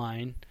finish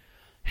line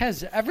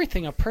has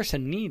everything a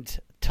person needs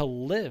to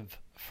live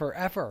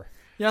forever.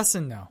 Yes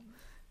and no.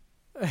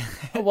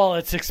 Well,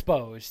 it's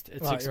exposed.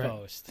 It's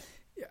exposed.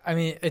 Right. I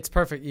mean, it's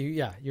perfect.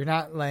 You're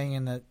not laying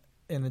in the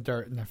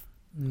dirt in the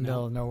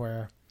middle of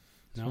nowhere.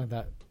 No,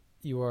 that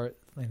you are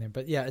laying there.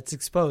 But yeah, it's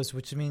exposed,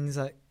 which means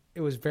that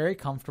it was very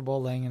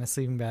comfortable laying in a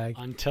sleeping bag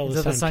until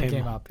the sun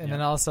came up, and then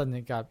all of a sudden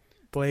it got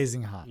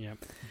blazing hot. Yep.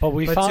 But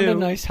we found a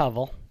nice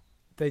hovel.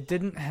 They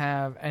didn't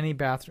have any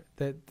bathroom.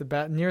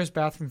 The nearest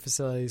bathroom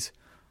facilities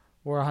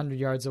were 100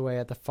 yards away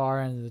at the far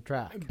end of the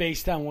track.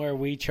 Based on where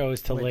we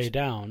chose to lay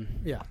down.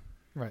 Yeah,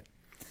 right.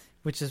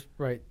 Which is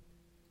right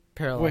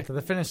parallel to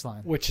the finish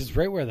line. Which is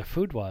right where the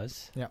food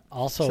was. Yeah.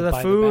 Also, so the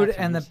food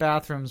and the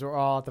bathrooms were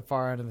all at the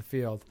far end of the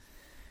field,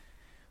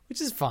 which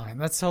is fine.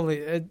 That's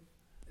totally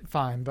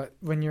fine. But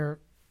when you're,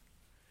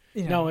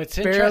 it's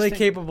barely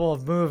capable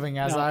of moving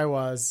as I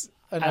was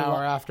an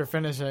hour after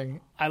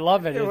finishing, I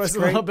love it. It was a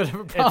little bit of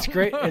a problem. It's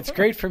great. It's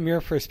great from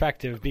your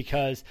perspective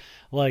because,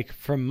 like,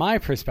 from my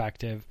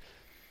perspective,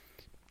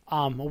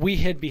 we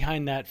hid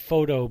behind that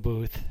photo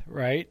booth,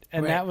 right?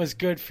 And that was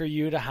good for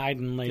you to hide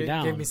and lay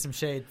down. Gave me some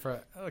shade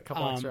for a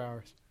couple extra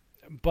hours.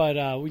 But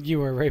you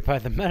were right by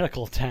the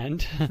medical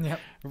tent, yep.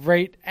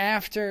 Right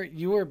after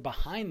you were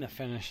behind the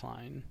finish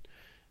line.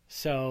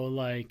 So,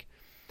 like,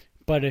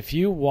 but if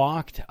you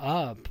walked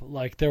up,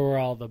 like, there were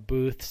all the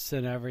booths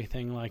and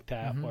everything like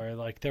that, where,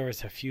 like, there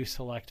was a few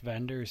select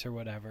vendors or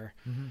whatever.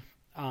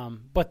 Mm-hmm.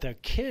 But the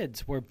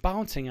kids were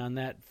bouncing on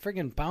that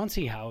friggin'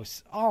 bouncy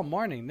house all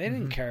morning. They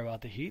didn't care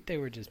about the heat. They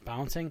were just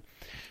bouncing.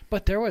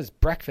 But there was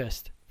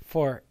breakfast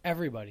for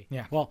everybody.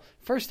 Yeah. Well,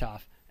 first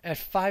off, at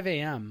 5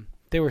 a.m.,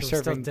 they were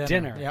serving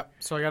dinner. Yep.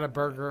 So I got a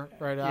burger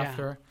right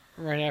after.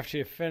 Right after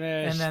you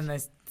finished. And then they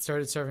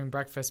started serving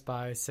breakfast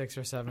by 6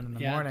 or 7 in the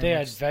morning. They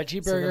had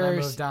veggie burgers. So then I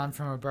moved on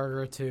from a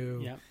burger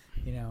to,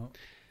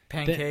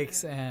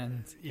 pancakes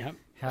and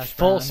hash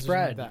full browns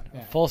spread. Like that.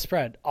 Yeah. Full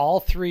spread. All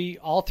three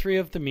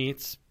of the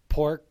meats: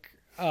 pork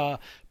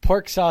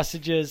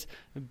sausages,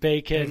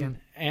 bacon.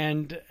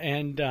 and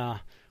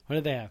what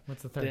did they have?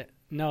 What's the third?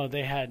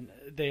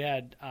 They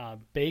had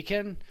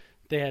bacon.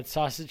 They had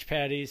sausage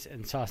patties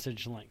and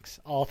sausage links.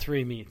 All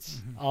 3 meats,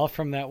 all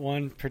from that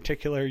one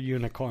particular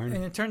unicorn.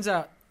 And it turns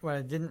out what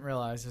I didn't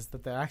realize is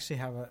that they actually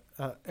have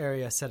a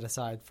area set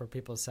aside for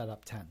people to set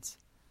up tents.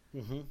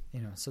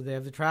 Mm-hmm. So they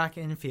have the track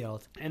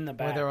infield in the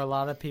back where there were a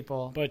lot of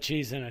people. But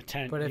geez, in a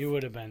tent, you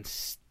would have been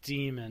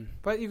steaming.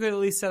 But you could at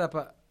least set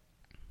up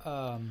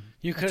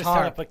you could have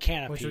set up a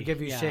canopy, which would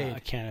give you shade. A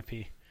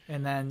canopy.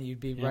 And then you'd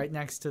be right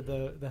next to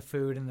the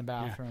food in the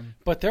bathroom.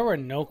 But there were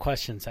no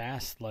questions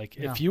asked. Like,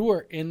 if you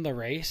were in the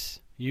race,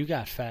 you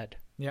got fed.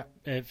 Yeah.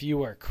 If you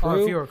were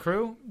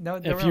crew. No.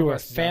 If you were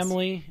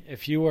family,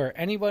 if you were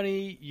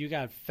anybody, you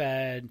got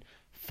fed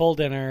full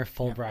dinner,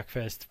 full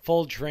breakfast,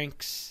 full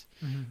drinks.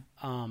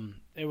 Mm-hmm.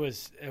 Let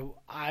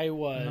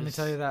me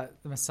tell you that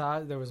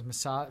there was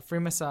a free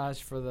massage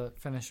for the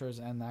finishers,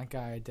 and that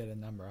guy did a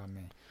number on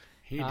me.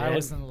 He did. I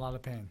was in a lot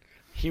of pain.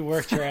 He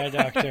worked your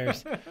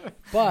adductors.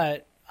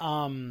 But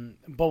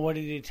But what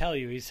did he tell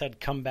you? He said,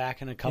 come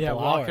back in a couple hours.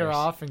 Yeah, walk it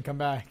off and come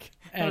back.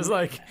 I was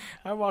like,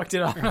 I walked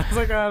it off. And I was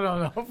like, I don't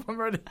know if I'm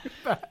ready to get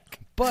back.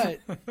 But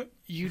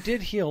you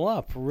did heal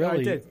up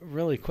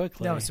really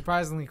quickly. No,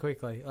 surprisingly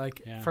quickly.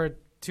 Like for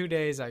 2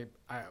 days, I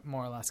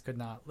more or less could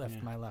not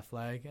lift my left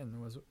leg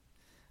and was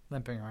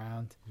limping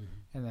around.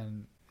 And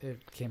then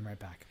it came right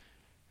back.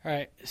 All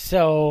right.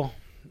 So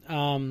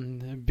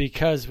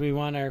because we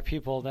want our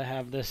people to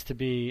have this to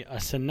be a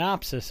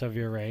synopsis of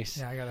your race.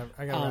 Yeah,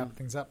 I gotta wrap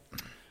things up.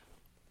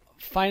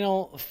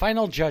 Final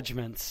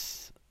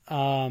judgments.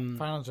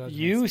 Final judgments.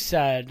 You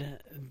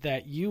said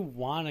that you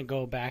want to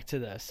go back to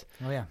this.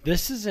 Oh yeah.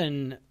 This is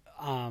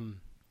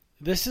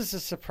a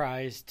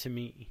surprise to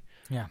me.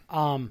 Yeah.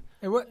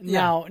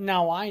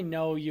 Now I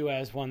know you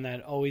as one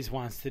that always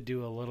wants to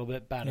do a little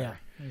bit better.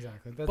 Yeah,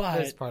 exactly.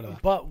 That's part of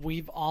that. But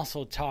we've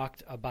also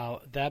talked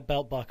about that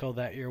belt buckle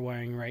that you're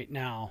wearing right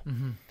now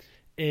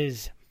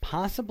is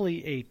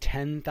possibly a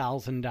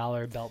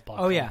 $10,000 belt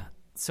buckle. Oh yeah.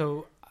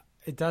 So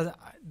it doesn't.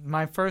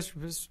 My first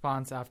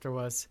response after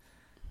was,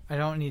 I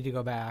don't need to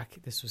go back.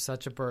 This was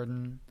such a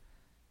burden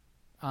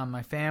on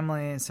my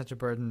family and such a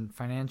burden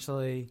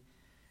financially.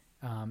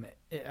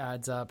 It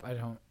adds up.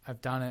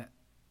 I've done it.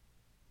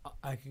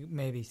 I could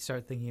maybe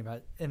start thinking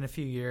about in a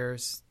few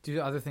years,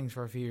 do other things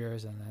for a few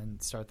years, and then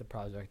start the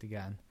project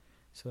again,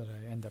 so that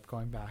I end up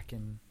going back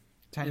in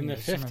 10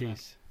 years. In the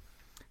 50s.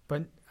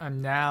 But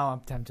I'm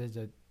tempted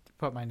to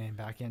put my name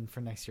back in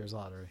for next year's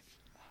lottery.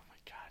 Oh my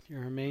God,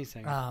 you're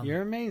amazing!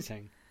 You're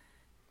amazing.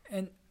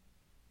 And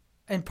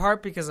in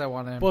part because I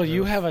want to. Well,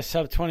 you have a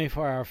sub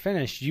 24-hour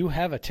finish. You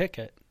have a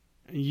ticket.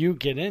 You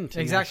get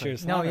into next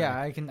year's lottery. No,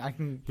 yeah, I can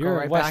go You're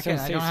right back in. Western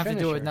I don't have States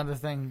to do finisher. another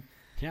thing.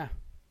 Yeah.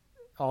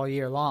 All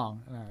year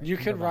long. You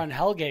could run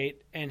Hellgate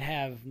and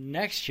have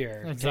next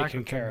year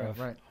taken care of.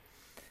 Right.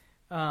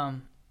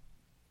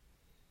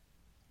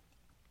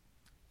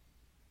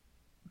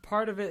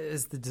 Part of it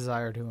is the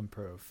desire to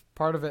improve.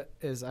 Part of it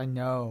is I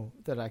know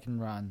that I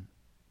can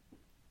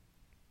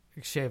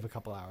shave a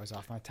couple hours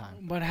off my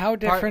time. But how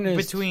different is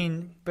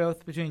between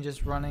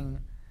just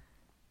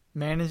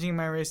managing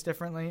my race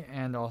differently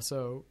and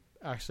also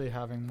actually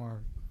having more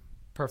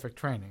perfect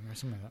training or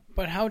something like that.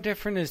 But how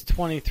different is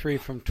 23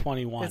 from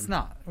 21? It's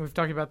not. We've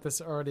talked about this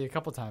already a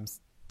couple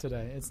times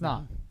today. It's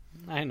not.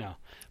 I know.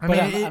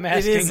 I'm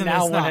asking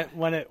now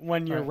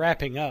when you're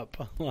wrapping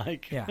up.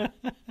 Like yeah.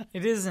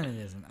 It is and it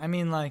isn't. I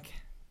mean, like,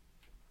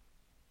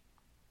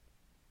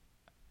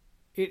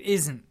 it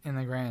isn't in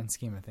the grand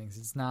scheme of things.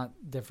 It's not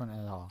different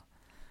at all.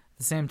 At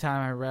the same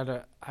time,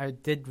 I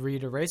did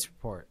read a race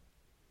report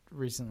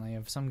recently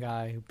of some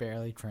guy who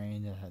barely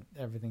trained and had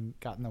everything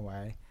got in the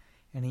way.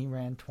 And he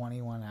ran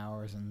 21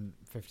 hours and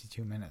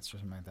 52 minutes or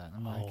something like that. And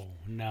I'm like,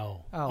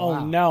 no.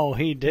 Wow. No,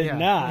 he did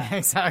not.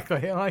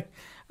 Exactly. I'm like,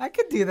 I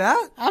could do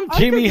that. I'm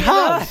Jamie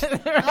Hobbs.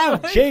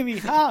 I'm Jamie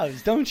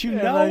Hobbs. Don't you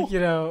know?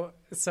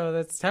 Like, so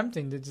that's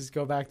tempting to just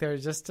go back there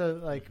just to,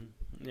 like,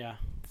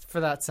 for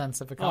that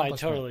sense of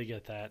accomplishment. Oh, I totally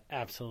get that.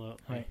 Absolutely.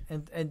 Right.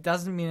 And it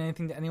doesn't mean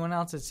anything to anyone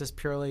else. It's just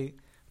purely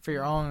for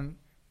your own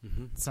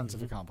sense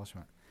of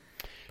accomplishment.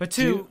 But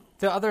the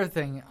other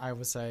thing I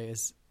would say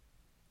is,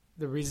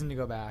 the reason to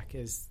go back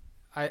is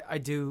I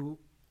do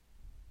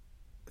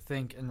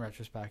think in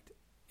retrospect,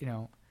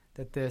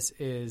 that this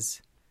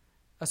is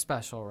a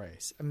special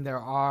race. I mean, there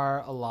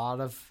are a lot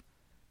of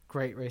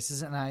great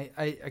races, and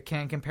I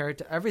can't compare it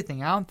to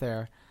everything out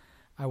there.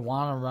 I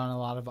want to run a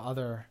lot of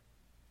other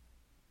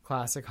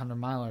classic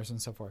 100-milers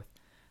and so forth.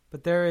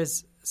 But there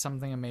is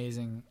something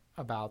amazing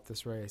about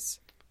this race.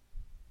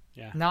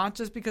 Yeah. Not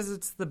just because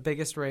it's the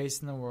biggest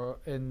race in the world,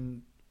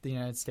 in the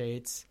United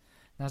States,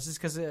 not just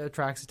because it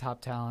attracts a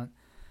top talent,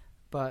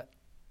 but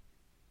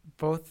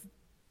both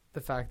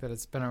the fact that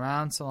it's been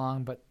around so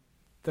long, but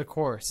the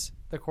course.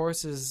 The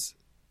course is,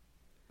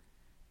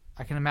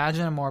 I can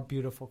imagine a more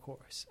beautiful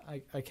course.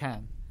 I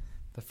can.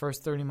 The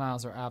first 30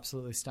 miles are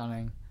absolutely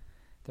stunning.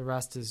 The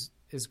rest is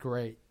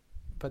great.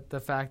 But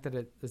the fact that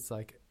it's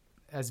like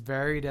as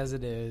varied as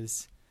it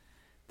is,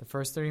 the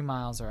first 30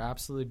 miles are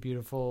absolutely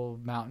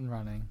beautiful mountain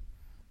running.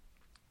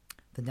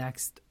 The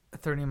next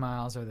 30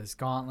 miles are this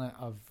gauntlet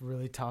of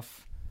really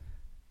tough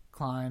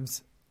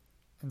climbs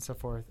and so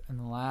forth. And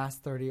the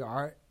last 30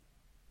 or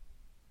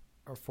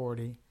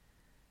 40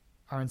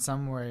 are in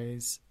some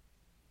ways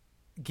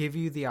give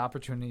you the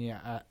opportunity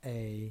at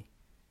a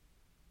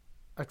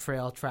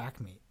trail track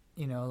meet.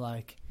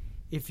 Like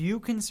if you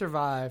can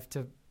survive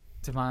to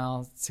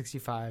mile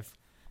 65,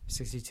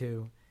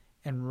 62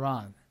 and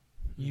run,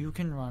 you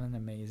can run an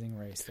amazing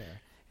race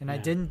there. And I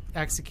didn't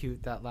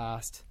execute that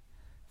last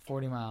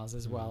 40 miles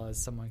as well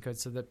as someone could.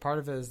 So that part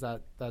of it is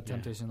that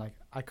temptation, like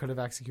I could have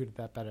executed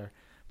that better.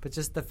 But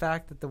just the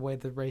fact that the way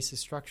the race is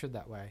structured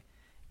that way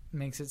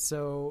makes it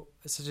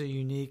such a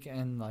unique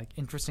and like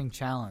interesting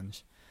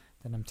challenge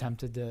that I'm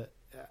tempted to,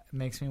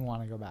 makes me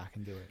want to go back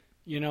and do it.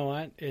 You know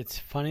what? It's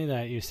funny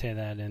that you say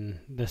that, and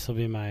this will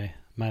be my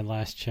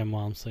last Jim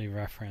Walmsley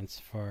reference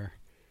for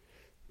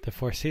the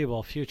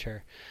foreseeable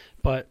future.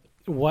 But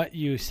what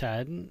you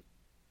said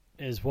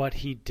is what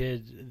he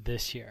did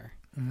this year.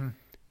 Mm-hmm.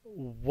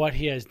 what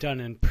he has done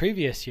in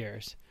previous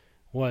years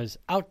was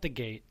out the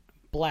gate,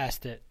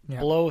 blast it,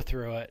 blow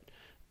through it,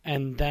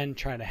 and then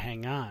try to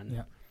hang on.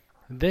 Yeah.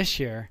 This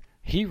year,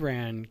 he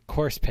ran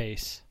course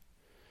pace,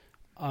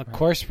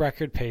 course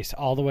record pace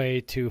all the way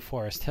to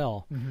Forest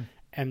Hill. Mm-hmm.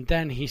 And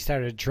then he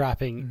started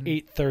dropping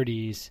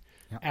 8:30s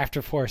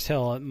after Forest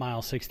Hill at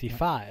mile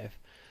 65.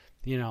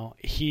 You know,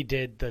 he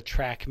did the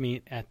track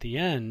meet at the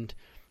end,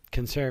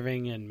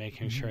 conserving and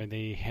making sure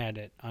they had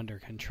it under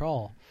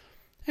control.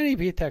 And he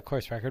beat that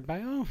course record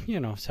by,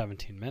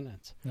 17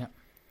 minutes. Yeah.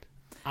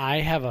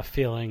 I have a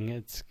feeling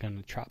it's going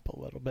to drop a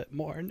little bit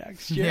more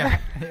next year.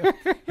 Yeah,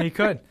 he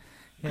could.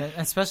 Yeah,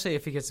 especially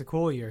if he gets a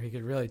cool year, he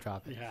could really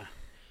drop it. Yeah.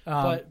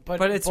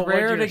 But it's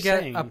rare to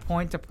get saying, a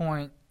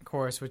point-to-point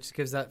course, which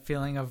gives that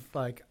feeling of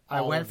like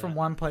I went from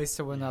one place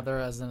to another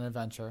as an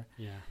adventure.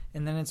 Yeah.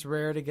 And then it's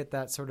rare to get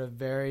that sort of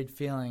varied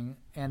feeling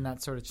and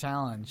that sort of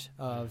challenge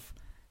of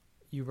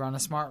you run a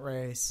smart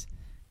race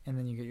and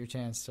then you get your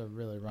chance to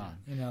really run.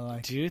 You know,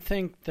 like. Do you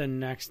think the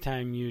next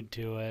time you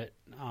do it,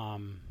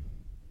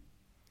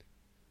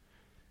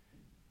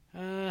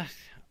 I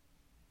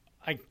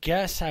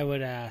guess I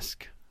would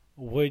ask,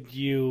 would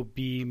you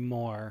be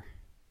more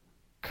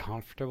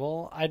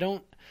comfortable? I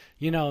don't,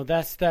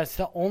 that's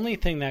the only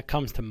thing that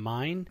comes to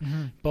mind.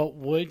 Mm-hmm. But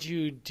would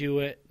you do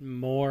it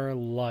more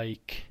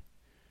like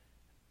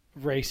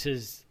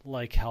races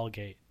like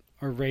Hellgate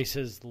or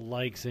races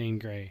like Zane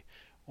Grey?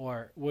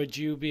 Or would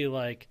you be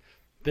like,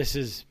 this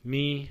is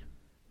me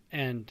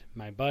and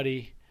my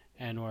buddy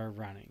and we're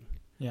running?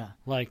 Yeah.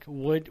 Like,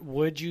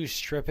 would you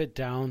strip it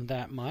down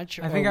that much?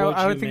 I think I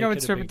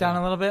would strip it down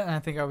a little bit, and I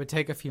think I would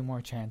take a few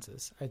more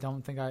chances. I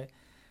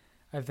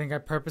think I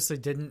purposely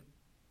didn't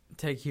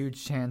take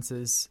huge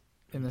chances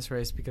in this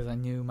race because I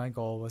knew my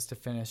goal was to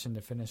finish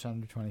under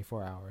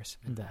 24 hours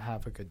and to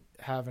have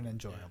an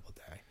enjoyable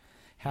day,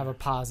 have a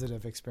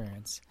positive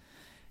experience,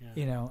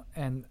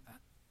 and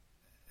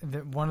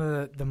one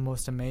of the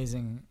most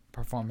amazing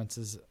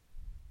performances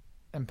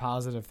and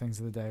positive things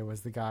of the day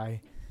was the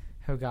guy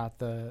who got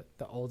the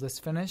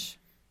oldest finish.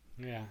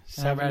 Yeah,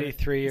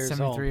 73 years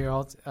old.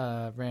 73-year-old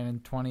ran in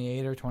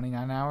 28 or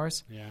 29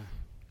 hours. Yeah.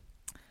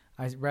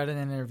 I read an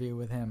interview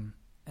with him,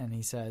 and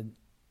he said,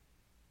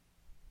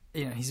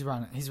 he's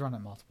run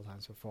it multiple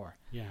times before.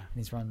 Yeah. And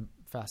he's run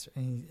faster,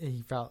 and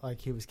he felt like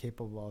he was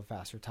capable of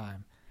faster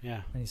time.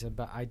 Yeah. And he said,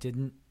 but I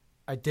didn't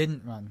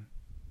run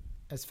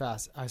as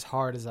fast, as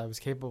hard as I was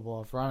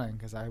capable of running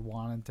because I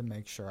wanted to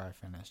make sure I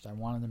finished. I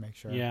wanted to make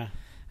sure. Yeah.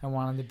 I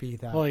wanted to be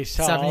that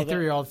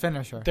 73-year-old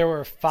finisher. There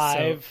were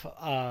 5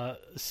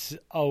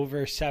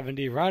 over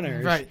 70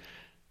 runners. Right.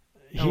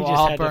 He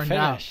just had to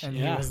finish. Out, and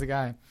he was the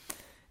guy.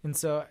 And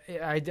so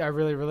I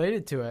really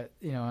related to it.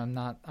 I'm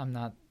not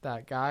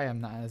that guy.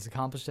 I'm not as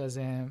accomplished as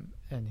him,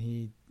 and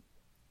he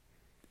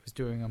was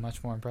doing a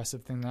much more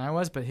impressive thing than I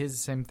was. But his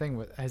same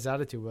thing. His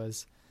attitude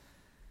was,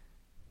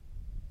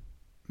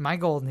 my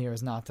goal in here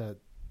is not to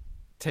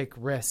take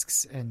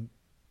risks and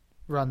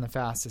run the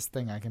fastest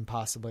thing I can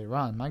possibly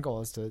run. My goal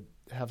is to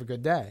have a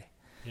good day.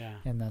 Yeah.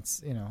 And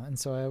that's, and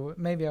so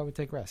maybe I would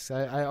take risks.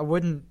 I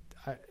wouldn't,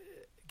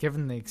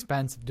 given the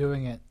expense of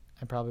doing it,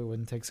 I probably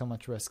wouldn't take so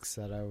much risks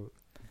that I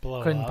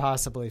couldn't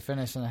possibly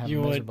finish and have a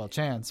miserable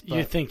chance. But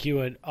you think you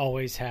would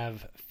always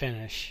have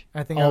finish?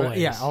 I think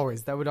always.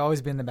 Always. That would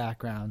always be in the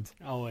background.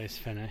 Always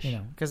finish.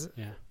 Because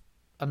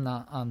I'm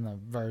not on the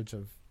verge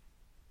of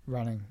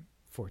running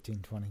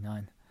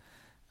 14:29.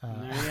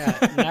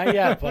 Not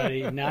yet,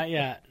 buddy. Not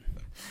yet.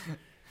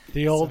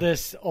 The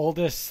oldest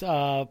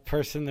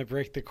person to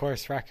break the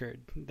course record.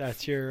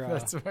 That's your.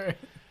 That's right.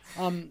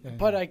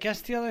 But I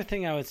guess the other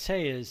thing I would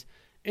say is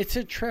it's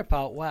a trip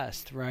out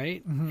west,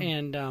 right?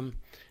 Mm-hmm.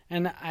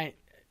 And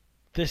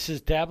this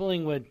is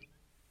dabbling with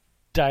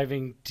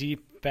diving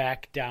deep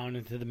back down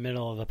into the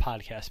middle of the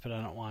podcast, but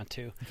I don't want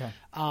to. Okay.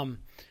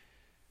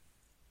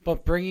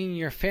 But bringing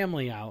your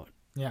family out.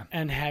 Yeah.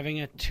 And having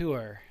a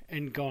tour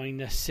and going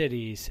to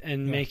cities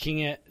and making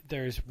it,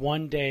 there's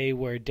one day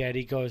where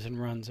Daddy goes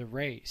and runs a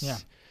race. Yeah.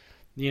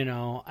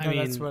 I mean.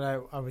 That's what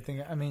I would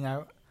think. I mean,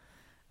 I'm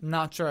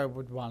not sure I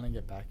would want to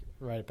get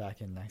right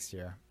back in next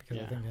year because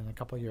I think in a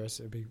couple of years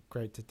it would be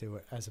great to do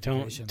it as a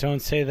vacation. Don't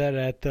say that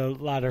at the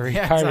lottery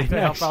party. Exactly.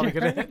 I'll probably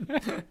get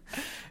it.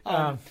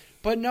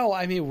 But no,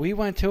 I mean, we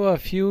went to a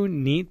few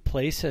neat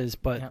places,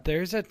 but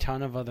there's a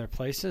ton of other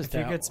places. If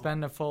you could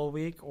spend a full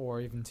week or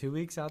even 2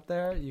 weeks out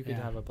there, you could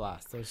have a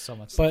blast. There's so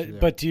much.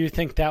 But do you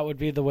think that would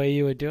be the way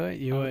you would do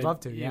it? I would love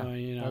to. Yeah,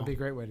 that would be a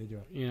great way to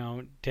do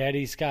it.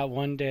 Daddy's got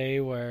one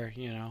day where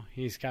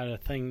he's got a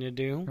thing to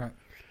do, right?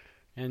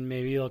 And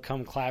maybe you'll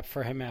come clap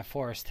for him at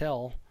Forest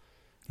Hill.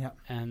 Yeah,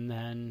 and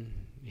then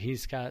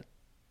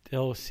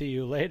he'll see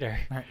you later,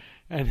 right?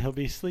 And he'll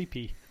be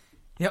sleepy.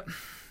 Yep.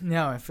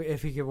 No,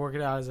 if he could work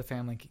it out as a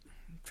family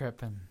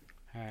trip and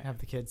have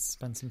the kids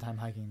spend some time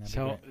hiking, that'd be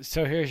great.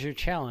 So here's your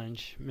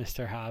challenge,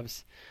 Mr.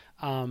 Hobbs.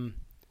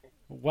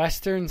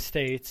 Western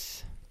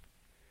states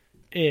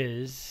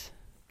is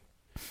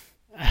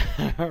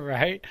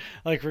right.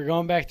 Like we're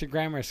going back to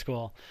grammar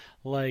school.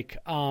 Like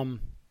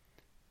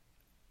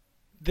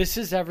this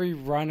is every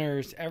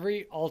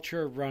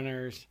ultra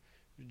runner's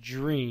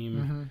dream.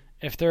 Mm-hmm.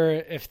 If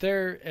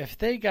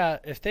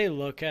they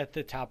look at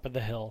the top of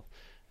the hill,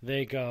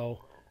 they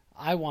go,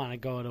 I want to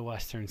go to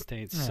Western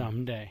States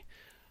someday.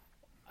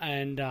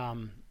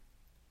 And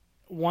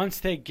once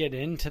they get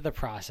into the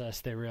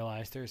process, they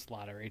realize there's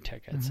lottery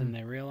tickets and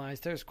they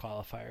realize there's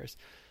qualifiers.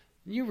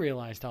 You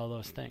realized all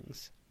those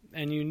things,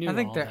 and you knew. I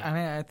think all there. that. I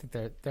mean, I think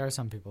there are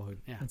some people who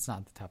it's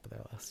not at the top of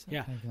their list.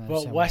 Yeah, I can but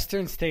understand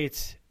Western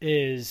States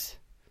is,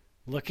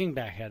 looking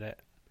back at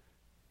it,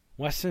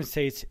 Western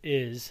States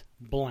is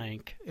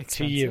blank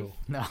expensive. to you.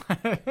 No.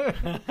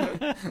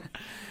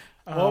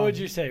 What would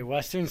you say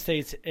Western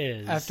States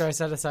is? After I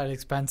set aside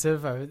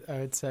expensive, I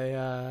would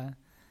say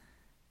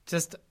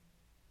just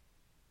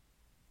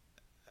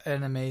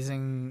an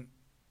amazing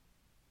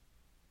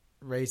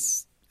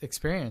race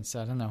experience.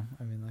 I don't know.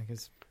 I mean, like,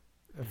 it's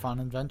a fun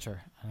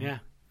adventure. Yeah.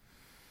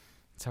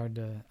 It's hard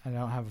to. I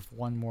don't have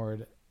one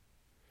word.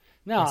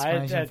 No,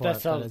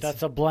 explanation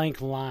that's a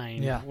blank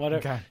line. Yeah.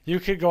 Okay. You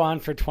could go on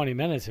for 20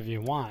 minutes if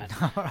you want,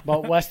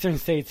 but Western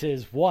States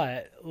is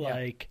what?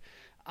 Like,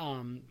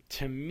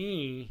 to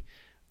me,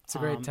 it's a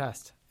great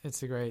test.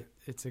 It's a great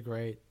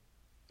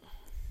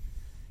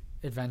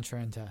adventure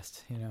and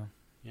test. You know.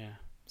 Yeah.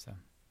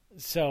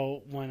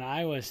 So when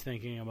I was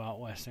thinking about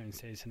Western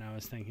States, and I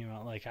was thinking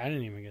about, like, I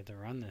didn't even get to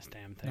run this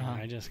damn thing.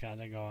 I just got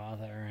to go out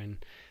there, and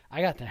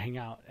I got to hang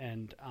out,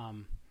 and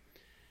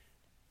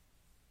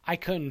I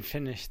couldn't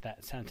finish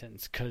that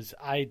sentence because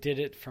I did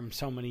it from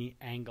so many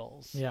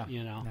angles. Yeah,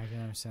 you know. I can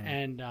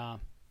understand.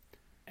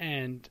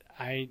 And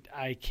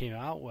I came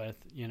out with,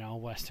 you know,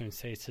 Western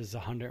States is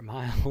 100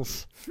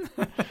 miles.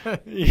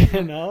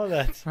 You know,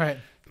 that's right.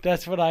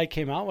 That's what I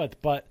came out with,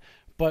 but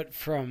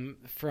from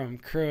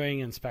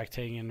crewing and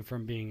spectating and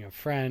from being a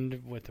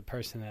friend with the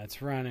person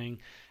that's running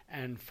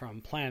and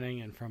from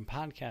planning and from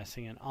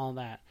podcasting and all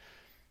that,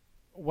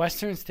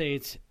 Western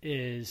States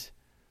is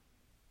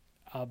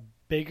a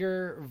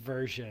bigger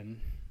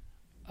version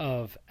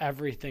of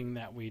everything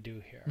that we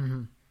do here.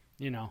 Mm-hmm.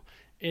 You know,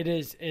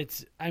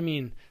 it's I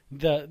mean,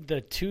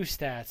 the two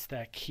stats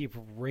that keep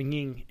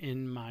ringing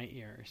in my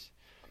ears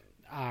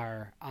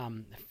are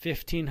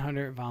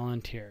 1,500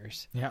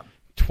 volunteers. Yep.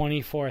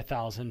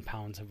 24,000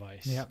 pounds of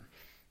ice. Yep.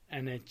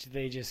 And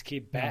they just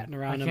keep batting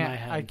around in my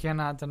head. I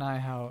cannot deny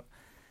how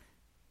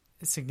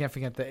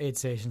significant the aid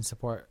station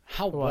support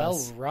how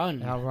was. well run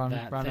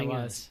that thing it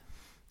was. is.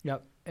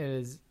 Yep, it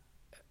is.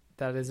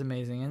 That is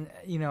amazing. And,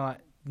 you know,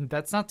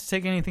 that's not to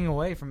take anything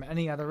away from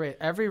any other race.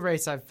 Every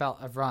race I've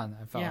run,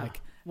 I felt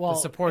like the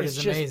support is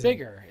amazing. It's just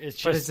bigger.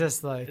 It's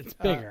just like... It's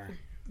bigger.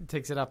 It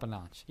takes it up a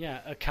notch. Yeah,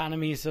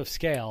 economies of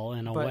scale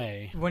in a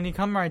way. When you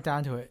come right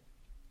down to it,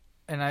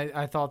 and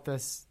I thought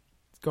this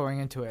going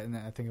into it, and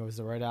I think it was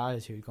the right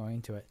attitude going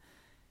into it,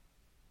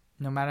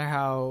 no matter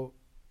how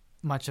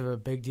much of a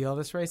big deal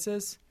this race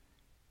is,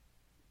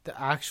 the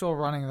actual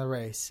running of the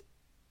race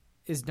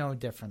is no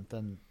different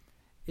than...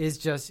 is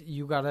just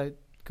you got to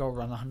go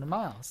run 100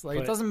 miles. Like,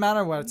 it doesn't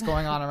matter what's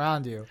going on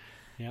around you.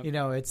 Yep. You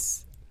know,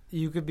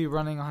 you could be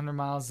running 100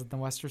 miles at the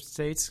Western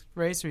States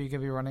race, or you could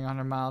be running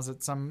 100 miles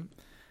at some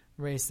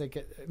race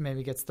that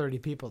maybe gets 30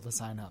 people to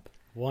sign up.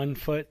 One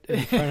foot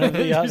in front of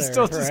the other. You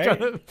still right? just got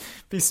to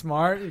be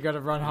smart. You got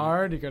to run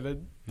hard. You got to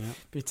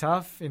be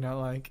tough. You know,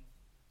 like,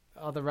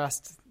 all the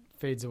rest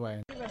fades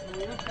away.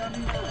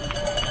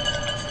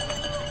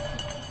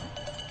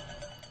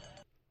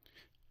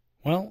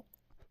 Well,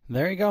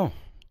 there you go.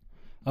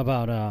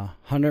 About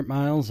 100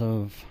 miles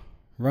of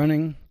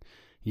running,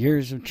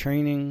 years of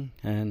training,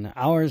 and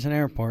hours in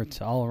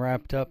airports all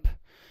wrapped up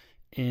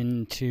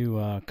into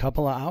a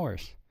couple of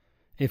hours.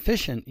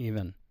 Efficient,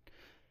 even.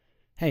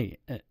 Hey,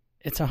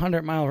 it's a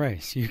 100-mile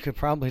race. You could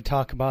probably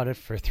talk about it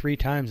for 3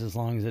 times as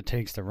long as it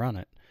takes to run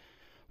it.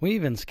 We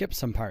even skipped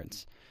some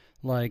parts,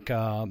 like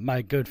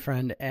my good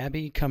friend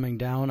Abby coming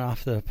down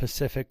off the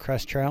Pacific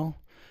Crest Trail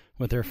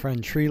with her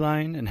friend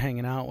Treeline and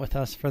hanging out with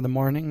us for the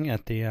morning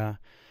at the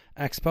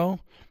expo.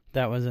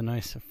 That was a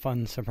nice,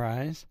 fun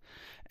surprise.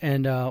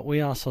 And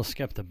we also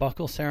skipped the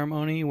buckle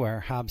ceremony where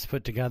Hobbs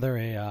put together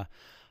a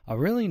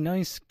really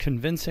nice,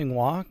 convincing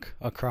walk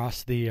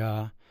across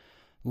the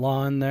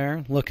lawn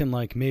there, looking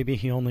like maybe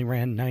he only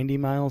ran 90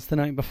 miles the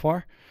night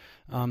before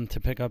to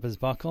pick up his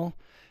buckle.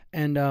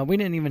 And we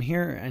didn't even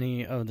hear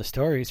any of the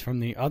stories from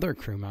the other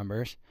crew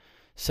members.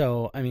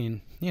 So, I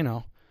mean, you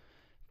know,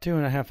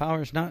 2.5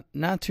 hours, not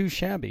too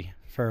shabby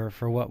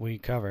for what we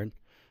covered.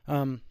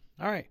 All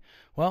right.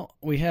 Well,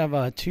 we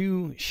have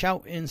 2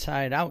 Shout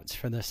Inside Outs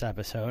for this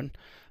episode.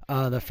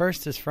 The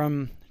first is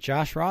from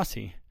Josh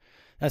Rossi.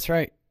 That's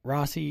right.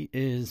 Rossi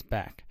is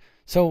back.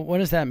 So what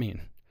does that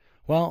mean?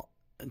 Well,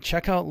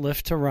 check out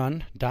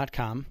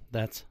lift2run.com.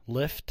 That's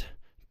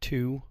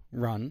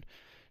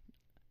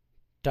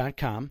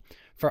lift2run.com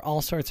for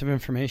all sorts of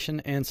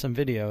information and some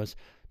videos.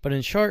 But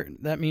in short,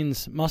 that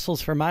means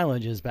Muscles for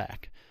Mileage is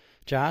back.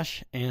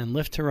 Josh and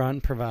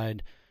Lift2Run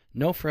provide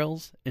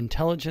no-frills,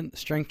 intelligent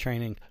strength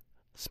training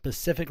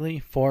specifically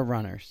for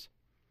runners.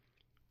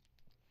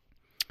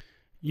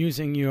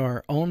 Using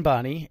your own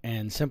body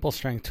and simple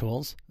strength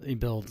tools, you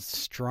build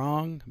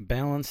strong,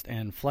 balanced,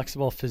 and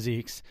flexible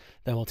physiques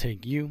that will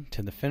take you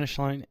to the finish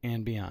line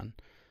and beyond.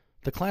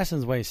 The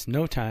classes waste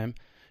no time,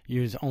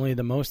 use only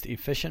the most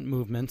efficient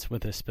movements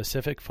with a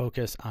specific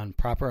focus on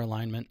proper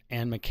alignment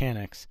and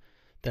mechanics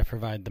that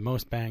provide the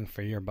most bang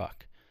for your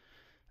buck.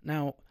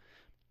 Now,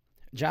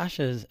 Josh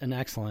is an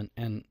excellent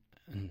and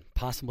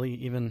possibly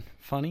even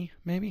funny,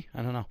 maybe,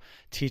 I don't know,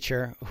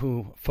 teacher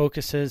who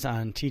focuses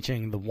on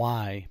teaching the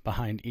why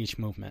behind each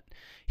movement.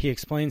 He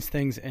explains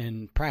things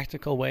in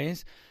practical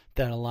ways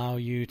that allow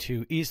you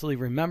to easily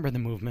remember the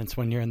movements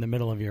when you're in the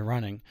middle of your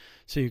running,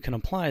 so you can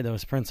apply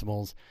those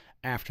principles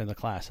after the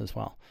class as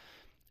well.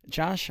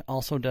 Josh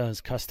also does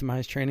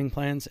customized training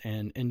plans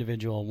and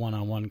individual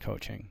one-on-one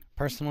coaching.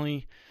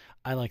 Personally,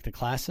 I like the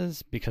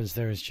classes because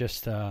there's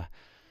just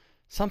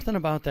something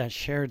about that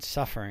shared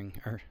suffering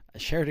or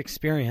shared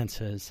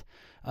experiences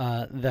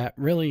that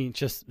really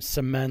just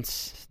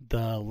cements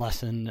the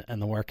lesson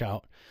and the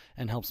workout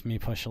and helps me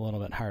push a little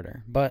bit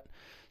harder. But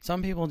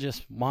some people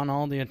just want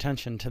all the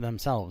attention to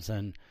themselves,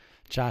 and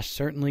Josh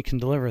certainly can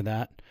deliver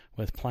that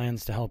with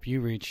plans to help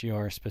you reach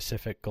your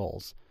specific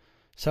goals.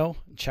 So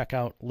check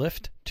out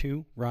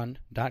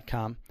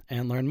lift2run.com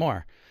and learn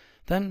more.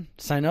 Then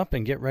sign up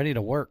and get ready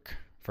to work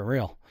for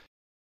real.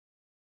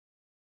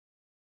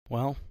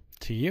 Well,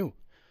 to you.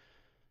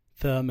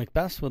 The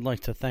Macbeths would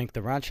like to thank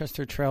the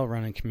Rochester Trail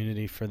Running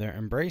community for their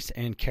embrace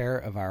and care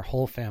of our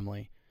whole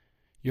family.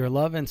 Your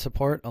love and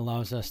support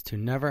allows us to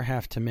never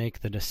have to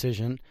make the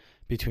decision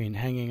between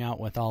hanging out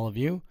with all of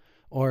you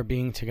or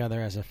being together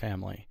as a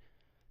family.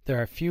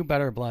 There are few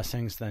better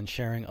blessings than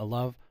sharing a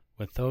love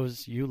with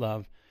those you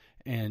love,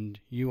 and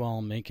you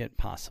all make it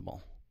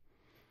possible.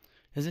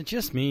 Is it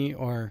just me,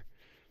 or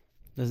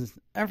does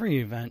every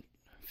event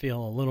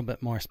feel a little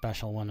bit more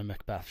special when a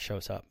Macbeth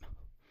shows up?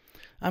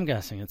 I'm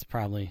guessing it's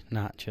probably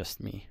not just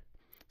me.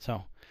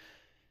 So,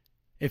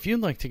 if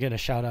you'd like to get a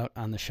shout out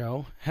on the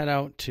show, head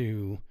out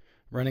to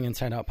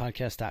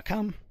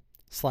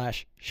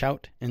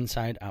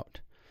runninginsideoutpodcast.com/shoutinsideout.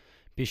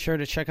 Be sure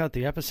to check out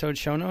the episode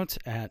show notes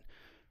at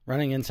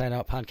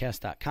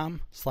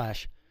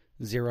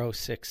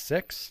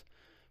runninginsideoutpodcast.com/066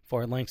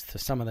 for links to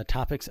some of the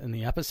topics in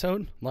the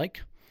episode,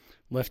 like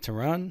Lift to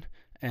Run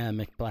and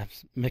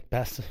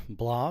Macbeth's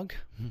blog.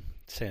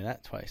 Say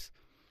that twice.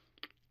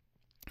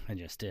 I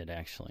just did,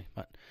 actually.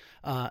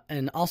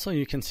 And also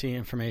you can see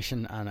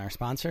information on our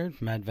sponsor,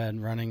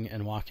 MedVed Running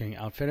and Walking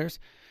Outfitters.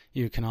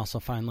 You can also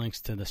find links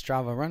to the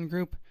Strava Run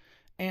group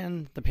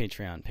and the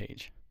Patreon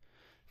page.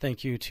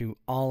 Thank you to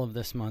all of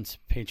this month's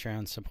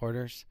Patreon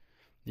supporters.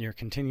 Your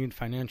continued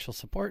financial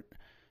support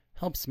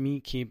helps me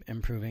keep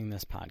improving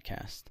this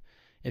podcast.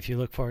 If you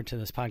look forward to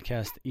this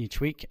podcast each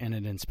week and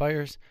it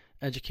inspires,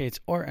 educates,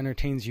 or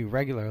entertains you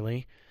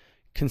regularly,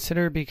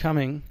 consider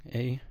becoming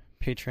a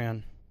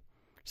Patreon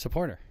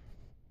supporter.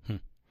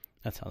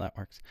 That's how that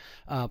works.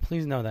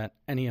 Please know that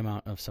any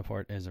amount of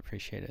support is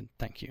appreciated.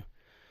 Thank you.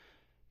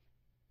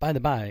 By the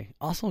by,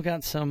 also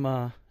got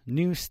some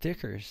new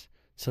stickers,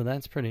 so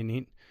that's pretty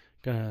neat.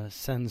 Gonna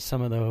send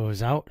some of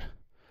those out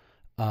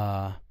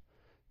to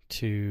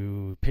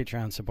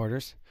Patreon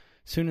supporters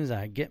as soon as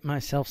I get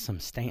myself some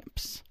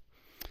stamps.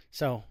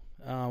 So,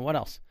 what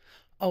else?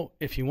 Oh,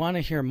 if you want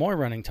to hear more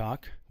running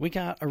talk, we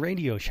got a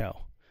radio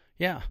show.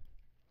 Yeah.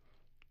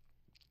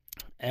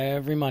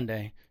 Every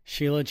Monday,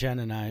 Sheila, Jen,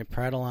 and I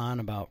prattle on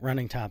about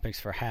running topics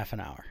for half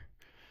an hour.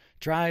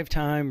 Drive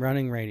time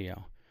running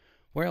radio.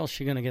 Where else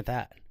are you going to get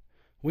that?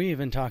 We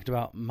even talked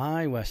about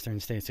my Western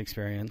States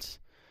experience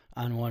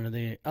on one of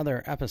the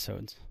other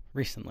episodes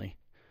recently.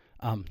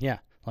 Yeah,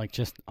 like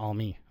just all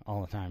me all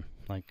the time.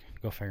 Like,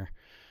 go figure.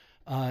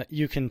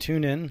 You can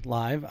tune in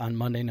live on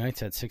Monday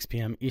nights at 6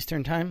 p.m.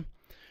 Eastern Time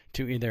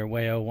to either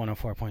WAYO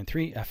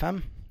 104.3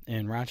 FM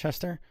in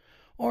Rochester,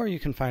 or you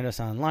can find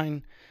us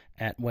online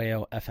at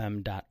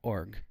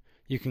wayofm.org.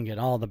 You can get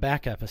all the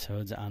back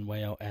episodes on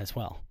WAYO as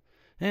well.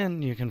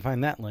 And you can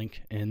find that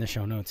link in the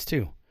show notes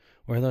too.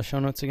 Where are those show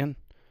notes again?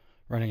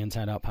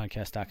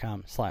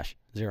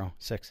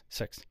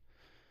 runninginsideoutpodcast.com/066.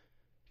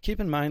 Keep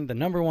in mind, the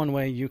number one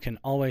way you can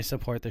always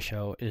support the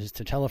show is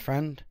to tell a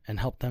friend and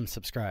help them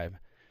subscribe.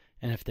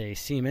 And if they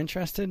seem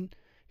interested,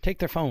 take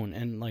their phone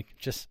and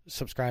just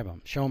subscribe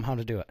them. Show them how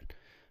to do it.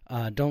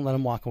 Don't let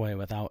them walk away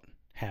without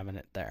having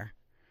it there.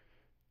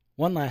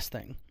 One last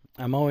thing.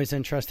 I'm always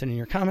interested in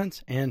your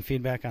comments and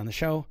feedback on the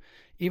show,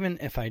 even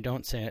if I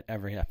don't say it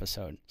every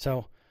episode.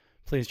 So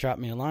please drop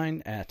me a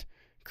line at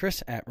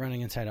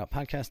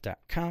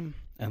chris@runninginsideoutpodcast.com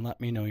and let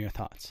me know your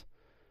thoughts.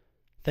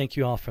 Thank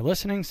you all for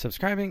listening,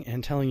 subscribing,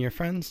 and telling your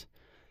friends.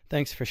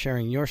 Thanks for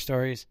sharing your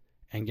stories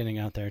and getting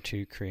out there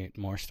to create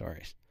more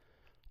stories.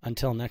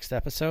 Until next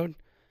episode,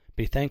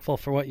 be thankful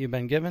for what you've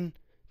been given,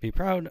 be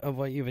proud of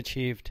what you've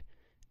achieved,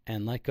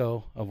 and let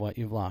go of what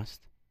you've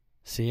lost.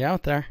 See you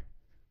out there.